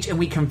over the beach and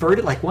we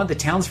converted like one of the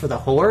towns for the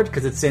Horde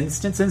because it's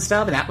instance and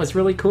stuff, and that was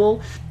really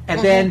cool. And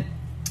then.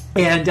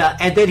 And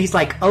then he's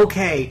like,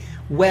 okay,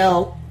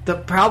 well, the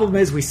problem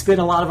is we spent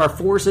a lot of our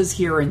forces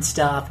here and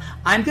stuff.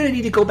 I'm going to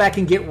need to go back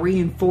and get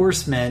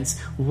reinforcements.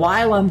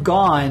 While I'm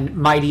gone,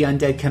 mighty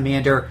undead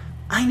commander,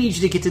 I need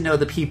you to get to know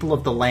the people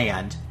of the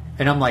land.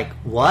 And I'm like,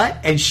 what?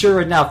 And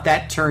sure enough,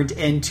 that turned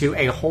into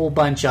a whole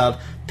bunch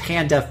of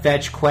panda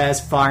fetch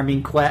quest,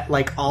 farming quest,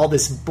 like all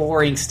this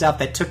boring stuff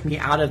that took me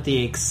out of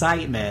the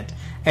excitement.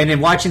 And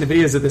in watching the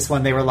videos of this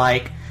one, they were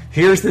like,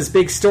 here's this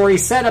big story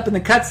set up in the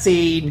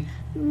cutscene.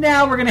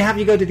 Now we're going to have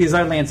you go to these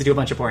other lands and do a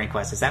bunch of boring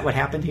quests. Is that what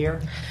happened here?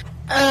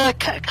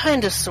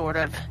 Kind of, sort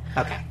of.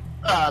 Okay.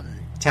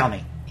 Tell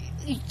me.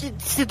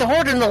 See, the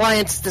Horde and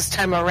Alliance this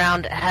time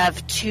around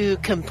have two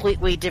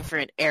completely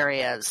different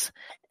areas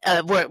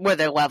where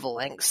they're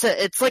leveling. So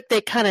it's like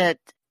they kind of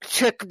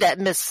took that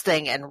Mist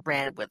thing and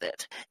ran with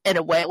it in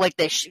a way, like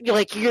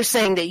like you're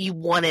saying that you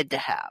wanted to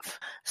have.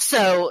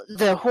 So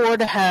the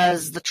Horde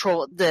has the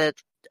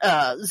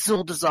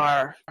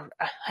Zuldazar.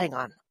 Hang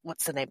on.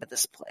 What's the name of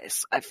this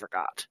place? I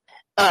forgot.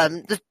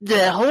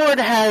 The Horde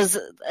has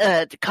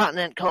a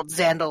continent called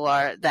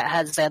Zandalar that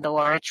has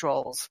Zandalari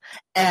trolls,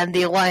 and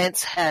the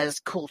Alliance has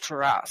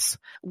Kulturas,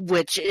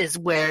 which is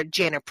where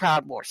Jaina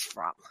Proudmoore's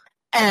from.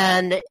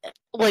 And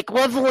like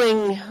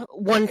leveling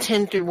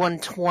 110 through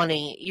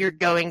 120, you're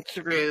going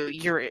through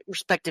your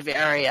respective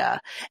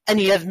area, and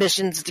you have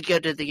missions to go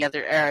to the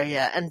other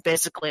area and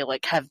basically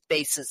like have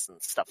bases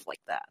and stuff like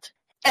that.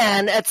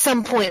 And at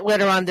some point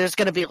later on, there's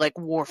going to be like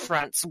war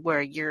fronts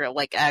where you're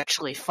like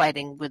actually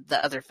fighting with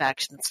the other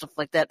faction and stuff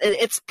like that.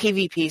 It's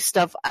PvP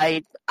stuff.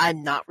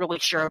 I'm not really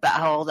sure about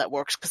how all that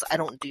works because I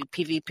don't do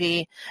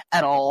PvP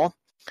at all.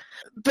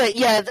 But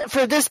yeah,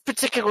 for this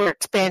particular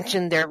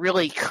expansion, they're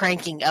really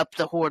cranking up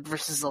the Horde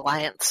versus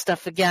Alliance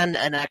stuff again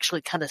and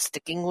actually kind of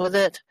sticking with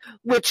it,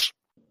 which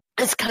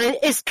is kind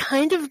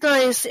of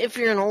nice if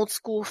you're an old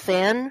school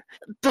fan.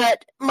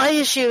 But my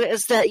issue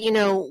is that,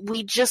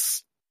 we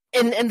just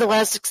in the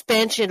last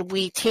expansion,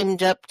 we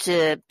teamed up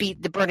to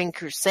beat the Burning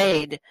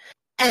Crusade,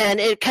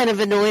 and it kind of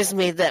annoys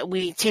me that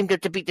we teamed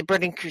up to beat the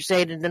Burning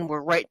Crusade and then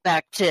we're right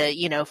back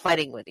to,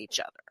 fighting with each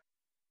other.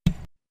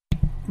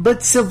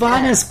 But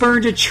Sylvanas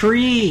burned a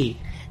tree.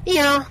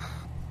 Yeah.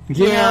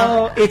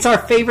 It's our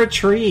favorite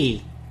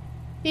tree.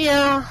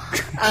 Yeah.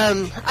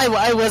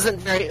 I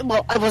wasn't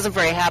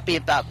very happy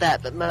about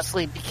that, but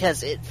mostly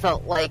because it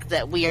felt like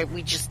that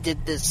we just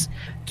did this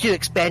 2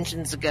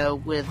 expansions ago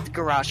with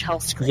Garage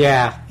Hellscream.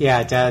 Yeah,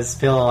 it does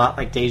feel a lot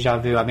like deja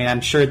vu. I mean, I'm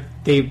sure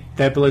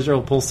that Blizzard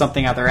will pull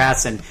something out their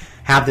ass and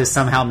have this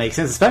somehow make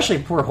sense,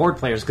 especially for Horde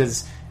players,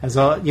 because as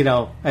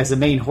a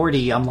main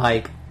Horde-y, I'm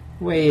like,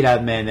 wait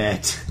a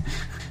minute.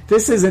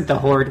 This isn't the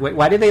Horde.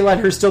 Why did they let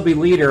her still be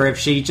leader if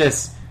she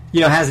just,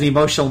 has an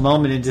emotional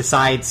moment and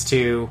decides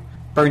to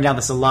burn down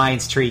this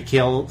Alliance tree,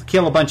 kill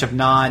a bunch of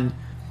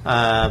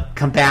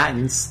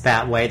combatants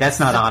that way? That's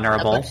not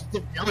honorable. A bunch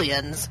of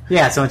civilians.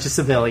 Yeah, it's a bunch of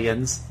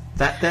civilians.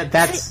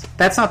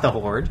 That's not the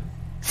Horde.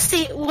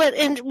 See,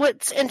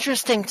 what's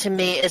interesting to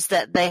me is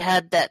that they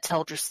had that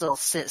Teldrassil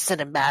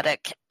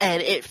cinematic,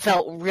 and it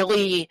felt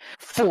really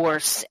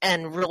forced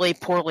and really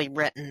poorly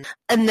written.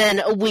 And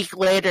then a week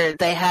later,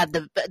 they had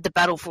the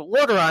Battle for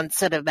Lordaeron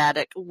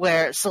cinematic,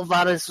 where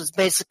Sylvanas was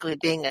basically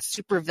being a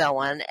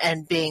supervillain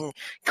and being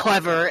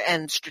clever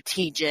and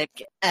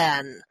strategic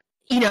and,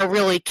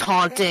 really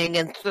taunting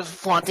and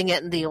flaunting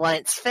it in the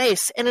Alliance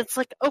face. And it's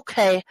like,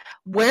 okay,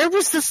 where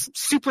was this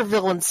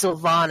supervillain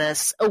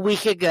Sylvanas a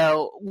week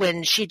ago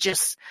when she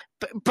just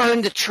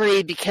burned a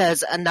tree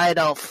because a night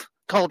elf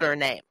called her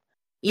name?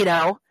 And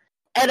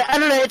I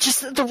don't know, it's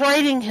just, the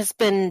writing has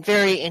been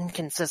very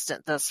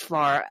inconsistent thus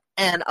far.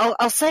 And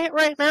I'll say it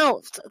right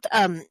now,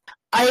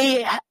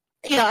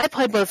 I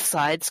play both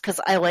sides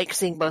because I like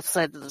seeing both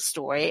sides of the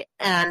story,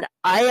 and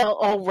I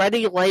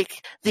already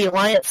like the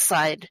Alliance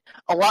side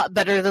a lot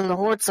better than the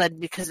Horde side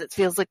because it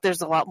feels like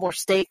there's a lot more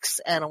stakes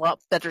and a lot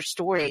better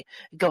story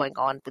going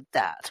on with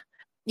that.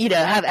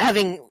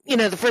 Having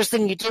the first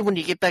thing you do when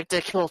you get back to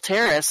Kill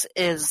Terrace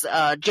is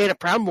Jaina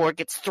Proudmoore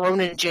gets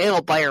thrown in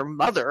jail by her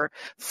mother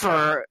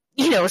for,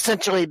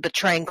 essentially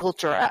betraying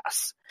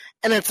Kulturess.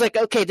 And it's like,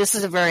 okay, this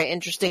is a very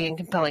interesting and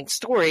compelling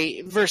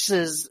story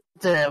versus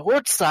the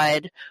Horde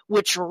side,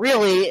 which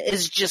really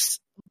is just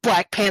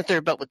Black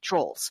Panther but with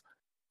trolls.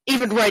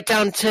 Even right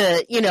down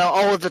to,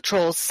 all of the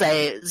trolls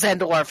say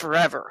Zandalar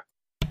forever.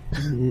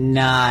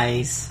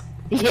 Nice.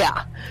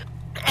 Yeah.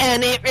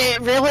 And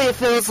it really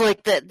feels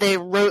like that they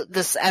wrote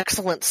this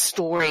excellent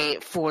story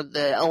for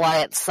the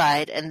Alliance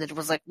side, and it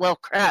was like, well,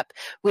 crap,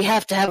 we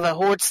have to have a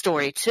Horde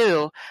story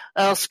too.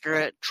 Oh, screw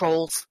it,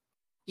 trolls.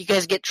 You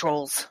guys get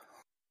trolls.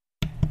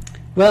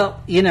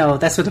 Well,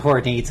 that's what the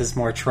Horde needs is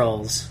more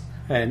trolls.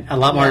 And a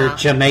lot more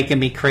Jamaican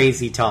me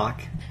crazy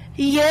talk.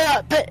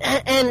 Yeah,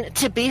 and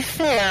to be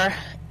fair,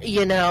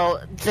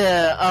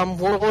 the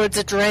Warlords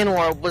of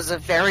Draenor was a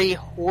very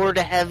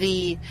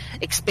Horde-heavy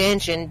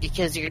expansion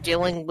because you're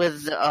dealing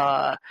with,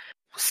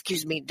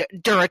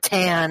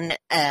 Durotan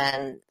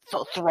and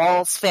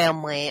Thrall's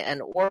family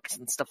and orcs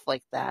and stuff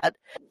like that.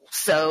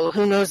 So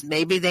who knows,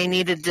 maybe they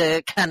needed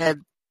to kind of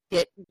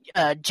get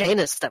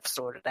Jaina's stuff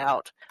sorted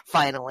out,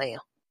 finally.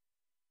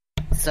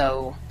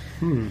 So,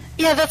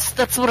 yeah,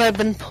 that's what I've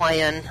been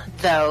playing,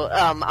 though.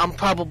 I'm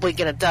probably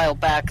going to dial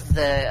back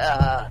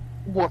the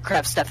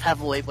Warcraft stuff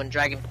heavily when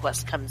Dragon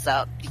Quest comes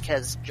out,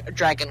 because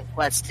Dragon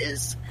Quest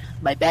is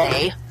my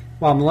bae.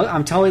 Well,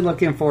 I'm totally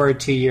looking forward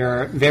to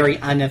your very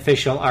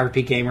unofficial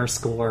RP Gamer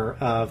score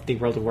of the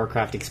World of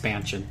Warcraft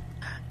expansion.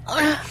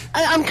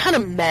 I'm kind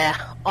of meh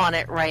on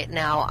it right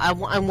now. I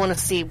want to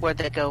see where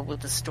they go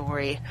with the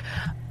story.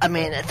 I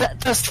mean,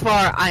 thus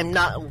far, I'm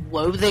not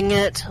loathing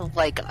it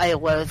like I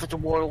loathe the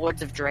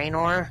Warlords of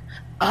Draenor.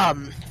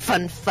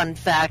 Fun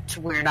fact,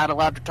 we're not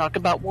allowed to talk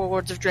about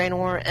Warlords of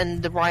Draenor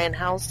and the Ryan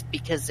House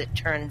because it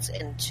turns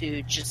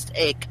into just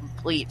a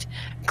complete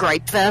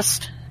gripe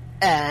fest,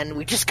 and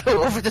we just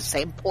go over the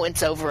same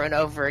points over and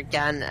over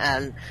again,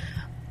 and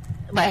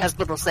my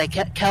husband will say,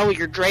 Kel,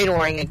 you're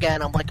Draenoring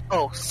again. I'm like,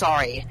 oh,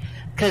 sorry.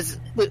 Because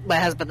my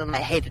husband and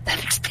I hated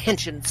that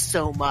expansion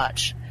so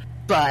much.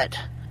 But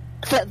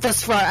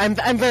thus far, I'm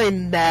very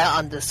meh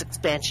on this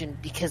expansion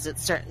because it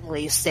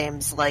certainly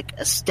seems like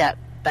a step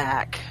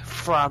back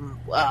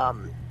from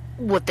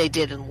what they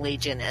did in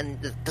Legion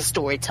and the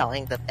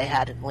storytelling that they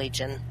had in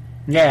Legion.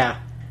 Yeah.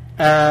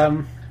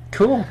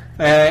 Cool.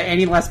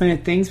 Any last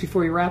minute things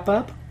before we wrap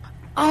up?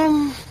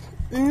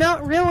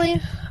 Not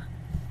really.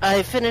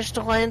 I finished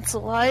Alliance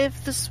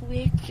Alive this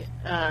week,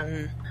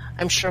 and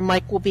I'm sure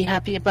Mike will be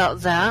happy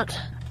about that.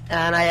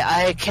 And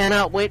I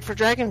cannot wait for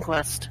Dragon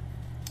Quest.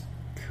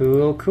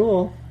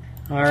 Cool.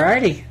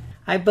 Alrighty.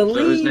 I believe...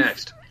 So who's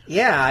next?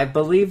 Yeah, I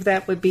believe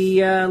that would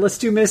be... let's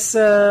do Miss...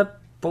 Ramos.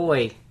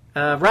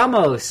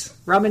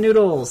 Ramen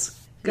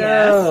Noodles.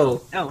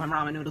 Go! Yes. Oh, I'm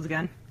Ramen Noodles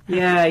again.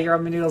 Yeah, you're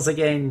Ramen Noodles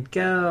again.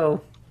 Go!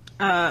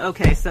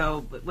 Okay,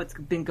 so what's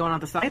been going on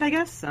the site, I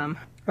guess?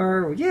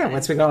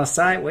 What's been going on the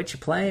site? What you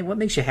playing? What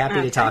makes you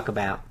happy to talk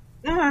about?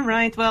 All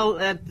right. Well,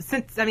 I'm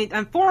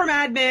forum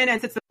admin,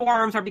 and since the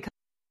forums are becoming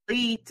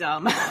elite,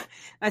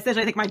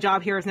 essentially I think my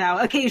job here is now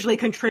occasionally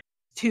contribute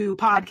to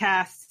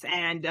podcasts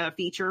and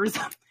features.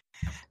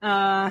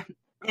 Let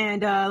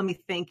me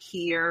think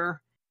here.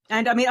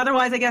 And I mean,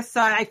 otherwise, I guess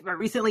I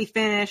recently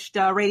finished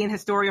Radiant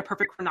Historia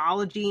Perfect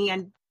Chronology,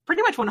 and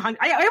pretty much 100.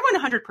 I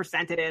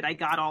 100%ed it. I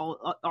got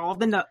all of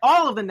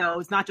the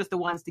nodes, not just the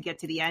ones to get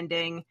to the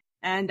ending.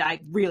 And I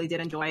really did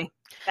enjoy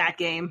that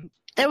game.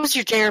 That was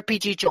your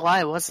JRPG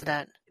July, wasn't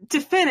it? To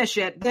finish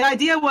it. The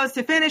idea was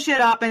to finish it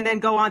up and then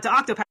go on to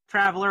Octopath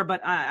Traveler,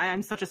 but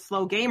I'm such a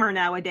slow gamer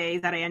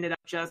nowadays that I ended up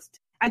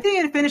I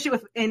didn't finish it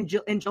in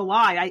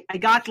July. I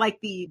got like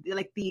the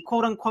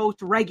quote unquote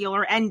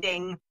regular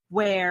ending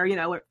where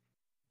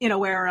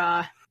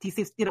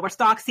where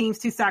Stock seems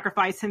to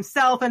sacrifice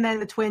himself, and then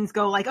the twins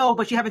go like, oh,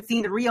 but you haven't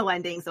seen the real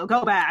ending, so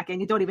go back,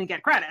 and you don't even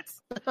get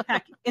credits.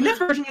 Heck, in this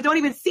version, you don't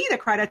even see the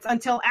credits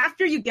until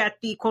after you get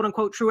the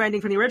quote-unquote true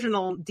ending from the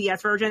original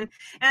DS version,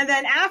 and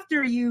then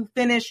after you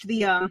finish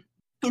the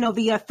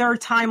the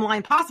third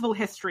timeline possible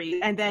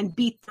history and then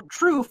beat the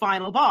true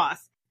final boss.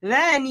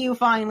 Then you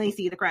finally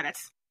see the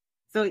credits.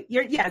 So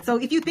so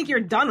if you think you're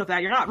done with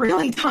that, you're not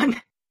really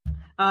done.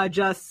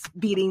 Just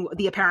beating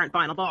the apparent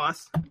final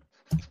boss.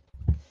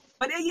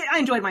 But I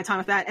enjoyed my time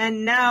with that.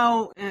 And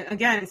now,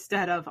 again,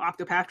 instead of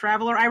Octopath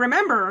Traveler, I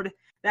remembered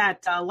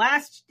that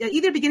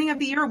either beginning of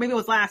the year or maybe it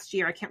was last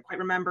year, I can't quite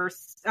remember,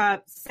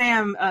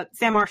 Sam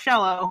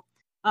Marcello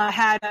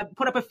had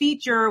put up a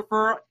feature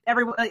for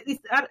everyone, at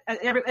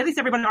least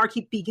everyone in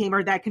RP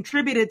Gamer that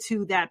contributed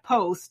to that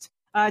post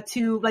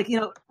to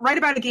write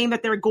about a game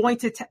that they're going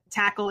to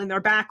tackle in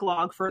their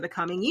backlog for the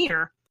coming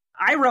year.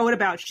 I wrote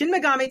about Shin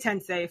Megami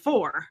Tensei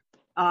 4.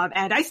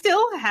 And I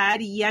still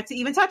had yet to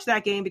even touch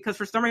that game because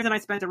for some reason I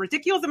spent a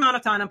ridiculous amount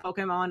of time on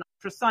Pokemon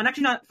Ultra Sun.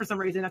 Actually, not for some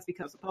reason, that's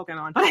because of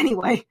Pokemon. But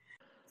anyway,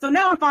 so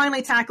now I'm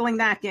finally tackling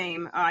that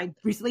game. I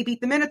recently beat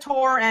the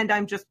Minotaur, and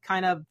I'm just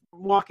kind of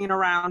walking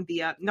around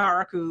the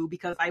Naraku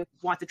because I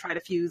want to try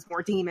to fuse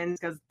more demons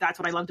because that's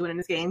what I love doing in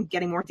this game,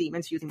 getting more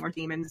demons, fusing more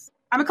demons.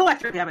 I'm a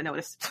collector if you haven't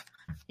noticed.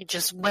 You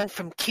just went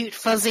from cute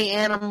fuzzy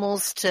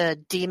animals to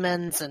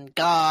demons and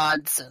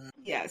gods and...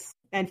 Yes.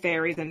 And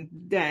fairies and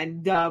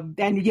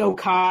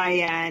yokai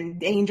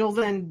and angels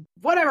and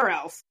whatever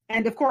else.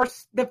 And of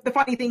course, the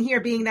funny thing here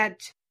being that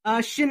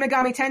Shin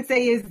Megami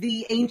Tensei is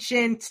the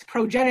ancient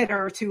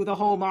progenitor to the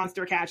whole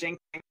monster catching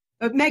thing.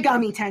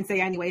 Megami Tensei,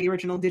 anyway, the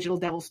original Digital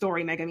Devil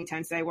story Megami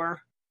Tensei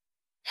were.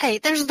 Hey,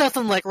 there's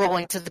nothing like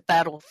rolling to the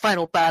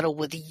final battle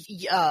with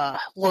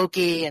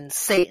Loki and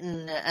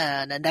Satan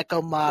and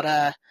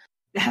Nekomata.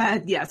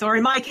 Yes, or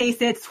in my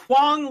case, it's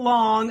Huang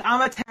Long,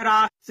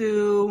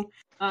 Amaterasu,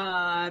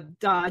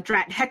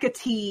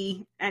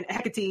 Hecate, and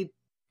Hecate.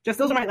 Just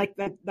those are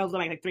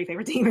my three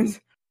favorite demons.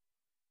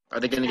 Are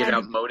they going to get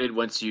outmoded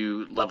once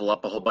you level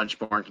up a whole bunch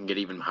more and can get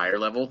even higher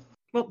level?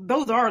 Well,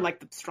 those are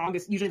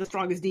usually the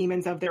strongest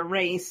demons of their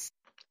race.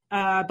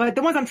 But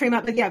the ones I'm training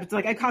up, it's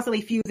I'm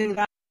constantly fusing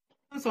that.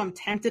 So I'm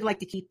tempted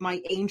to keep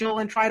my angel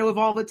and try to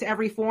evolve it to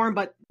every form,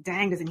 but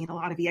dang, does it need a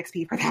lot of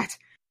EXP for that.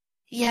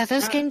 Yeah,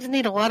 those games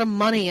need a lot of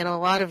money and a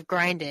lot of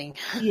grinding.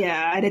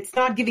 Yeah, and it's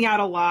not giving out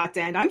a lot,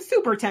 and I'm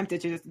super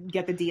tempted to just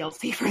get the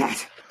DLC for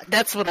that.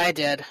 That's what I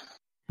did.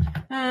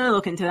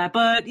 Look into that,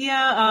 but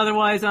yeah,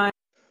 otherwise I'm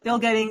still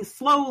getting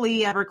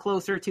slowly ever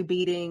closer to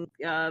beating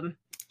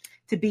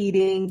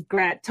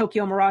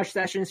Tokyo Mirage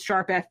Sessions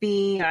Sharp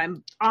FE.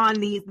 I'm on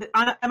the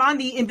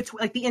in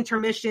between, the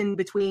intermission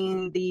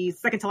between the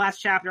second to last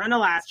chapter and the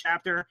last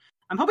chapter.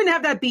 I'm hoping to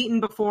have that beaten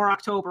before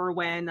October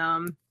when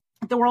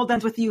The World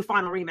Ends With You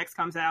Final Remix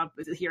comes out.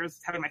 Here's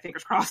having my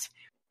fingers crossed.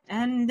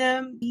 And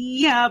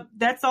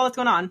that's all that's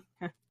going on.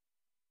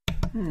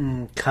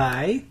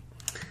 Okay.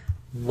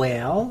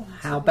 Well,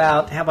 how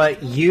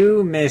about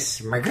you, Miss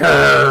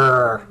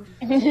McGurr?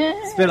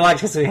 It's been a while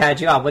since we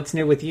had you on. What's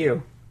new with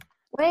you?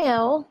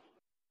 Well,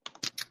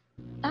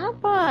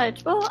 not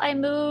much. Well, I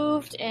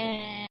moved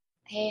and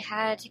I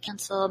had to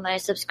cancel my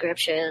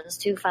subscriptions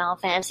to Final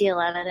Fantasy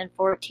 11 and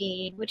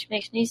 14, which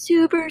makes me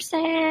super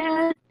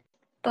sad.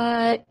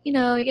 But, you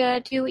gotta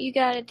do what you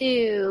gotta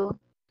do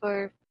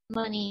for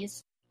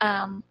monies.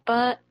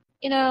 But,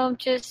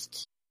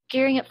 just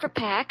gearing up for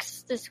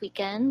PAX this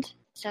weekend.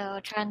 So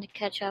trying to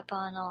catch up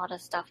on a lot of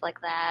stuff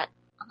like that.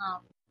 I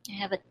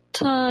have a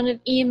ton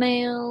of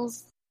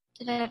emails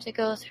that I have to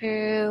go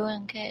through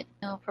and get,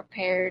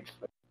 prepared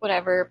for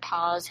whatever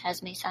pause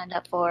has me signed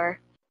up for.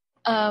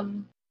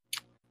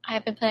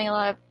 I've been playing a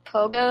lot of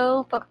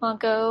Pokemon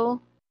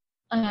Go.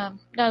 Now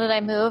that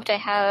I moved, I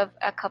have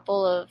a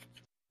couple of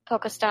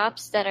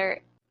Pokestops that are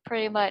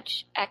pretty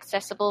much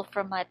accessible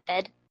from my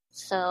bed.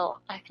 So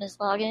I can just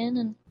log in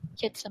and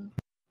get some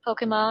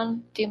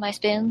Pokemon, do my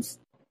spins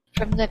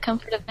from the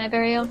comfort of my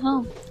very own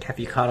home. Have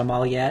you caught them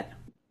all yet?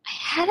 I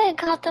haven't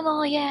caught them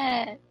all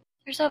yet.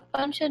 There's a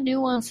bunch of new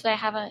ones that I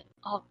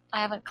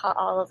haven't caught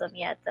all of them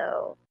yet,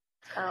 though.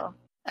 So,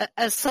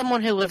 as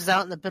someone who lives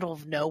out in the middle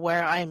of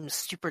nowhere, I'm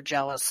super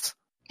jealous.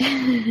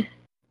 Well,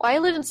 I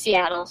live in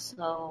Seattle,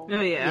 so...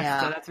 Oh,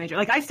 yeah. So that's major.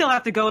 I still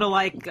have to go to,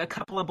 a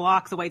couple of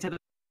blocks away to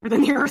the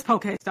nearest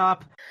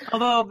Pokestop.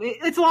 Although,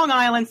 it's Long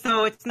Island,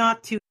 so it's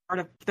not too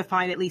hard to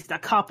find at least a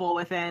couple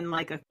within,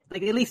 at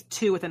least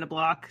two within a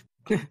block.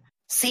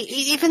 See,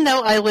 even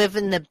though I live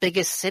in the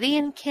biggest city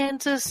in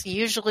Kansas,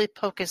 usually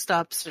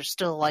Pokestops are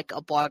still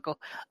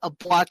a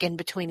block in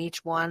between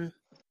each one.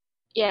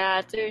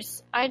 Yeah,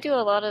 I do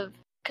a lot of...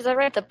 Because I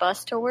ride the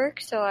bus to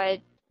work, so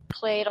I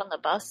played on the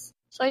bus.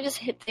 So I just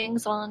hit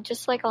things on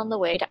the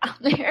way down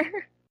there.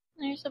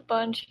 There's a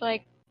bunch,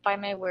 by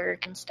my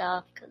work and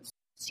stuff, because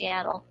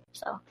Seattle.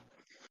 So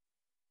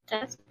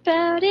that's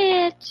about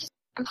it.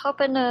 I'm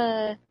hoping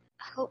to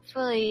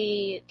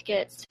hopefully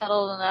get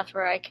settled enough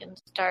where I can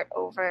start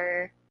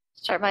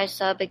my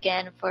sub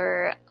again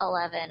for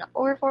 11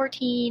 or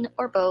 14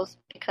 or both,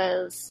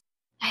 because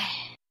I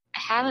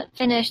haven't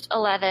finished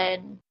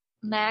 11.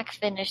 Mac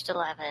finished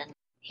 11.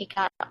 He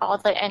got all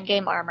the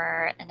endgame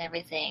armor and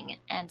everything,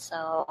 and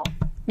so...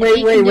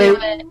 Wait.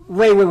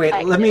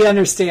 Let me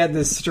understand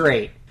this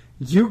straight.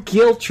 You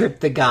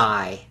guilt-tripped the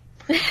guy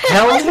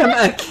held him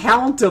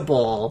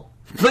accountable,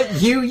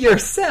 but you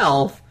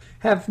yourself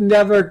have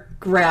never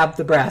grabbed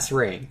the brass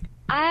ring.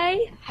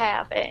 I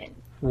haven't.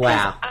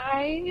 Wow.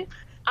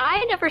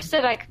 I never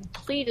said I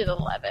completed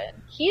 11.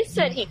 He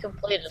said he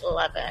completed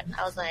 11.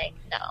 I was like,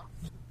 no.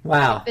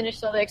 Wow.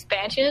 Finished all the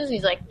expansions?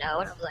 He's like, no.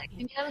 And I was like,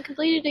 you haven't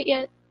completed it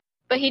yet.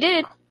 But he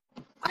did.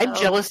 I'm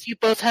jealous you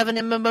both have an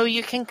MMO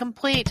you can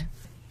complete.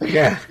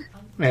 Yeah.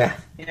 Yeah.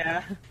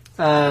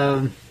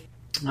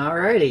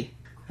 Alrighty.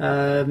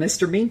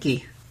 Mr.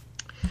 Minky.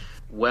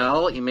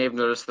 Well, you may have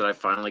noticed that I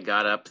finally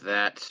got up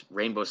that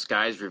Rainbow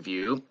Skies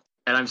review,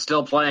 and I'm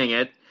still playing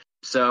it.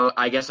 So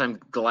I guess I'm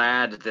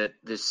glad that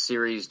this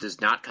series does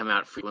not come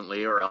out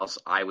frequently, or else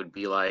I would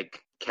be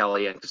like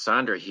Kelly and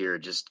Cassandra here,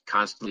 just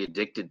constantly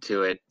addicted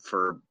to it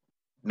for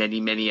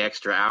many, many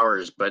extra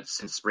hours. But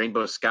since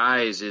Rainbow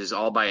Skies is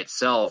all by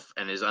itself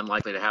and is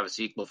unlikely to have a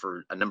sequel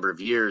for a number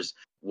of years,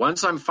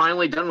 once I'm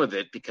finally done with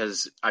it,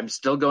 because I'm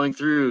still going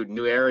through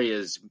new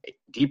areas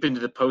deep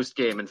into the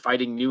post-game and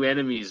fighting new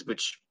enemies,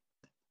 which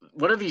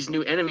one of these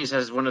new enemies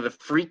has one of the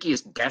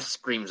freakiest death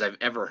screams I've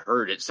ever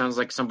heard. It sounds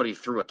like somebody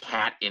threw a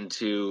cat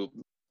into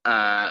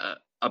a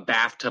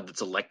bathtub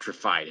that's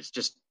electrified. It's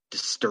just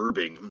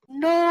disturbing.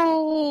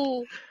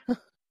 No!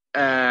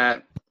 Yeah,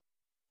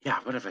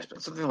 what have I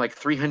spent? Something like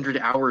 300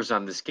 hours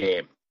on this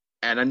game,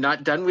 and I'm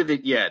not done with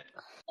it yet.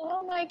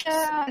 Oh my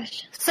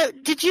gosh. So,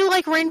 did you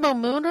like Rainbow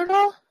Moon at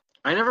all?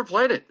 I never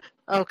played it.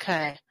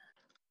 Okay.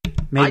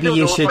 Maybe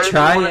you should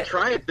try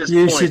it.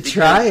 You should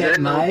try it,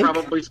 Mike. I'll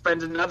probably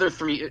spend another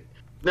 3.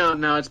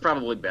 No, it's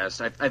probably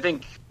best. I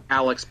think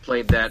Alex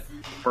played that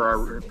for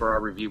our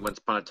review once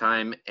upon a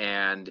time,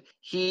 and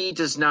he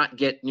does not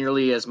get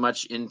nearly as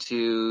much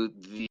into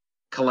the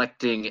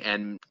collecting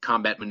and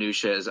combat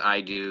minutia as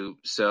I do,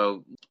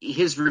 so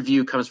his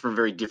review comes from a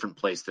very different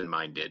place than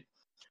mine did.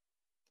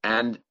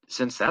 And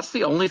since that's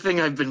the only thing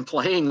I've been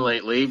playing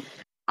lately,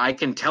 I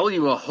can tell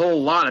you a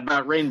whole lot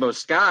about Rainbow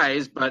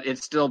Skies, but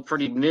it's still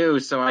pretty new,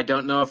 so I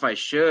don't know if I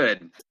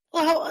should.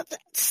 Well,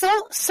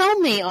 sell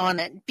me on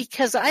it,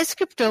 because I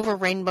skipped over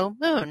Rainbow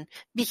Moon,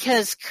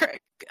 because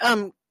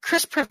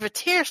Chris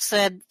Privateer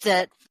said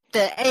that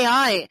the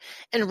AI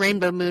in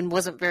Rainbow Moon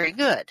wasn't very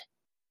good.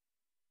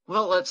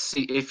 Well, let's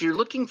see. If you're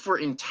looking for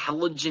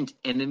intelligent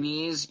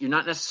enemies, you're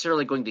not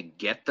necessarily going to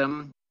get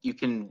them.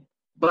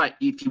 But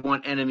if you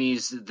want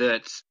enemies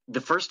that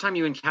the first time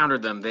you encounter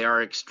them, they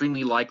are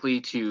extremely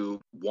likely to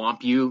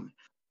womp you.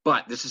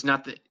 But this is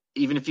not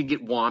even if you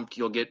get womped,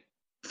 you'll get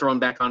thrown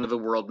back onto the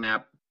world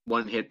map,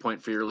 1 hit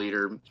point for your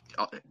leader,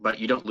 but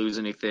you don't lose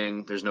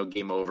anything. There's no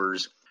game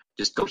overs.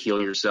 Just go heal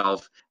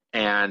yourself.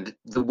 And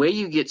the way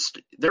you get,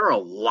 there are a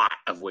lot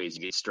of ways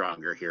you get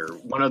stronger here.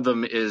 One of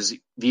them is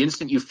the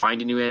instant you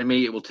find a new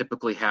enemy, it will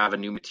typically have a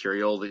new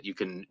material that you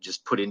can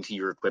just put into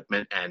your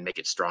equipment and make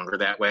it stronger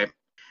that way.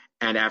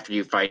 And after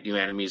you fight new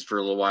enemies for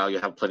a little while,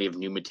 you'll have plenty of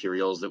new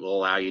materials that will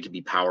allow you to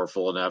be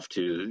powerful enough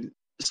to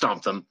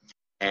stomp them.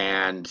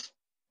 And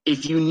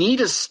if you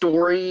need a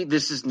story,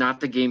 this is not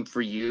the game for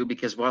you,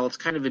 because while it's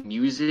kind of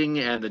amusing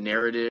and the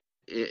narrative,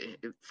 it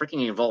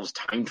freaking involves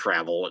time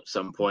travel at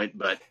some point,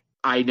 but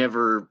I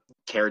never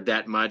cared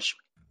that much.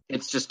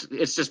 It's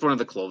just one of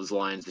the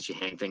clotheslines that you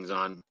hang things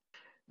on.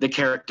 The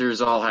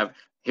characters all have,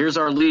 here's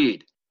our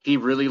lead. He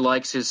really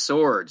likes his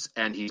swords,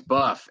 and he's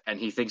buff, and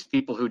he thinks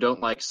people who don't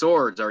like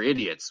swords are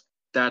idiots.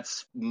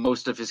 That's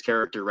most of his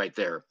character right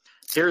there.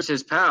 Here's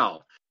his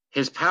pal.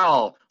 His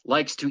pal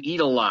likes to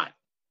eat a lot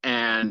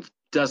and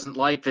doesn't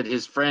like that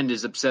his friend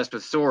is obsessed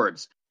with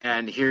swords.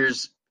 And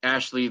here's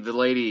Ashley, the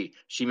lady.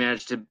 She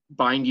managed to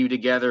bind you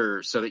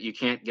together so that you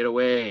can't get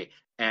away.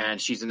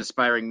 And she's an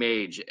aspiring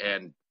mage,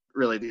 and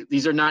really,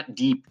 these are not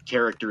deep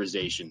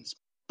characterizations.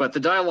 But the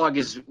dialogue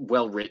is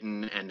well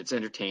written, and it's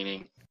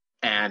entertaining,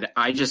 and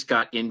I just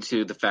got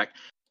into the fact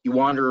you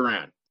wander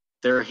around.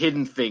 There are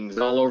hidden things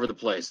all over the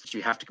place that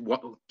you have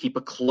to keep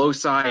a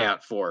close eye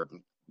out for.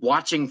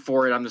 Watching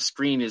for it on the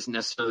screen isn't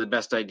necessarily the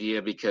best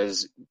idea,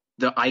 because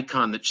the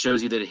icon that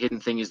shows you that a hidden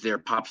thing is there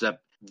pops up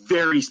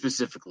very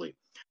specifically.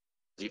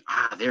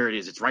 There it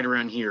is. It's right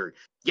around here.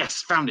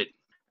 Yes, found it.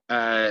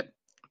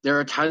 There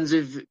are tons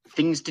of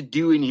things to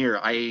do in here.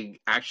 I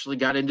actually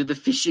got into the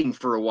fishing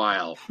for a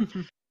while.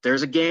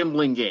 There's a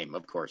gambling game,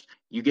 of course.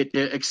 You get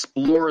to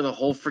explore the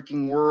whole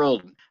freaking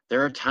world.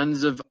 There are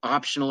tons of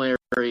optional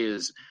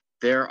areas.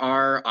 There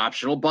are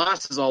optional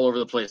bosses all over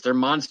the place. There are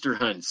monster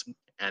hunts.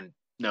 And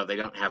no, they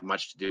don't have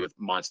much to do with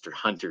Monster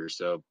Hunter,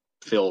 so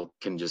Phil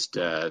can just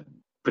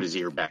put his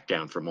ear back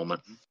down for a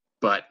moment.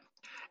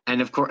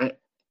 And of course,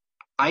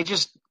 I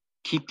just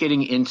keep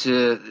getting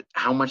into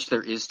how much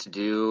there is to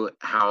do,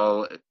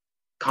 how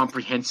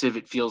comprehensive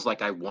it feels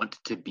like I want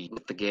to be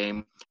with the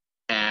game.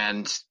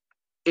 And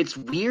it's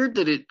weird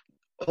that it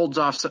holds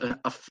off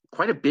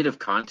quite a bit of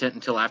content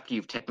until after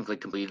you've technically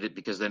completed it,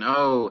 because then,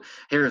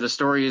 here, the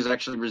story is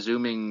actually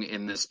resuming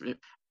in this,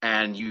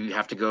 and you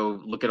have to go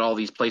look at all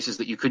these places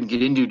that you couldn't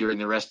get into during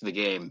the rest of the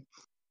game.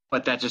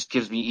 But that just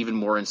gives me even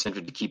more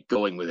incentive to keep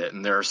going with it,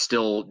 and there are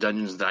still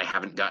dungeons that I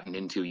haven't gotten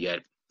into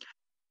yet.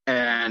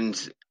 And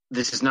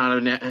this is not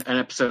an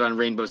episode on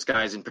Rainbow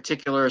Skies in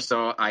particular,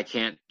 so I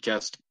can't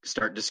just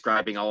start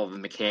describing all of the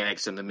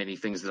mechanics and the many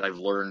things that I've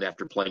learned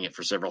after playing it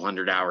for several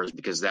hundred hours,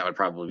 because that would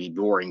probably be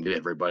boring to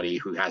everybody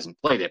who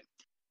hasn't played it.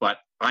 But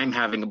I'm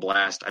having a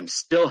blast. I'm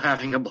still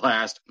having a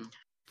blast.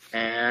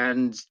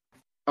 And,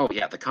 oh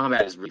yeah, the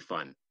combat is really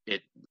fun.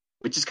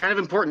 Which is kind of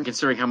important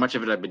considering how much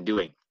of it I've been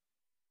doing.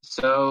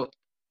 So,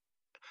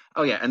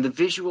 oh yeah, and the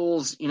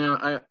visuals,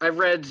 I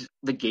read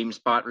the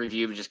GameSpot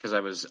review just because I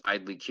was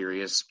idly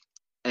curious.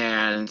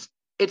 And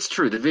it's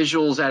true, the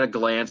visuals at a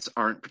glance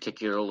aren't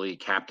particularly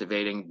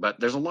captivating, but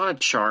there's a lot of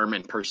charm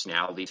and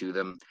personality to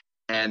them.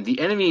 And the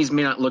enemies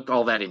may not look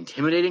all that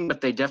intimidating,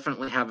 but they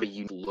definitely have a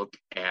unique look,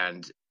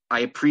 and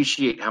I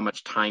appreciate how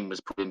much time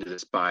was put into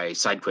this by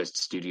SideQuest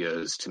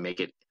Studios to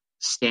make it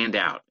stand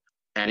out.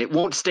 And it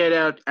won't stand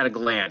out at a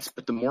glance,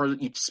 but the more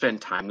you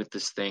spend time with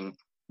this thing,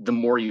 the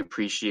more you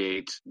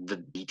appreciate the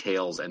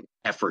details and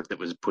effort that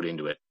was put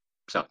into it.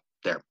 So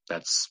there,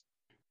 that's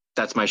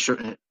my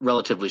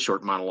relatively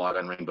short monologue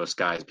on Rainbow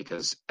Skies,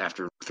 because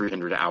after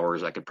 300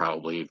 hours, I could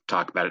probably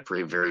talk about it for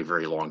a very,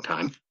 very long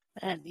time.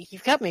 And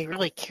you've got me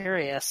really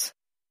curious.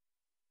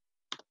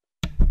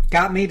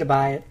 Got me to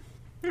buy it.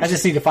 I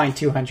just need to find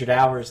 200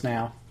 hours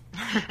now.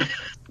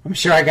 I'm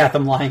sure I got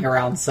them lying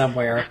around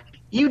somewhere.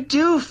 You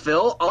do,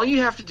 Phil. All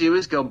you have to do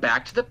is go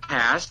back to the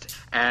past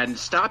and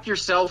stop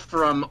yourself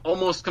from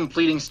almost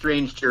completing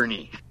Strange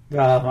Journey.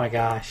 Oh my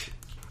gosh.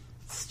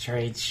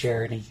 Strange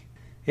Journey.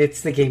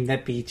 It's the game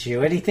that beats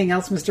you. Anything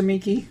else, Mr.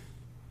 Miki?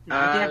 Well,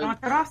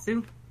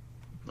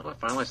 I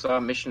finally saw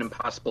Mission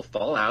Impossible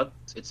Fallout.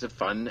 It's a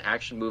fun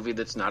action movie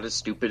that's not as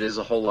stupid as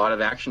a whole lot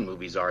of action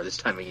movies are this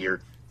time of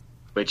year,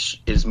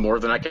 which is more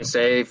than I can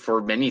say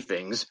for many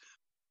things.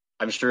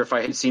 I'm sure if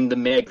I had seen The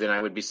Meg, then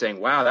I would be saying,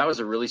 wow, that was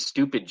a really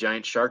stupid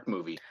giant shark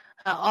movie.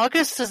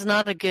 August is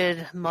not a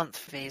good month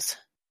for these.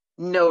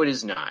 No, it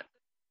is not.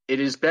 It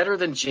is better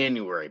than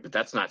January, but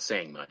that's not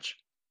saying much.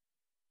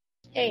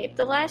 Hey,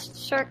 the last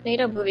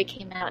Sharknado movie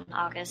came out in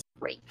August.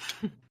 Great.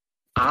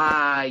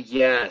 Ah,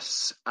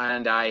 yes.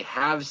 And I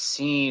have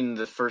seen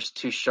the first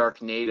two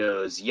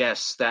Sharknadoes.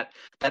 Yes, that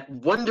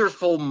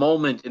wonderful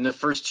moment in the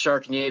first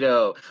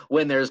Sharknado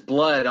when there's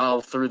blood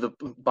all through the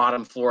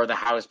bottom floor of the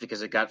house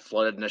because it got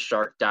flooded and a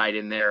shark died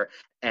in there.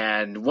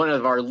 And one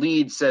of our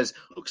leads says,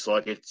 looks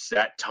like it's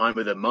that time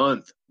of the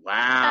month.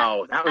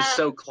 Wow, that was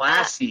so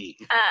classy.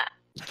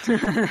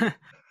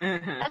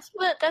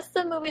 That's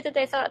the movie that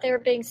they thought they were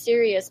being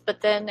serious,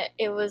 but then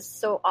it was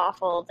so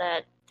awful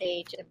that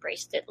they just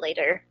embraced it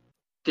later.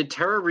 Did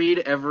Tara Reid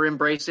ever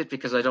embrace it?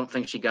 Because I don't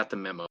think she got the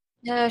memo.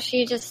 No,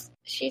 she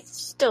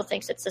still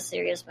thinks it's a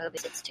serious movie.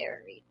 It's Tara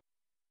Reid.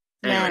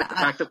 Anyway,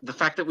 the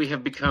fact that we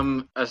have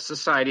become a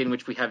society in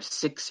which we have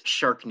 6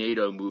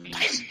 Sharknado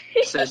movies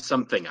says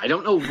something. I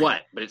don't know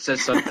what, but it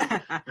says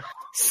something.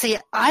 See,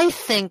 I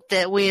think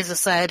that we as a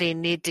society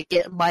need to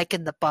get Mike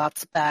and the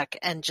Bots back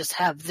and just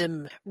have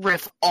them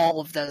riff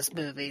all of those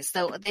movies.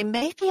 Though they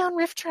may be on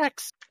Riff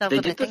Tracks. They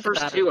did the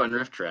first 2 on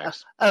Riff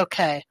Tracks.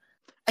 Okay.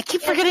 I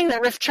keep forgetting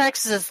that Riff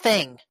Tracks is a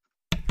thing.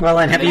 Well,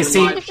 and have you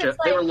seen...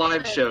 They were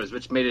live shows,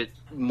 which made it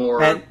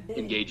more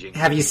engaging.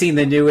 Have you seen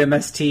the new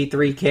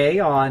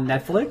MST3K on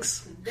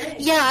Netflix?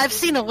 Yeah, I've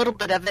seen a little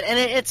bit of it, and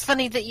it's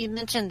funny that you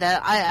mentioned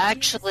that. I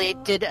actually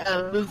did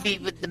a movie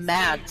with the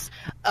Mads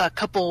a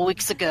couple of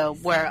weeks ago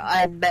where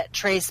I met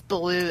Trace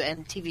Ballou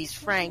and TV's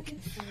Frank,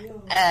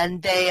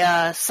 and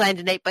they signed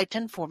an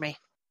 8x10 for me.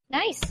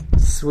 Nice.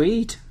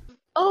 Sweet.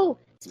 Oh,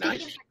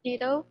 speaking of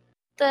Sharknado,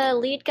 the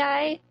lead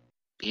guy...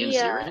 Ian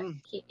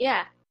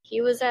Ziering? He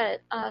was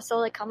at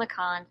Seoul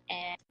Comic-Con,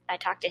 and I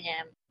talked to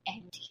him,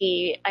 and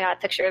I got a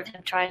picture of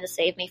him trying to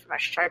save me from a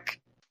shark.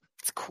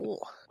 It's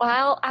cool.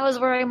 While I was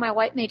wearing my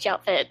White Mage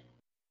outfit.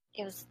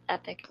 It was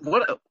epic.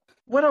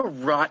 What a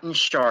rotten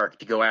shark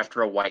to go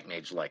after a White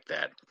Mage like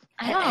that.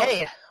 I know.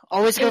 Hey,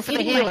 always go for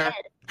the healer.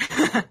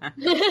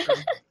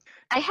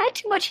 I had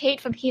too much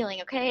hate from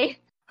healing, okay?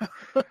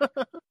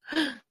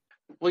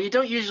 Well, you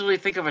don't usually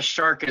think of a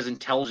shark as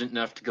intelligent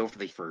enough to go for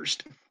the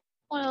first.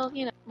 Well,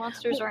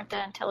 monsters aren't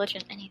that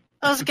intelligent anyway.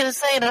 I was going to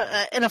say,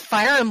 in a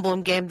Fire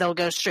Emblem game, they'll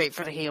go straight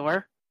for the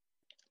healer.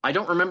 I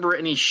don't remember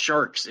any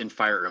sharks in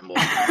Fire Emblem.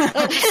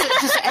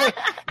 Just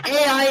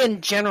AI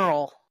in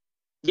general.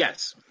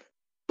 Yes.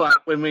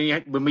 But when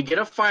we get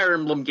a Fire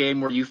Emblem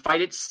game where you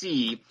fight at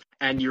sea,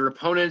 and your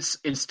opponents,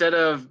 instead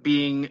of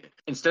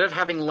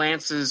having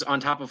lances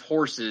on top of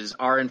horses,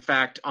 are in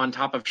fact on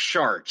top of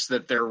sharks,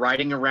 that they're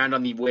riding around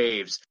on the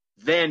waves,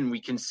 then we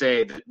can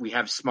say that we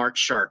have smart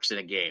sharks in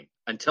a game.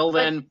 Until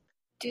then...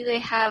 Do they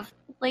have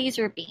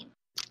laser beams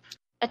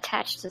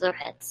attached to their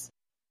heads?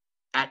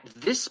 At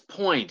this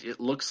point, it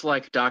looks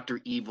like Dr.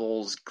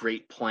 Evil's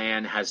great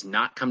plan has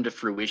not come to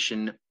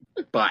fruition,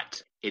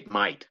 but it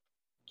might.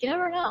 You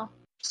never know.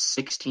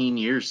 16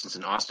 years since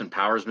an Austin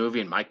Powers movie,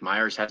 and Mike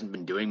Myers hasn't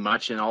been doing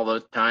much in all the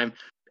time.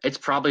 It's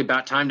probably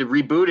about time to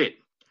reboot it.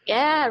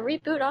 Yeah,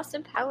 reboot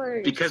Austin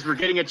Powers. Because we're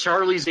getting a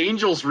Charlie's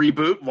Angels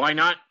reboot, why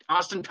not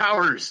Austin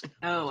Powers?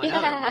 Oh,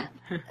 Yeah.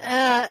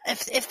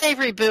 If they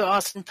reboot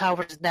Austin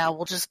Powers now,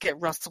 we'll just get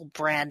Russell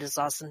Brand as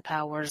Austin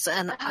Powers,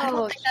 and I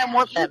don't think I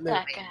want hate that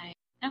movie. guy.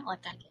 I don't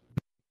like that guy.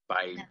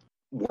 By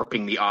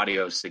warping the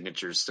audio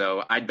signatures,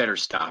 so I'd better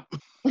stop.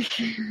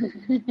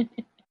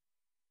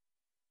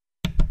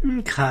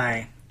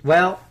 Okay.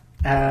 Well,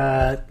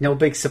 no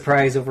big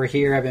surprise over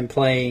here. I've been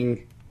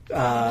playing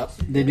the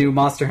new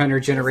Monster Hunter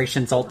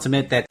Generations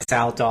Ultimate that's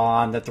out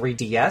on the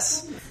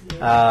 3DS.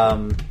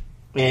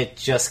 It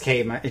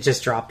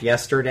just dropped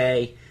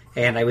yesterday,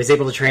 and I was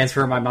able to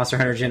transfer my Monster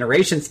Hunter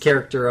Generations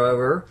character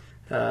over.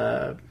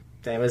 That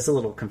was a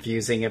little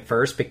confusing at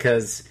first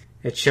because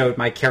it showed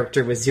my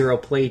character with 0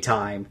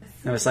 playtime.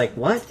 And I was like,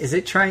 what? Is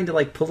it trying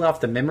to pull off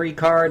the memory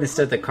card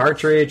instead of the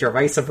cartridge or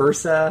vice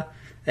versa?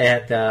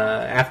 And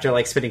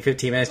after spending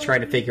 15 minutes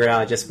trying to figure it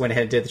out, I just went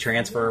ahead and did the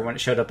transfer. When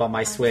it showed up on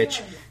my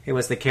Switch, it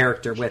was the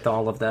character with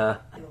all of the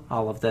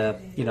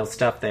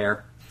stuff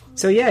there.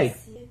 So yay.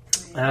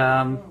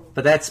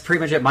 But that's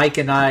pretty much it. Mike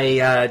and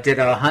I did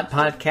a hunt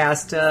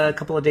podcast a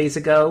couple of days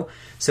ago.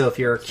 So if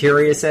you're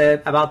curious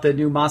about the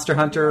new Monster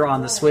Hunter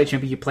on the Switch,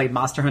 maybe you played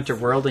Monster Hunter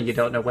World and you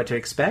don't know what to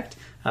expect,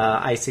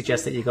 I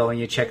suggest that you go and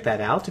you check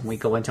that out, and we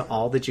go into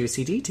all the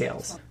juicy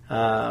details.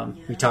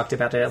 We talked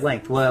about it at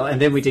length. Well,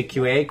 and then we did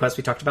QA Quest.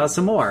 We talked about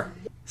some more.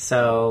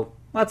 So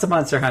lots of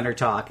Monster Hunter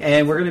talk,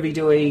 and we're going to be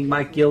doing,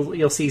 Mike.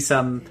 You'll see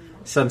some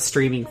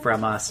streaming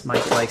from us.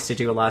 Mike likes to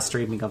do a lot of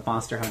streaming of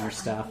Monster Hunter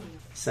stuff.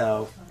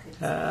 So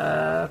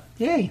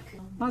yay,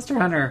 Monster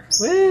Hunter,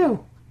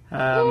 woo!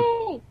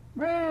 Yay!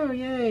 Woo,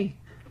 yay!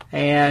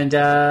 And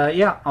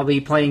I'll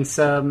be playing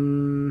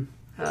some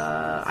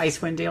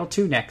Icewind Dale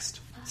 2 next.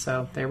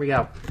 So there we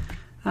go.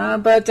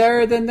 But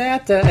other than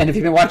that, and if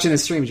you've been watching the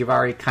streams, you've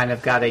already kind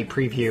of got a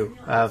preview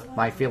of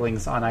my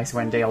feelings on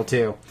Icewind Dale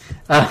 2.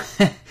 That's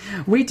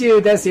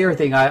the other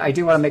thing. I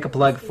do want to make a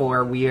plug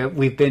for,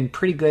 we've been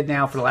pretty good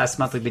now for the last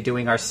month. We've been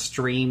doing our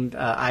stream.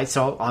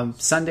 So on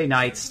Sunday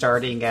nights,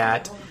 starting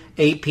at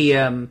 8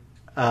 p.m.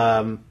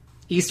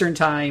 Eastern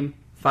Time,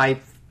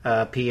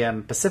 5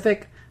 p.m.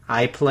 Pacific,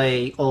 I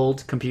play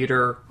old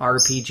computer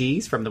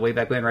RPGs from the way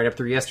back when, right up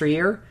through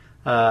yesteryear.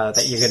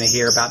 That you're going to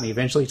hear about me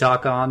eventually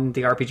talk on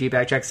the RPG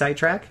Backtrack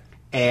Sidetrack.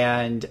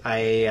 And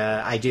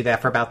I do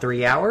that for about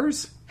 3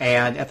 hours.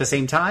 And at the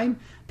same time,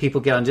 people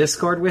get on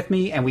Discord with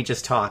me and we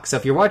just talk. So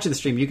if you're watching the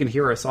stream, you can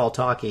hear us all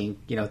talking,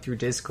 through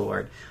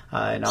Discord.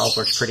 And all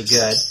works pretty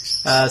good.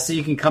 So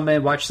you can come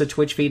in, watch the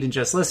Twitch feed and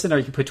just listen, or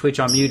you can put Twitch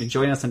on mute and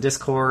join us on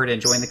Discord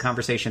and join the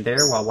conversation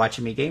there while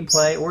watching me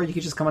gameplay, or you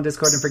can just come on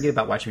Discord and forget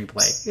about watching me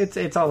play.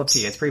 It's all up to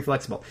you. It's pretty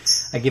flexible.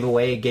 I give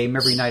away a game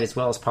every night as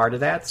well as part of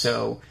that,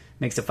 so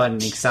makes it fun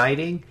and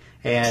exciting.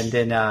 And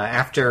then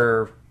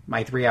after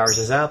my 3 hours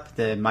is up,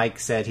 then Mike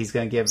said he's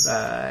going to give,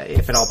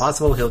 if at all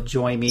possible, he'll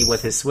join me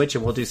with his Switch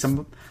and we'll do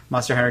some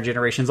Monster Hunter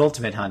Generations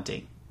Ultimate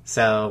hunting.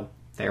 So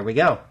there we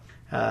go.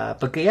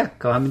 But yeah,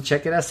 go ahead and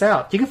check us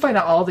out. You can find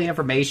out all the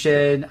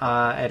information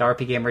at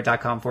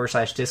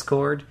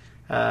rpgamer.com/Discord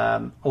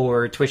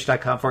or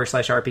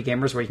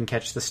twitch.com/rpgamers where you can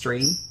catch the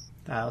stream.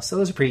 So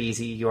those are pretty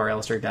easy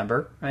URLs to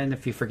remember. And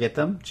if you forget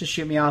them, just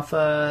shoot me off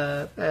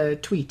a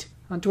tweet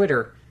on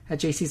Twitter at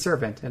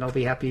JCServant, and I'll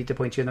be happy to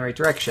point you in the right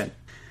direction.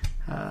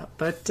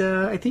 But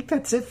I think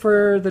that's it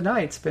for the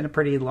night. It's been a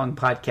pretty long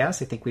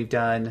podcast. I think we've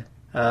done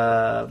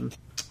Pokemon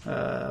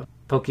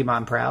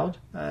Proud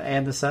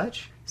and the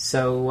such.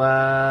 So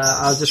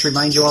I'll just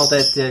remind you all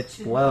that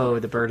whoa,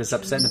 the bird is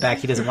upset in the back.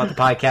 He doesn't want the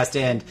podcast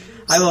to end.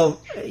 I will,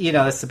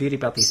 that's the beauty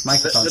about these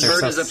microphones. The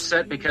bird is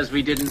upset because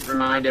we didn't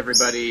remind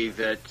everybody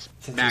that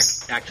Mac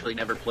actually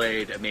never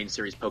played a main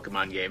series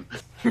Pokemon game.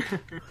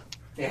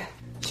 Yeah,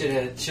 should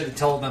have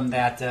told them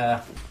that.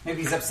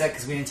 Maybe he's upset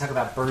because we didn't talk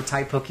about bird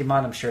type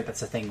Pokemon. I'm sure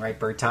that's a thing, right?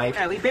 Bird type.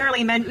 Yeah, we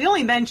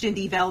only mentioned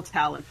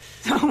Yveltal,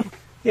 so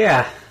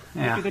yeah.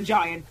 It's a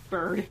giant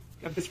bird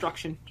of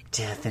destruction.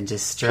 Death and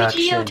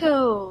destruction.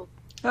 Pidgeotto.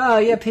 Oh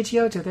yeah,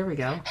 Pidgeotto. There we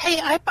go. Hey,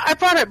 I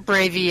brought up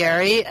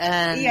Braviary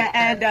and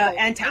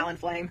and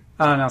Talonflame.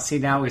 Oh no! See,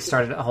 now we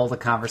started to hold a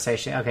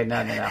conversation. Okay,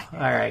 no. All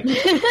right.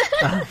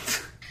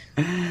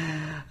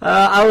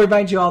 I'll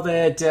remind you all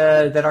that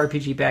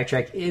RPG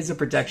Backtrack is a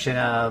production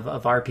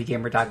of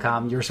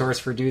rpgamer.com, your source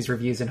for news,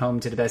 reviews, and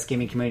home to the best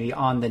gaming community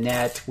on the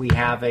net. We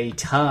have a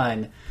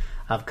ton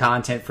of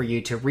content for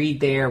you to read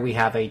there. We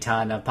have a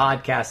ton of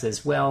podcasts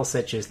as well,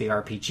 such as the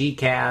RPG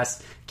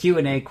Cast,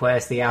 Q&A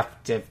Quest, the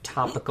Active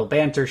Topical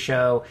Banter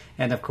Show,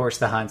 and of course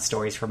the Hunt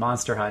Stories for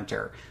Monster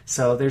Hunter.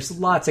 So there's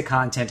lots of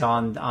content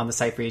on the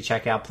site for you to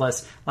check out,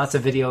 plus lots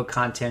of video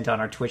content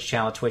on our Twitch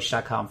channel,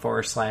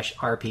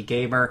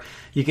 twitch.com/rpgamer.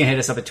 You can hit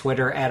us up at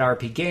Twitter at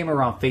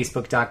rpgamer, on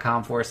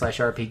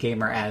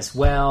facebook.com/rpgamer as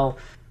well.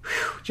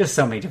 Whew, just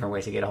so many different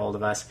ways to get a hold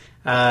of us.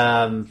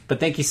 But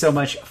thank you so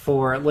much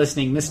for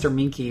listening. Mr.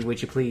 Minky,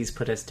 would you please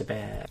put us to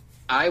bed?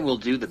 I will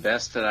do the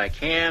best that I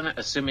can,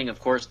 assuming, of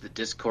course, the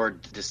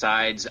Discord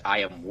decides I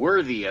am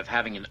worthy of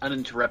having an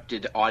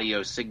uninterrupted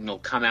audio signal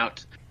come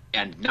out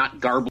and not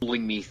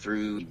garbling me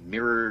through the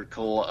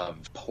miracle of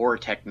poor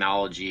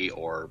technology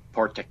or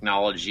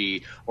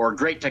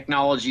great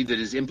technology that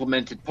is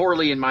implemented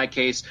poorly in my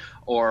case,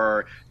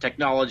 or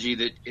technology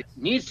that it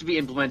needs to be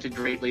implemented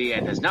greatly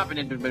and has not been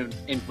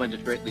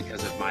implemented greatly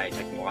because of my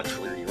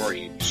technological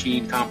inferiority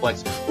machine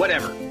complex.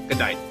 Whatever. Good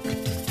night.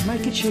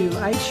 Mikachu,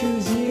 I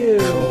choose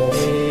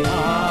you.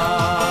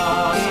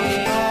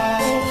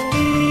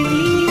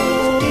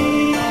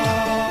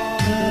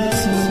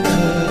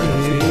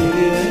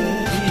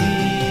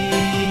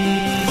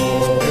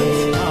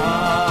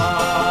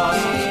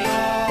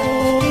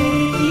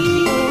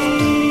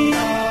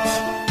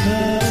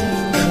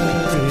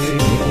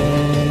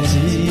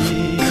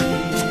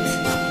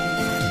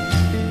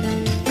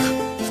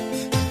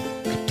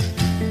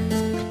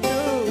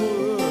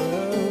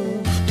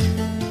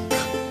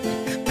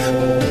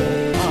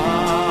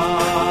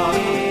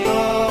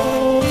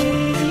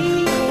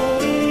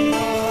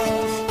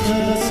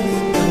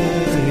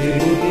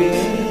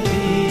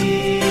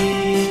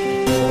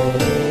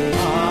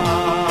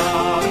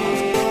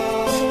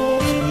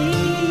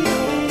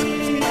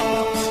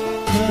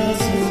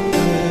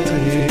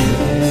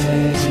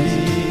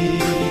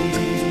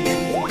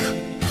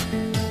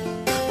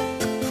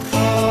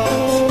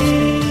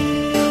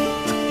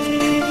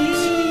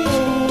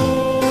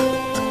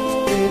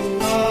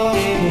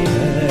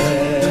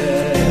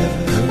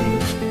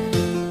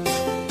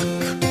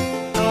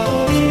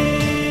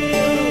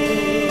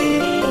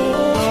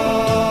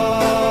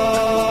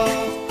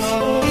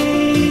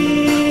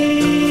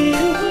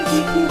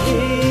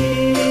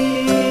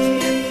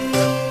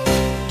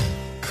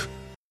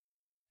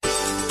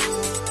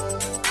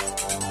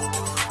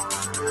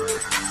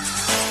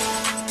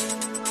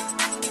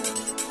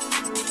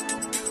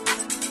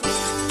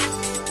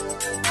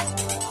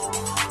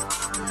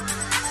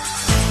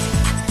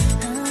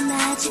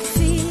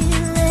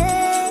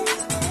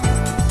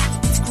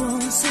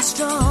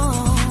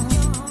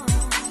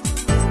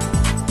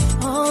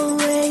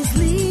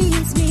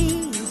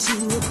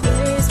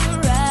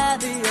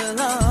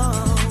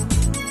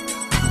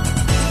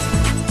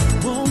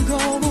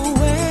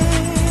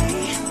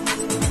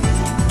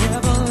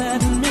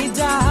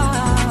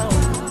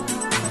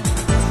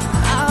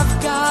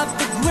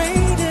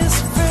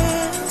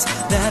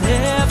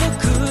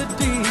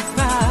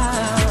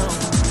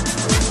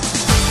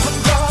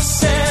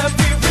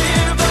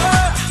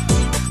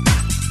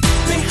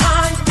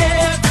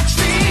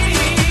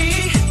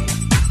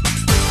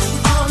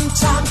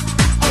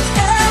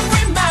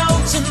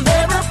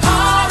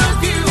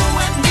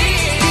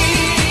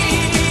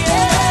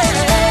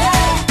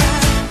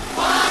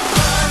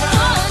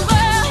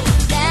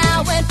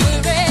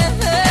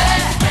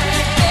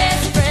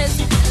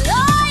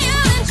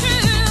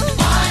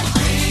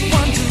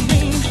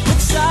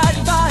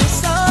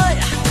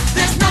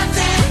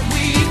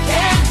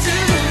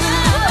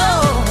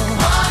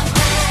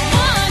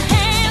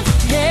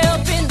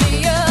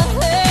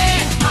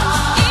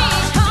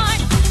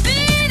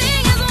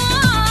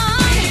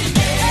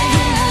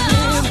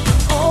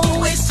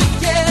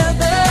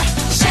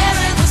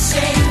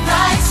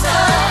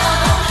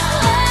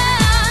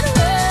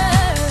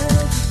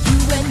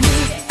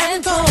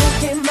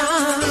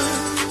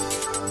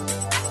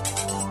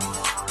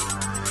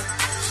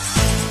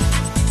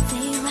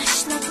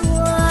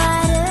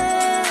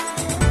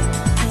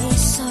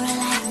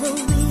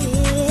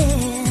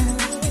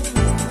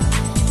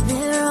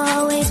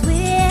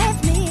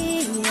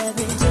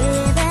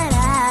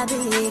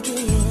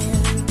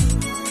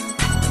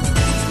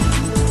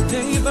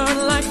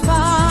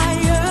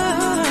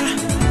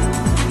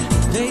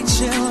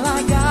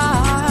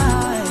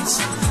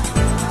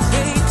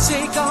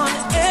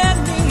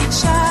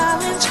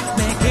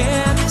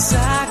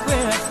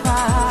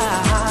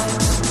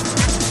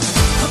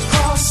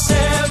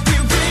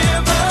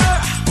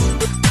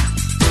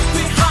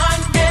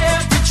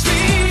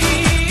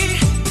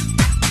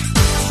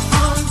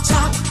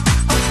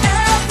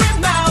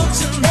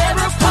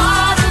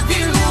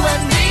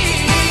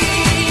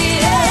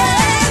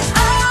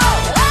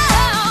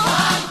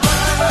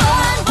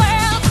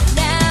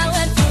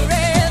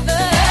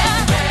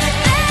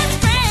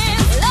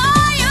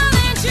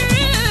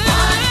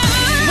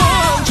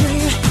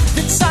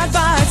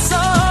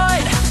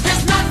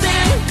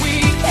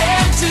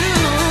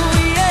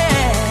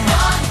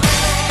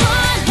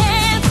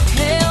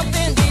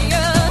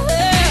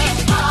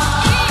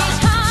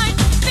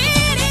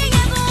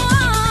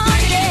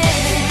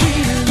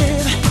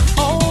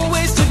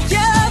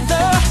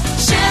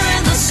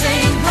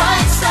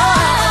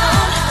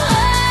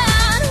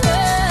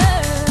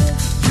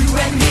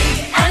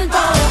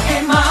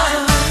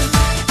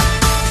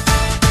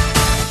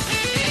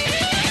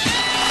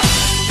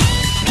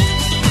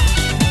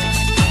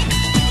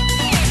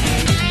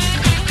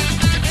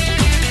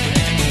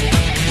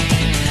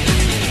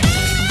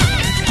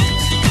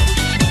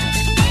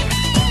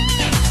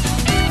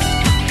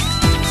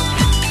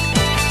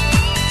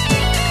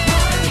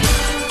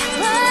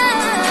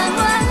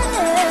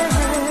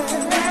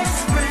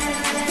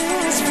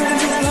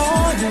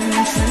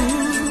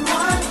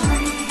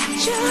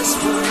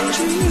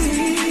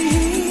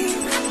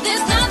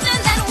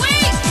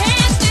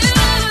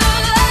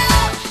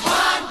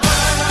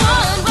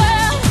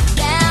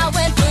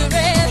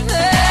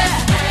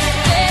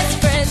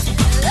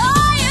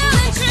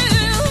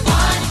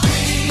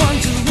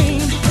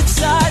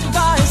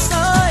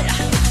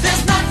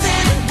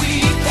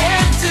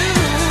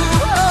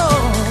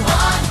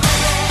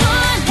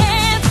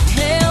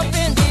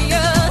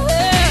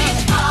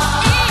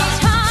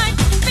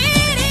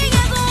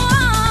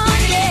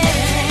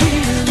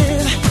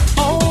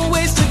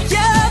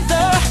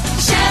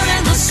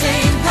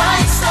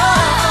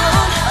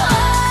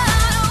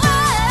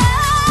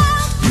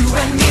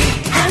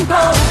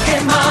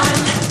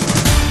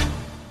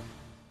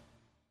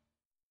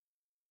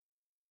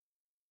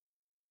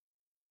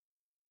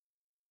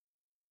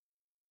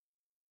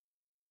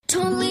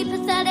 Totally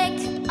pathetic,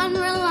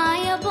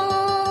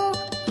 unreliable.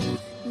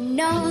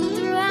 Known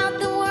throughout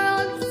the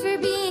world for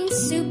being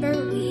super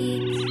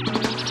weak.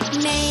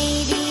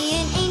 Maybe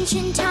in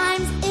ancient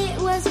times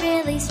it was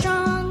really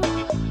strong.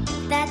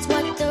 That's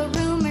what the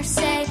rumors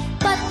say,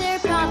 but they're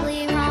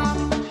probably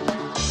wrong.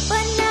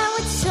 But now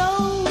it's so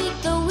weak,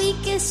 the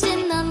weakest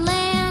in the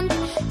land.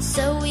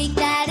 So weak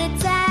that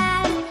it's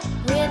sad,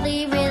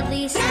 really,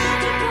 really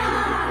sad.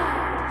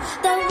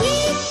 The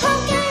weak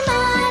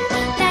Pokemon,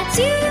 that's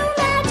you,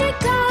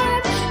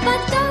 Magikarp.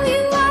 But though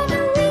you are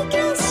the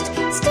weakest,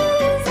 still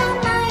you found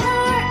my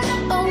heart.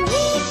 Oh,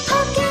 weak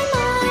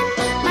Pokemon,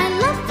 my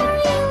love for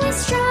you is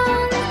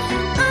strong.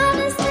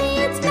 Honestly,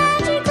 it's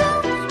magical,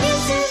 you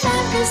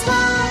survived this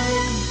long.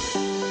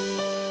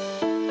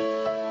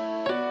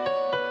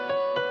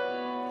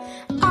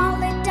 All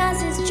it does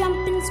is jump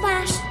and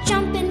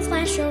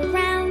splash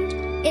around.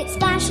 It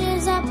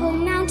splashes up whole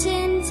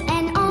mountains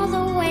and all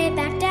the way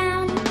back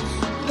down.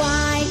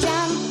 Why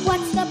jump?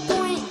 What's the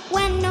point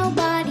when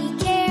nobody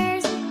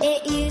cares?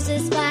 It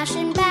uses splash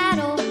in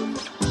battle.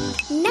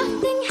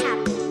 Nothing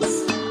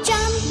happens.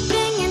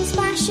 Jumping and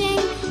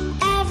splashing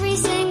every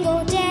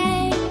single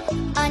day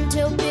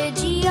until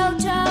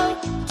Pidgeotto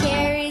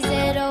carries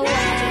it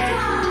away.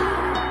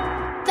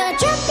 The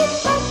jumping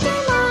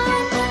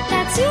Pokemon,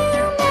 that's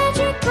you,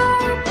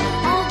 Magikarp.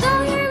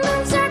 Although your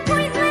moves are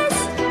pointless,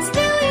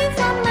 still you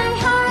found my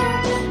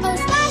heart. Oh,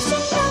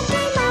 splashing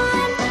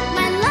Pokemon,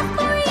 my love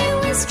for you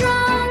is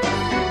strong.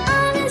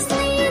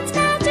 Honestly, it's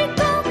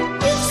magical,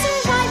 you've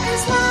survived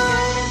this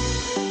long.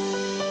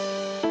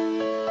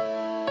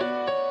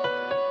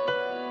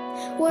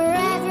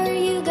 Wherever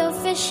you go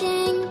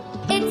fishing,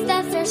 it's the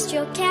first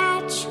you'll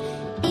catch.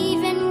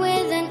 Even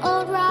with an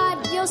old rod,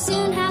 you'll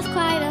soon have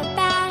quite a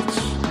batch.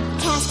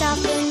 Cast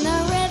off in the